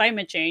talk about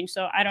climate change.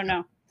 So I don't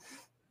know.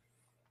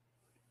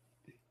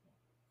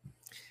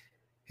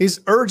 He's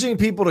urging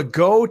people to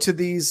go to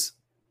these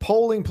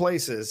polling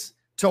places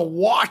to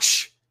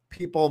watch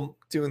people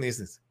doing these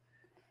things.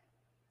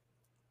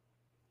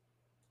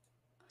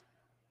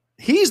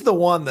 He's the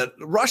one that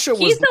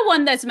He's the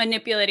one that's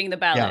manipulating the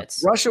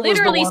ballots. Yeah, Russia was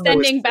literally the one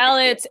sending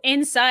ballots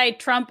inside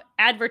Trump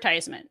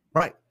advertisement.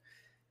 Right.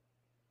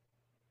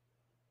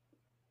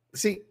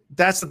 See,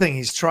 that's the thing.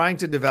 He's trying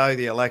to devalue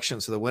the election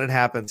so that when it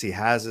happens, he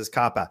has his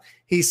cop out.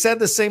 He said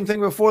the same thing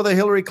before the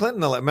Hillary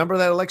Clinton election. Remember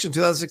that election in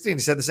 2016? He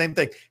said the same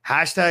thing.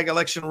 Hashtag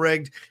election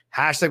rigged.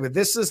 Hashtag, but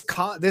this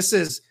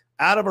is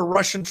out of a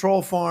Russian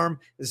troll farm.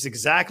 This is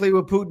exactly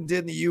what Putin did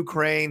in the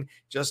Ukraine.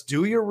 Just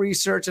do your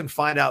research and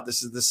find out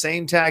this is the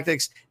same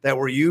tactics that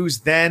were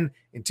used then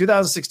in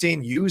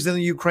 2016, used in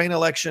the Ukraine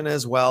election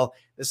as well.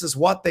 This is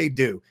what they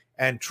do.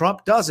 And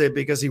Trump does it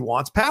because he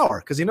wants power,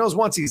 because he knows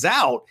once he's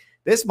out,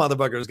 this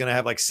motherfucker is going to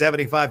have like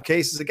 75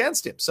 cases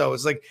against him. So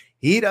it's like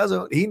he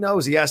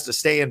knows he has to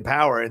stay in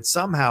power and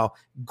somehow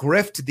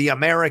grift the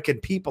American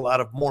people out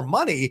of more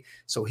money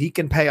so he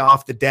can pay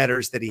off the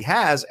debtors that he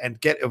has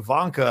and get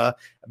Ivanka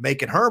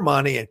making her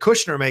money and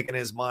Kushner making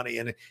his money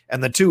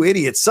and the two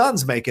idiot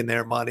sons making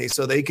their money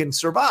so they can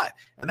survive.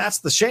 And that's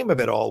the shame of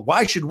it all.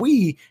 Why should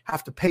we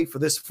have to pay for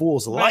this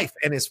fool's life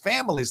and his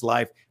family's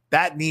life?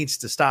 That needs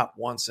to stop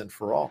once and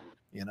for all,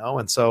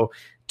 And so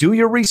do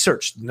your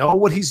research. Know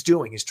what he's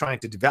doing. He's trying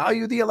to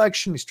devalue the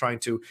election. He's trying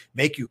to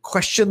make you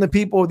question the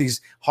people, these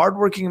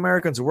hardworking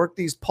Americans who work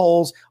these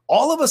polls.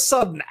 All of a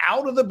sudden,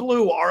 out of the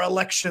blue, our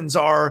elections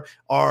are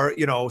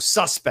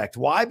suspect.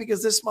 Why?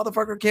 Because this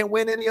motherfucker can't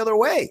win any other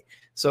way.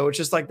 So it's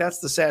just like that's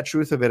the sad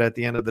truth of it at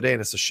the end of the day, and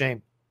it's a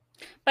shame.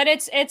 But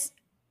it's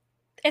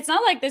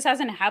not like this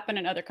hasn't happened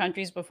in other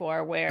countries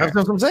before where that's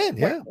what I'm saying.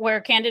 Yeah. Where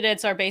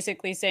candidates are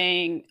basically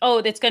saying, oh,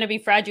 it's going to be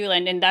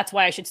fraudulent and that's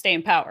why I should stay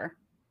in power.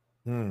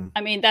 I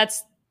mean,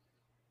 that's.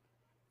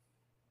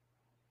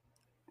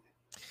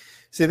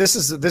 See, this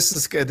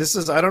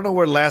is. I don't know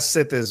where Last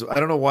Sith is.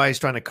 I don't know why he's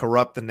trying to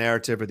corrupt the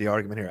narrative or the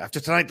argument here. After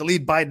tonight, the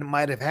lead Biden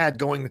might have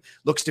had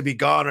looks to be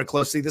gone or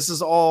close. See, this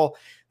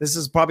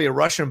is probably a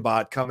Russian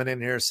bot coming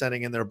in here,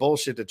 sending in their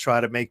bullshit to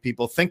try to make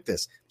people think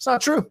this. It's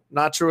not true.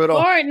 Not true at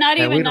all. Or not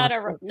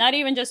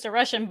even just a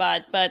Russian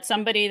bot, but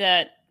somebody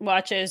that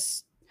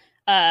watches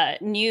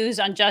news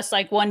on just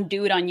like one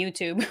dude on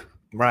YouTube.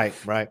 Right.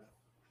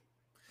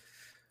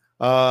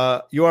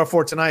 You are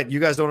for tonight.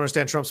 You guys don't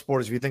understand Trump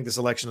supporters if you think this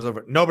election is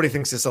over. Nobody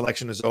thinks this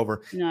election is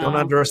over. No. Don't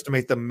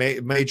underestimate the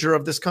major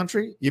of this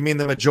country. You mean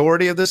the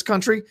majority of this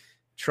country?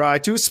 Try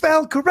to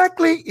spell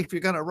correctly if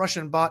you're going to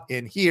Russian bot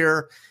in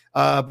here.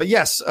 But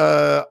yes,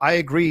 I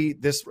agree.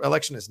 This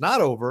election is not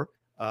over,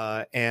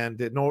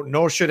 and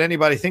nor should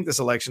anybody think this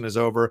election is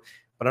over.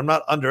 But I'm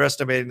not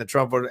underestimating the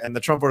Trump vote, and the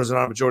Trump voters are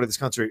not a majority of this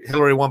country.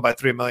 Hillary won by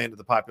 3 million to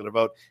the popular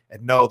vote,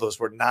 and no, those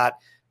were not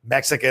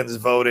Mexicans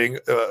voting,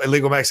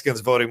 illegal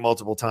Mexicans voting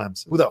multiple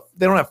times.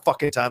 They don't have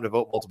fucking time to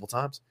vote multiple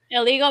times.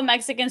 Illegal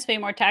Mexicans pay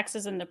more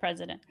taxes than the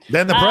president.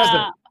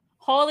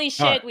 Holy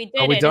shit, right. we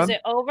did it. Done? Is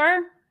it over?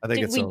 I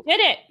think it's over. We did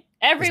it.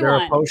 Everyone. Is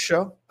there a post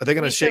show? Are they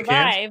going to shake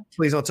hands?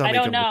 Please don't tell me. I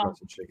don't know.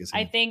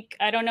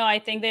 I don't know. I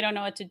think they don't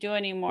know what to do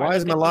anymore. Why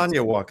is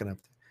Melania walking up?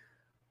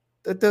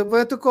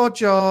 Where to go,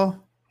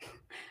 Joe?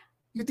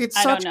 You did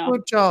such a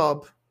good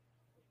job.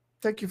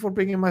 Thank you for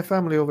bringing my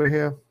family over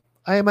here.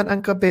 I am an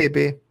anchor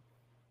baby.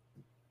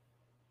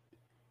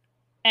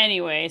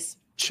 Anyways,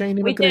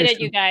 we did it,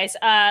 you guys.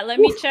 Let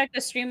me check the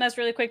Streamlabs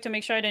really quick to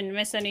make sure I didn't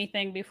miss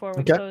anything before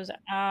we close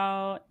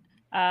out.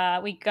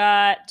 We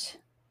got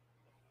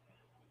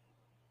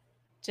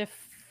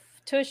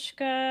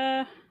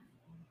Tushka.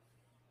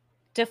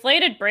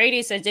 Deflated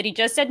Brady says, did he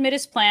just admit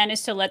his plan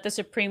is to let the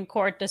Supreme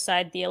Court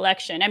decide the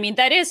election? I mean,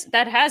 that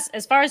has,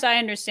 as far as I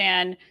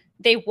understand,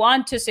 they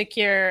want to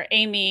secure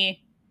Amy's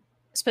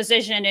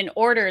position in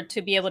order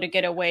to be able to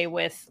get away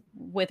with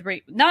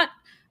not.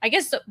 I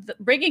guess the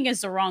rigging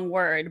is the wrong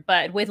word,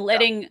 but with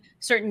letting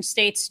certain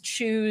states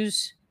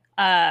choose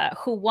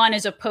who won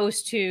as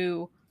opposed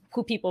to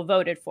who people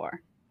voted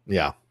for.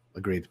 Yeah,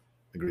 agreed.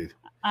 We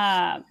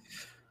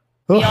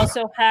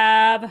also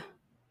have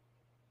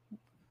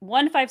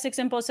 156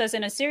 Impulse says,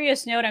 in a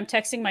serious note, I'm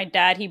texting my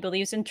dad. He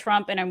believes in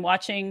Trump, and I'm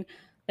watching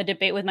the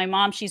debate with my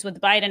mom. She's with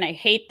Biden. I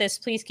hate this.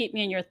 Please keep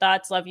me in your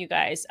thoughts. Love you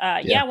guys.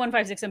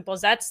 156 Impulse.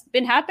 That's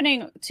been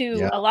happening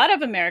to a lot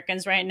of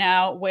Americans right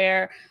now,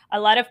 where a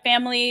lot of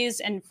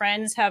families and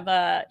friends have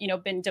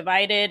been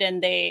divided,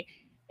 and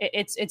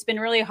it's been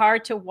really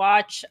hard to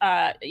watch.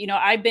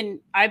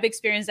 I've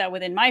experienced that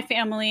within my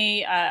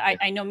family.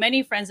 I know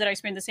many friends that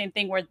experienced the same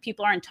thing, where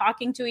people aren't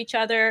talking to each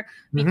other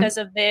because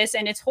of this,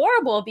 and it's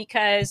horrible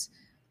because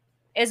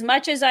as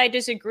much as I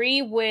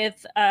disagree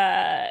with,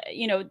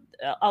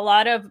 a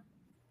lot of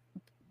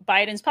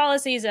Biden's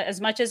policies,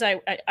 as much as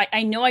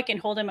I know I can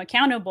hold him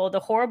accountable, the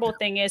horrible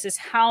thing is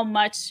how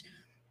much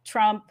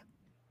Trump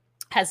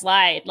has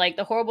lied. Like,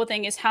 the horrible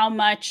thing is how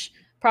much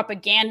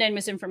propaganda and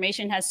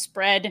misinformation has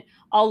spread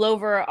all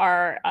over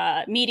our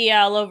media,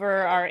 all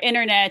over our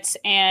internets,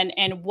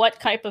 and what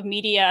type of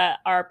media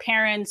our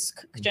parents'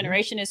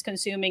 generation is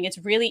consuming. It's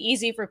really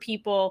easy for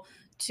people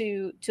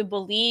to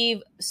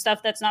believe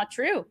stuff that's not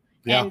true.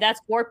 Yeah. And that's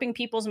warping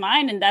people's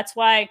mind. And that's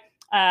why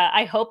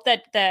I hope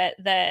that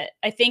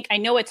I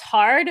know it's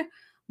hard,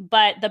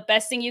 but the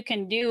best thing you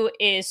can do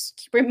is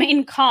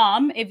remain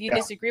calm if you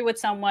disagree with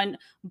someone.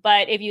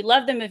 But if you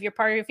love them, if you're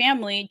part of your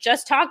family,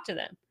 just talk to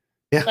them.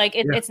 Yeah. Like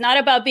it's not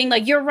about being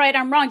like, you're right,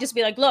 I'm wrong. Just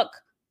be like, look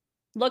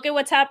at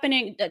what's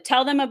happening.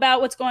 Tell them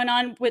about what's going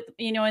on with,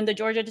 in the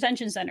Georgia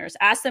detention centers.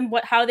 Ask them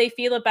how they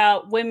feel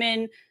about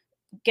women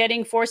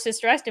getting forced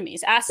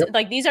hysterectomies.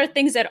 These are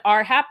things that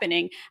are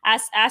happening.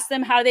 Ask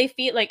them how they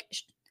feel. Like,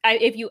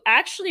 if you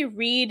actually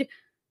read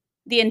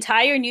the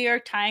entire New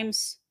York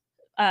Times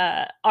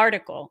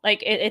article,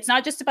 like it's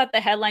not just about the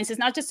headlines. It's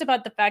not just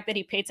about the fact that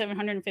he paid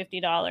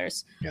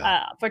 $750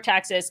 for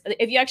taxes.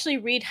 If you actually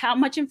read how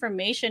much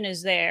information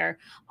is there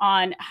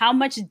on how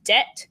much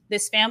debt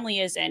this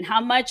family is in,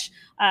 how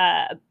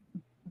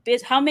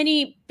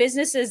many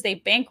businesses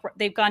they've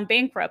gone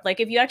bankrupt. Like,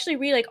 if you actually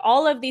read like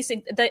all of these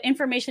things, the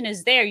information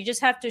is there. You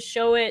just have to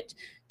show it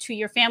to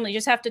your family. You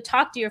just have to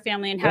talk to your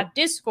family and have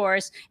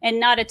discourse and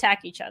not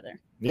attack each other.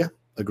 Yeah,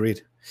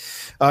 agreed.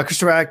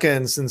 Christopher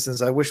Atkins,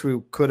 since I wish we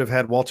could have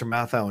had Walter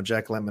Matthau and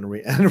Jack Lemmon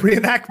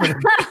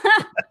reenactment.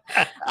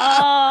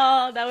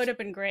 Oh, that would have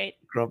been great.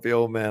 Grumpy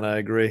old man, I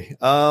agree.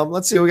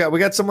 Let's see, we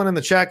got someone in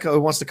the chat who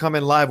wants to come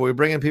in live. Are we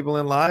bringing people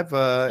in live?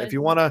 If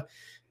you want to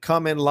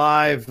come in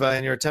live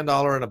and you're a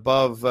 $10 and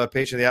above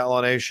patron of the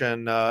Outlaw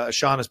Nation,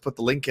 Sean has put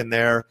the link in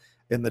there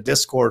in the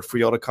Discord for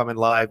you all to come in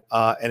live.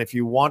 And if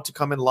you want to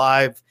come in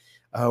live,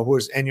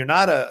 and you're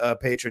not a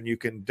patron, you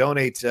can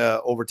donate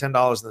over $10 in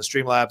the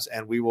Streamlabs,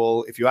 and we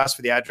will, if you ask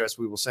for the address,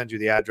 we will send you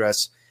the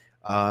address.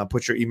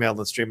 Put your email in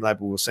the Streamlab,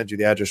 we will send you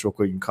the address real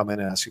quick. You can come in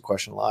and ask your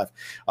question live.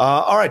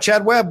 All right,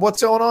 Chad Webb,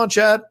 what's going on,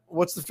 Chad?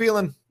 What's the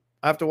feeling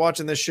after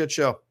watching this shit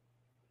show?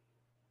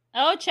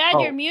 Oh,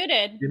 Chad, you're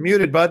muted. You're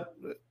muted, bud.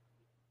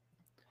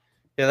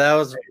 Yeah, that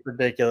was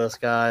ridiculous,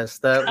 guys.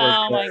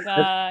 My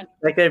God.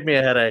 That gave me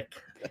a headache.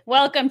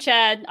 Welcome,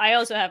 Chad. I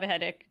also have a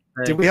headache.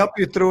 Did we help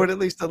you through it at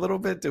least a little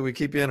bit? Did we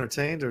keep you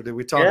entertained, or did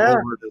we talk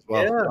over it as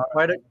well?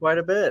 Yeah, quite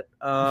a bit.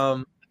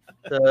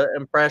 The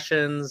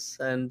impressions,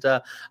 and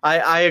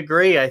I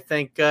agree. I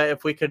think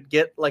if we could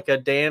get like a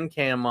Dan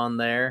cam on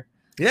there.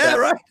 Yeah,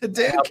 right. A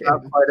Dan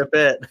cam. Quite a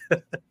bit.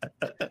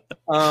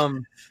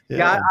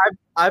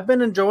 I've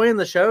been enjoying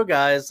the show,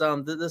 guys.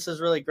 This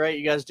is really great.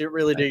 You guys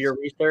really do your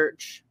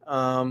research.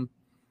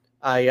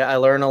 I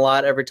learn a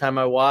lot every time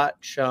I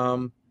watch. Yeah,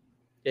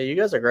 you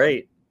guys are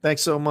great.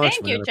 Thanks so much.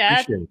 Thank you,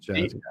 Chad.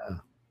 Appreciate it,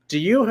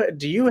 Chad.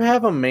 Do you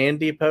have a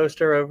Mandy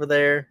poster over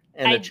there?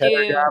 I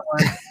do.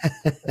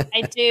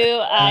 I do.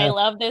 I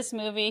love this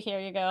movie. Here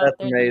you go. That's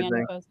There's amazing. the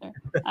Mandy poster.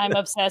 I'm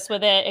obsessed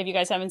with it. If you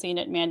guys haven't seen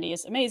it, Mandy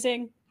is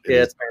amazing.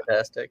 Yeah, it's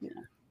fantastic.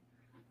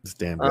 It's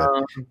damn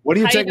good. What do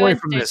you take away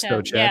from this,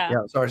 though, Chad?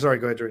 Yeah. Sorry.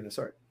 Go ahead, Dorina.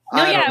 Sorry.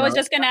 No, yeah, I was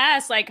just gonna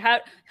ask, like,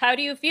 how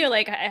do you feel?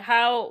 Like,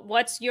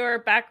 what's your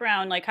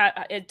background? Like, how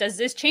does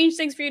this change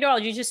things for you at all?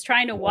 Are you just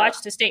trying to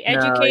watch to stay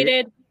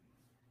educated?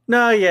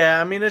 No, yeah.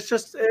 I mean,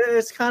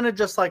 it's kind of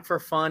just like for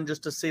fun,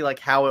 just to see like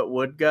how it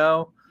would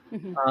go.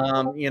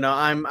 You know,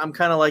 I'm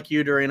kind of like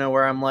you, Dorina,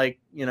 where I'm like,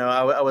 you know,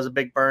 I was a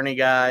big Bernie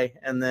guy,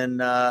 and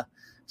then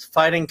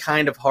fighting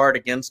kind of hard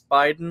against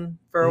Biden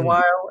for a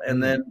while,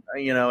 and then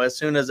you know, as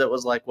soon as it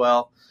was like,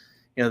 well,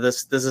 you know,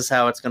 this is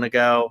how it's going to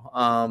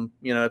go.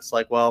 You know, it's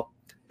like, well,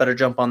 better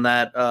jump on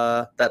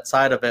that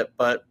side of it.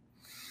 But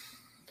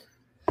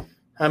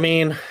I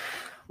mean,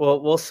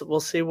 we'll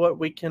see what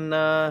we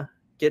can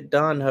get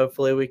done.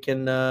 Hopefully, we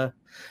can. I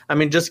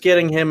mean, just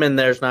getting him in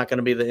there is not going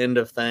to be the end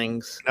of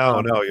things.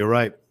 No, you're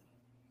right.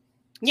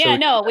 Yeah,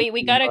 no,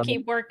 we got to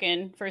keep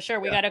working for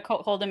sure. We got to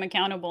hold them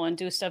accountable and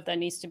do stuff that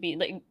needs to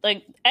be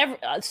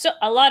so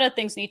a lot of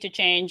things need to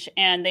change,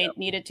 and they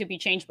needed to be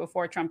changed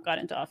before Trump got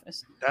into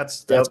office.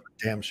 That's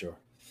damn sure.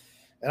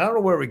 And I don't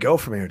know where we go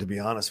from here, to be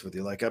honest with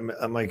you. Like I'm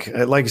like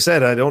you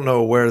said, I don't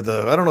know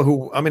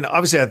who. I mean,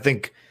 obviously, I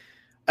don't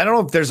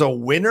know if there's a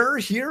winner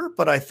here,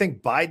 but I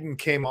think Biden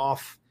came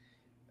off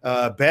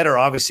better,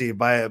 obviously,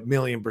 by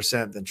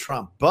 1,000,000% than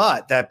Trump.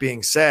 But that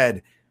being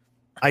said,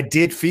 I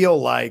did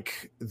feel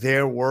like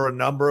there were a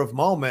number of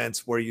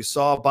moments where you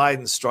saw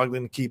Biden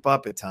struggling to keep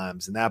up at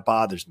times, and that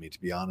bothers me,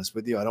 to be honest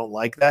with you. I don't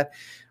like that.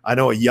 I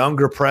know a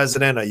younger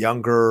president, a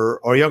younger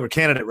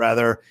candidate,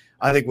 rather,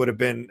 I think would have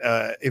been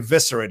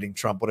eviscerating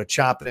Trump, would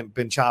have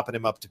been chopping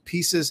him up to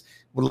pieces.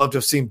 Would love to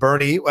have seen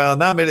Bernie. Well,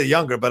 not maybe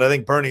younger, but I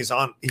think Bernie's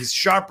he's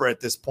sharper at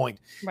this point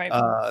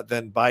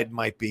than Biden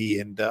might be.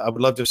 And I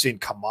would love to have seen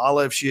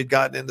Kamala if she had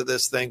gotten into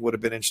this thing. Would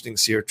have been interesting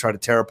to see her try to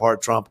tear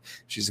apart Trump.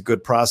 She's a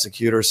good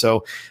prosecutor.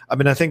 So, I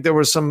mean, I think there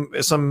was some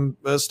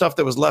stuff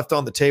that was left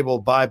on the table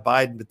by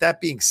Biden. But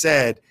that being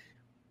said,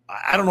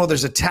 I don't know.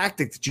 There's a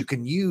tactic that you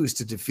can use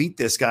to defeat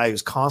this guy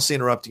who's constantly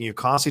interrupting you,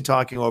 constantly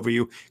talking over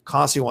you,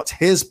 constantly wants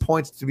his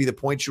points to be the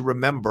points you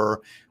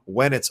remember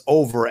when it's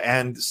over.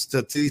 And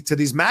to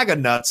these MAGA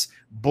nuts,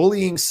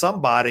 bullying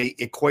somebody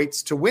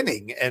equates to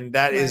winning. And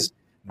that is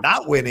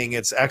not winning.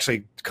 It's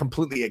actually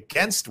completely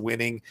against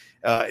winning.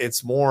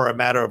 It's more a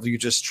matter of you're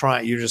just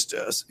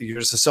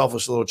a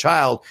selfish little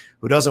child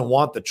who doesn't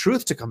want the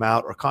truth to come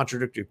out or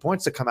contradictory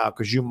points to come out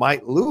because you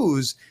might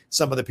lose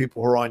some of the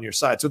people who are on your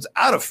side. So it's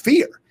out of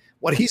fear.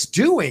 What he's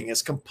doing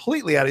is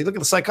completely out of, you look at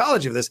the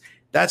psychology of this,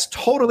 that's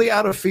totally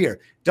out of fear.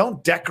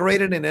 Don't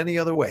decorate it in any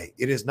other way.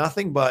 It is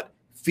nothing but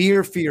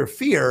fear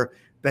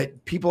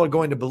that people are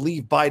going to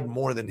believe Biden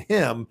more than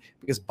him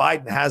because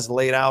Biden has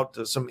laid out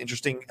some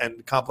interesting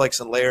and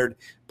complex and layered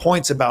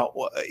points about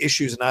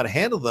issues and how to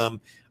handle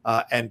them.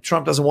 And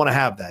Trump doesn't want to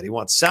have that. He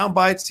wants sound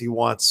bites. He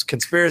wants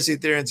conspiracy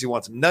theories. He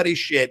wants nutty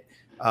shit.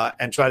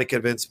 And try to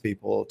convince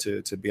people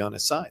to be on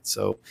his side.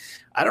 So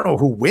I don't know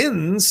who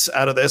wins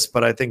out of this,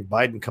 but I think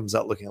Biden comes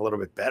out looking a little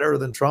bit better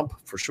than Trump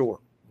for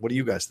sure. What do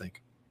you guys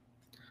think?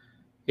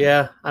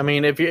 Yeah, I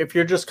mean, if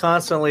you're just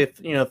constantly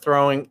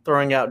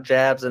throwing out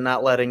jabs and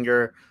not letting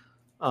your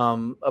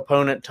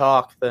opponent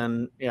talk,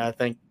 then I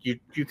think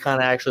you kind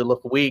of actually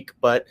look weak.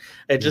 But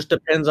it just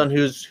depends on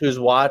who's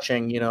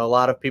watching. A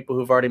lot of people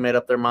who've already made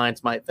up their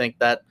minds might think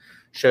that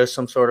shows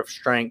some sort of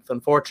strength.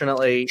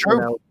 Unfortunately,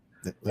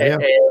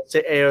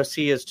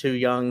 AOC is too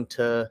young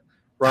to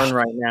run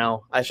right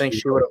now. I think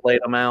she would have laid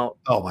them out.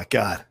 Oh my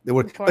God. They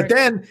would. But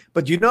and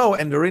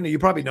Dorina, you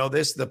probably know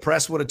this, the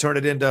press would have turned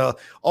it into,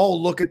 oh,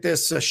 look at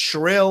this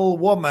shrill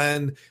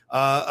woman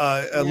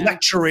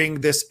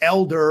lecturing this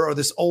elder or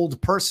this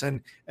old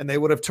person, and they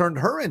would have turned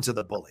her into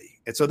the bully.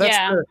 And so that's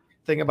the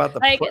thing about the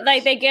press.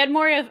 Like they get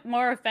more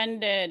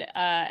offended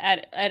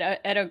at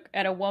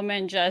a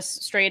woman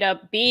just straight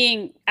up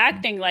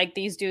acting like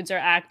these dudes are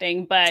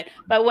acting, but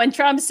when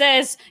Trump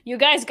says you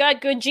guys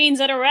got good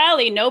genes at a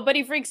rally,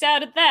 nobody freaks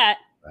out at that.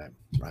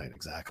 Right,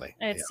 exactly.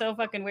 It's so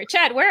fucking weird.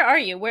 Chad, where are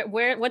you?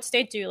 What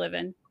state do you live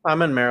in?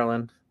 I'm in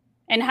Maryland.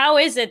 And how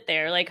is it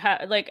there?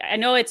 I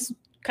know it's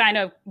kind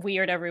of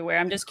weird everywhere.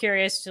 I'm just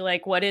curious to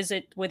what is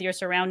it with your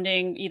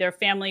surrounding, either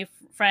family,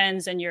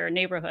 friends, and your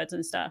neighborhoods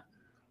and stuff.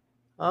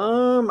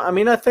 I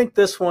mean, I think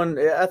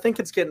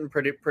it's getting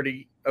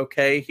pretty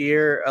okay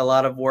here. A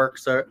lot of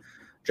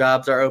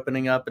jobs are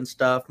opening up and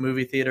stuff.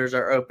 Movie theaters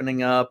are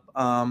opening up.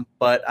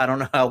 But I don't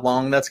know how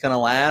long that's going to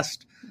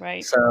last.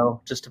 Right.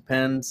 So just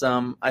depends.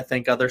 I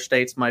think other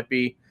states might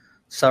be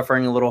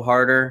suffering a little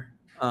harder.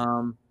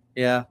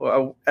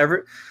 Well,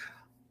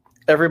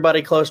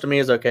 everybody close to me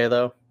is okay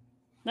though.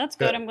 That's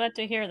good. I'm glad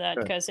to hear that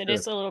because it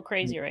is a little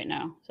crazy right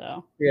now.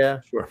 So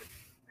yeah, sure.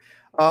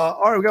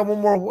 All right, we got one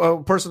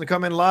more person to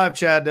come in live.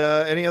 Chad,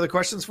 any other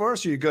questions for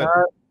us? Are you good?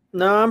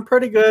 No, I'm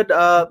pretty good.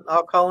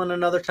 I'll call in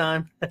another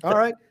time. All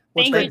right.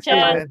 Thank you,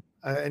 Chad.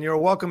 And you're a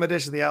welcome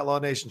addition to the Outlaw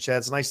Nation, Chad.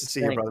 It's nice to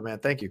see you, brother, man.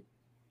 Thank you.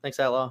 Thanks,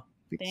 Outlaw.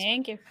 Peace.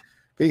 Thank you.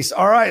 Peace.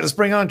 All right, let's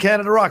bring on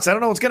Canada Rocks. I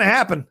don't know what's going to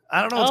happen.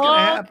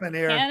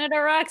 Here. Canada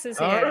Rocks is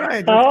here. All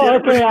right.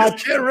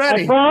 Get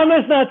ready. I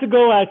promise not to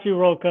go at you,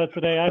 Roca,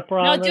 today. I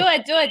promise. No, do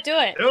it. Do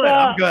it.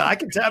 I'm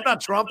good. I'm not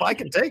Trump. I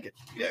can take it.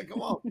 Yeah,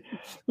 come on.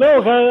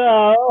 Look,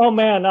 oh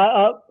man,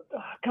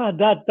 God,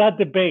 that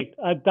debate,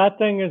 that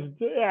thing is,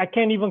 I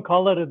can't even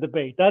call it a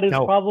debate. That is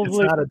probably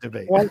it's not a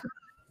debate.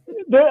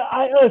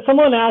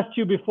 Someone asked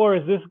you before,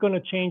 is this going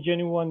to change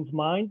anyone's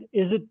mind?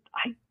 Is it?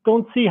 I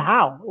don't see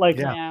how.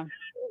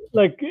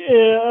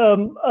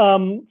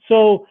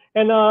 So,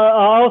 and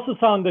I also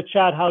saw in the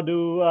chat how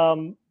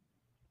to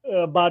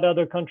about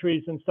other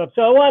countries and stuff.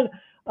 So I want,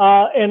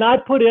 and I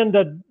put in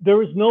that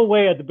there is no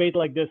way a debate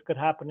like this could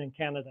happen in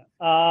Canada.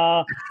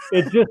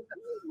 It just,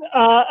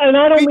 and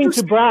I don't mean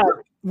to brag.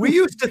 We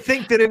used to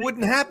think that it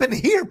wouldn't happen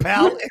here,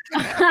 pal.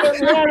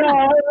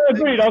 I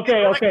agreed.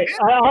 Okay.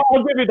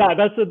 I'll give you that.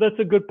 That's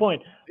a good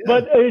point. Yeah.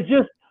 But it's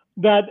just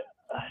that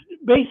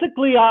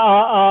basically,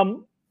 I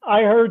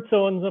heard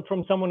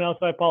from someone else.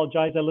 I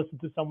apologize. I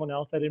listened to someone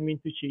else. I didn't mean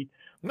to cheat.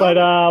 No. But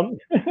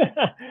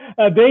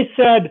they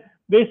said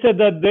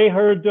that they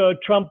heard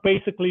Trump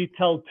basically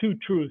tell two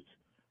truths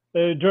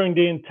during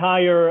the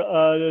entire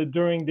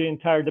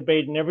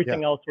debate, and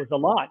everything else was a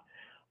lie.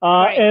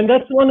 Right. And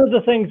that's one of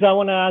the things I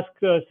want to ask,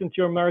 since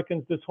you're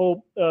Americans, this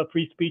whole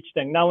free speech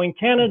thing. Now, in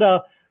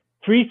Canada,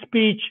 free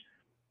speech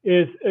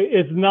is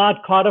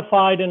not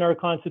codified in our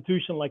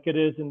Constitution like it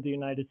is in the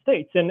United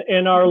States.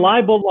 And our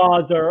libel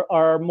laws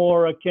are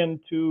more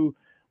akin to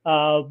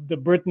the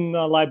Britain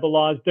libel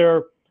laws.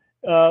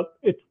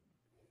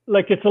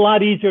 It's a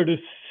lot easier to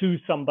sue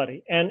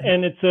somebody,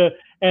 and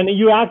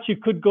you actually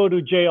could go to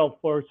jail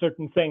for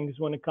certain things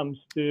when it comes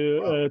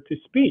to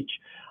speech.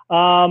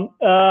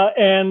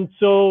 And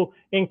so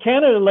in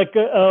Canada,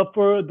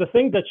 for the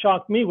thing that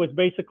shocked me was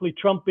basically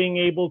Trump being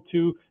able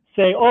to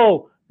say,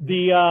 "Oh,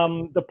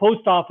 the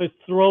post office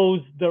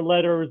throws the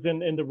letters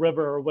in the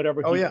river," or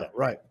whatever. Oh, yeah,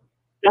 right.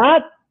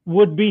 That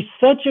would be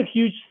such a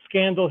huge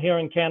scandal here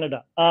in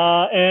Canada.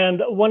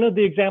 And one of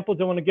the examples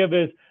I want to give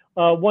is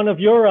one of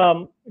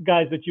your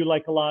guys that you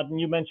like a lot, and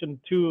you mentioned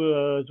too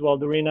as well,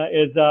 Dorina,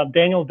 is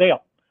Daniel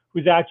Dale,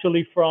 who's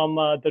actually from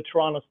the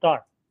Toronto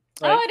Star.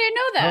 Right? Oh, I didn't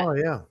know that. Oh,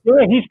 yeah.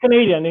 Yeah, he's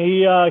Canadian.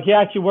 He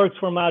actually works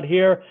from out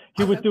here.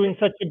 He was doing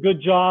such a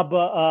good job,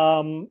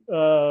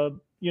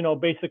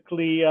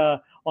 basically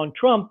on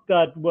Trump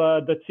that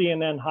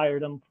CNN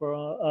hired him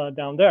for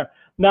down there.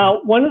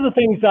 Now, one of the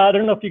things, I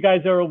don't know if you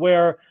guys are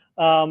aware,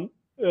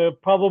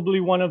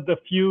 probably one of the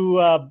few,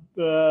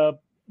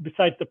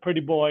 besides the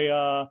pretty boy,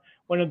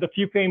 one of the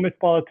few famous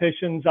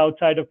politicians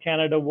outside of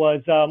Canada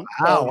was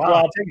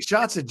wow. Take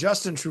shots at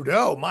Justin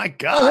Trudeau. My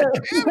God,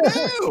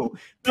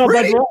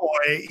 pretty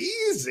boy,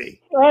 easy.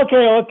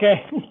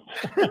 Okay.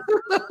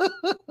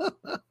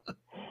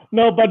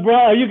 No, but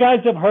you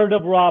guys have heard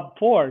of Rob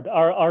Ford,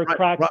 our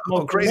crack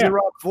crazy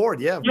Rob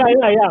Ford, yeah.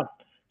 Yeah.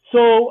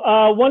 So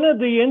one of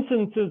the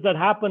instances that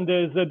happened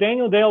is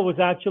Daniel Dale was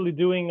actually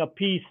doing a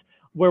piece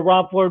where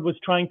Rob Ford was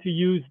trying to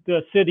use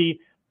the city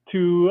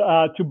to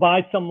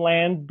buy some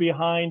land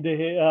behind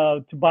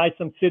to buy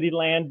some city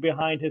land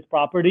behind his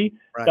property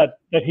that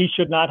he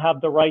should not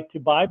have the right to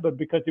buy, but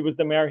because he was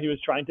the mayor, he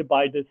was trying to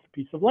buy this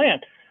piece of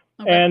land.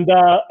 Okay. And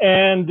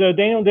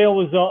Daniel Dale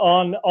was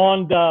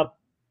on the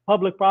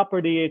public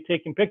property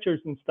taking pictures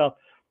and stuff.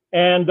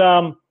 And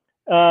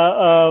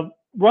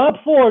Rob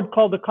Ford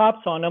called the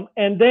cops on him,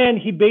 and then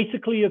he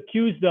basically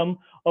accused them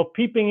of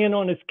peeping in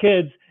on his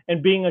kids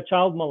and being a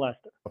child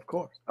molester. Of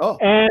course. Oh.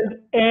 And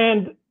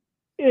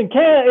in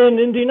Canada,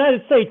 in the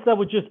United States, that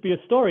would just be a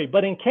story.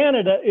 But in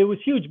Canada, it was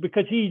huge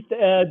because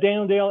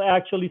Daniel Dale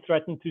actually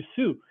threatened to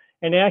sue,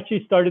 and he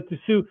actually started to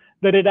sue.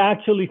 That it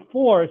actually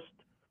forced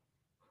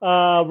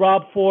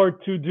Rob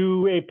Ford to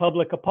do a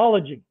public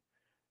apology,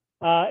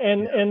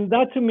 and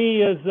that to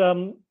me is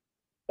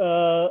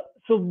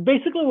so.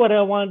 Basically, what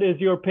I want is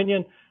your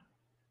opinion.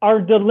 Are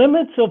the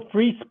limits of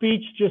free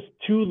speech just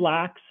too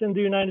lax in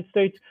the United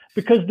States?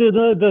 Because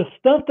the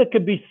stuff that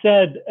could be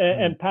said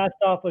and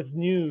passed off as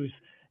news,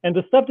 and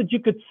the stuff that you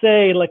could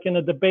say, like in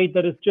a debate,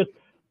 that is just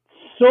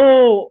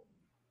so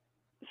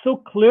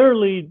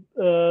clearly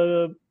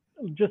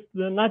just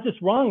not just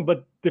wrong,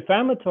 but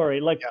defamatory,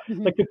 like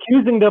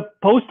accusing the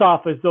post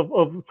office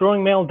of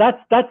throwing mail.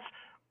 That's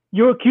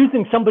you're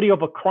accusing somebody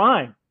of a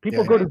crime.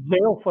 People go to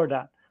jail for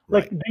that.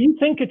 Like, do you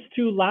think it's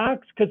too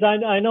lax? Because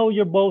I know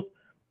you're both.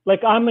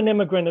 Like, I'm an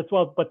immigrant as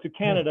well, but to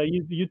Canada,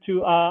 you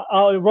two,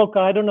 Roka,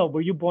 I don't know.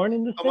 Were you born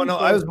in the States? No,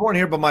 I was born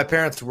here, but my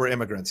parents were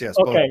immigrants. Yes.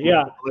 Okay.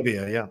 Yeah.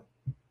 Bolivia. Yeah.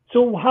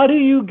 So what do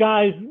you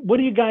guys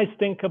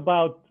think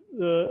about,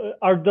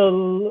 are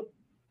the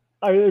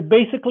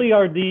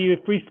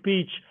free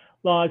speech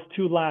laws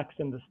too lax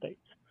in the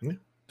States? Yeah.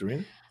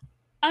 Dorina?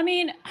 I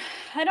mean,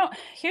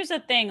 here's the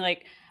thing.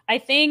 Like, I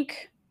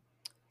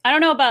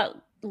don't know about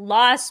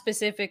laws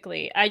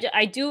specifically.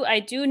 I do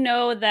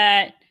know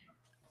that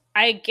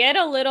I get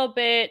a little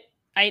bit,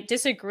 I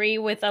disagree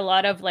with a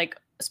lot of like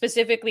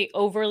specifically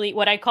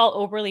what I call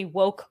overly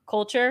woke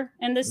culture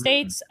in the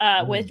States,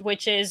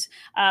 which is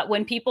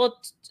when people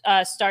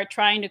start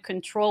trying to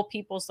control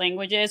people's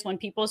languages, when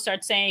people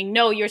start saying,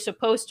 no, you're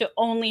supposed to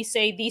only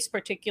say these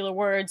particular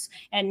words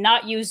and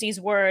not use these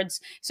words.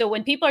 So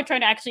when people are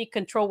trying to actually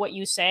control what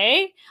you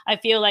say, I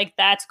feel like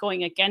that's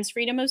going against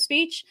freedom of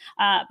speech.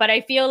 But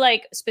I feel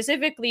like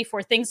specifically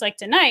for things like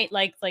tonight,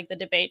 like the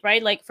debate,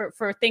 right? Like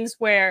for things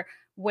where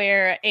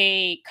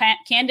a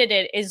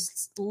candidate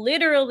is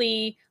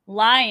literally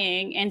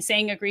lying and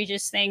saying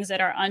egregious things that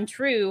are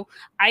untrue,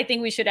 I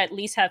think we should at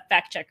least have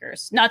fact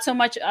checkers. Not so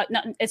much.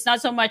 It's not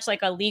so much like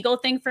a legal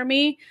thing for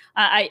me.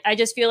 I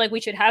just feel like we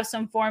should have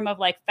some form of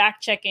like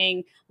fact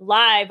checking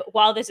live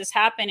while this is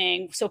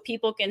happening, so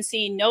people can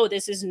see, no,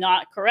 this is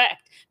not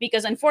correct.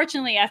 Because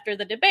unfortunately, after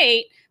the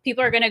debate,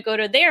 people are going to go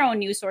to their own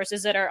news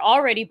sources that are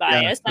already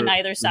biased on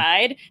either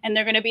side, and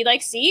they're going to be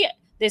like, see,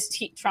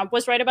 Trump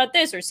was right about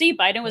this, or see,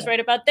 Biden was right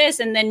about this,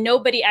 and then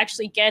nobody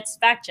actually gets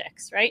fact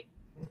checks, right?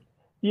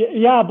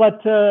 Yeah,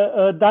 but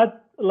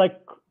that, like,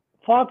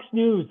 Fox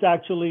News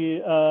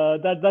actually,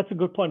 that's a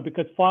good point,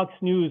 because Fox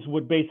News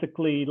would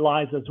basically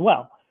lies as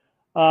well,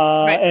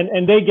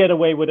 and they get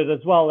away with it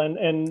as well.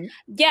 And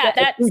yeah,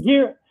 that's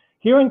here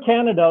in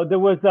Canada there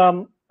was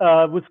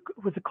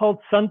it called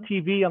Sun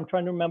TV? I'm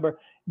trying to remember.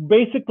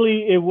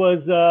 Basically, it was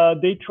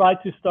they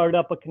tried to start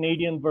up a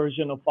Canadian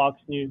version of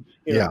Fox News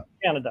here in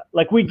Canada.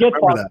 Like, we get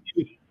Fox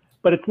News,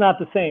 but it's not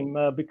the same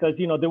because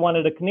they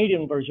wanted a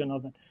Canadian version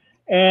of it,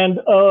 and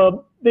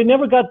they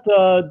never got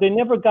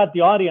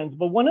the audience.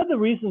 But one of the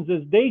reasons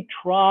is they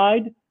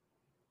tried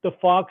the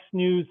Fox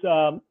News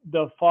which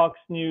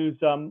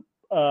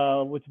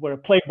were a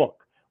playbook,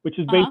 which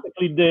is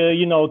basically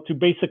to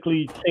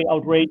basically say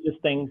outrageous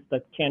things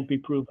that can't be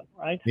proven,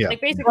 right? Yeah, like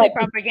basically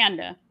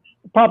propaganda.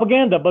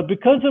 But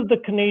because of the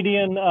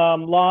Canadian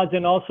laws,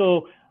 and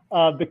also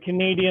the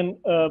Canadian,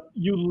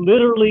 you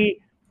literally,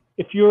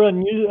 if you're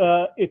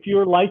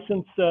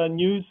licensed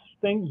news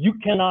thing, you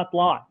cannot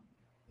lie.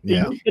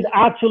 Yeah. You could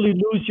actually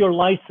lose your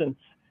license,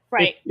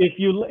 right? If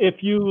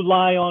you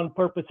lie on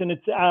purpose, and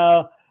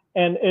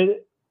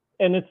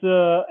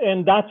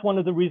and that's one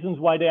of the reasons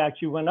why they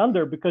actually went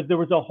under, because there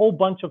was a whole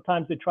bunch of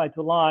times they tried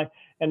to lie,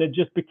 and it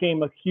just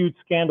became a huge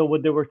scandal where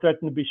they were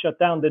threatened to be shut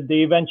down, that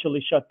they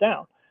eventually shut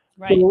down.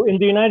 Right. So in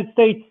the United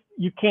States,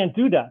 you can't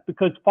do that,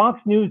 because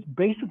Fox News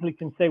basically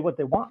can say what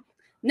they want.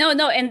 No,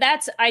 and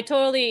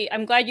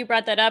I'm glad you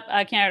brought that up,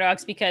 Canada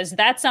Rocks, because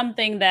that's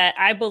something that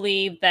I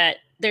believe that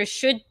there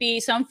should be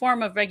some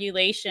form of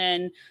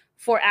regulation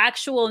for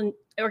actual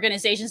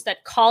organizations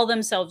that call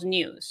themselves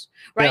news,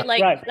 right?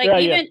 Like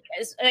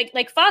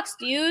Fox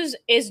News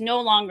is no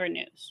longer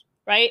news,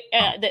 right?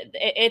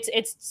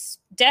 It's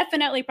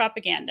definitely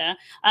propaganda,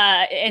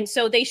 and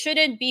so they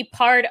shouldn't be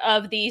part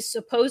of these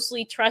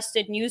supposedly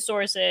trusted news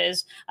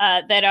sources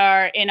that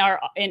are in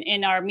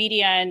our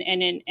media and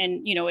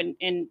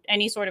in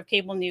any sort of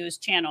cable news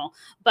channel.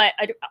 But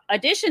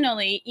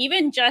additionally,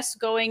 even just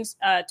going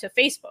to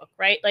Facebook,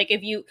 right?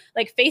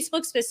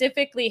 Facebook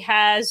specifically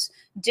has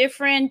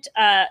different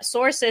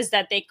sources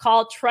that they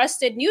call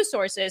trusted news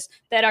sources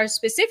that are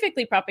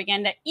specifically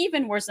propaganda,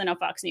 even worse than a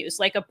Fox News,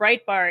 like a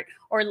Breitbart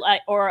or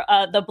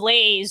the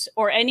Blaze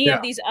or any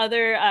of these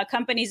other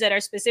companies that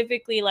are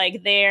specifically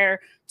like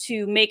there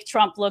to make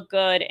Trump look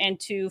good and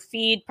to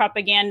feed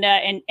propaganda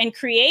and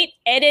create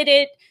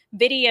edited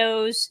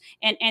videos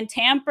and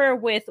tamper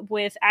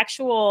with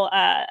actual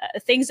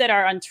things that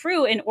are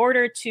untrue in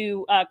order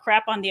to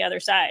crap on the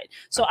other side.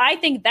 So I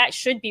think that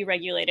should be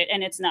regulated,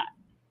 and it's not.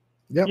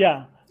 Yep.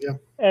 Yeah.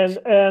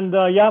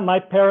 And my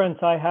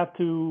parents, I have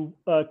to,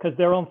 because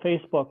they're on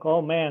Facebook.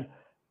 Oh man,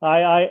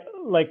 I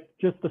like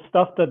just the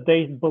stuff that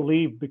they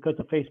believe because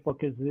of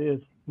Facebook is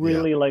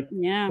really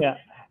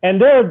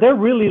and they're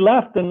really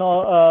left, and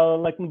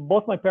like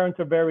both my parents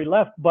are very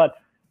left, but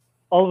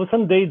all of a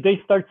sudden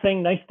they start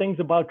saying nice things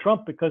about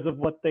Trump because of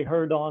what they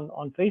heard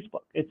on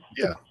Facebook. It's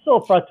so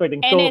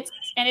frustrating. And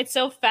it's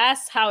so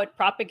fast how it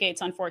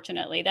propagates.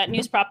 Unfortunately, that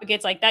news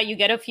propagates like that. You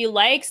get a few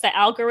likes, the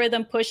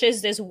algorithm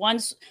pushes this one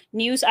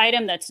news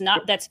item that's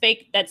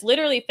fake, that's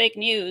literally fake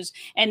news,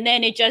 and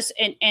then it just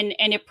and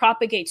it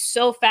propagates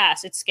so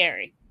fast. It's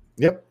scary.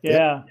 Yep.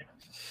 Yeah.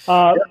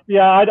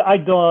 I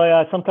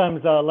do.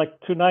 Sometimes, like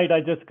tonight, I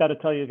just got to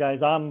tell you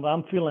guys,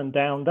 I'm feeling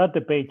down. That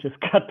debate just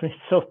got me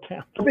so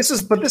down. Here's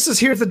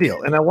the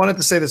deal. And I wanted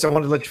to say this. I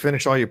wanted to let you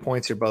finish all your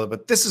points here, brother.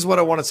 But this is what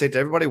I want to say to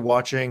everybody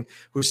watching,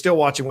 who's still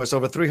watching with us.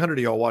 Over 300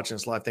 of y'all watching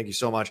us live. Thank you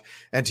so much.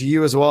 And to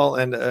you as well.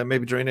 And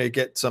maybe Dorina, you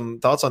get some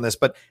thoughts on this.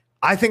 But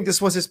I think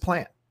this was his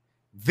plan.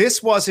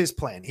 This was his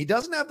plan. He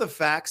doesn't have the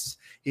facts.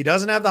 He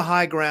doesn't have the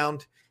high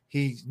ground.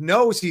 He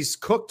knows he's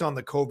cooked on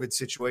the COVID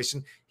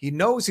situation. He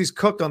knows he's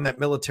cooked on that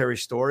military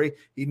story.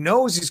 He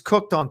knows he's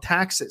cooked on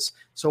taxes.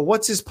 So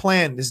what's his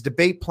plan? His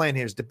debate plan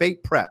here is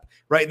debate prep,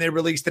 right? And they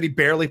released that he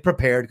barely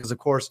prepared because, of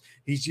course,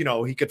 he's,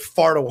 he could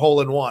fart a hole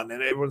in one,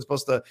 and everyone's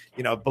supposed to,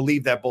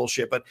 believe that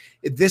bullshit. But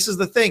this is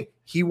the thing.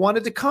 He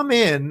wanted to come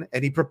in,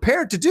 and he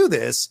prepared to do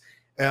this,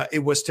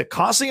 It was to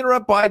constantly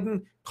interrupt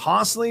Biden,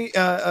 constantly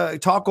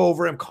talk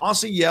over him,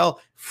 constantly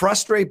yell,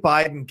 frustrate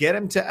Biden, get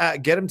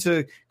him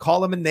to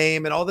call him a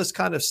name and all this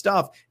kind of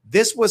stuff.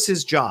 This was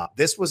his job.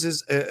 This was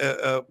his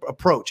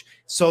approach,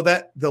 so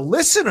that the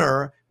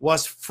listener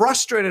was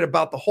frustrated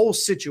about the whole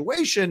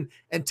situation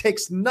and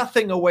takes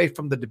nothing away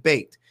from the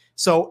debate.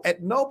 So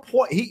at no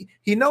point,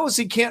 he knows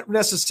he can't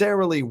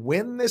necessarily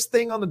win this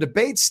thing on the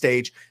debate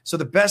stage. So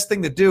the best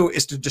thing to do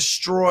is to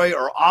destroy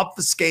or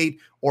obfuscate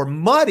or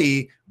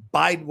muddy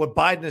what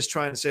Biden is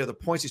trying to say, or the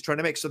points he's trying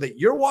to make, so that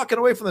you're walking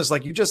away from this,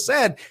 like you just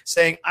said,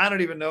 saying, I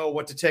don't even know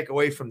what to take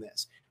away from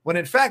this. When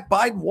in fact,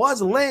 Biden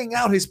was laying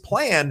out his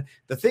plan.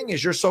 The thing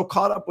is, you're so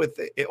caught up with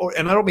it,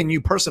 and I don't mean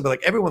you personally, but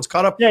like everyone's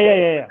caught up.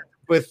 Yeah.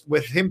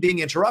 With him being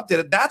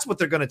interrupted, that's what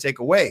they're going to take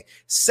away.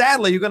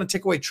 Sadly, you're going to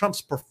take away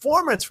Trump's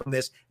performance from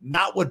this,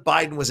 not what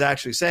Biden was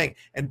actually saying.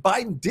 And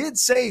Biden did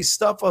say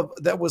stuff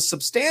that was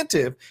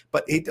substantive,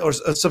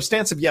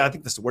 substantive. Yeah, I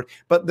think that's the word.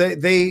 But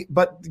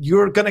it's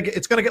going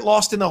to get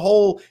lost in the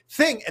whole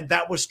thing, and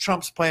that was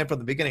Trump's plan from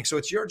the beginning. So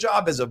it's your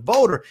job as a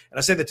voter, and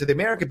I say that to the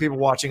American people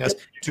watching us,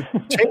 to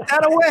take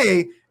that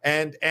away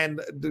and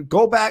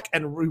go back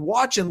and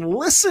rewatch and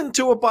listen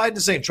to what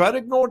Biden's saying. Try to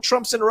ignore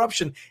Trump's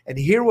interruption and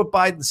hear what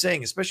Biden's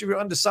saying, especially if you're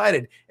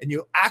undecided and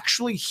you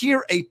actually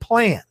hear a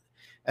plan.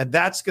 And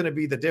that's going to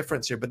be the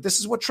difference here. But this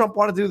is what Trump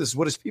wanted to do. This is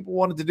what his people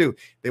wanted to do.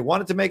 They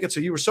wanted to make it so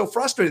you were so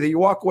frustrated that you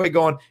walk away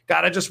going,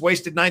 God, I just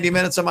wasted 90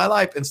 minutes of my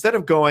life, instead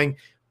of going,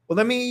 well,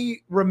 let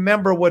me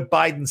remember what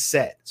Biden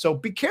said. So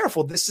be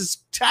careful. This is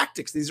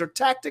tactics. These are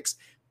tactics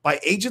by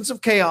agents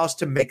of chaos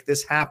to make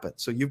this happen.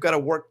 So you've got to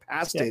work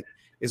past it,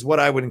 is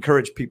what I would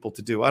encourage people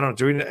to do. I don't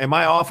know. Am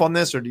I off on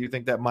this, or do you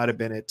think that might have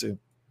been it too?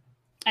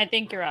 I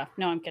think you're off.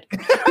 No, I'm kidding.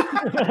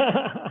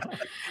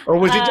 Or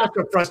was he just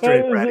a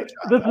frustrated bratty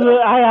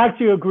child? I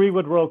actually agree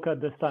with Roka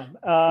this time.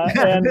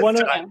 And one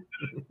thing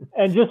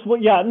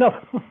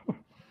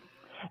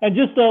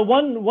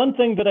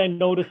that I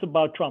noticed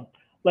about Trump,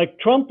 like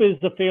Trump is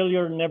a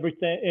failure in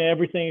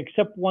everything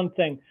except one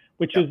thing,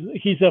 which is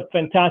he's a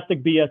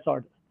fantastic BS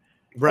artist.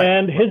 Right.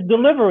 And his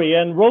delivery,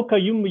 and Roka,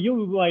 you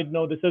might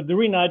know this.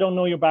 Darina, I don't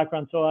know your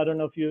background, so I don't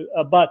know if you,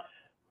 but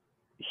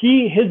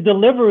his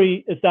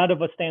delivery is that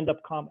of a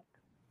stand-up comic.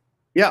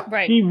 Yeah,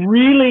 right. He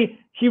really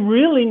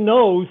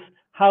knows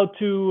how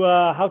to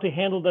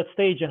handle that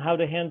stage and how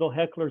to handle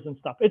hecklers and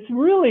stuff. It's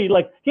really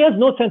like he has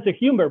no sense of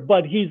humor,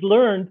 but he's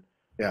learned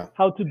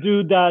how to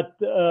do that,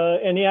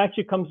 and he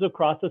actually comes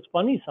across as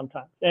funny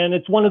sometimes. And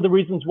it's one of the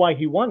reasons why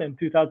he won in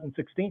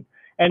 2016.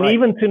 And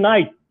even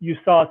tonight, you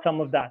saw some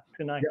of that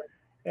tonight. Yeah.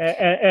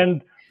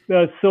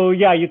 So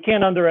you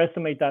can't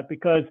underestimate that,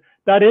 because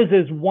that is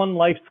his one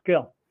life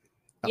skill.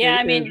 Yeah,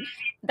 I mean,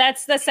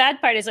 that's the sad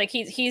part, is like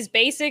he's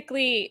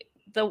basically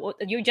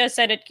you just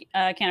said it,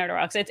 Canada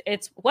Rocks.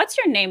 It's what's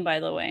your name, by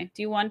the way?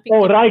 Do you want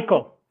people? Oh,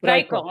 Raiko.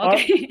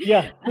 Okay.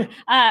 Yeah.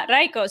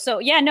 Raiko. So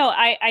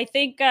I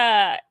think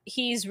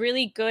he's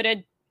really good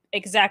at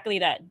exactly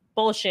that,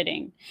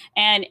 bullshitting.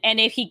 And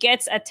if he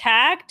gets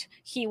attacked,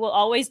 he will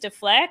always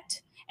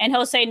deflect. And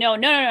he'll say, no,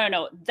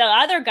 the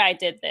other guy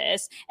did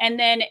this. And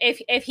then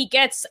if he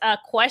gets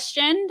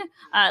questioned,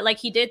 like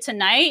he did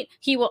tonight,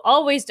 he will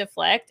always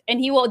deflect.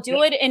 And he will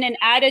do it in an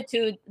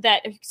attitude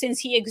that, since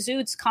he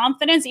exudes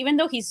confidence, even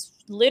though he's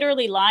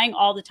literally lying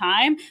all the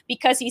time,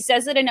 because he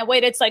says it in a way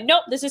that's like,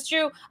 nope, this is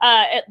true.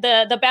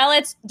 The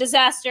ballot's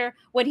disaster.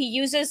 When he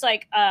uses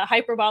like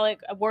hyperbolic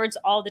words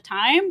all the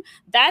time,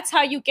 that's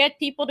how you get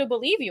people to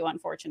believe you,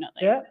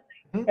 unfortunately. Yeah.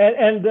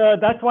 And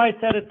that's why I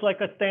said it's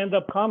like a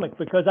stand-up comic,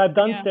 because I've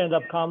done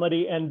stand-up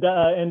comedy, and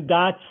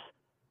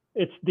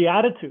it's the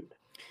attitude.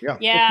 Yeah.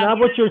 It's not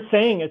what you're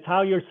saying; it's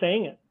how you're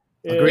saying it.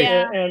 Agreed.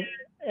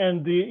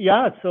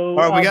 So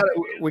all right,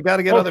 we got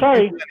to get other people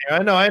in here.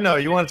 I know.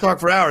 You want to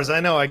talk for hours. I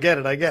know. I get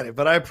it.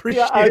 But I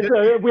appreciate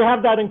it. We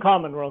have that in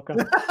common, Roka.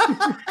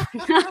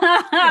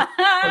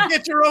 Well,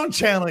 get your own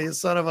channel, you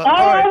son of a. Okay.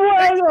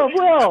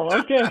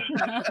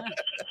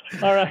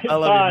 All right. I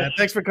love you, man.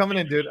 Thanks for coming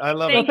in, dude. I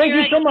love it. Thank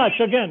you so much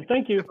again.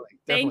 Thank you.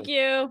 Thank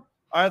you.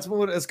 All right,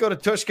 let's go to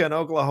Tushka in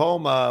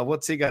Oklahoma.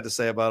 What's he got to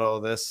say about all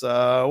this?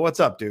 What's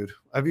up, dude?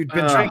 Have you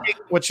been drinking?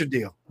 What's your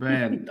deal?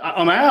 Man,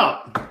 I'm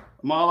out.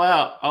 I'm all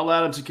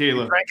out of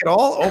tequila. You drank it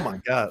all? Oh my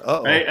God!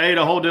 I ate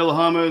a whole deal of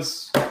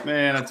hummus.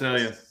 Man, I tell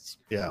you.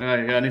 Yeah.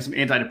 I need some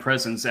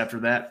antidepressants after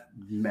that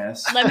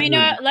mess. Let me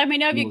know. Let me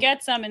know if you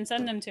get some and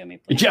send them to me,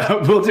 please. Yeah,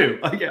 we'll do.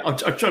 I'll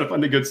try to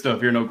find the good stuff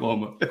here in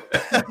Oklahoma.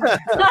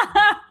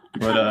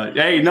 But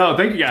hey, no,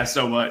 thank you guys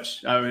so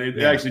much. I mean,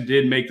 it actually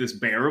did make this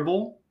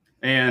bearable,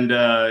 and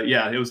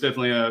it was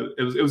definitely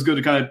it was good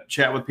to kind of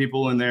chat with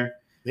people in there.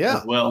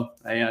 As well,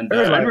 and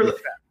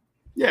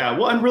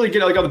and really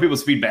get like other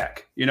people's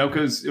feedback,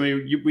 because I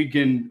mean, we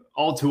can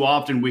all too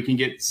often we can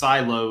get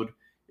siloed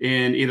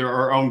in either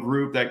our own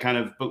group that kind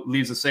of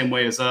believes the same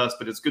way as us,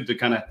 but it's good to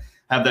kind of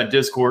have that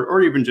Discord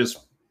or even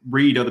just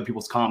read other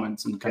people's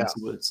comments and kind of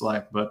see what it's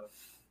like. But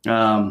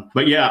that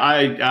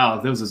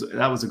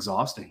was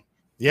exhausting.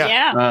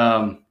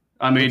 Yeah.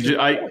 I mean,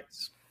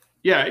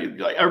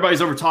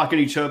 everybody's over talking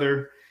each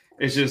other.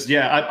 It's just,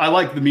 I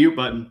like the mute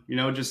button,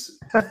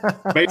 just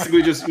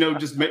basically just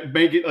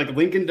make it like a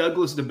Lincoln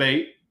Douglas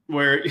debate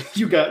where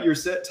you got your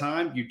set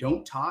time, you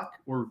don't talk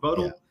or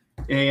rebuttal.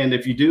 Yeah. And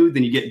if you do,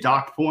 then you get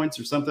docked points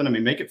or something. I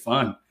mean, make it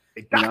fun.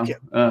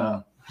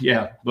 Anyway,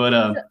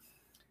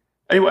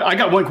 I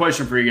got one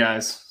question for you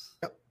guys.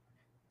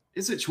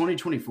 Is it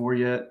 2024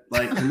 yet?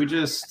 Like,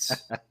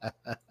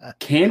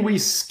 can we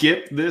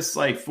skip this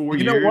like 4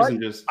 years what?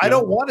 and just? I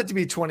don't want it to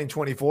be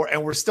 2024,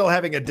 and we're still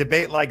having a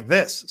debate like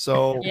this.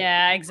 So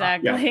yeah,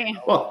 exactly. Yeah.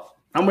 Well,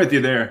 I'm with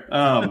you there.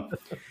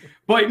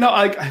 But no,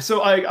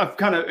 I've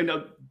kind of,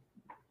 of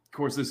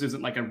course, this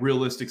isn't like a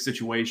realistic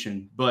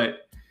situation,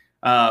 but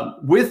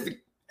with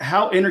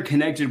how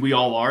interconnected we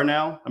all are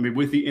now, I mean,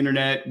 with the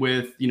internet,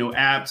 with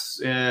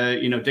apps,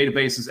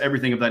 databases,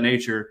 everything of that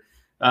nature.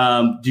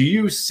 Do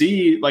you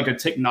see like a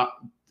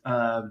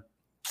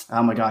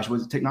oh my gosh,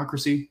 was it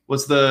technocracy?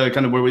 What's the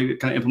kind of where we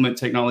kind of implement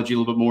technology a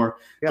little bit more?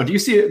 Yeah. But do you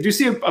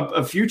see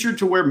a future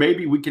to where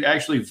maybe we could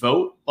actually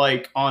vote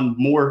like on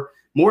more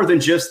than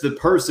just the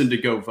person to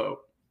go vote,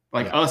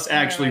 like us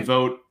actually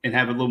vote and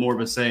have a little more of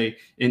a say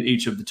in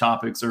each of the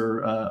topics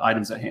or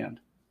items at hand?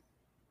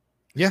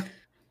 Yeah.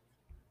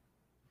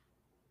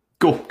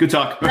 Cool. Good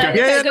talk.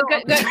 Okay. Good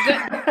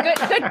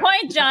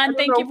point, John.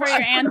 Thank you for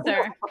your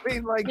answer. I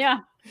mean, like,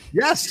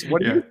 yes.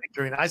 What do you think,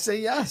 Karina? I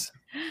say yes.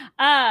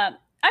 I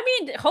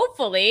mean,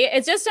 hopefully,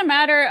 it's just a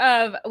matter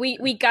of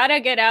we gotta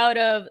get out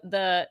of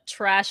the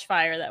trash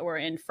fire that we're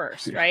in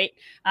first, right?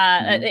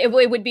 It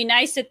would be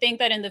nice to think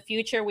that in the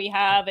future we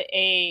have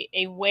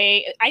a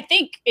way. I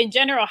think in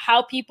general,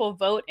 how people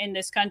vote in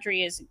this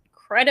country is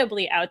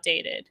incredibly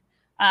outdated.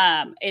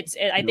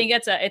 I think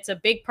it's a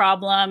big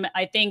problem.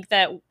 I think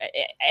that,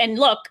 and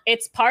look,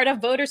 it's part of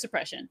voter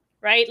suppression,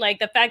 right? Like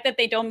the fact that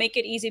they don't make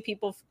it easy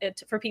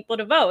for people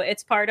to vote.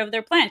 It's part of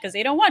their plan because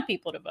they don't want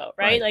people to vote,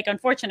 right? Like,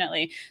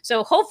 unfortunately.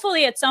 So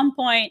hopefully at some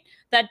point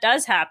that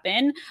does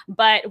happen,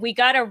 but we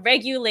got to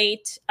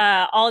regulate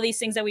all these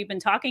things that we've been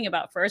talking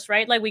about first,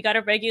 right? Like we got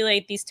to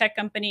regulate these tech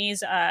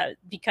companies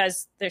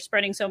because they're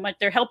spreading so much,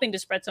 they're helping to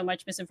spread so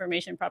much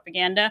misinformation,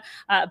 propaganda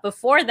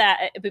before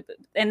that.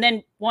 And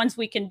then once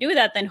we can do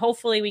that, then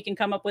hopefully we can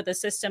come up with a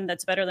system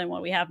that's better than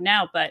what we have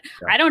now. But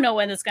I don't know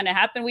when it's going to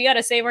happen. We got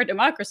to save our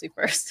democracy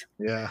first.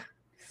 Yeah,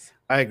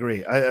 I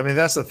agree. I mean,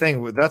 that's the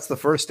thing. That's the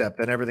first step,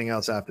 then everything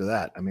else after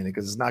that. I mean,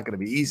 because it's not going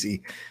to be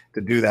easy to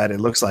do that, it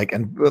looks like.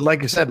 And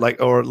like you said, like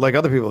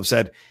other people have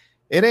said,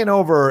 it ain't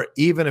over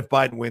even if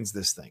Biden wins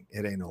this thing.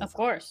 It ain't over. Of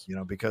course.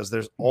 Because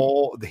there's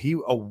he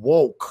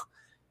awoke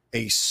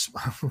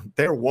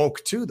they're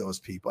woke too, those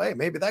people. Hey,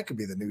 maybe that could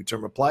be the new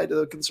term applied to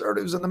the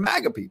conservatives and the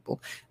MAGA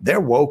people. They're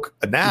woke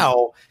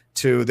now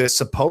to this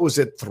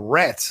supposed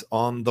threat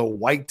on the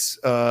white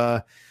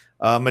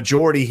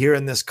majority here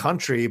in this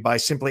country by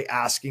simply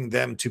asking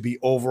them to be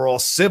overall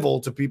civil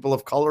to people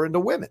of color and to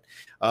women.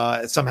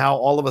 Somehow,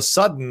 all of a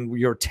sudden,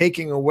 you're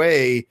taking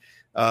away,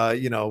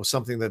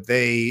 something that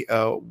they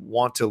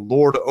want to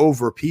lord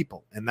over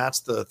people. And that's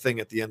the thing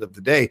at the end of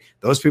the day.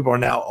 Those people are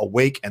now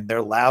awake and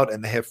they're loud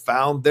and they have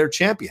found their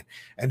champion.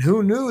 And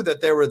who knew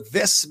that there were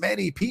this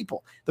many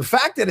people? The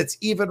fact that it's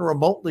even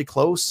remotely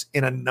close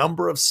in a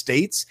number of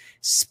states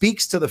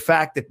speaks to the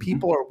fact that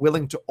people are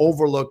willing to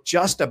overlook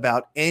just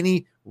about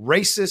any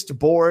racist,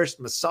 boorish,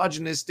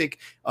 misogynistic,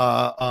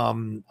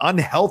 mentally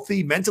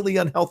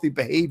unhealthy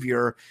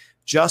behavior,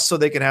 just so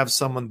they can have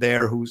someone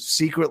there who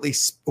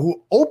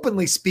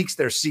openly speaks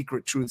their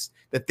secret truths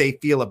that they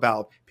feel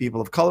about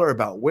people of color,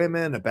 about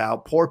women,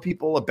 about poor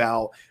people,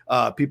 about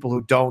people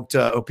who don't,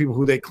 or people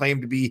who they claim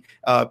to be,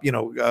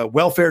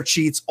 welfare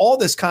cheats, all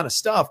this kind of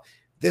stuff.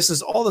 This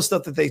is all the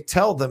stuff that they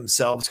tell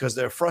themselves because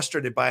they're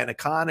frustrated by an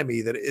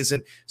economy that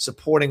isn't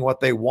supporting what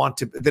they want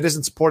to, that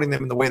isn't supporting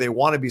them in the way they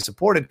want to be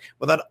supported,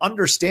 without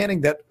understanding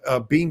that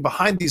being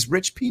behind these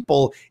rich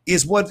people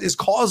is what is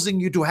causing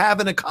you to have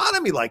an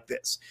economy like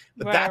this.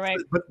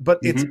 But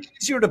it's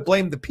easier to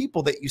blame the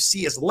people that you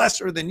see as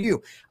lesser than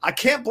you. I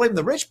can't blame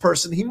the rich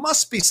person. He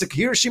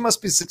or she must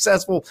be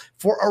successful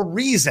for a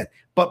reason.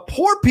 But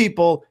poor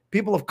people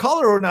of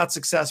color who are not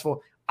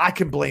successful, I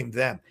can blame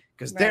them.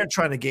 Because they're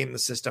trying to game the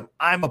system.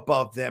 I'm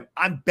above them.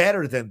 I'm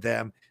better than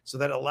them. So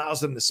that allows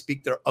them to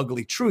speak their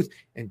ugly truth.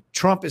 And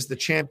Trump is the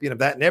champion of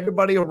that. And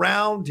everybody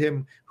around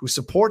him who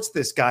supports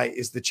this guy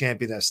is the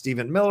champion. That's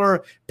Stephen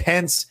Miller,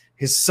 Pence,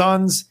 his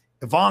sons,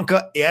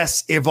 Ivanka.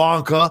 Yes,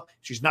 Ivanka.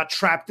 She's not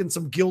trapped in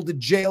some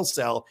gilded jail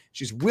cell.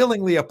 She's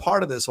willingly a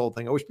part of this whole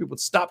thing. I wish people would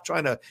stop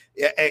trying to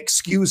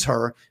excuse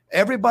her.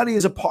 Everybody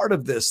is a part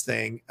of this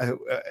thing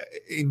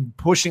in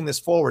pushing this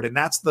forward. And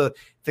that's the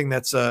thing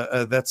that's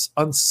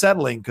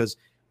unsettling, because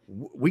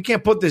we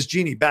can't put this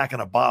genie back in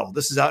a bottle.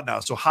 This is out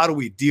now. So how do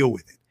we deal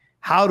with it?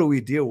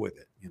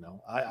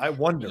 I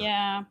wonder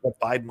what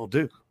Biden will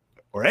do,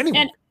 or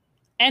anyone.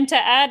 And to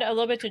add a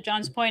little bit to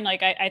John's point,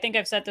 like I think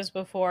I've said this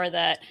before,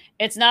 that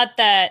it's not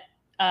that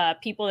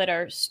people that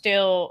are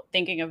still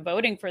thinking of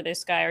voting for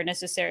this guy are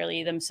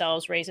necessarily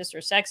themselves racist or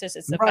sexist.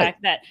 It's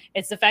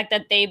the fact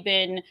that they've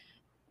been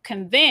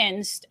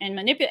convinced and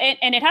manipulated,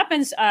 and it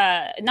happens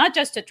not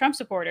just to Trump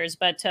supporters,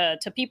 but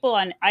to people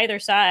on either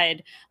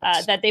side,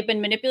 that they've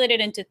been manipulated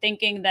into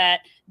thinking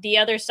that the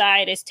other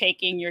side is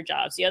taking your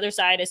jobs, the other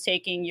side is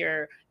taking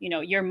your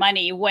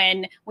money,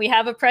 when we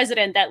have a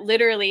president that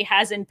literally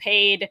hasn't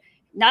paid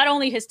not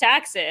only his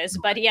taxes,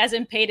 but he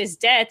hasn't paid his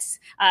debts.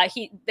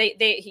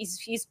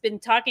 He's been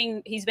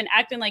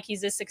acting like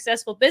he's a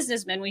successful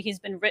businessman when he's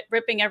been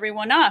ripping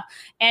everyone off,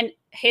 and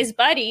his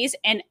buddies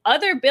and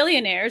other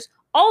billionaires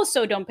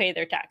also don't pay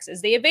their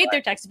taxes. They evade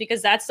their taxes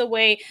because that's the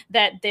way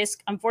that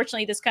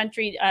unfortunately, this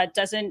country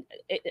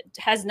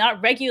has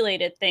not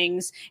regulated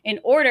things in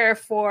order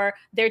for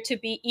there to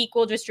be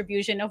equal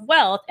distribution of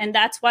wealth. And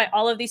that's why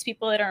all of these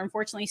people that are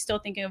unfortunately still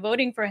thinking of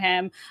voting for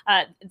him,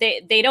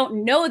 they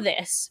don't know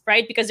this,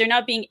 right? Because they're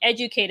not being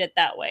educated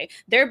that way.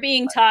 They're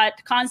being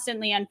taught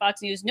constantly on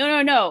Fox News,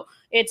 no.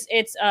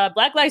 It's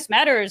Black Lives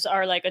Matters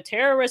are like a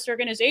terrorist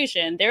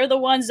organization. They're the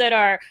ones that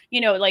are,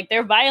 like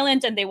they're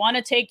violent and they want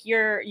to take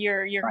your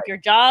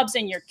jobs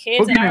and your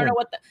kids. And I don't know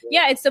what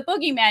it's the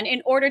boogeyman,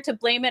 in order to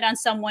blame it on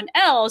someone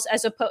else,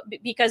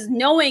 because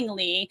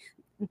knowingly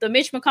the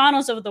Mitch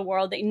McConnells of the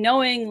world,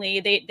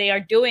 they are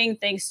doing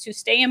things to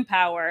stay in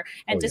power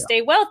and to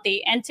stay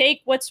wealthy and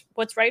take what's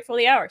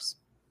rightfully ours.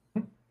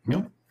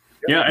 Yeah.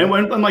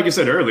 And like you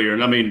said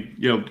earlier, I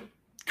mean,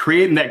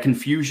 creating that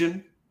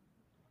confusion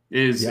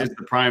is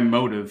the prime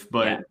motive,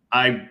 but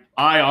I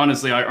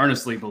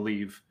earnestly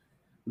believe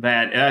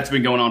that that's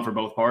been going on for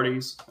both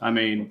parties. I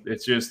mean,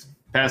 it's just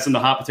passing the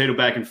hot potato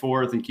back and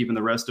forth and keeping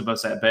the rest of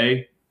us at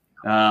bay,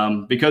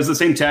 because the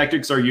same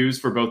tactics are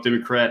used for both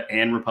Democrat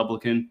and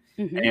Republican.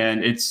 Mm-hmm.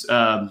 And it's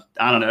I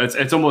don't know,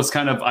 it's almost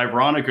kind of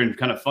ironic and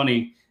kind of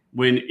funny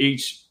when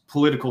each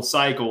political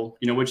cycle,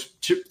 which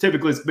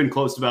typically has been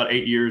close to about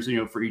 8 years,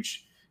 for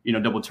each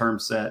double term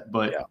set,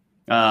 but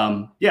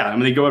I mean,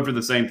 they go after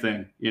the same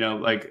thing,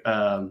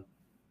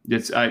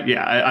 it's I don't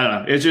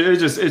know.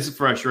 It's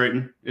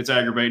frustrating. It's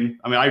aggravating.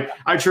 I mean,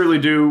 I truly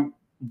do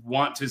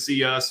want to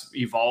see us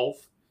evolve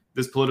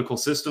this political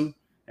system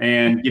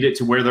and get it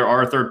to where there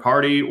are a third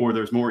party, or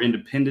there's more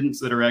independents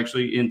that are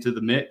actually into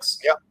the mix,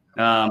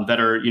 that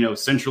are,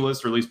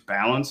 centralist or at least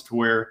balanced, to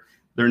where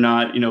they're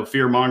not,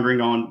 fear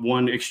mongering on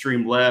one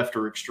extreme left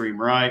or extreme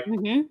right.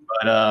 Mm-hmm.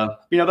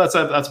 But, that's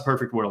a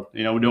perfect world.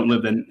 We don't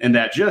live in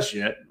that just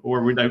yet,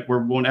 or we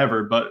won't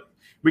ever, but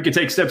we can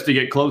take steps to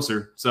get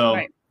closer. So,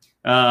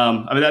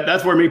 I mean,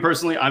 that's where me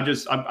personally,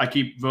 I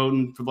keep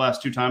voting. For the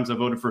last 2 times I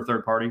voted for a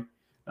third party.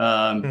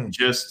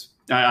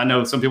 I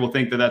know some people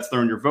think that that's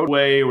throwing your vote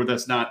away, or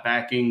that's not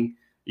backing,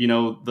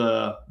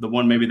 the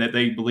one maybe that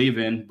they believe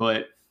in,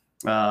 but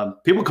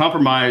people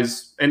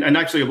compromise, and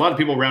actually a lot of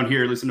people around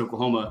here, at least in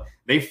Oklahoma,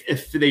 they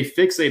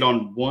fixate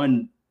on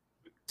one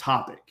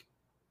topic,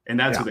 and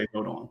that's what they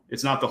vote on.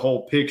 It's not the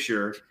whole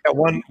picture.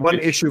 One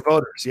issue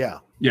voters. Yeah.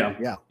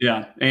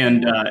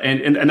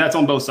 And that's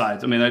on both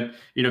sides. I mean,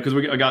 because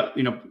I got,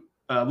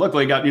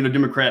 luckily I got,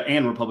 Democrat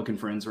and Republican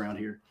friends around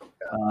here.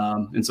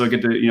 And so I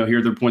get to,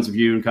 hear their points of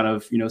view and kind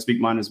of, speak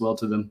mine as well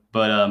to them.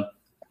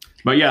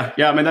 But yeah,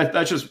 I mean,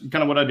 that's just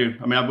kind of what I do.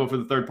 I mean, I vote for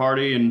the third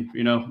party, and,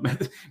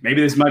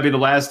 maybe this might be the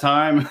last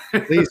time.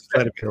 Please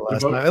let it be the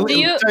last time.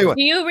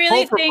 Do you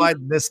really think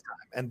Biden this time,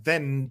 and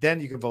then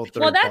you can vote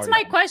third Well, that's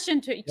party. my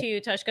question to you,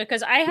 Tushka,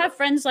 because I have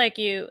friends like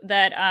you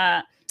that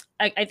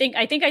I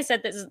think I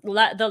said this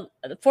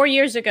 4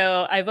 years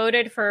ago. I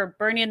voted for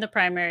Bernie in the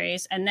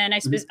primaries, and then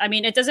I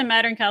mean, it doesn't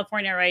matter in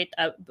California, right?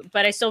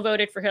 But I still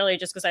voted for Hillary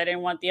just because I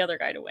didn't want the other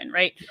guy to win,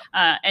 right?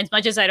 As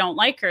much as I don't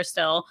like her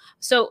still.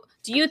 So,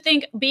 do you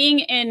think being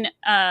in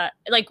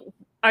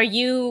are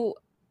you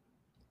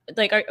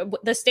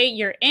the state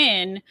you're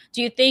in?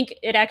 Do you think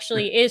it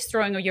actually is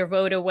throwing your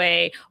vote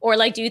away, or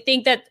do you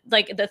think that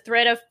the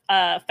threat of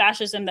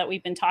fascism that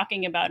we've been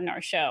talking about in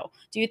our show?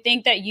 Do you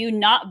think that you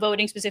not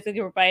voting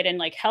specifically for Biden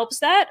helps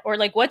that, or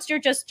what's your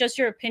just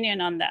your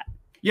opinion on that?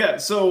 Yeah,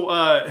 so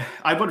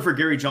I voted for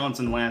Gary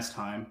Johnson last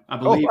time. I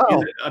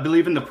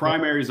believe in the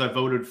primaries I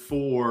voted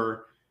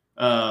for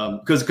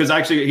because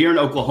actually here in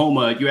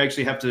Oklahoma you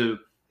actually have to.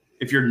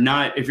 If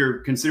you're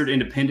considered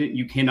independent,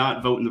 you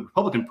cannot vote in the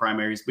Republican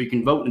primaries, but you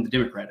can vote in the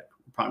Democratic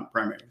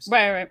primaries.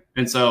 Right.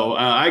 And so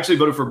I actually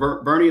voted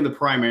for Bernie in the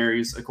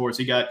primaries. Of course,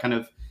 he got kind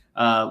of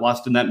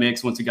lost in that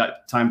mix once he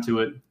got time to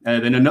it.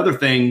 And then another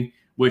thing,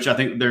 which I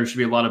think there should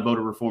be a lot of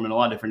voter reform in a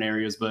lot of different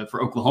areas, but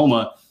for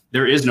Oklahoma,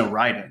 there is no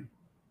write-in.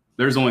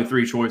 There's only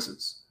 3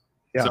 choices.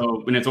 Yeah.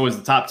 So, and it's always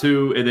the top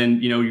 2, and then,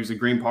 use a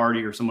Green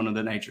Party or someone of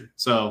that nature.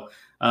 So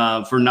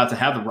for not to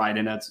have the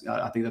write-in, I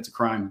think that's a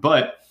crime.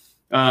 But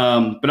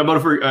I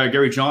voted for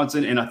Gary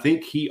Johnson, and I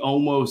think he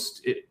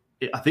almost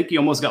got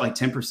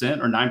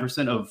 10% or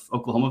 9% of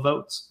Oklahoma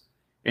votes.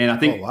 And I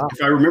think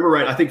if I remember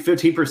right, I think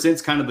 15%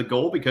 is kind of the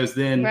goal, because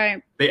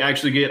then they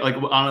actually get I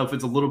don't know if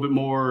it's a little bit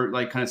more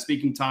kind of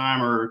speaking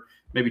time or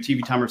maybe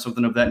TV time or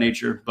something of that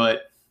nature.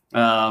 But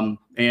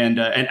and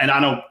I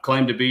don't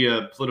claim to be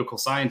a political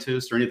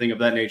scientist or anything of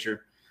that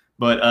nature.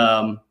 But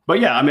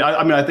yeah, I mean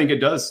I think it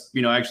does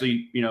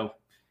actually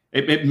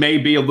It may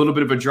be a little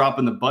bit of a drop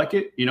in the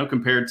bucket,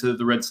 compared to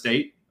the red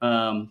state.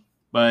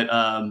 But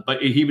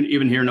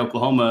even here in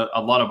Oklahoma,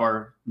 a lot of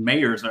our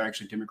mayors are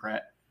actually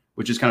Democrat,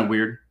 which is kind of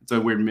weird. It's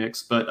a weird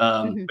mix, but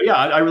yeah,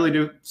 I really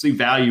do see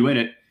value in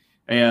it.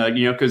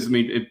 Because I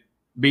mean,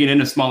 being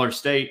in a smaller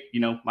state,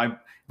 my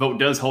vote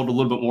does hold a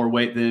little bit more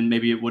weight than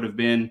maybe it would have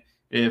been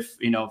if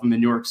I'm in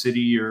New York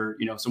City or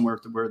somewhere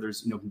where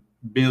there's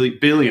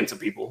billions of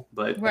people.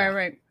 But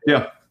right.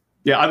 Yeah.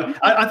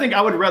 I think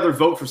I would rather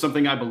vote for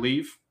something I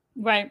believe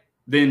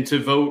than to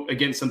vote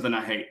against something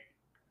I hate.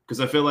 Because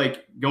I feel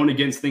like going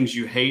against things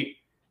you hate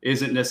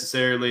isn't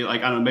necessarily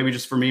like, I don't know, maybe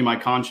just for me, my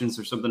conscience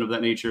or something of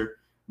that nature.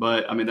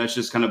 But I mean, that's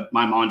just kind of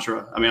my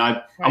mantra. I mean,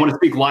 I want to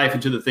speak life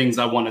into the things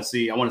I want to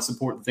see. I want to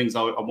support the things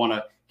I want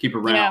to keep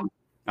around.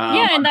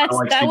 And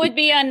that would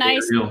be a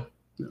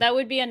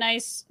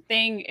nice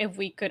thing if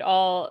we could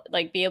all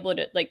like be able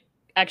to like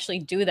actually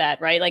do that,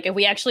 right? Like if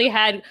we actually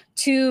had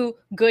two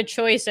good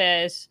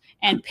choices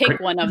and pick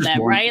one of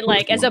them, right?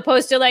 Like as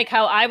opposed to like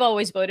how I've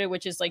always voted,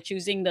 which is like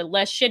choosing the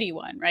less shitty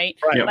one, right?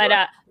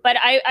 But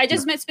I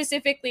just meant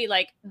specifically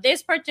like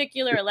this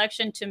particular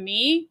election to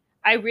me,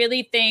 I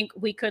really think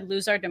we could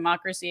lose our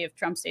democracy if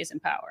Trump stays in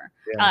power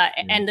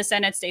and the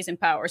Senate stays in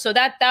power. So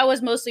that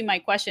was mostly my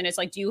question. It's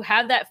like, do you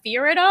have that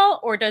fear at all,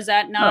 or does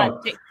that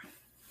not?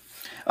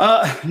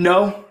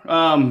 No,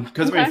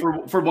 because I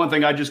mean, for one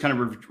thing, I just kind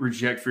of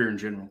reject fear in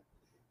general.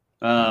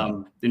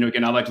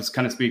 Again, I like to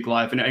kind of speak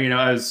life, and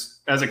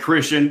as a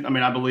Christian, I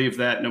mean, I believe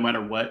that no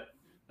matter what,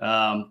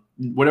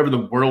 whatever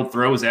the world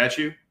throws at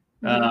you,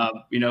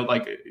 I'm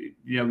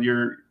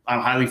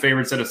highly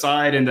favored, set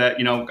aside, and that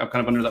I'm kind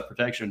of under that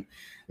protection.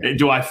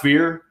 Do I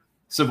fear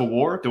civil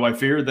war? Do I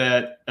fear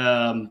that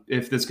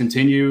if this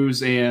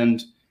continues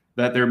and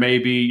that there may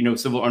be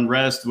civil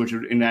unrest, which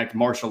would enact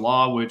martial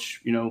law,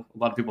 which a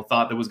lot of people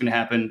thought that was going to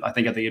happen? I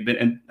think at the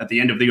end of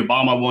the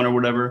Obama one or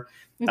whatever.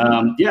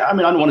 I mean, I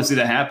don't want to see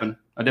that happen.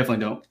 I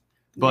definitely don't.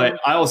 But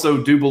I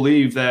also do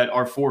believe that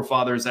our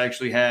forefathers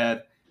actually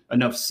had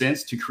enough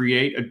sense to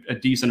create a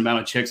decent amount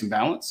of checks and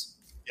balance.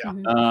 I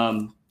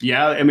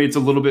mean, it's a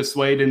little bit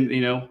swayed in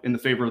the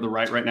favor of the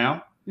right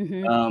now.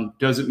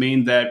 Doesn't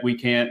mean that we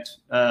can't,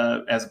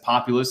 as a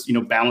populace,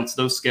 balance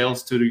those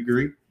scales to a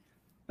degree.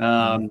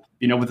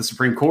 With the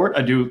Supreme Court,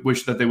 I do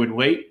wish that they would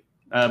wait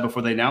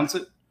before they announce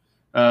it,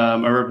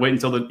 or wait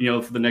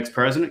until for the next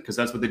president, because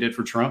that's what they did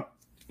for Trump.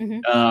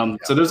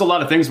 So there's a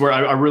lot of things where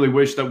I really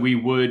wish that we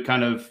would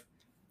kind of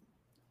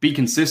be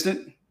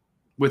consistent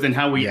within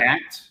how we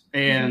act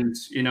and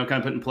kind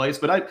of put in place.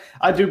 But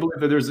I do believe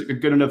that there's a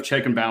good enough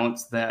check and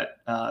balance that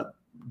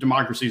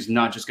democracy is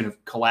not just going to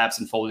collapse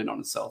and fold in on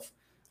itself.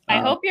 I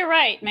hope you're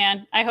right,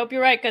 man. I hope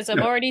you're right, because I'm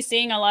already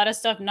seeing a lot of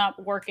stuff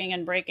not working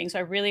and breaking. So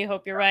I really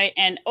hope you're right.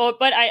 And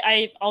but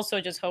I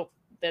also just hope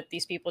that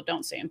these people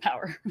don't stay in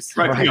power.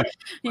 So,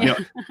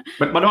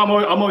 But I'm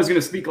always going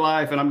to speak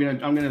life, and I'm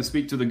going to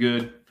speak to the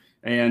good,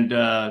 and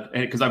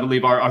because I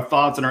believe our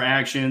thoughts and our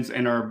actions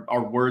and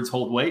our words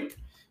hold weight.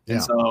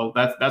 And so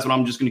that's what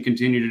I'm just going to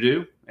continue to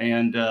do.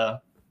 And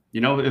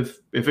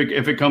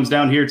if it comes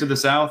down here to the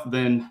South,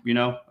 then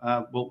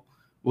we'll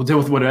deal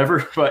with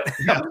whatever. But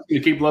I'm going to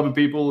keep loving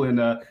people and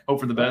hope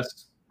for the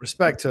best.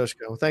 Respect,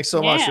 Tushka. Well, thanks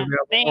so much.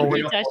 Thank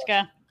you,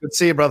 Tushka. Good to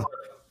see you, brother.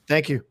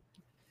 Thank you.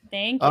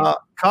 Thank you.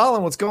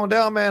 Colin, what's going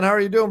down, man? How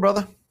are you doing,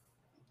 brother?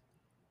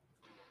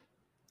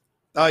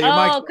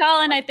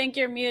 Colin, I think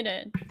you're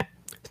muted.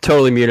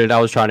 Totally muted. I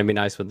was trying to be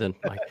nice with the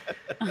mic.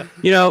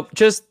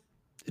 Just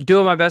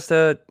doing my best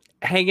to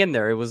hang in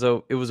there. It was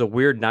a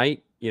weird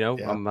night.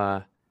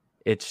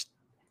 It's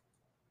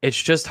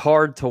just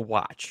hard to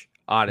watch,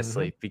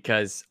 honestly,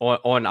 because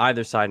on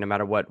either side, no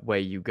matter what way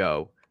you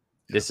go,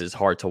 this is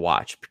hard to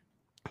watch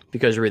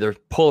because you're either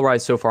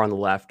polarized so far on the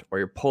left or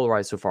you're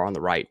polarized so far on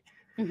the right.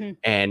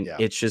 And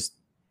it's just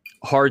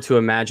hard to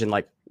imagine,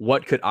 like,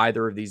 what could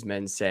either of these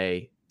men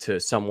say to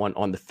someone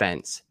on the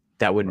fence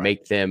that would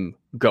make them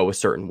go a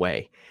certain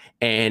way.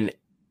 And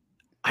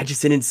I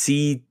just didn't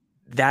see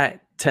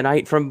that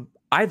tonight from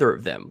either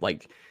of them.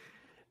 Like,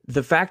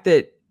 the fact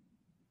that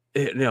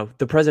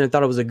the president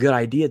thought it was a good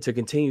idea to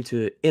continue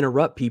to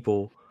interrupt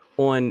people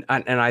and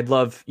I'd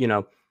love,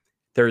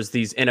 there's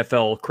these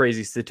NFL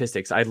crazy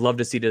statistics. I'd love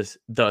to see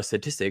the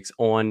statistics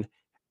on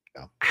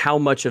how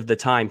much of the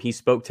time he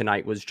spoke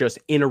tonight was just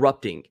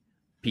interrupting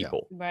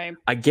people. Right.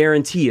 I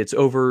guarantee it's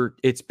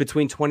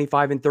between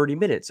 25 and 30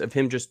 minutes of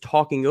him just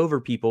talking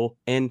over people.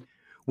 And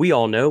we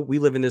all know we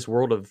live in this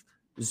world of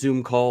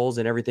Zoom calls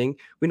and everything.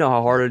 We know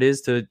how hard it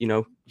is to,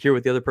 hear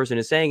what the other person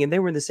is saying. And they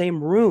were in the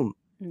same room.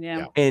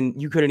 Yeah. And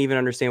you couldn't even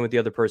understand what the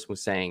other person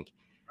was saying.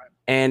 Right.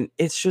 And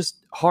it's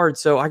just hard.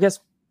 So I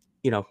guess,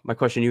 my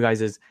question to you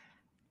guys is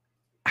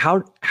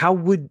how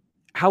would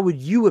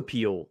you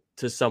appeal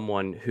to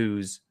someone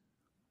who's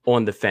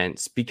on the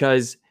fence?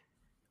 Because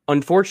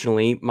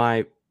unfortunately,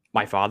 my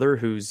father,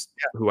 who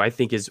I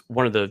think is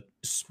one of the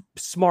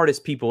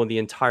smartest people in the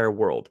entire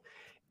world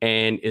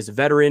and is a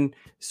veteran,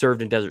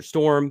 served in Desert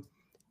Storm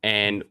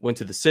and went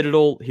to the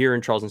Citadel here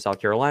in Charleston, South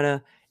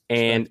Carolina.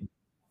 And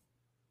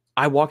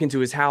I walk into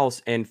his house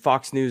and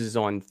Fox News is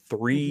on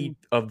 3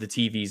 of the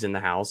TVs in the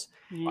house.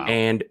 Wow.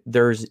 And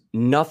there's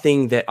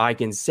nothing that I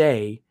can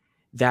say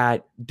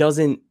that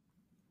doesn't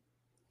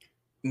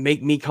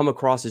make me come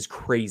across as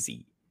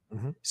crazy.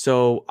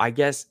 So I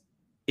guess,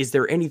 is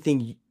there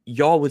anything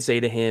y'all would say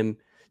to him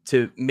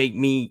to make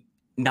me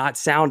not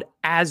sound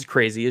as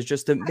crazy, as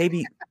just to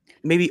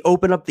maybe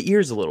open up the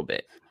ears a little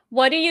bit?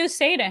 What do you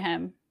say to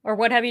him? Or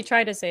what have you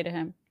tried to say to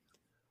him?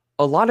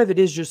 A lot of it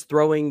is just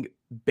throwing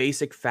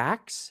basic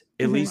facts,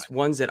 at least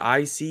ones that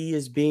I see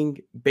as being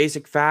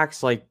basic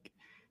facts. Like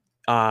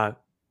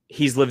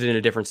he's lived in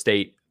a different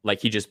state. Like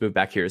he just moved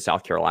back here to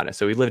South Carolina.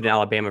 So he lived in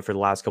Alabama for the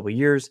last couple of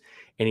years,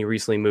 and he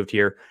recently moved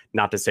here.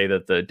 Not to say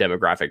that the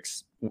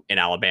demographics in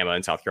Alabama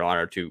and South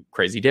Carolina are too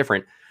crazy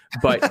different,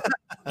 but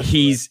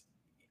he's,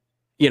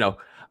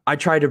 I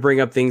tried to bring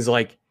up things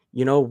like,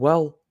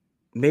 well,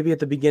 maybe at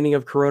the beginning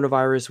of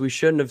coronavirus, we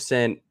shouldn't have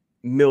sent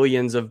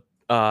millions of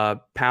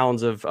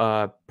pounds of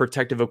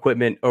protective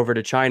equipment over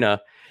to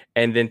China,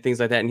 and then things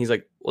like that. And he's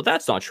like, well,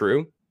 that's not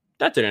true.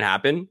 That didn't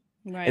happen.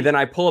 Right. And then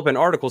I pull up an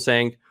article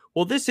saying,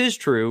 well, this is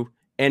true.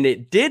 And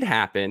it did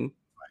happen.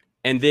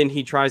 And then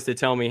he tries to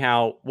tell me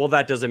how, well,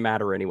 that doesn't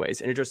matter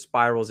anyways. And it just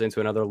spirals into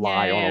another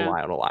lie on a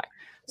lie on a lie.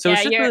 So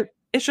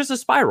it's just a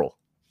spiral.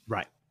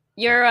 Right.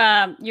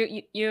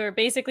 You're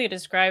basically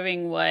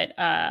describing what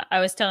I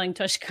was telling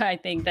Tushka. I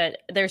think that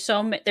there's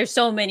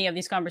so many of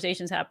these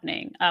conversations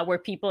happening where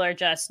people are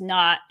just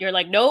not. You're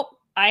like, nope,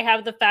 I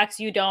have the facts,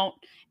 you don't,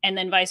 and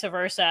then vice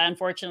versa.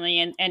 Unfortunately,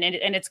 and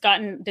it's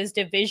gotten, this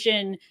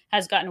division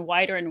has gotten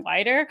wider and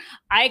wider.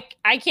 I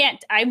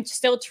can't. I'm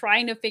still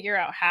trying to figure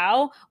out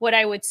how. What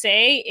I would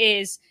say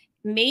is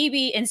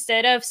maybe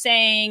instead of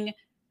saying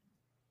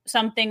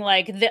something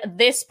like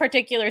this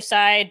particular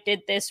side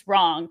did this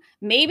wrong,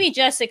 maybe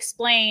just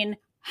explain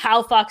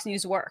how Fox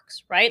News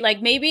works, right?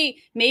 Like maybe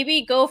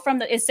go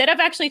from instead of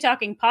actually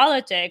talking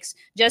politics,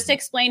 just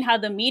explain how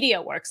the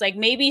media works. Like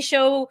maybe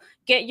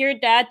get your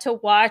dad to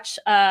watch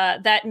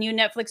that new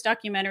Netflix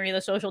documentary,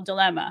 The Social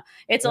Dilemma.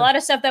 It's a lot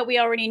of stuff that we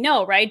already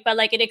know, right? But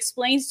like it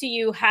explains to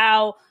you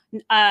how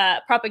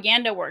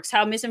propaganda works,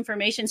 how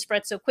misinformation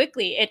spreads so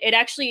quickly. It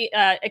actually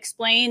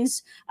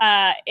explains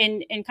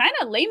in kind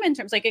of layman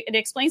terms, like it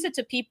explains it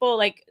to people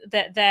like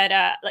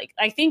that like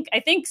I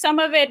think some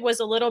of it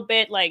was a little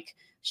bit like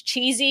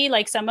cheesy,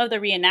 like some of the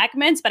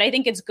reenactments, but I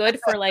think it's good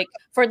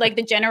for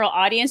the general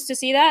audience to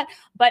see that.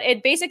 But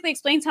it basically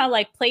explains how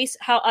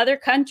how other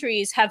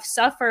countries have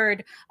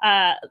suffered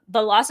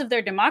the loss of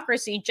their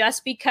democracy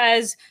just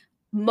because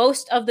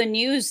most of the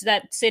news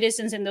that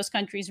citizens in those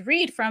countries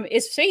read from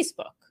is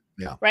Facebook.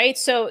 Yeah. Right.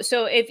 So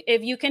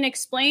if you can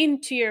explain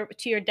to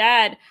your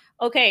dad,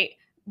 okay,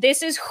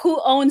 this is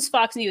who owns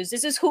Fox News,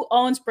 this is who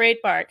owns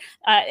Breitbart,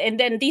 and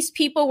then these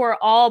people were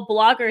all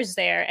bloggers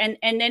there, and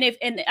then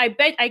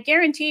I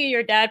guarantee you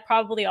your dad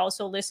probably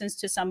also listens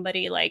to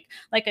somebody like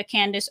a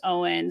Candace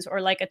Owens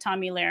or like a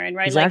Tommy Lahren,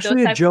 right? He's like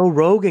actually a Joe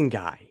Rogan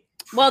guy.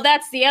 Well,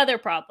 that's the other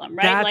problem,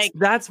 right?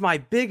 That's my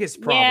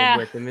biggest problem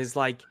with him, is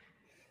like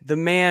the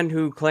man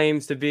who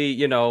claims to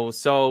be,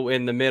 so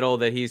in the middle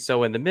that he's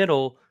so in the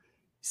middle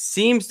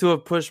seems to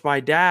have pushed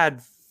my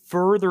dad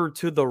further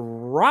to the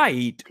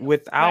right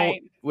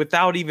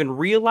without even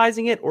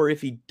realizing it. Or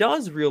if he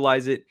does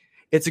realize it,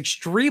 it's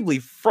extremely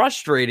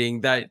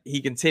frustrating that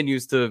he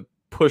continues to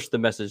push the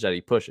message that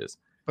he pushes.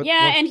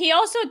 And he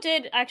also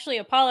did actually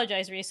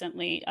apologize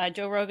recently.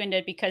 Joe Rogan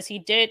did, because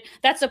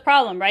that's the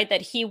problem, right?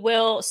 That he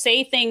will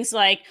say things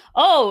like,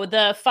 oh,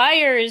 the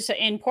fires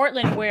in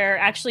Portland were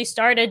actually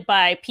started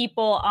by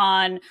people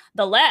on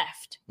the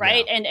left,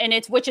 right? Yeah.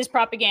 And which is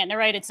propaganda,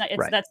 right? It's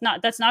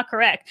not, that's not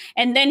correct.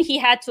 And then he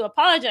had to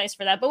apologize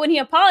for that. But when he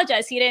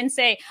apologized, he didn't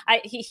say,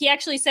 he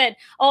actually said,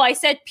 oh, I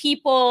said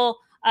people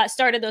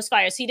started those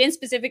fires. He didn't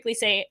specifically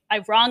say,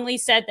 I wrongly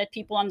said that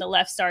people on the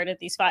left started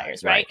these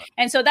fires, right?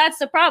 And so that's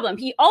the problem.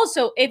 He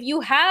also, if you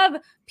have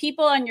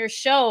people on your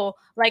show,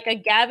 like a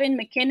Gavin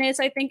McInnes,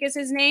 I think is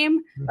his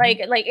name,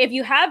 like if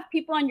you have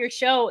people on your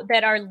show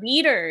that are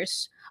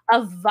leaders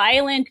of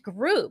violent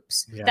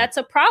groups, that's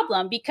a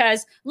problem.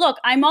 Because look,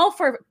 I'm all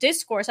for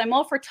discourse, I'm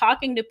all for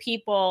talking to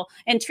people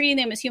and treating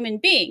them as human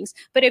beings,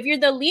 but if you're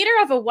the leader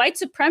of a white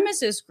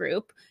supremacist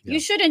group, you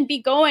shouldn't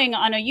be going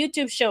on a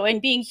YouTube show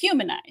and being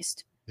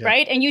humanized.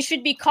 Right. And you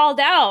should be called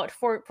out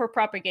for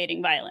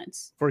propagating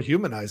violence, for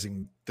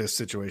humanizing this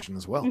situation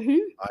as well.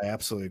 I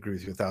absolutely agree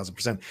with you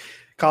 1,000%.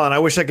 Colin, I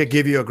wish I could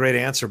give you a great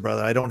answer,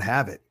 brother. I don't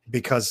have it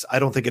because I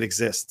don't think it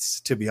exists,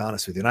 to be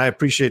honest with you. And I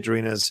appreciate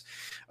Darina's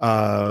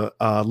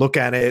look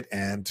at it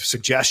and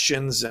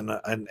suggestions,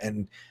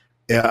 and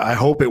I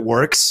hope it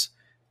works.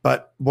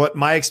 But what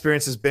my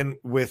experience has been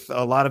with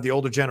a lot of the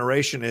older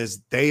generation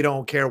is they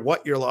don't care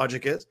what your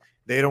logic is.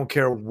 They don't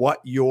care what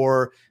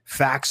your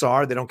facts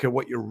are. They don't care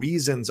what your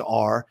reasons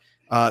are.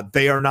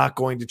 They are not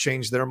going to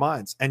change their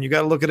minds. And you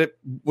got to look at it.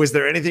 Was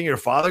there anything your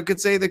father could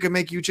say that could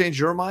make you change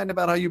your mind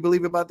about how you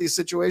believe about these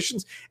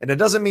situations? And it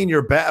doesn't mean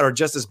you're bad or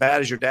just as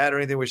bad as your dad or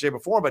anything way, shape, or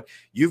form, but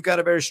you've got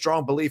a very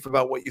strong belief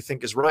about what you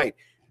think is right.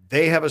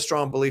 They have a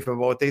strong belief about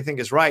what they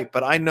think is right.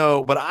 But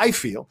I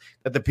feel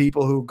that the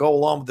people who go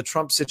along with the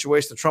Trump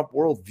situation, the Trump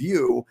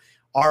worldview,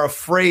 are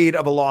afraid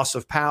of a loss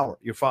of power.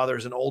 Your father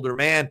is an older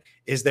man.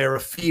 Is there a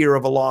fear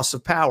of a loss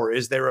of power?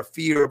 Is there a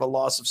fear of a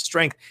loss of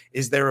strength?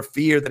 Is there a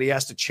fear that he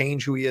has to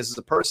change who he is as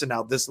a person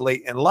now this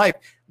late in life?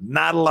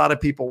 Not a lot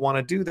of people want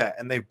to do that,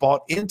 and they've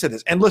bought into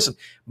this. And listen,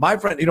 my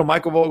friend,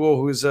 Michael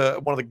Vogel, who's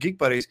one of the Geek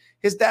Buddies,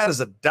 his dad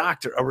is a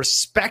doctor, a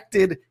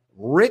respected,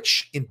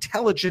 rich,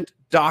 intelligent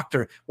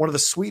doctor, one of the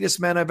sweetest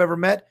men I've ever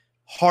met.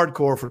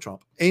 Hardcore for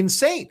Trump.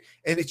 Insane.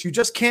 And you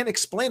just can't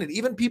explain it.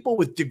 Even people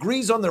with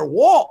degrees on their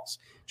walls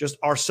just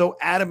are so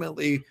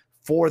adamantly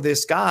for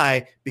this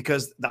guy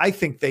because I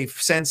think they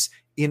sense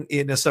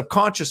in a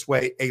subconscious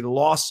way a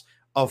loss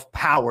of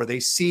power.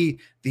 They see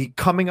the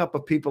coming up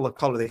of people of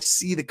color. They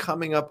see the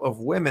coming up of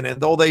women. And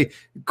though they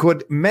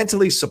could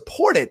mentally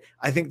support it,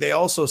 I think they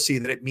also see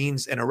that it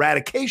means an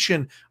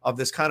eradication of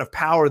this kind of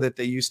power that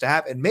they used to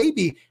have and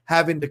maybe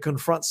having to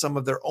confront some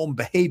of their own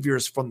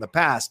behaviors from the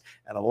past.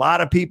 And a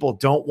lot of people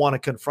don't want to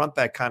confront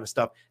that kind of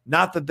stuff.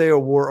 Not that they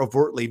were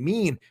overtly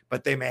mean,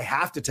 but they may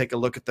have to take a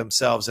look at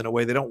themselves in a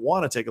way they don't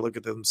want to take a look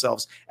at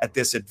themselves at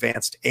this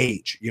advanced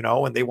age,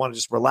 and they want to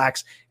just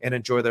relax and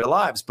enjoy their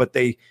lives. But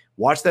they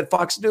watch that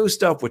Fox News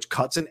stuff, which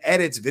cuts and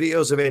edits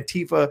videos of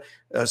Antifa,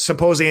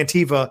 supposed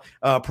Antifa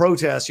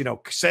protests,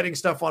 setting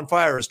stuff on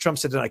fire, as Trump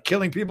said tonight,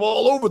 killing people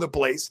all over the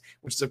place,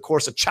 which is, of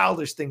course, a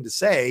childish thing to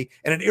say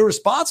and an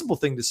irresponsible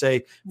thing to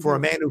say for a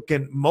man who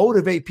can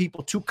motivate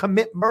people to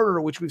commit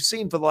murder, which we've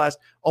seen for the last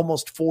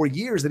almost 4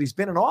 years that he's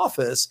been in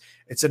office.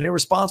 It's an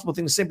irresponsible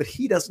thing to say, but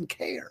he doesn't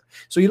care.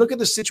 So you look at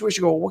this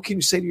situation, go, well, what can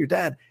you say to your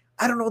dad?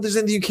 I don't know if there's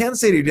anything you can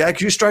say to your dad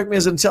because you strike me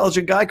as an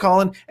intelligent guy,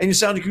 Colin, and you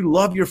sound like you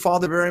love your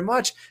father very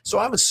much. So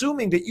I'm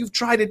assuming that you've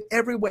tried it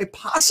every way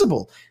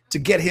possible to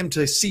get him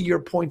to see your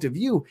point of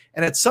view.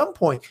 And at some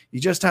point,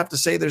 you just have to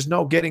say there's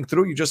no getting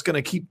through. You're just going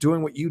to keep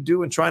doing what you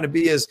do and trying to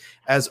be as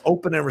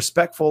open and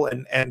respectful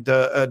and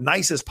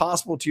nice as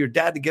possible to your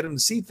dad to get him to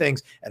see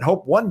things and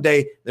hope one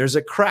day there's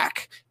a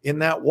crack in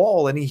that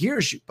wall and he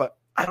hears you. But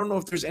I don't know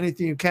if there's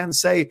anything you can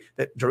say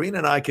that Doreen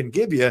and I can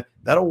give you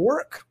that'll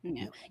work.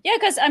 Yeah,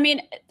 because I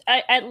mean,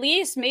 at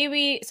least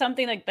maybe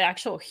something like the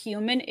actual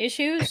human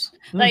issues,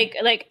 like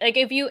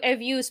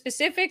if you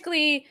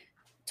specifically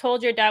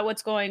told your dad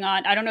what's going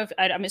on. I don't know if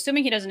I'm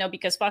assuming he doesn't know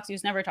because Fox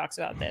News never talks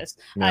about this.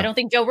 Yeah. I don't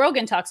think Joe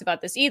Rogan talks about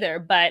this either.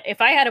 But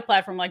if I had a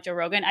platform like Joe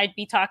Rogan, I'd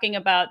be talking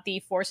about the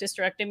forced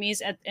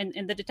hysterectomies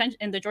in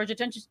the Georgia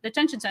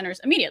detention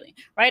centers immediately,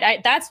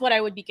 right? That's what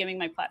I would be giving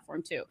my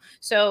platform to.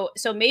 So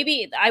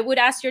maybe I would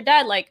ask your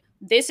dad, like,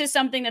 this is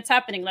something that's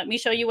happening. Let me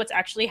show you what's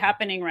actually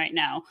happening right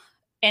now,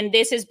 and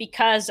this is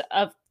because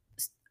of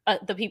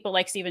the people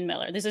like Stephen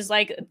Miller. This is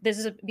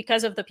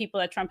because of the people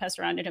that Trump has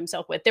surrounded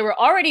himself with. There were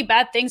already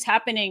bad things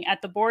happening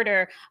at the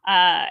border,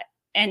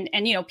 and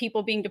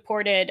people being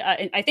deported.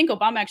 I think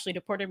Obama actually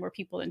deported more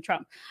people than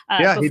Trump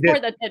before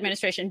the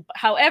administration.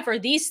 However,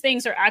 these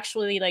things are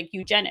actually like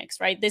eugenics,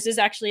 right? This is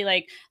actually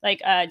like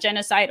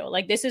genocidal.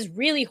 Like, this is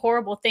really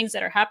horrible things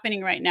that are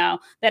happening right now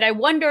that I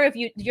wonder if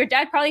your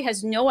dad probably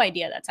has no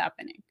idea that's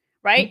happening.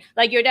 Right?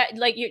 Like your dad,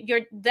 like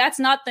your that's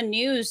not the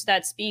news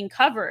that's being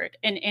covered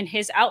in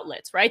his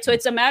outlets, right? So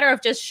it's a matter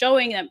of just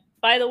showing them,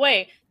 by the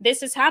way,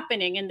 this is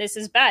happening and this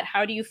is bad.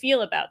 How do you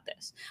feel about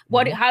this?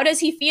 How does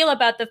he feel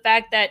about the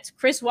fact that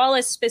Chris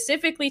Wallace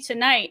specifically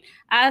tonight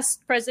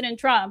asked President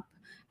Trump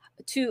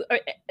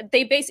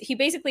he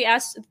basically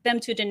asked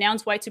them to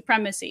denounce white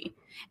supremacy,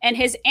 and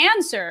his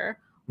answer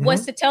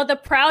was to tell the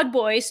Proud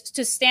Boys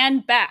to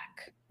stand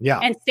back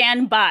and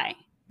stand by.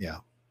 Yeah.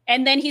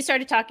 And then he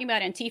started talking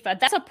about Antifa.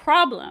 That's a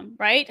problem,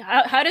 right?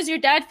 How does your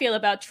dad feel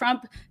about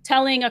Trump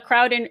telling a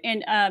crowd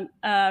in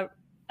a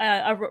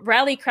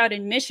rally crowd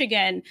in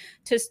Michigan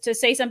to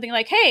say something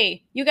like,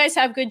 "Hey, you guys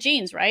have good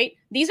genes, right?"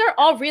 These are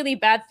all really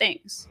bad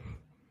things,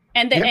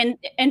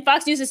 and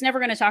Fox News is never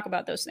going to talk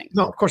about those things.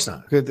 No, of course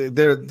not.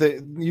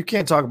 You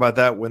can't talk about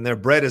that when their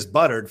bread is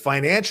buttered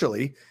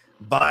financially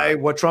by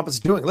what Trump is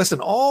doing.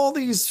 Listen, all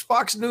these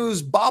Fox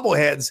News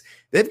bobbleheads,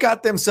 they've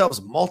got themselves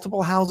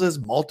multiple houses,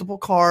 multiple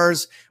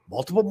cars,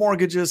 multiple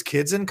mortgages,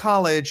 kids in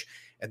college,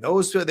 and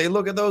they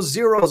look at those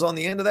zeros on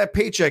the end of that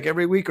paycheck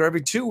every week or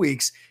every 2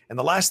 weeks, and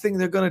the last thing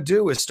they're going to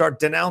do is start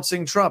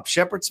denouncing Trump.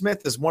 Shepard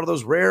Smith is one of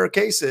those rare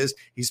cases.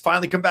 He's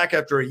finally come back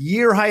after a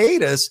year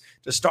hiatus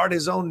to start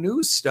his own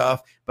news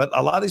stuff. But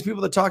a lot of these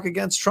people that talk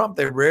against Trump,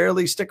 they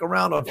rarely stick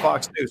around on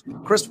Fox News.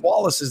 Chris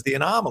Wallace is the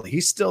anomaly.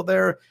 He's still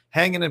there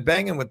hanging and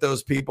banging with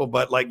those people.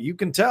 But like you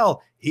can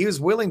tell, he is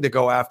willing to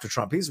go after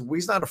Trump. He's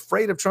not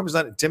afraid of Trump. He's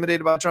not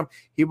intimidated about Trump.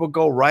 He will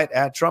go right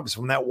at Trump. He's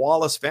from that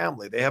Wallace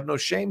family. They have no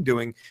shame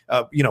doing,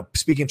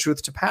 speaking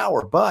truth to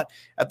power. But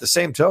at the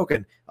same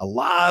token, A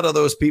lot of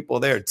those people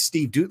there.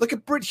 Steve, dude, look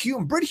at Britt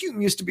Hume. Britt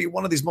Hume used to be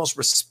one of these most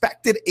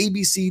respected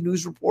ABC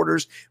news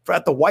reporters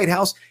at the White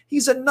House.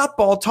 He's a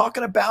nutball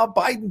talking about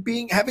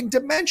Biden having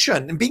dementia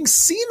and being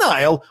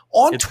senile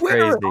on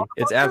Twitter. Crazy.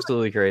 It's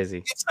absolutely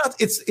crazy. It's not.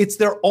 It's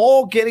they're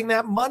all getting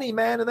that money,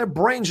 man, and their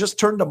brains just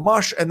turn to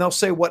mush, and they'll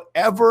say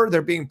whatever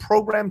they're being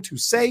programmed to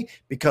say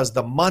because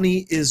the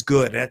money is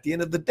good. And at the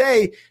end of the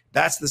day,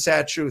 that's the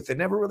sad truth. They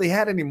never really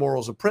had any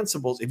morals or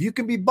principles. If you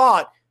can be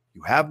bought,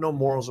 you have no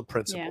morals or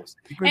principles.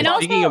 Yeah. And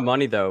speaking of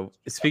money, though,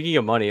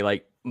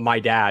 like my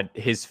dad,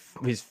 his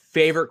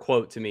favorite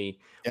quote to me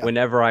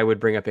whenever I would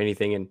bring up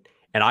anything,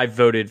 and I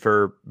voted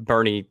for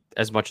Bernie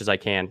as much as I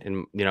can,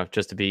 and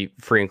just to be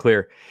free and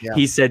clear,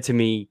 he said to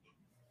me,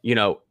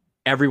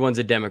 everyone's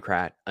a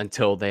Democrat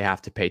until they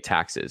have to pay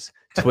taxes.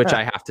 To which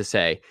I have to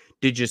say,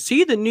 did you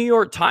see the New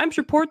York Times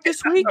report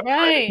this week?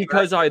 Right.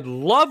 Because I'd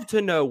love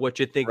to know what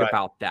you think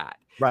about that.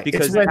 Right.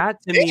 Because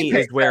that to me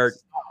is where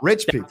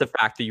rich people, the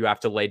fact that you have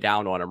to lay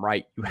down on them,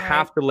 right? You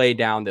have to lay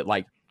down that,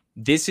 like,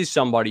 this is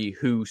somebody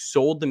who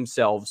sold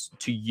themselves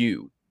to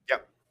you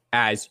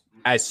as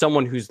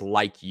someone who's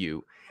like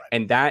you. Right.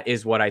 And that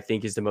is what I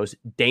think is the most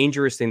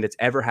dangerous thing that's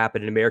ever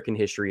happened in American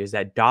history, is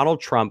that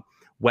Donald Trump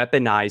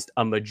weaponized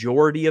a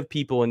majority of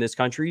people in this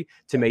country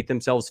to make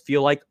themselves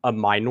feel like a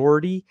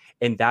minority.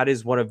 And that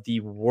is one of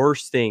the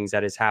worst things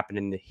that has happened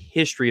in the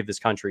history of this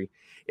country,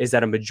 is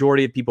that a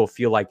majority of people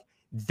feel like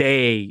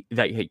their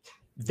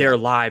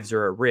lives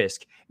are at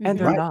risk, and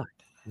they're not.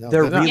 No,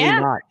 they're really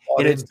not.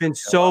 And it's been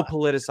so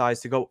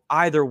politicized to go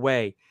either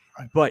way.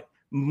 Right. But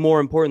more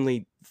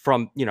importantly,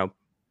 from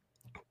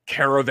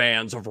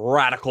caravans of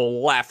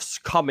radical lefts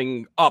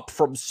coming up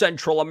from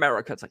Central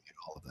America, it's like,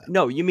 all of that.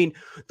 No, you mean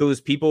those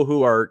people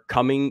who are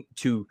coming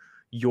to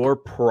your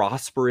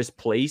prosperous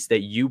place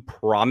that you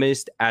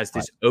promised as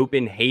this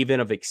open haven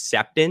of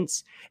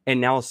acceptance, and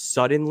now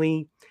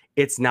suddenly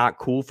it's not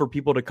cool for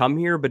people to come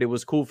here, but it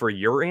was cool for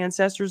your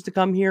ancestors to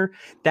come here.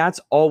 That's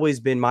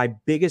always been my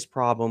biggest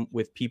problem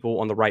with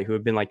people on the right who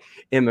have been like,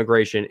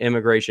 immigration.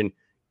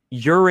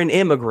 You're an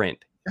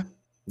immigrant,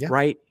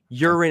 right?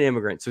 You're an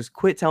immigrant. So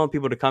quit telling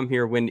people to come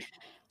here when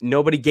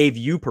nobody gave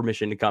you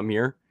permission to come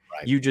here.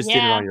 Right. You just did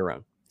it on your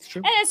own.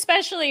 And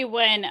especially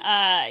when,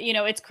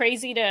 it's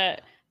crazy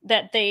that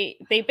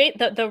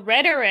the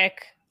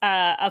rhetoric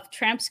of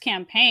Trump's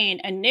campaign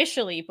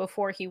initially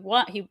before he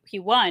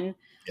won,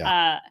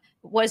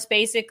 was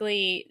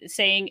basically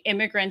saying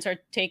immigrants are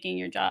taking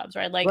your jobs,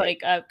 right?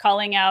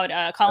 Calling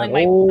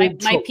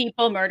my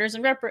people murders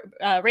and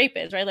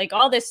rapists, right? Like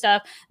all this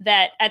stuff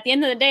that at the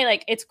end of the day,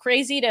 like, it's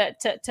crazy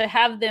to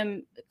have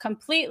them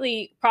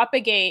completely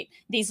propagate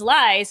these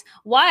lies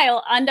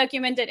while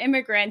undocumented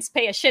immigrants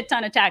pay a shit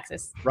ton of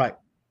taxes. Right.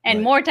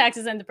 And more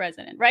taxes than the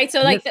president, right?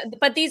 So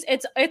but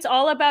it's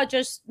all about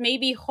just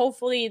maybe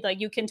hopefully like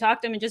you can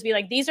talk to them and just be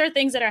like, these are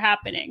things that are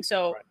happening.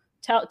 So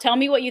tell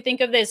me what you think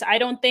of this. I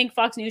don't think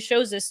Fox News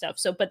shows this stuff.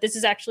 So, but this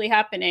is actually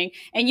happening.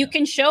 And you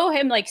can show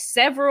him like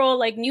several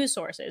like news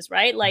sources,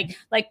 right? Like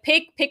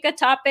pick a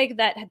topic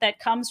that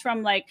comes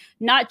from like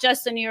not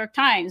just the New York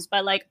Times,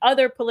 but like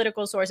other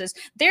political sources.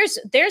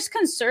 There's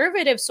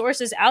conservative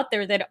sources out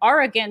there that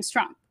are against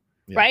Trump.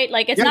 Right,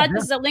 like it's not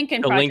just the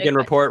Lincoln Project. The Lincoln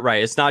Report,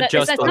 right? It's not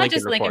just the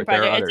Lincoln Report.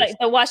 It's like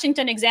the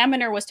Washington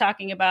Examiner was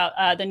talking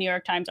about the New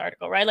York Times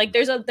article, right? Like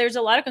there's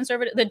a lot of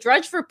conservative. The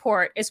Drudge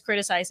Report is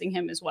criticizing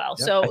him as well.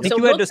 So I think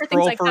you had to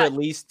scroll for at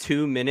least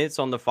 2 minutes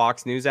on the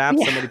Fox News app.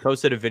 Somebody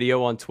posted a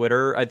video on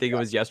Twitter, I think it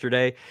was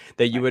yesterday,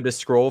 that you had to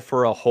scroll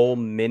for a whole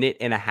minute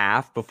and a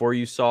half before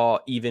you saw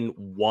even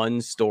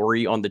one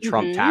story on the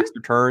Trump tax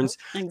returns.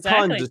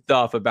 Exactly. Tons of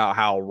stuff about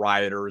how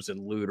rioters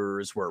and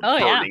looters were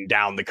burning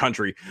down the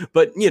country,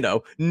 but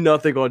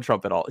nothing on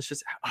Trump at all. It's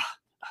just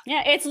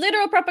it's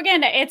literal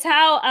propaganda. It's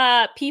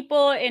how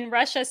people in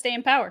Russia stay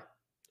in power.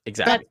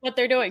 Exactly. That's what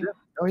they're doing.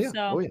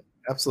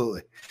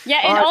 Absolutely. Yeah,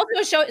 and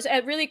also show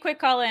a really quick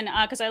call in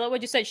because I love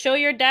what you said. Show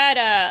your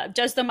dad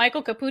just the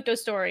Michael Caputo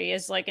story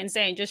is like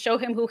insane. Just show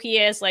him who he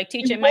is. Like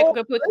teach him Michael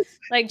Caputo.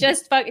 Like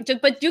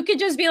but you could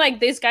just be like,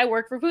 this guy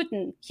worked for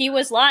Putin. He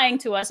was lying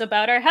to us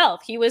about our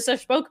health. He was a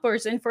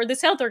spokesperson for this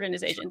health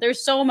organization.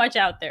 There's so much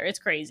out there. It's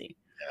crazy.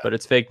 But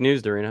it's fake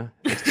news, Dorina.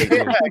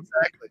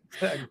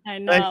 Exactly. I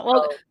know. Thanks,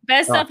 well,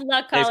 best of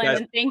luck, Thanks, Colin, guys.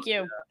 and thank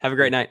you. Have a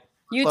great night.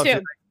 You Love too.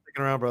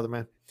 Sticking around, brother,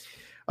 man.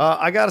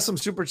 I got some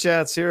super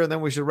chats here, and then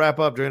we should wrap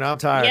up, Dorina. I'm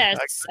tired. Yes,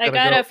 I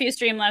got a few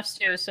Streamlabs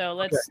too. So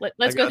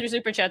let's go through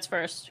super chats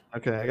first.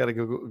 Okay, I got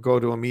to go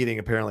to a meeting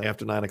apparently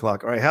after 9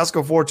 o'clock. All right,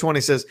 Haskell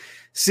 420 says,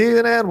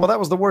 CNN, well, that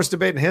was the worst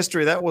debate in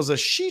history. That was a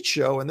sheet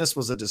show, and this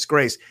was a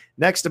disgrace.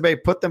 Next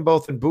debate, put them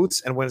both in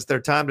boots, and when it's their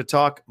time to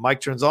talk,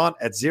 mic turns on.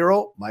 At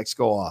 0, mics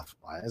go off.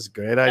 That's a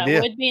great idea.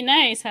 That would be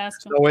nice,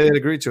 Haskell. No way they'd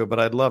agree to it, but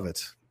I'd love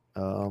it.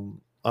 All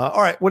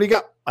right, what do you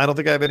got? I don't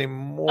think I have any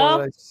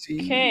more.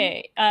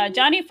 Okay.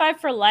 Johnny 5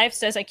 for Life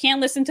says, I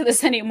can't listen to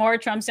this anymore.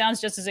 Trump sounds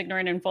just as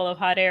ignorant and full of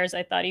hot air as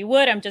I thought he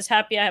would. I'm just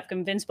happy I have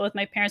convinced both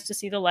my parents to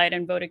see the light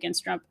and vote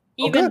against Trump,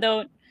 even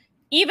though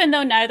even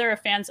though neither are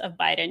fans of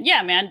Biden.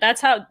 Yeah, man,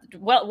 that's how,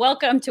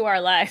 welcome to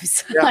our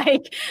lives. Yeah.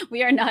 Like,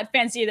 we are not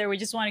fans either. We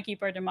just want to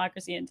keep our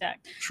democracy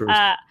intact.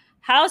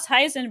 House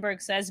Heisenberg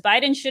says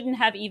Biden shouldn't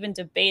have even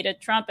debated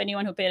Trump.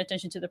 Anyone who paid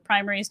attention to the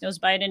primaries knows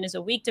Biden is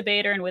a weak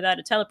debater, and without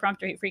a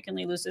teleprompter, he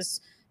frequently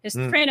loses his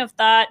train of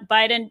thought.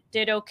 Biden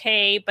did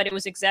okay, but it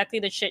was exactly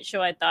the shit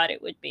show I thought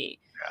it would be.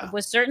 Yeah. It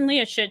was certainly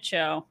a shit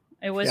show.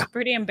 It was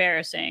pretty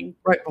embarrassing.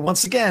 Right, but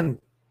once again,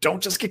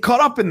 don't just get caught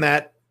up in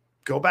that.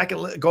 Go back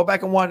and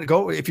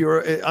if you're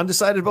an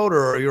undecided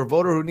voter or you're a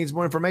voter who needs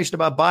more information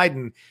about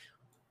Biden,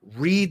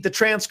 read the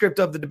transcript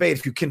of the debate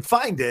if you can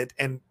find it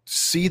and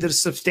see the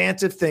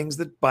substantive things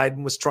that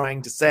Biden was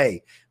trying to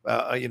say.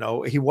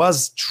 He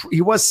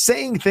was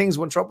saying things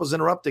when Trump was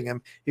interrupting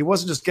him. He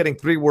wasn't just getting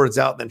 3 words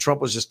out and then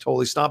Trump was just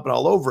totally stomping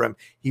all over him.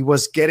 He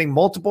was getting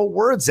multiple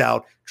words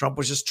out. Trump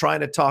was just trying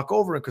to talk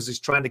over him because he's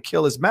trying to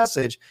kill his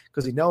message,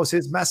 because he knows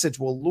his message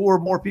will lure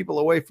more people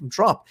away from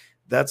Trump.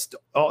 This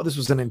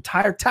was an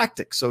entire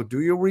tactic. So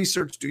do your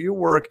research, do your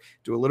work,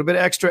 do a little bit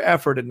of extra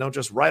effort, and don't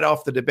just write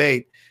off the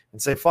debate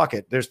and say, fuck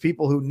it. There's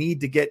people who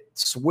need to get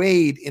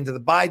swayed into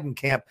the Biden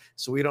camp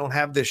so we don't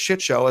have this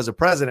shit show as a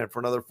president for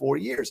another 4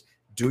 years.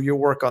 Do your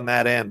work on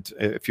that end.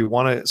 If you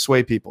want to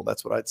sway people,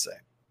 that's what I'd say.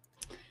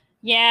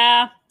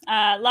 Yeah.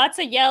 Lots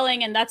of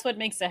yelling, and that's what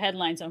makes the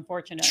headlines,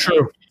 unfortunately.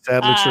 True.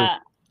 Sadly true.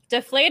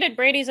 Deflated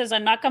Brady says,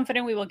 I'm not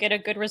confident we will get a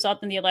good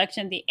result in the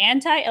election. The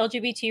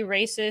anti-LGBT,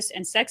 racist,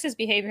 and sexist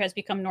behavior has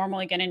become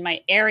normal again in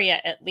my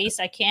area, at least.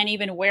 I can't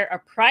even wear a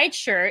pride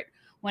shirt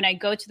when I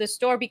go to the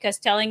store because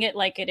telling it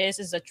like it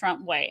is a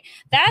Trump way.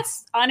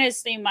 That's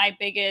honestly my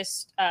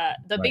biggest,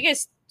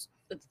 biggest,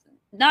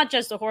 not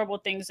just the horrible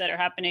things that are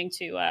happening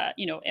to,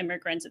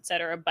 immigrants, et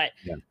cetera, but,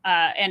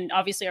 and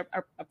obviously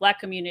our Black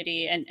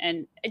community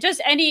and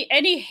just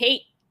any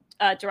hate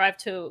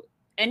derived to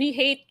any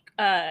hate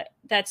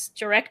that's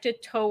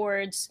directed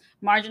towards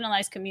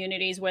marginalized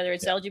communities, whether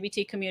it's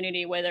LGBT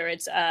community, whether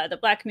it's the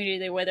Black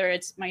community, whether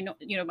it's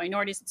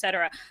minorities,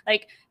 etc.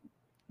 Like,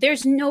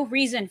 there's no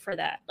reason for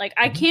that. Like,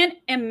 I can't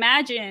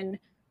imagine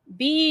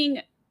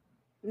being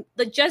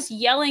just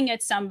yelling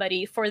at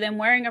somebody for them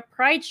wearing a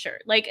pride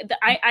shirt. Like,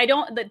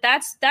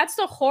 that's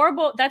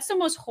the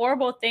most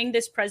horrible thing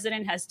this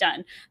president has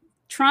done.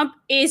 Trump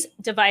is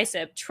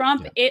divisive.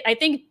 I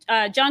think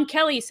John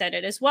Kelly said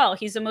it as well.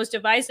 He's the most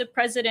divisive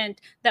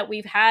president that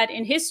we've had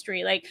in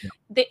history. Like,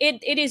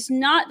 it is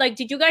not like,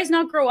 did you guys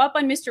not grow up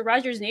on Mr.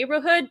 Rogers'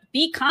 Neighborhood?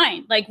 Be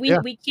kind. Like, we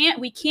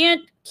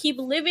can't keep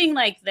living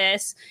like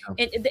this.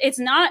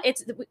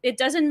 It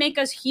doesn't make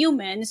us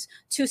humans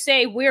to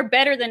say we're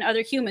better than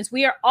other humans.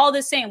 We are all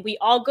the same. We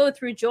all go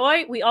through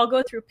joy. We all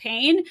go through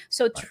pain.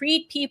 So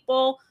treat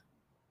people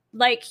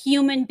like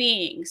human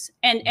beings.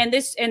 And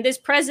this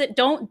president,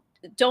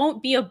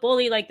 don't be a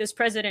bully like this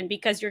president,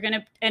 because you're going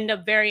to end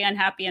up very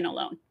unhappy and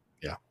alone.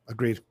 Yeah,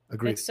 agreed.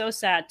 It's so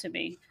sad to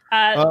me.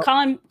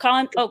 Colin,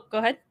 go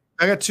ahead.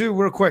 I got 2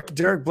 real quick.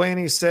 Derek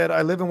Blaney said,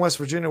 I live in West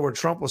Virginia where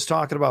Trump was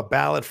talking about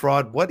ballot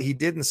fraud. What he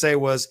didn't say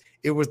was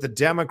it was the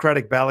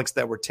Democratic ballots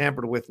that were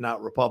tampered with,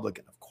 not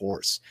Republican. Of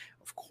course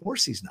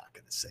he's not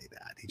going to say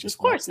that. He just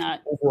wants the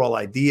overall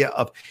idea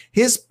of,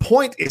 his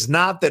point is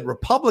not that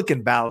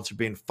Republican ballots are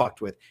being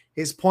fucked with.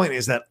 His point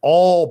is that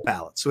all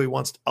ballots. So he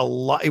wants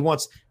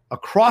a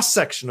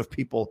cross-section of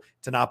people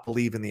to not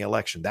believe in the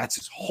election. That's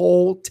his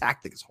whole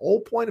tactic. His whole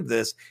point of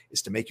this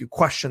is to make you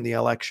question the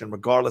election,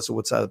 regardless of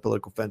what side of the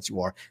political fence you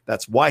are.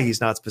 That's why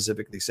he's not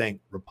specifically saying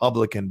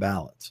Republican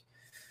ballots.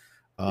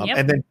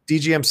 And then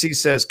DGMC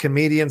says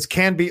comedians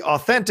can be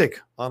authentic,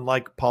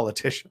 unlike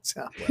politicians.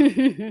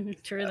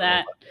 True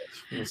that.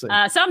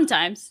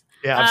 Sometimes.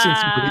 Yeah, I've seen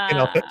some pretty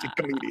inauthentic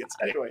comedians.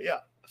 Anyway, yeah.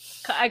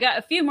 I got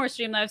a few more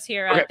Streamlabs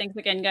here. Okay. Thanks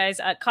again,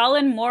 guys.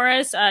 Colin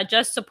Morris,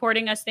 just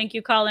supporting us. Thank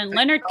you, Colin.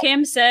 Leonard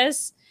Kim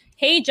says,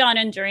 hey, John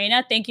and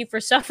Dorina, thank you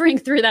for suffering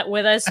through that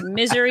with us.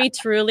 Misery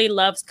truly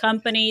loves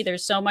company.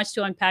 There's so much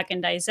to unpack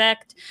and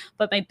dissect.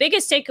 But my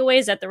biggest takeaway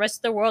is that the rest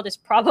of the world is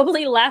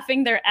probably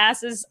laughing their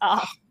asses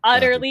off.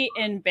 Utterly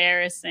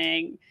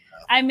embarrassing.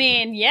 I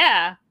mean,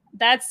 yeah,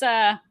 that's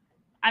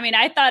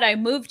I thought I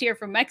moved here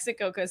from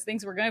Mexico because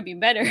things were going to be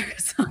better.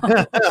 So.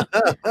 And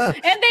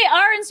they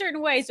are in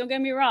certain ways, don't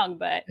get me wrong.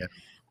 But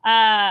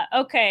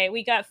okay,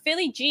 we got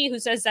Philly G, who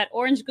says that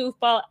orange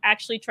goofball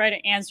actually tried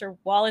to answer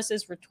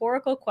Wallace's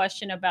rhetorical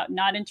question about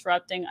not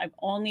interrupting. I've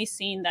only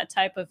seen that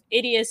type of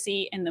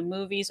idiocy in the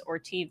movies or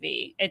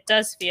TV. It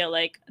does feel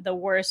like the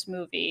worst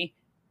movie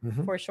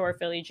for sure,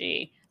 Philly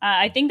G.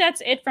 I think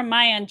that's it from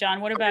my end,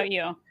 John. What about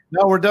you?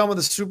 No, we're done with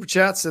the super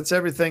chats. That's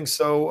everything.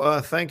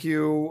 So thank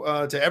you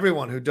to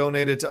everyone who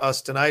donated to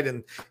us tonight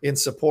and in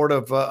support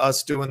of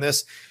us doing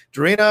this.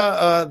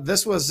 Dorina,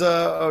 this was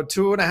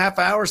 2.5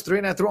 hours,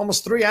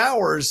 almost 3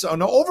 hours. Oh,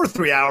 no, over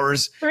 3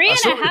 hours.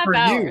 3.5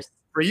 hours.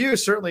 For you,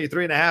 certainly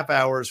 3.5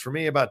 hours. For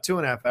me, about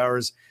 2.5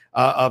 hours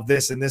of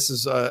this. And this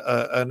is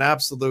an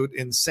absolute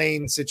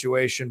insane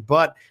situation.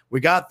 But we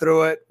got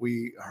through it.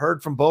 We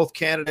heard from both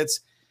candidates.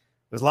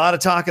 There's a lot of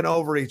talking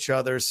over each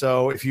other.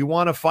 So if you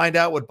want to find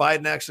out what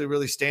Biden actually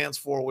really stands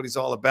for, what he's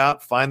all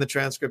about, find the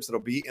transcripts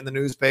that'll be in the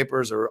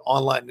newspapers or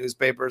online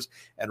newspapers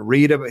and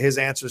read his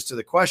answers to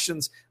the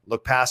questions.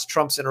 Look past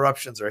Trump's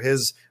interruptions or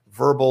his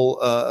verbal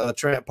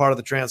part of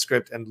the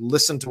transcript and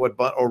listen to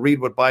or read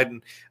what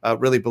Biden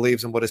really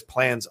believes and what his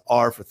plans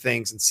are for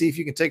things, and see if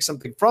you can take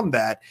something from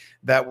that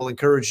will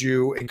encourage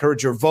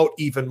your vote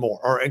even more,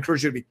 or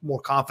encourage you to be more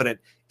confident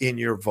in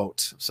your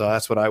vote. So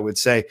that's what I would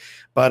say.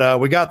 But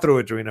we got through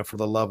it, Dorina, for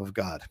the love of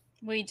God.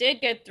 We did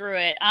get through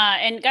it.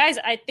 And guys,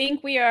 I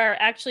think we are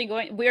actually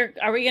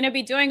are we going to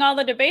be doing all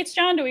the debates,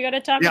 John? Do we got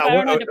to talk about it? I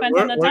don't know. It depends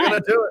on the time.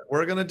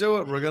 We're going to do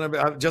it. We're going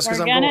to be, just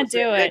because I'm going to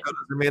do it.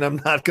 I mean, I'm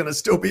not going to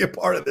still be a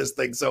part of this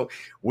thing. So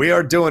we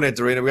are doing it,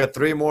 Dorina. We got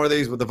 3 more of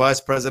these with the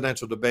vice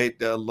presidential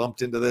debate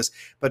lumped into this.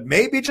 But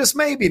maybe, just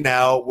maybe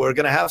now, we're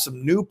going to have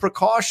some new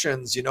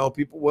precautions. You know,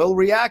 people will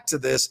react to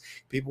this.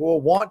 People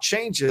will want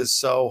changes.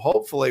 So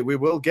hopefully we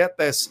will get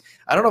this.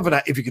 I don't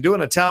know if you could do it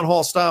in a town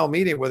hall style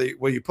meeting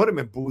where you put them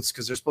in booths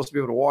because they're supposed to be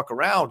able to walk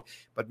around,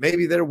 but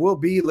maybe there will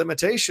be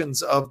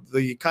limitations of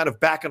the kind of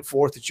back and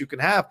forth that you can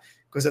have.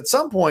 Because at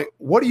some point,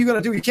 what are you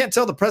going to do? You can't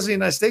tell the president of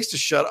the United States to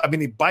shut up. I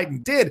mean,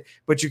 Biden did,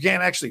 but you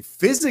can't actually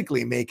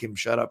physically make him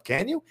shut up,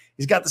 can you?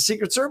 He's got the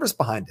Secret Service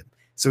behind him.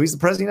 So he's the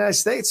president of the United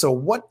States. So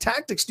what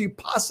tactics do you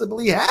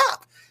possibly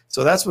have?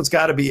 So that's what's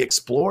got to be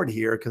explored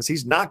here, because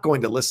he's not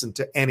going to listen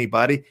to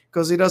anybody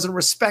because he doesn't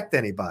respect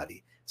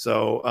anybody.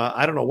 So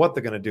I don't know what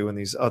they're going to do in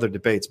these other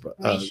debates, but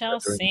we shall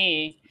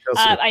see.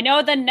 I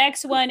know the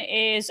next one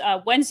is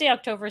Wednesday,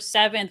 October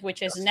 7th,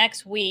 which is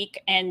next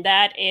week. And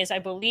that is, I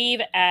believe,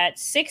 at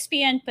 6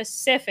 p.m.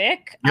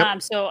 Pacific.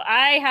 Yep. So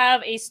I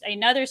have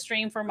another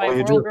stream for my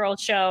World Girl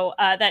show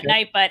that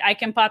night, but I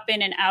can pop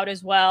in and out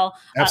as well,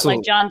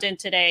 like John did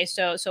today.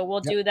 So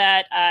we'll do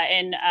that.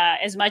 And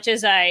as much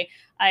as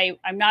I'm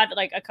not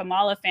like a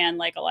Kamala fan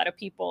like a lot of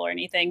people or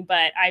anything,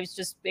 but I was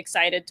just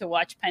excited to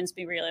watch Pence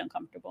be really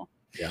uncomfortable.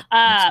 Yeah.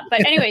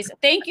 But anyways,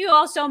 thank you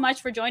all so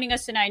much for joining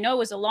us tonight. I know it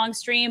was a long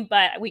stream,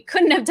 but we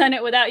couldn't have done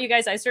it without you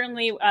guys. I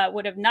certainly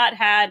would have not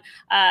had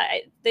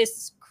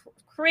this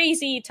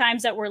crazy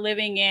times that we're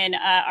living in.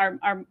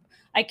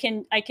 I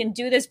can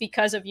do this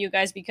because of you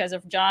guys, because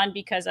of John,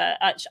 because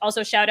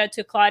also shout out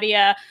to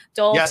Claudia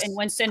Dolph and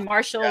Winston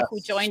Marshall who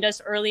joined us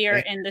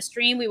earlier in the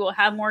stream. We will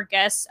have more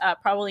guests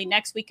probably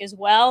next week as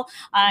well.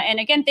 And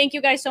again, thank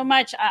you guys so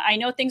much. I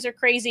know things are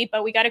crazy,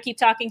 but we got to keep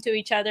talking to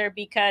each other,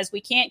 because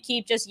we can't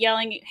keep just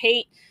yelling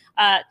hate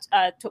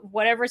to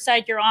whatever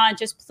side you're on.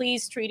 Just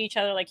please treat each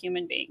other like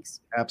human beings.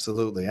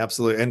 Absolutely.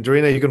 Absolutely. And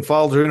Dorina, you can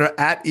follow Dorina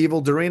at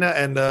Evil Dorina,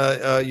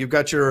 and you've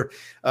got your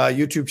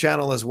YouTube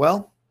channel as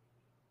well.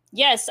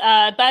 Yes,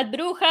 Bad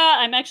Bruja.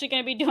 I'm actually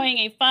going to be doing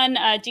a fun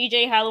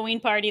DJ Halloween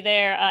party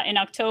there in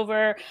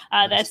October.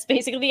 That's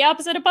basically the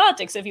opposite of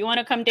politics. If you want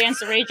to come dance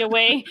the rage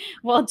away,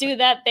 we'll do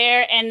that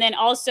there. And then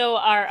also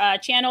our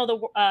channel,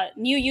 the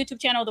new YouTube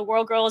channel, The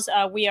World Girls,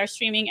 we are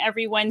streaming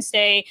every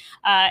Wednesday,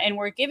 and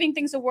we're giving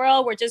things a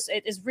whirl.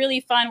 It is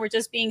really fun. We're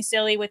just being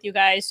silly with you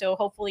guys. So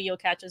hopefully you'll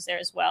catch us there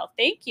as well.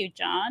 Thank you,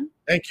 John.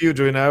 Thank you,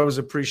 Dorina. I always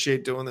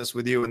appreciate doing this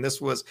with you. And this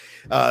was,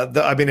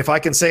 if I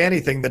can say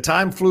anything, the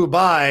time flew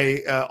by,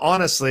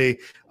 honestly,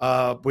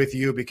 with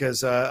you,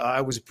 because I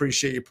always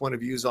appreciate your point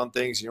of views on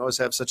things. You always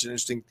have such an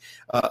interesting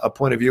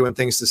point of view and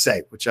things to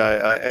say, which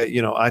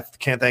I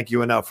can't thank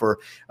you enough for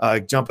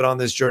jumping on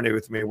this journey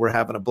with me. We're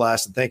having a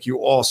blast. And thank you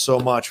all so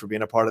much for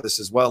being a part of this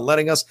as well,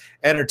 letting us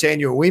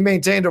entertain you. We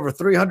maintained over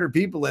 300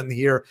 people in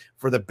here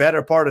for the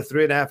better part of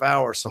 3.5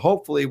 hours. So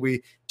hopefully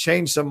we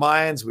changed some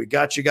minds. We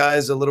got you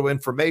guys a little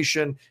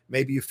information.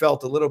 Maybe you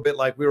felt a little bit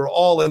like we were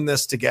all in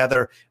this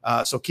together.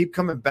 So keep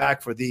coming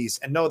back for these.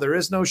 And no, there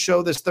is no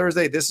show this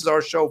Thursday. This is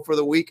our show for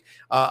the week.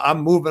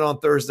 I'm moving on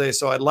Thursday,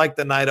 so I'd like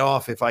the night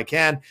off if I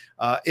can.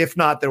 If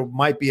not, there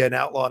might be an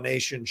Outlaw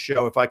Nation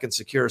show if I can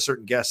secure a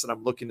certain guest that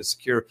I'm looking to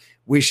secure.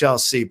 We shall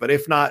see. But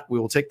if not, we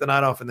will take the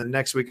night off. And then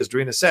next week, as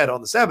Dorina said,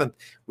 on the 7th,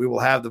 we will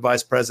have the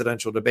vice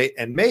presidential debate.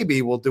 And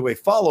maybe we'll do a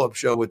follow-up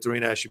show with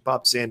Dorina as she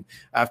pops in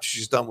after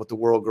she's done with the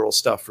World Girl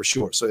stuff for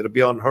sure. So it'll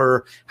be on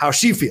her how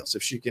she feels,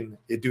 if she can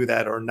do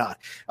that or not.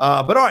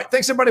 But all right,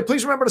 thanks, everybody.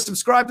 Please remember to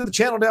subscribe to the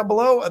channel down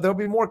below. There'll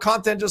be more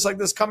content just like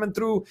this coming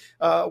through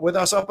with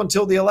us up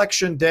until the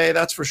election day.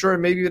 That's for sure.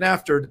 And maybe even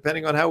after,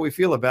 depending on how we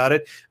feel about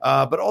it.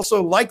 But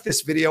also like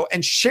this video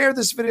and share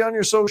this video on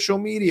your social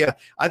media.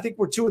 I think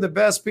we're two of the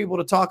best people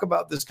to talk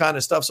about this kind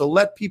of stuff. So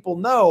let people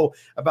know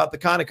about the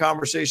kind of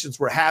conversations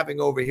we're having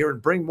over here,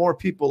 and bring more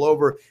people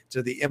over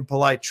to the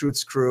Impolite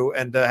Truths crew.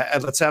 And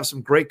let's have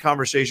some great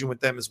conversation with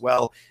them as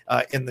well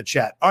in the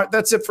chat. All right,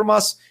 that's it from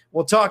us.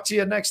 We'll talk to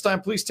you next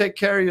time. Please take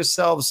care of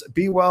yourselves.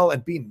 Be well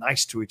and be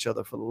nice to each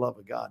other, for the love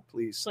of God.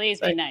 Please. Please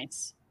be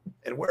nice.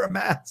 And wear a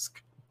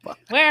mask. Bye.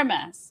 Wear a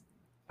mask.